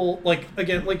people, like,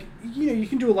 again, like, you know, you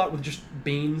can do a lot with just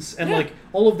beans, and, like,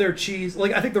 all of their cheese,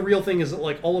 like, I think the real thing is that,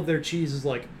 like, all of their cheese is,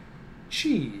 like,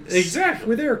 cheese. Exactly.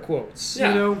 With air quotes, Yeah.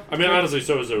 you know? I mean, honestly,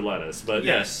 so is their lettuce, but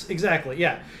yes. Exactly,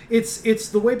 yeah. It's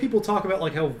the way people talk about,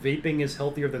 like, how vaping is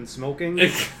healthier than smoking,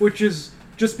 which is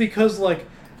just because, like,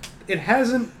 it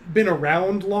hasn't been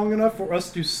around long enough for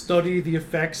us to study the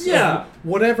effects of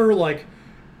whatever, like,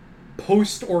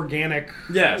 post-organic,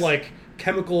 like,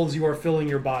 chemicals you are filling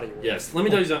your body with. Yes, let me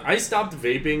tell you something. I stopped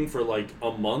vaping for like a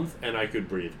month, and I could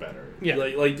breathe better. Yeah,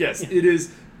 like yes, it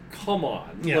is. Come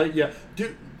on, yeah, like, yeah,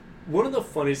 dude. One of the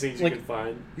funniest things you can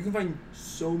find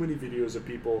so many videos of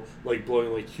people like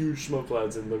blowing like huge smoke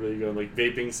clouds and literally going like,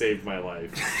 "Vaping saved my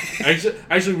life."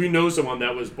 actually, we know someone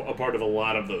that was a part of a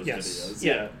lot of those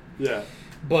videos. Yeah.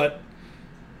 But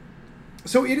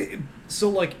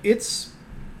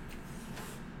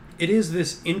it is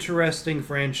this interesting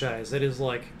franchise that is,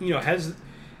 like, you know, has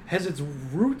its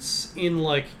roots in,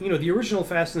 like, you know, the original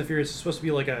Fast and the Furious is supposed to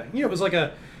be like a, you know, it was like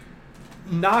a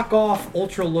knockoff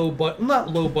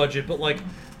not low budget, but like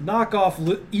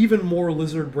knockoff even more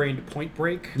lizard-brained Point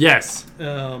Break. Yes.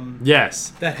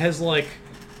 Yes. That has, like,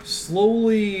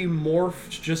 slowly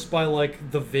morphed just by,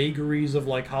 like, the vagaries of,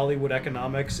 like, Hollywood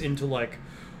economics into, like,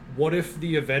 what if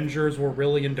the Avengers were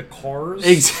really into cars?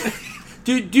 Exactly.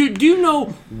 Do you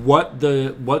know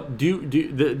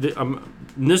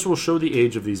and this will show the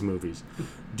age of these movies.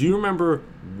 Do you remember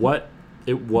what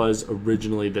it was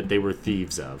originally that they were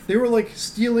thieves of? They were, like,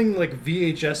 stealing, like,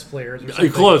 VHS players or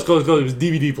something. Close. It was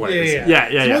DVD players. Yeah.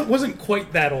 So it wasn't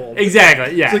quite that old.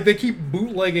 Exactly, yeah. It's like they keep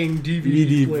bootlegging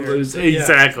DVD players.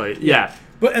 Exactly, yeah.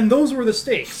 And those were the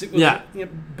stakes. It was, you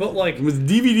know, but, like, it was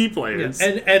DVD players.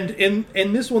 Yeah. And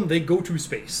in this one, they go to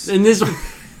space. In this one...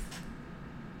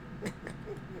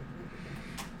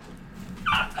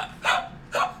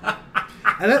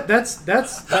 And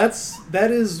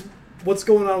that is what's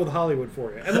going on with Hollywood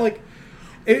for you. And, like,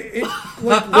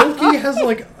 like, Loki has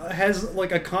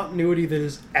a continuity that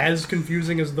is as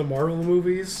confusing as the Marvel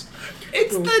movies.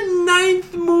 It's the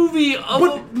 9th movie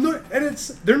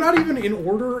of they're not even in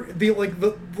order.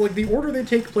 The order they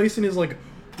take place in is like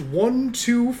 1,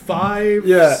 2, 5,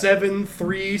 7,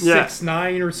 3, 6,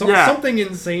 9 or something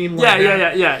insane like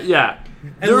that. Yeah.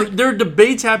 And there are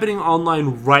debates happening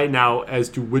online right now as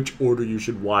to which order you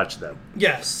should watch them.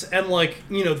 Yes, and, like,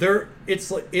 you know,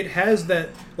 it's like it has that,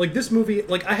 like, this movie,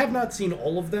 like, I have not seen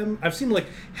all of them. I've seen, like,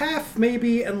 half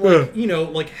maybe, and, like, you know,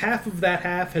 like, half of that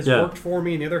half has worked for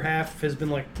me, and the other half has been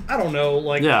like, I don't know,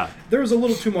 like, there was a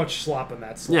little too much slop in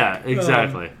that slop. Yeah,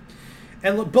 exactly.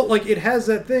 But, like, it has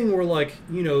that thing where, like,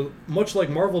 you know, much like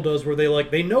Marvel does, where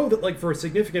they know that, like, for a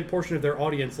significant portion of their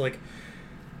audience, like,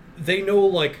 they know,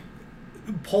 like,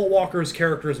 Paul Walker's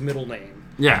character's middle name.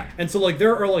 Yeah. And so, like,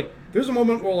 there's a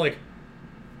moment where, like,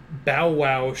 Bow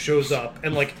Wow shows up,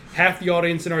 and, like, half the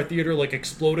audience in our theater, like,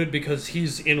 exploded because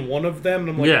he's in one of them, and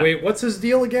I'm like, wait, what's his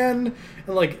deal again?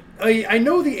 And, like, I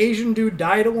know the Asian dude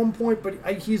died at one point, but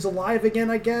he's alive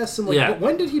again, I guess. And, like, but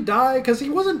when did he die? Because he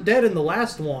wasn't dead in the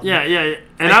last one. Yeah.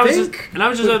 And I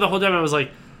was just there the whole time. I was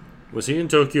like, was he in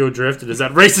Tokyo Drift? And is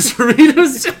that racist for me to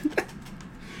assume?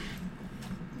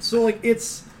 So, like,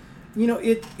 it's, you know,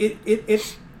 it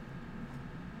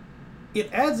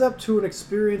adds up to an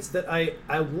experience that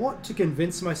I want to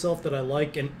convince myself that I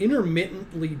like and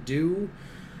intermittently do,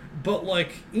 but,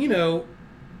 like, you know,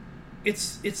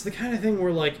 it's the kind of thing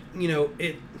where, like, you know,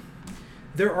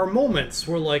 there are moments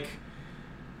where, like,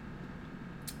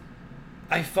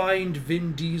 I find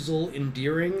Vin Diesel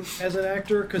endearing as an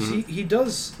actor, because he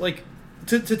does, like,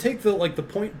 to take the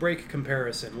Point Break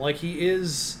comparison, like, he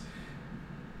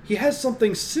has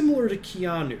something similar to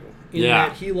Keanu in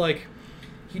that he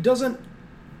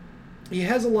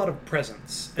has a lot of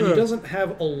presence, and he doesn't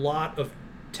have a lot of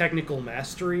technical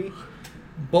mastery,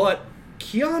 but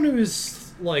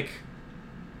Keanu's, like,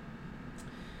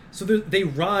 so they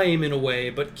rhyme in a way,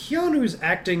 but Keanu's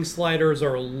acting sliders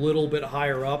are a little bit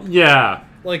higher up. Yeah.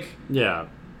 Like, yeah.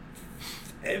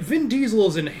 Vin Diesel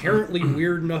is inherently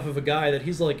weird enough of a guy that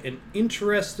he's like an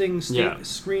interesting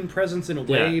screen presence in a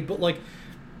way, but like.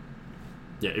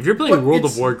 Yeah, if you're playing World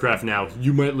of Warcraft now,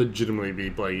 you might legitimately be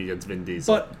playing against Vin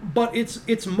Diesel. But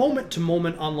it's moment to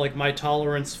moment on like my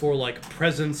tolerance for like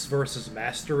presence versus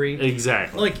mastery.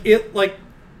 Exactly. Like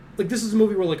this is a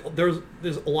movie where like there's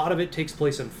a lot of it takes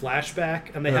place in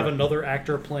flashback, and they have another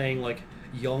actor playing like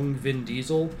young Vin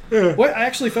Diesel. What I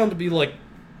actually found to be like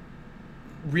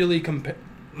really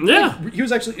he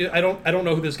was actually I don't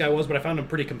know who this guy was, but I found him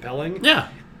pretty compelling. Yeah.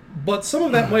 But some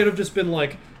of that might have just been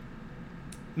like,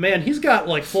 man, he's got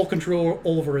like full control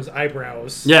over his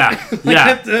eyebrows. Yeah,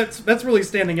 that's really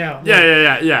standing out.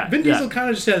 Yeah. Vin Diesel kind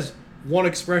of just has one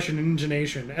expression and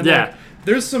intonation, and like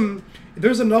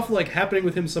there's enough like happening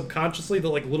with him subconsciously that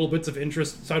like little bits of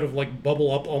interest sort of like bubble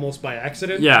up almost by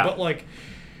accident. Yeah, but like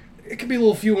it can be a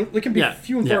little few. It can be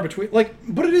few and far between. Like,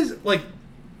 but it is like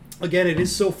again, it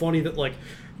is so funny that like.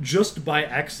 Just by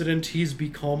accident, he's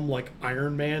become like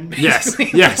Iron Man. Basically.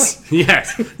 Yes.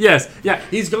 Yeah.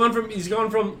 He's gone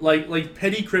from like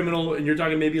petty criminal, and you're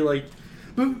talking maybe like,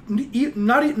 but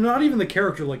not even the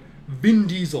character. Like Vin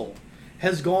Diesel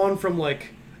has gone from like,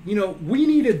 you know, we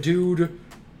need a dude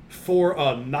for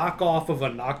a knockoff of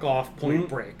a knockoff Point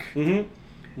Break,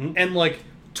 and like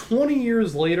 20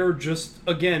 years later, just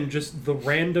the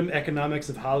random economics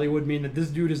of Hollywood mean that this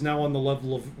dude is now on the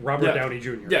level of Robert Downey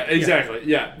Jr. Yeah, exactly.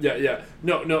 Yeah.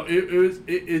 No,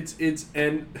 it's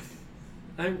and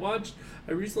I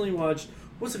recently watched,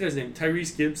 what's the guy's name?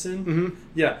 Tyrese Gibson? Mm-hmm.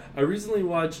 Yeah, I recently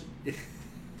watched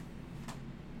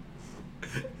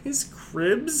his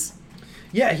Cribs.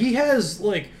 Yeah, he has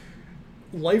like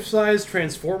life-size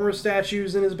Transformer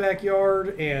statues in his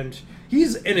backyard, and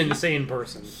he's an insane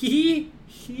person. He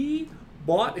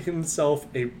bought himself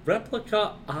a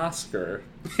replica Oscar.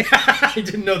 I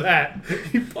didn't know that.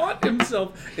 He bought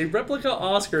himself a replica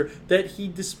Oscar that he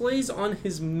displays on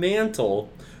his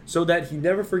mantle so that he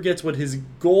never forgets what his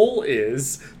goal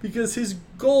is, because his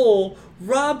goal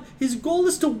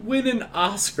is to win an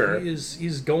Oscar.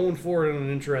 He's going for it in an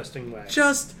interesting way.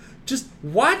 Just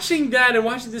watching that and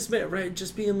watching this man, right,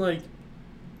 just being like,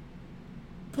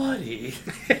 buddy.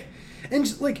 And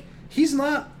just, like, he's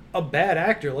not a bad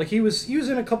actor. Like he was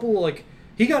in a couple like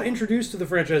he got introduced to the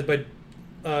franchise by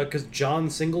because John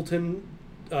Singleton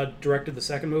directed the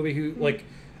second movie. Who like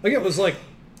again was like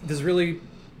this really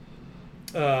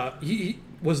he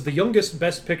was the youngest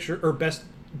best picture or best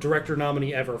director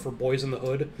nominee ever for Boys in the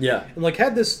Hood. Yeah, and like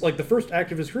had this like the first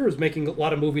act of his career was making a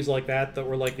lot of movies like that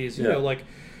were like these you know like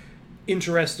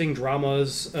interesting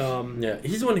dramas. He's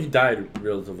the one who died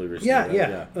relatively recently.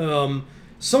 Yeah.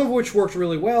 Some of which worked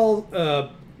really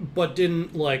well. But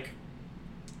didn't like,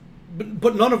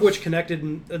 but none of which connected,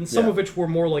 and some of which were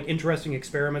more like interesting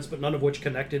experiments, but none of which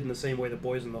connected in the same way that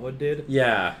Boys in the Hood did.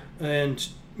 Yeah. And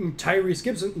Tyrese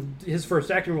Gibson, his first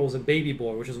acting role was in Baby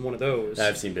Boy, which is one of those.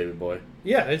 I've seen Baby Boy.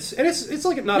 Yeah, it's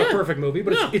like not a perfect movie,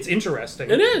 but it's interesting.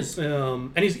 It is.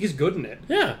 And he's good in it.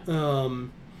 Yeah.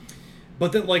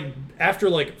 But then, like,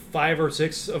 after, like, 5 or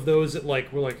 6 of those, it,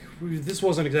 like, we're like, this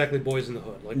wasn't exactly Boys in the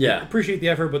Hood. Like, we appreciate the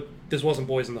effort, but this wasn't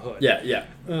Boys in the Hood. Yeah.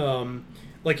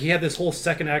 Like, he had this whole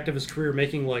second act of his career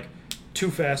making, like, Too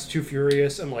Fast, Too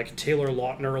Furious, and, like, Taylor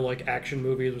Lautner, like, action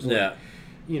movies. It was like,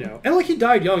 you know. And, like, he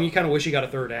died young. You kind of wish he got a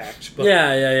third act. But,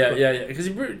 yeah. Because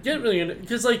he didn't really...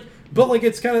 Because, like... But, like,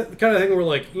 it's kind of thing where,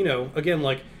 like, you know, again,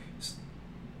 like...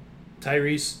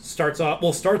 Tyrese starts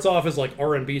off as like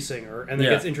R&B singer, and then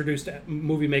gets introduced to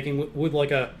movie making with like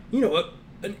a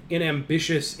an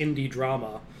ambitious indie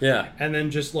drama. Yeah, and then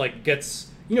just like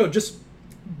gets just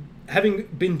having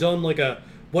been done like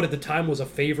what at the time was a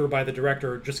favor by the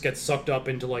director, just gets sucked up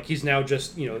into like he's now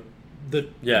just the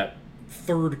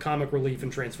third comic relief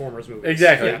in Transformers movies.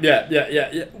 Exactly.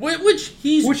 Yeah.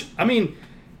 Which I mean.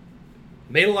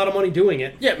 Made a lot of money doing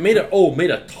it. Yeah, made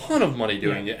a ton of money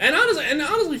doing it. And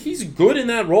honestly, he's good in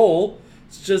that role.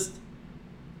 It's just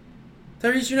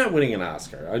Tyrese, you're not winning an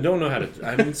Oscar. I don't know how to.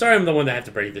 I'm sorry, I'm the one that have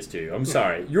to break this to you. I'm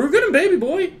sorry. You were good in Baby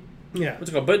Boy. Yeah. What's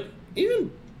it called? But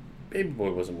even Baby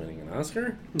Boy wasn't winning an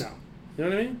Oscar. No. You know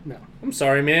what I mean? No. I'm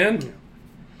sorry, man. Yeah.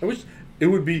 I wish it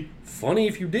would be funny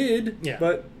if you did. Yeah.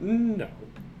 But no.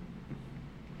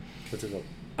 What's it called?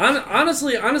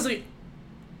 Honestly. I think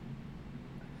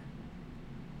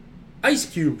Ice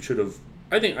Cube should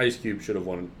have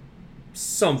won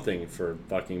something for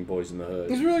fucking Boys in the Hood.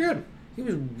 He's really good. He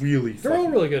was really They're all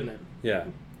really good in it. Yeah,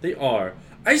 they are.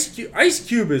 Ice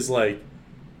Cube is like...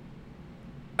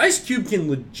 Ice Cube can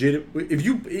legit... If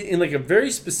you... In like a very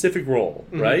specific role,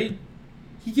 right?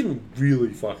 He can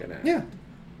really fucking act. Yeah.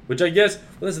 Which I guess, well,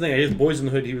 that's the thing. I guess Boys in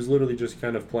the Hood, he was literally just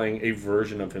kind of playing a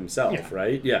version of himself,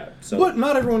 right? Yeah. So, but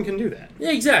not everyone can do that.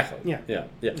 Yeah, exactly. Yeah.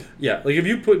 Like if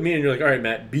you put me and you're like, all right,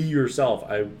 Matt, be yourself,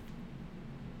 I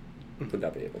would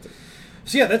not be able to.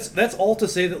 So yeah, that's all to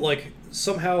say that like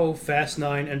somehow Fast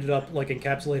 9 ended up like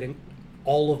encapsulating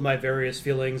all of my various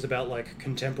feelings about like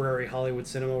contemporary Hollywood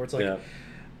cinema, where it's like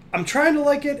I'm trying to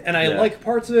like it and I like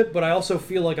parts of it, but I also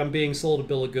feel like I'm being sold a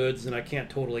bill of goods and I can't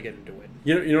totally get into it.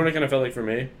 You know what it kind of felt like for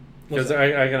me? Because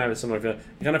I kind of have a similar feeling.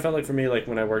 It kind of felt like for me, like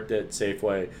when I worked at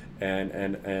Safeway,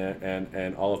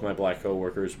 and all of my black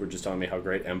coworkers were just telling me how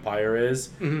great Empire is,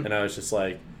 and I was just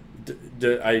like,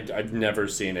 I've never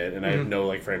seen it, and I have no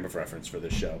like frame of reference for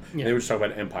this show. And they would just talk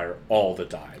about Empire all the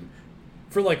time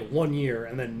for like 1 year,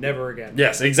 and then never again.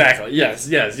 Yes, exactly. Yes,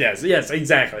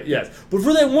 exactly. Yes, but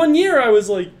for that 1 year, I was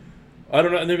like, I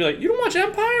don't know, and they'd be like, "You don't watch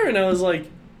Empire?" And I was like,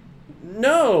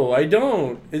 "No, I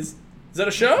don't." Is that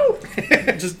a show?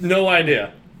 Just no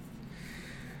idea.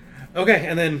 Okay,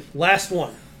 and then last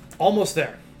one. Almost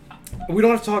there. We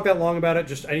don't have to talk that long about it.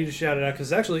 Just I need to shout it out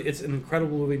because actually it's an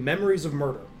incredible movie, Memories of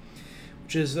Murder,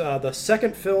 which is the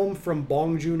second film from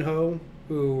Bong Joon-ho,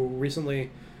 who recently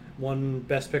won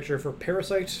Best Picture for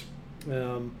Parasite. This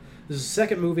is the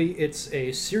second movie. It's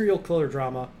a serial killer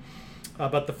drama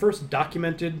about the first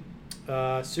documented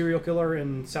serial killer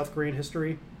in South Korean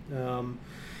history, and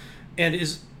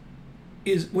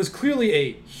was clearly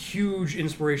a huge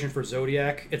inspiration for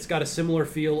Zodiac. It's got a similar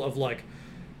feel of like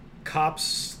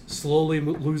cops slowly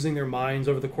losing their minds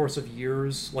over the course of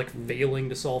years, like failing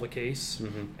to solve a case,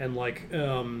 and like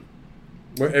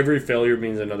where every failure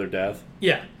means another death.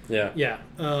 Yeah.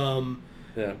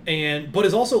 And but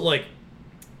it's also like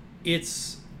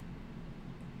it's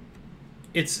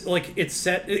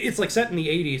set in the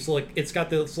 80s, so like it's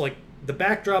got this like the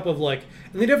backdrop of like,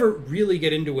 and they never really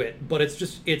get into it, but it's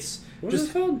just what is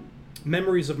it called?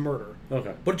 Memories of Murder.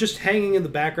 Okay. But just hanging in the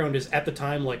background is at the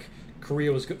time like South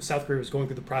Korea was going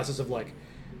through the process of like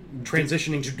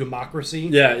transitioning to democracy.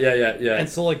 Yeah. And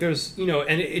so like there's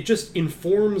and it just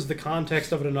informs the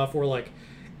context of it enough where like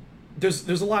there's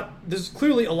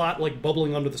clearly a lot like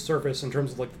bubbling under the surface in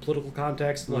terms of like the political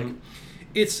context. Like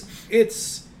it's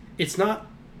not,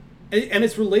 and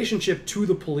its relationship to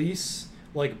the police,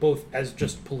 like both as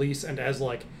just police and as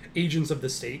like agents of the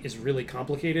state, is really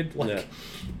complicated. Like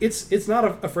it's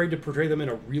not afraid to portray them in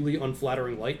a really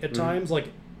unflattering light at times, like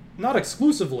not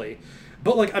exclusively,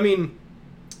 but like I mean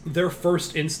their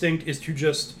first instinct is to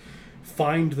just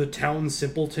find the town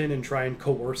simpleton and try and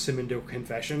coerce him into a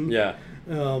confession.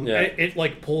 It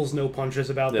like pulls no punches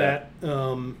about that.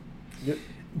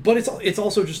 But it's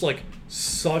also just like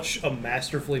such a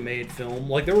masterfully made film.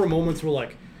 Like there were moments where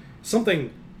like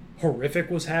something horrific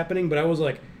was happening, but I was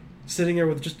like sitting there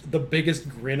with just the biggest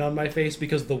grin on my face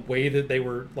because the way that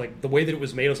it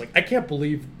was made, I was like, I can't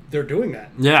believe they're doing that.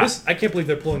 I can't believe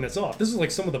they're pulling this off. This is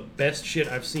like some of the best shit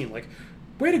I've seen. Like,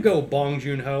 way to go, Bong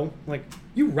Joon-ho. Like,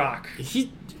 you rock. He's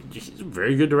a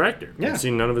very good director. Yeah. I've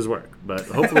seen none of his work, but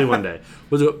hopefully one day.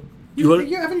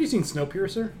 Haven't you seen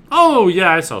Snowpiercer? Oh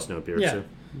yeah, I saw Snowpiercer. Yeah.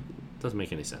 Doesn't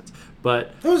make any sense,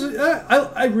 but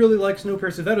I really like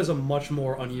Snowpiercer. That is a much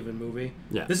more uneven movie.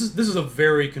 Yeah, this is a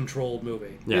very controlled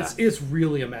movie. Yeah. It's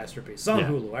really a masterpiece. It's on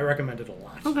Hulu. I recommend it a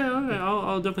lot. Okay,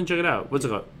 I'll definitely check it out. What's it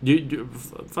called?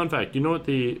 Fun fact: do you know what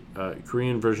the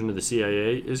Korean version of the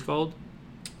CIA is called?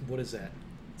 What is that?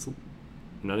 I'm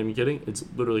not even kidding. It's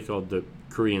literally called the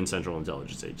Korean Central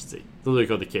Intelligence Agency. It's literally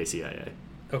called the KCIA.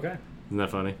 Okay. Isn't that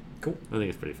funny? Cool. I think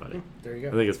it's pretty funny. There you go.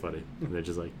 I think it's funny. And they're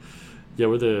just like, yeah,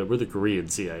 we're the Korean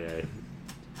CIA.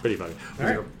 Pretty funny. All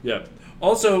right. Yeah.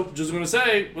 Also, just gonna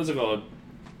say, what's it called?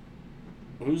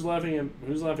 Who's laughing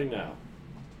now?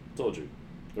 Told you.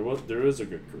 There is a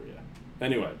good Korea.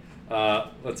 Anyway,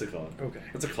 what's it called? Okay.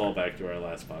 That's a callback to our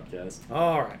last podcast.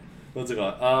 All right. What's it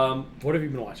called? What have you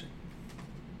been watching?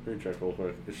 Let me check real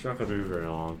quick. It's not gonna be very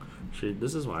long.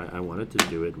 This is why I wanted to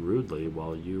do it rudely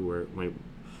while you were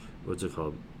what's it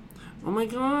called? Oh my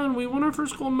god, we won our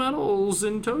first gold medals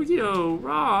in Tokyo.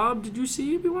 Rob, did you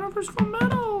see? We won our first gold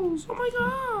medals. Oh my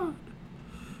god.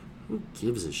 Who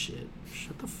gives a shit?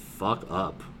 Shut the fuck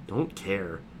up. Don't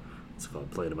care. It's called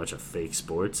playing a bunch of fake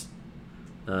sports.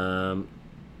 God.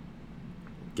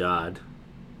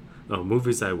 Oh,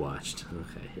 movies I watched.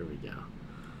 Okay, here we go.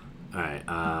 Alright,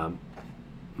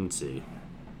 let's see.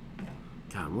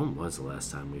 God, when was the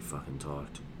last time we fucking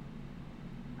talked?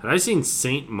 Had I seen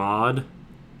Saint Maud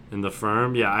in The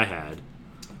Firm? Yeah, I had.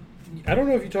 I don't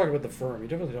know if you talked about The Firm. You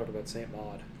definitely talked about Saint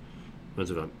Maud.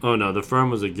 What's it called? Oh no, The Firm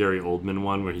was a Gary Oldman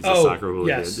one where he's a soccer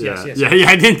hooligan. Yes. Yeah,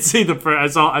 I didn't see The Firm. I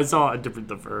saw a different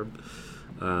The Firm.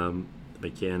 The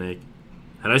Mechanic.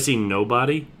 Had I seen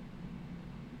Nobody?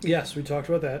 Yes, we talked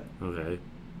about that. Okay.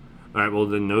 All right, well,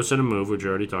 then No Sudden Move, which you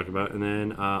already talked about. And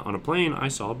then on a plane, I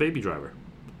saw Baby Driver.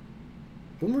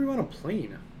 When were you on a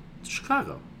plane?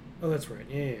 Chicago. Oh, that's right.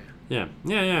 Yeah.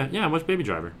 Yeah, I watched Baby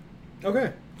Driver.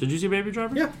 Okay. Did you see Baby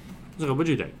Driver? Yeah. So what'd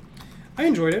you think? I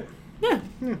enjoyed it. Yeah.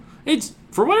 It's,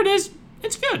 for what it is,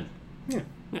 it's good. Yeah.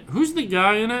 Who's the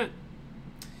guy in it?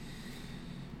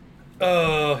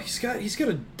 He's got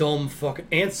a dumb fucking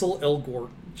Ansel Elgort.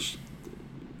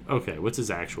 Okay, what's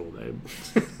his actual name?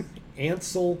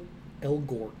 Ansel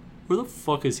Elgort. Where the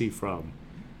fuck is he from?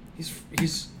 He's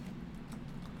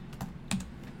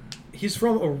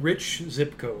from a rich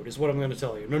zip code, is what I'm going to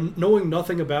tell you. Knowing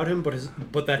nothing about him,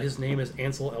 but that his name is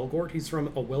Ansel Elgort, he's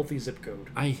from a wealthy zip code.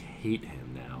 I hate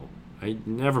him now.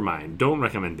 Never mind. Don't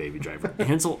recommend Baby Driver.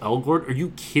 Ansel Elgort? Are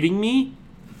you kidding me?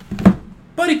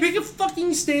 Buddy, pick a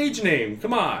fucking stage name.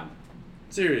 Come on.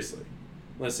 Seriously.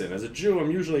 Listen, as a Jew, I'm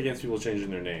usually against people changing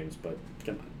their names, but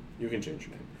come on. You can change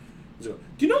your name. So,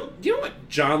 do you know what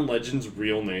John Legend's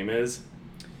real name is?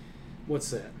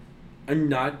 What's that? I'm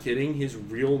not kidding. His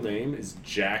real name is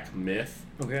Jack Myth.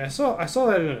 Okay, I saw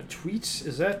that in a tweet.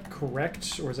 Is that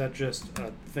correct, or is that just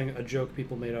a joke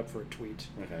people made up for a tweet?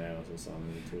 Okay, I also saw it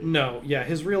in a tweet. No, yeah,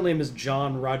 his real name is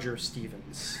John Roger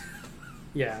Stevens.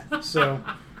 Yeah, so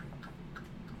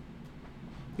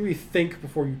maybe think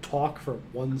before you talk for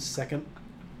 1 second.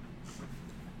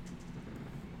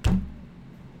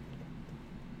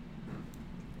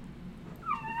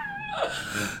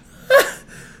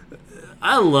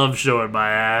 I love showing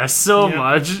my ass so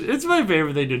much. It's my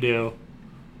favorite thing to do.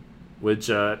 Which,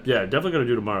 definitely going to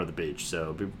do tomorrow at the beach,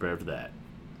 so be prepared for that.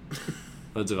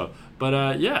 Let's go. But,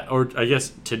 or I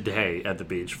guess today at the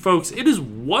beach. Folks, it is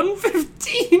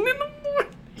 1:15 in the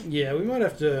morning. Yeah, we might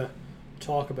have to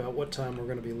talk about what time we're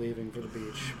going to be leaving for the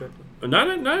beach. But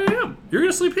 9 a.m. You're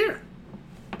going to sleep here.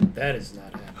 That is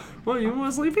not happening. Well, you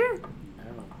want to sleep here?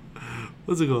 No.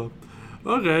 Let's go.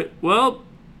 Okay, well,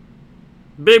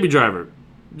 Baby Driver.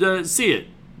 See it.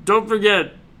 Don't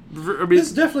forget. This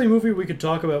is definitely a movie we could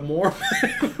talk about more.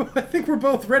 I think we're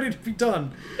both ready to be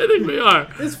done. I think we are.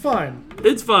 It's fine.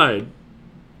 It's fine.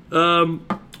 I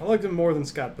liked him more than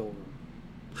Scott Pilgrim.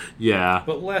 Yeah.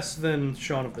 But less than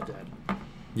Shaun of the Dead.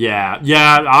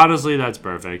 Yeah, honestly, that's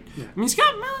perfect. Yeah. I mean,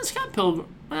 Scott Pilgrim,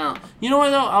 well, you know what,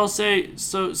 though? I'll say,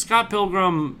 so Scott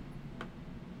Pilgrim,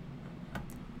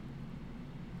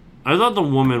 I thought the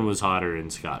woman was hotter in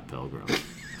Scott Pilgrim.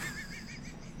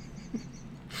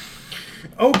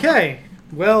 Okay,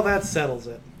 well, that settles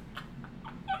it.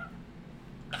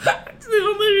 That's the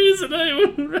only reason I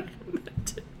wouldn't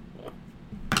recommend it.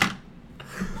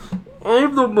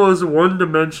 I'm the most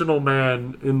one-dimensional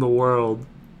man in the world.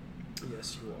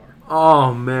 Yes, you are.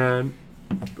 Oh, man.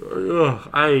 Ugh,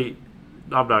 I'm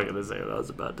not going to say what I was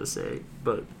about to say,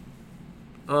 but...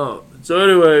 Oh, so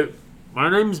anyway, my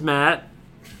name's Matt.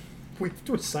 We have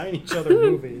to assign each other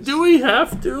movies. Do we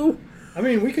have to? I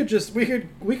mean, we could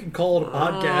call it a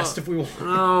podcast if we want.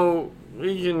 No,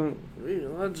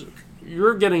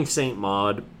 you're getting Saint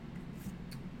Maud.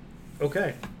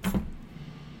 Okay.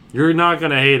 You're not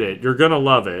going to hate it. You're going to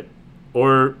love it.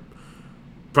 Or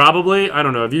probably, I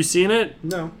don't know. Have you seen it?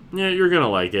 No. Yeah, you're going to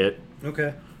like it.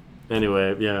 Okay.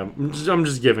 Anyway, yeah, I'm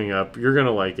just giving up. You're going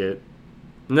to like it.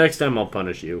 Next time I'll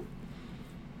punish you.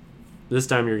 This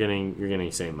time you're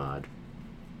getting Saint Maud.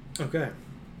 Okay.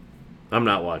 I'm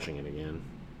not watching it again.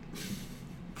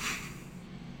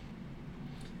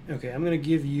 Okay, I'm gonna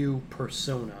give you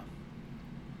Persona.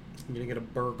 I'm gonna get a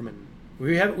Bergman.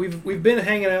 We've been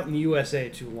hanging out in the USA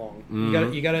too long.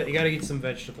 Mm-hmm. You gotta eat some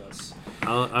vegetables.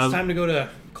 It's time to go to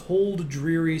cold,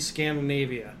 dreary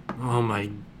Scandinavia. Oh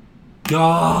my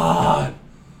god!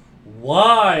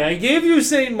 Why? I gave you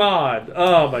Saint Maud.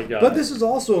 Oh my god! But this is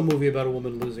also a movie about a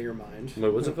woman losing her mind.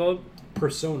 Wait, what's it called?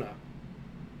 Persona.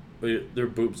 Wait, there are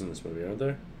boobs in this movie, aren't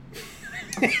there?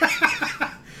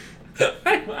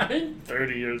 I'm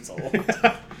 30 years old.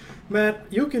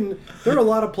 Matt, there are a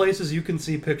lot of places you can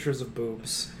see pictures of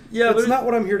boobs. Yeah, that's not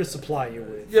what I'm here to supply you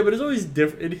with. Yeah, but it's always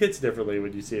different. It hits differently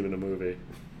when you see them in a movie.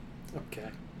 Okay.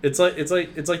 It's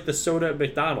like the soda at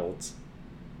McDonald's.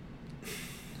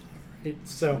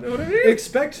 So, you know what I mean?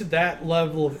 Expect that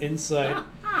level of insight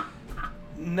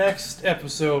next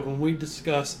episode when we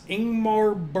discuss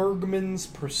Ingmar Bergman's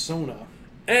Persona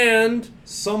and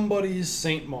somebody's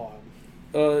Saint Maud.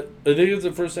 I think it's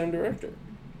a first-time director.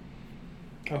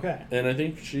 Okay. And I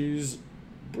think she's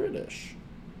British.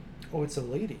 Oh, it's a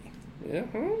lady. Yeah,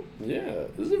 huh? Yeah.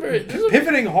 This is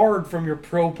pivoting hard from your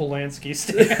pro Polanski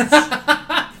stance.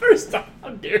 First off,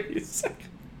 how dare you? Second.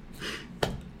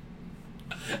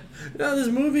 No, this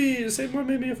movie, Saint Maud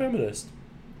made me a feminist.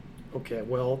 Okay,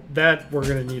 well, that we're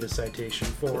going to need a citation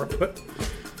for. But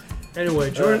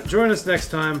anyway, join us next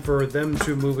time for them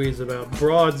two movies about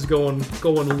broads going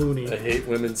loony. I hate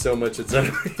women so much it's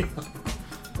unreal.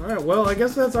 All right, well, I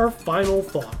guess that's our final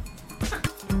thought.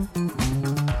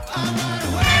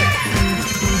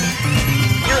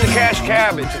 You're in the Cash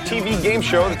Cab. It's a TV game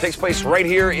show that takes place right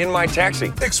here in my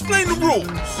taxi. Explain the rules.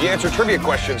 You answer trivia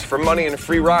questions for money and a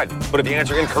free ride. But if you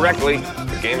answer incorrectly,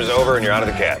 the game is over and you're out of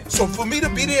the cab. So for me to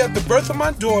be there at the birth of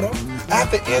my daughter, I have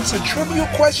to answer trivia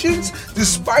questions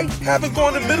despite having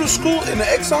gone to middle school in the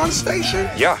Exxon station?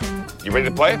 Yeah. You ready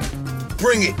to play?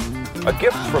 Bring it. A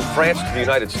gift from France to the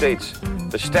United States.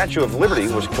 The Statue of Liberty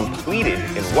was completed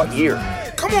in what year?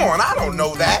 Come on, I don't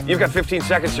know that. You've got 15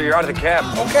 seconds or you're out of the cab.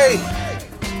 Okay.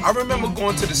 I remember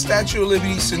going to the Statue of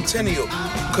Liberty Centennial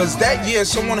because that year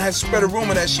someone had spread a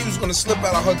rumor that she was going to slip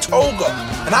out of her toga.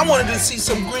 And I wanted to see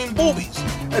some green boobies.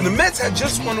 And the Mets had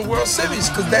just won the World Series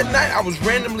because that night I was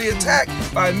randomly attacked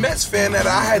by a Mets fan that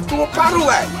I had threw a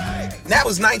bottle at. And that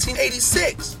was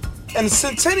 1986. And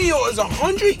Centennial is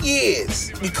 100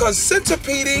 years because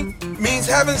centipeding means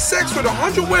having sex with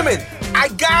 100 women. I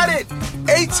got it!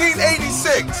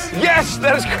 1886. Yes,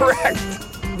 that is correct.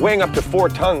 Weighing up to 4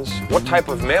 tons, what type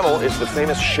of mammal is the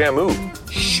famous shamu?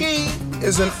 She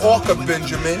is an orca,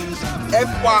 Benjamin.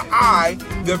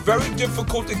 FYI, they're very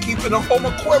difficult to keep in a home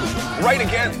aquarium. Right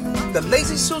again. The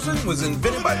Lazy Susan was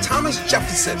invented by Thomas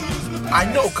Jefferson. I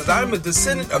know, because I'm a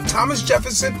descendant of Thomas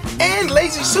Jefferson and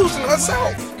Lazy Susan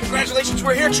herself. Congratulations,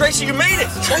 we're here, Tracy, you made it.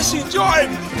 Tracy Jordan,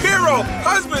 hero,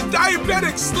 husband,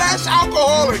 diabetic /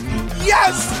 alcoholic.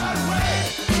 Yes!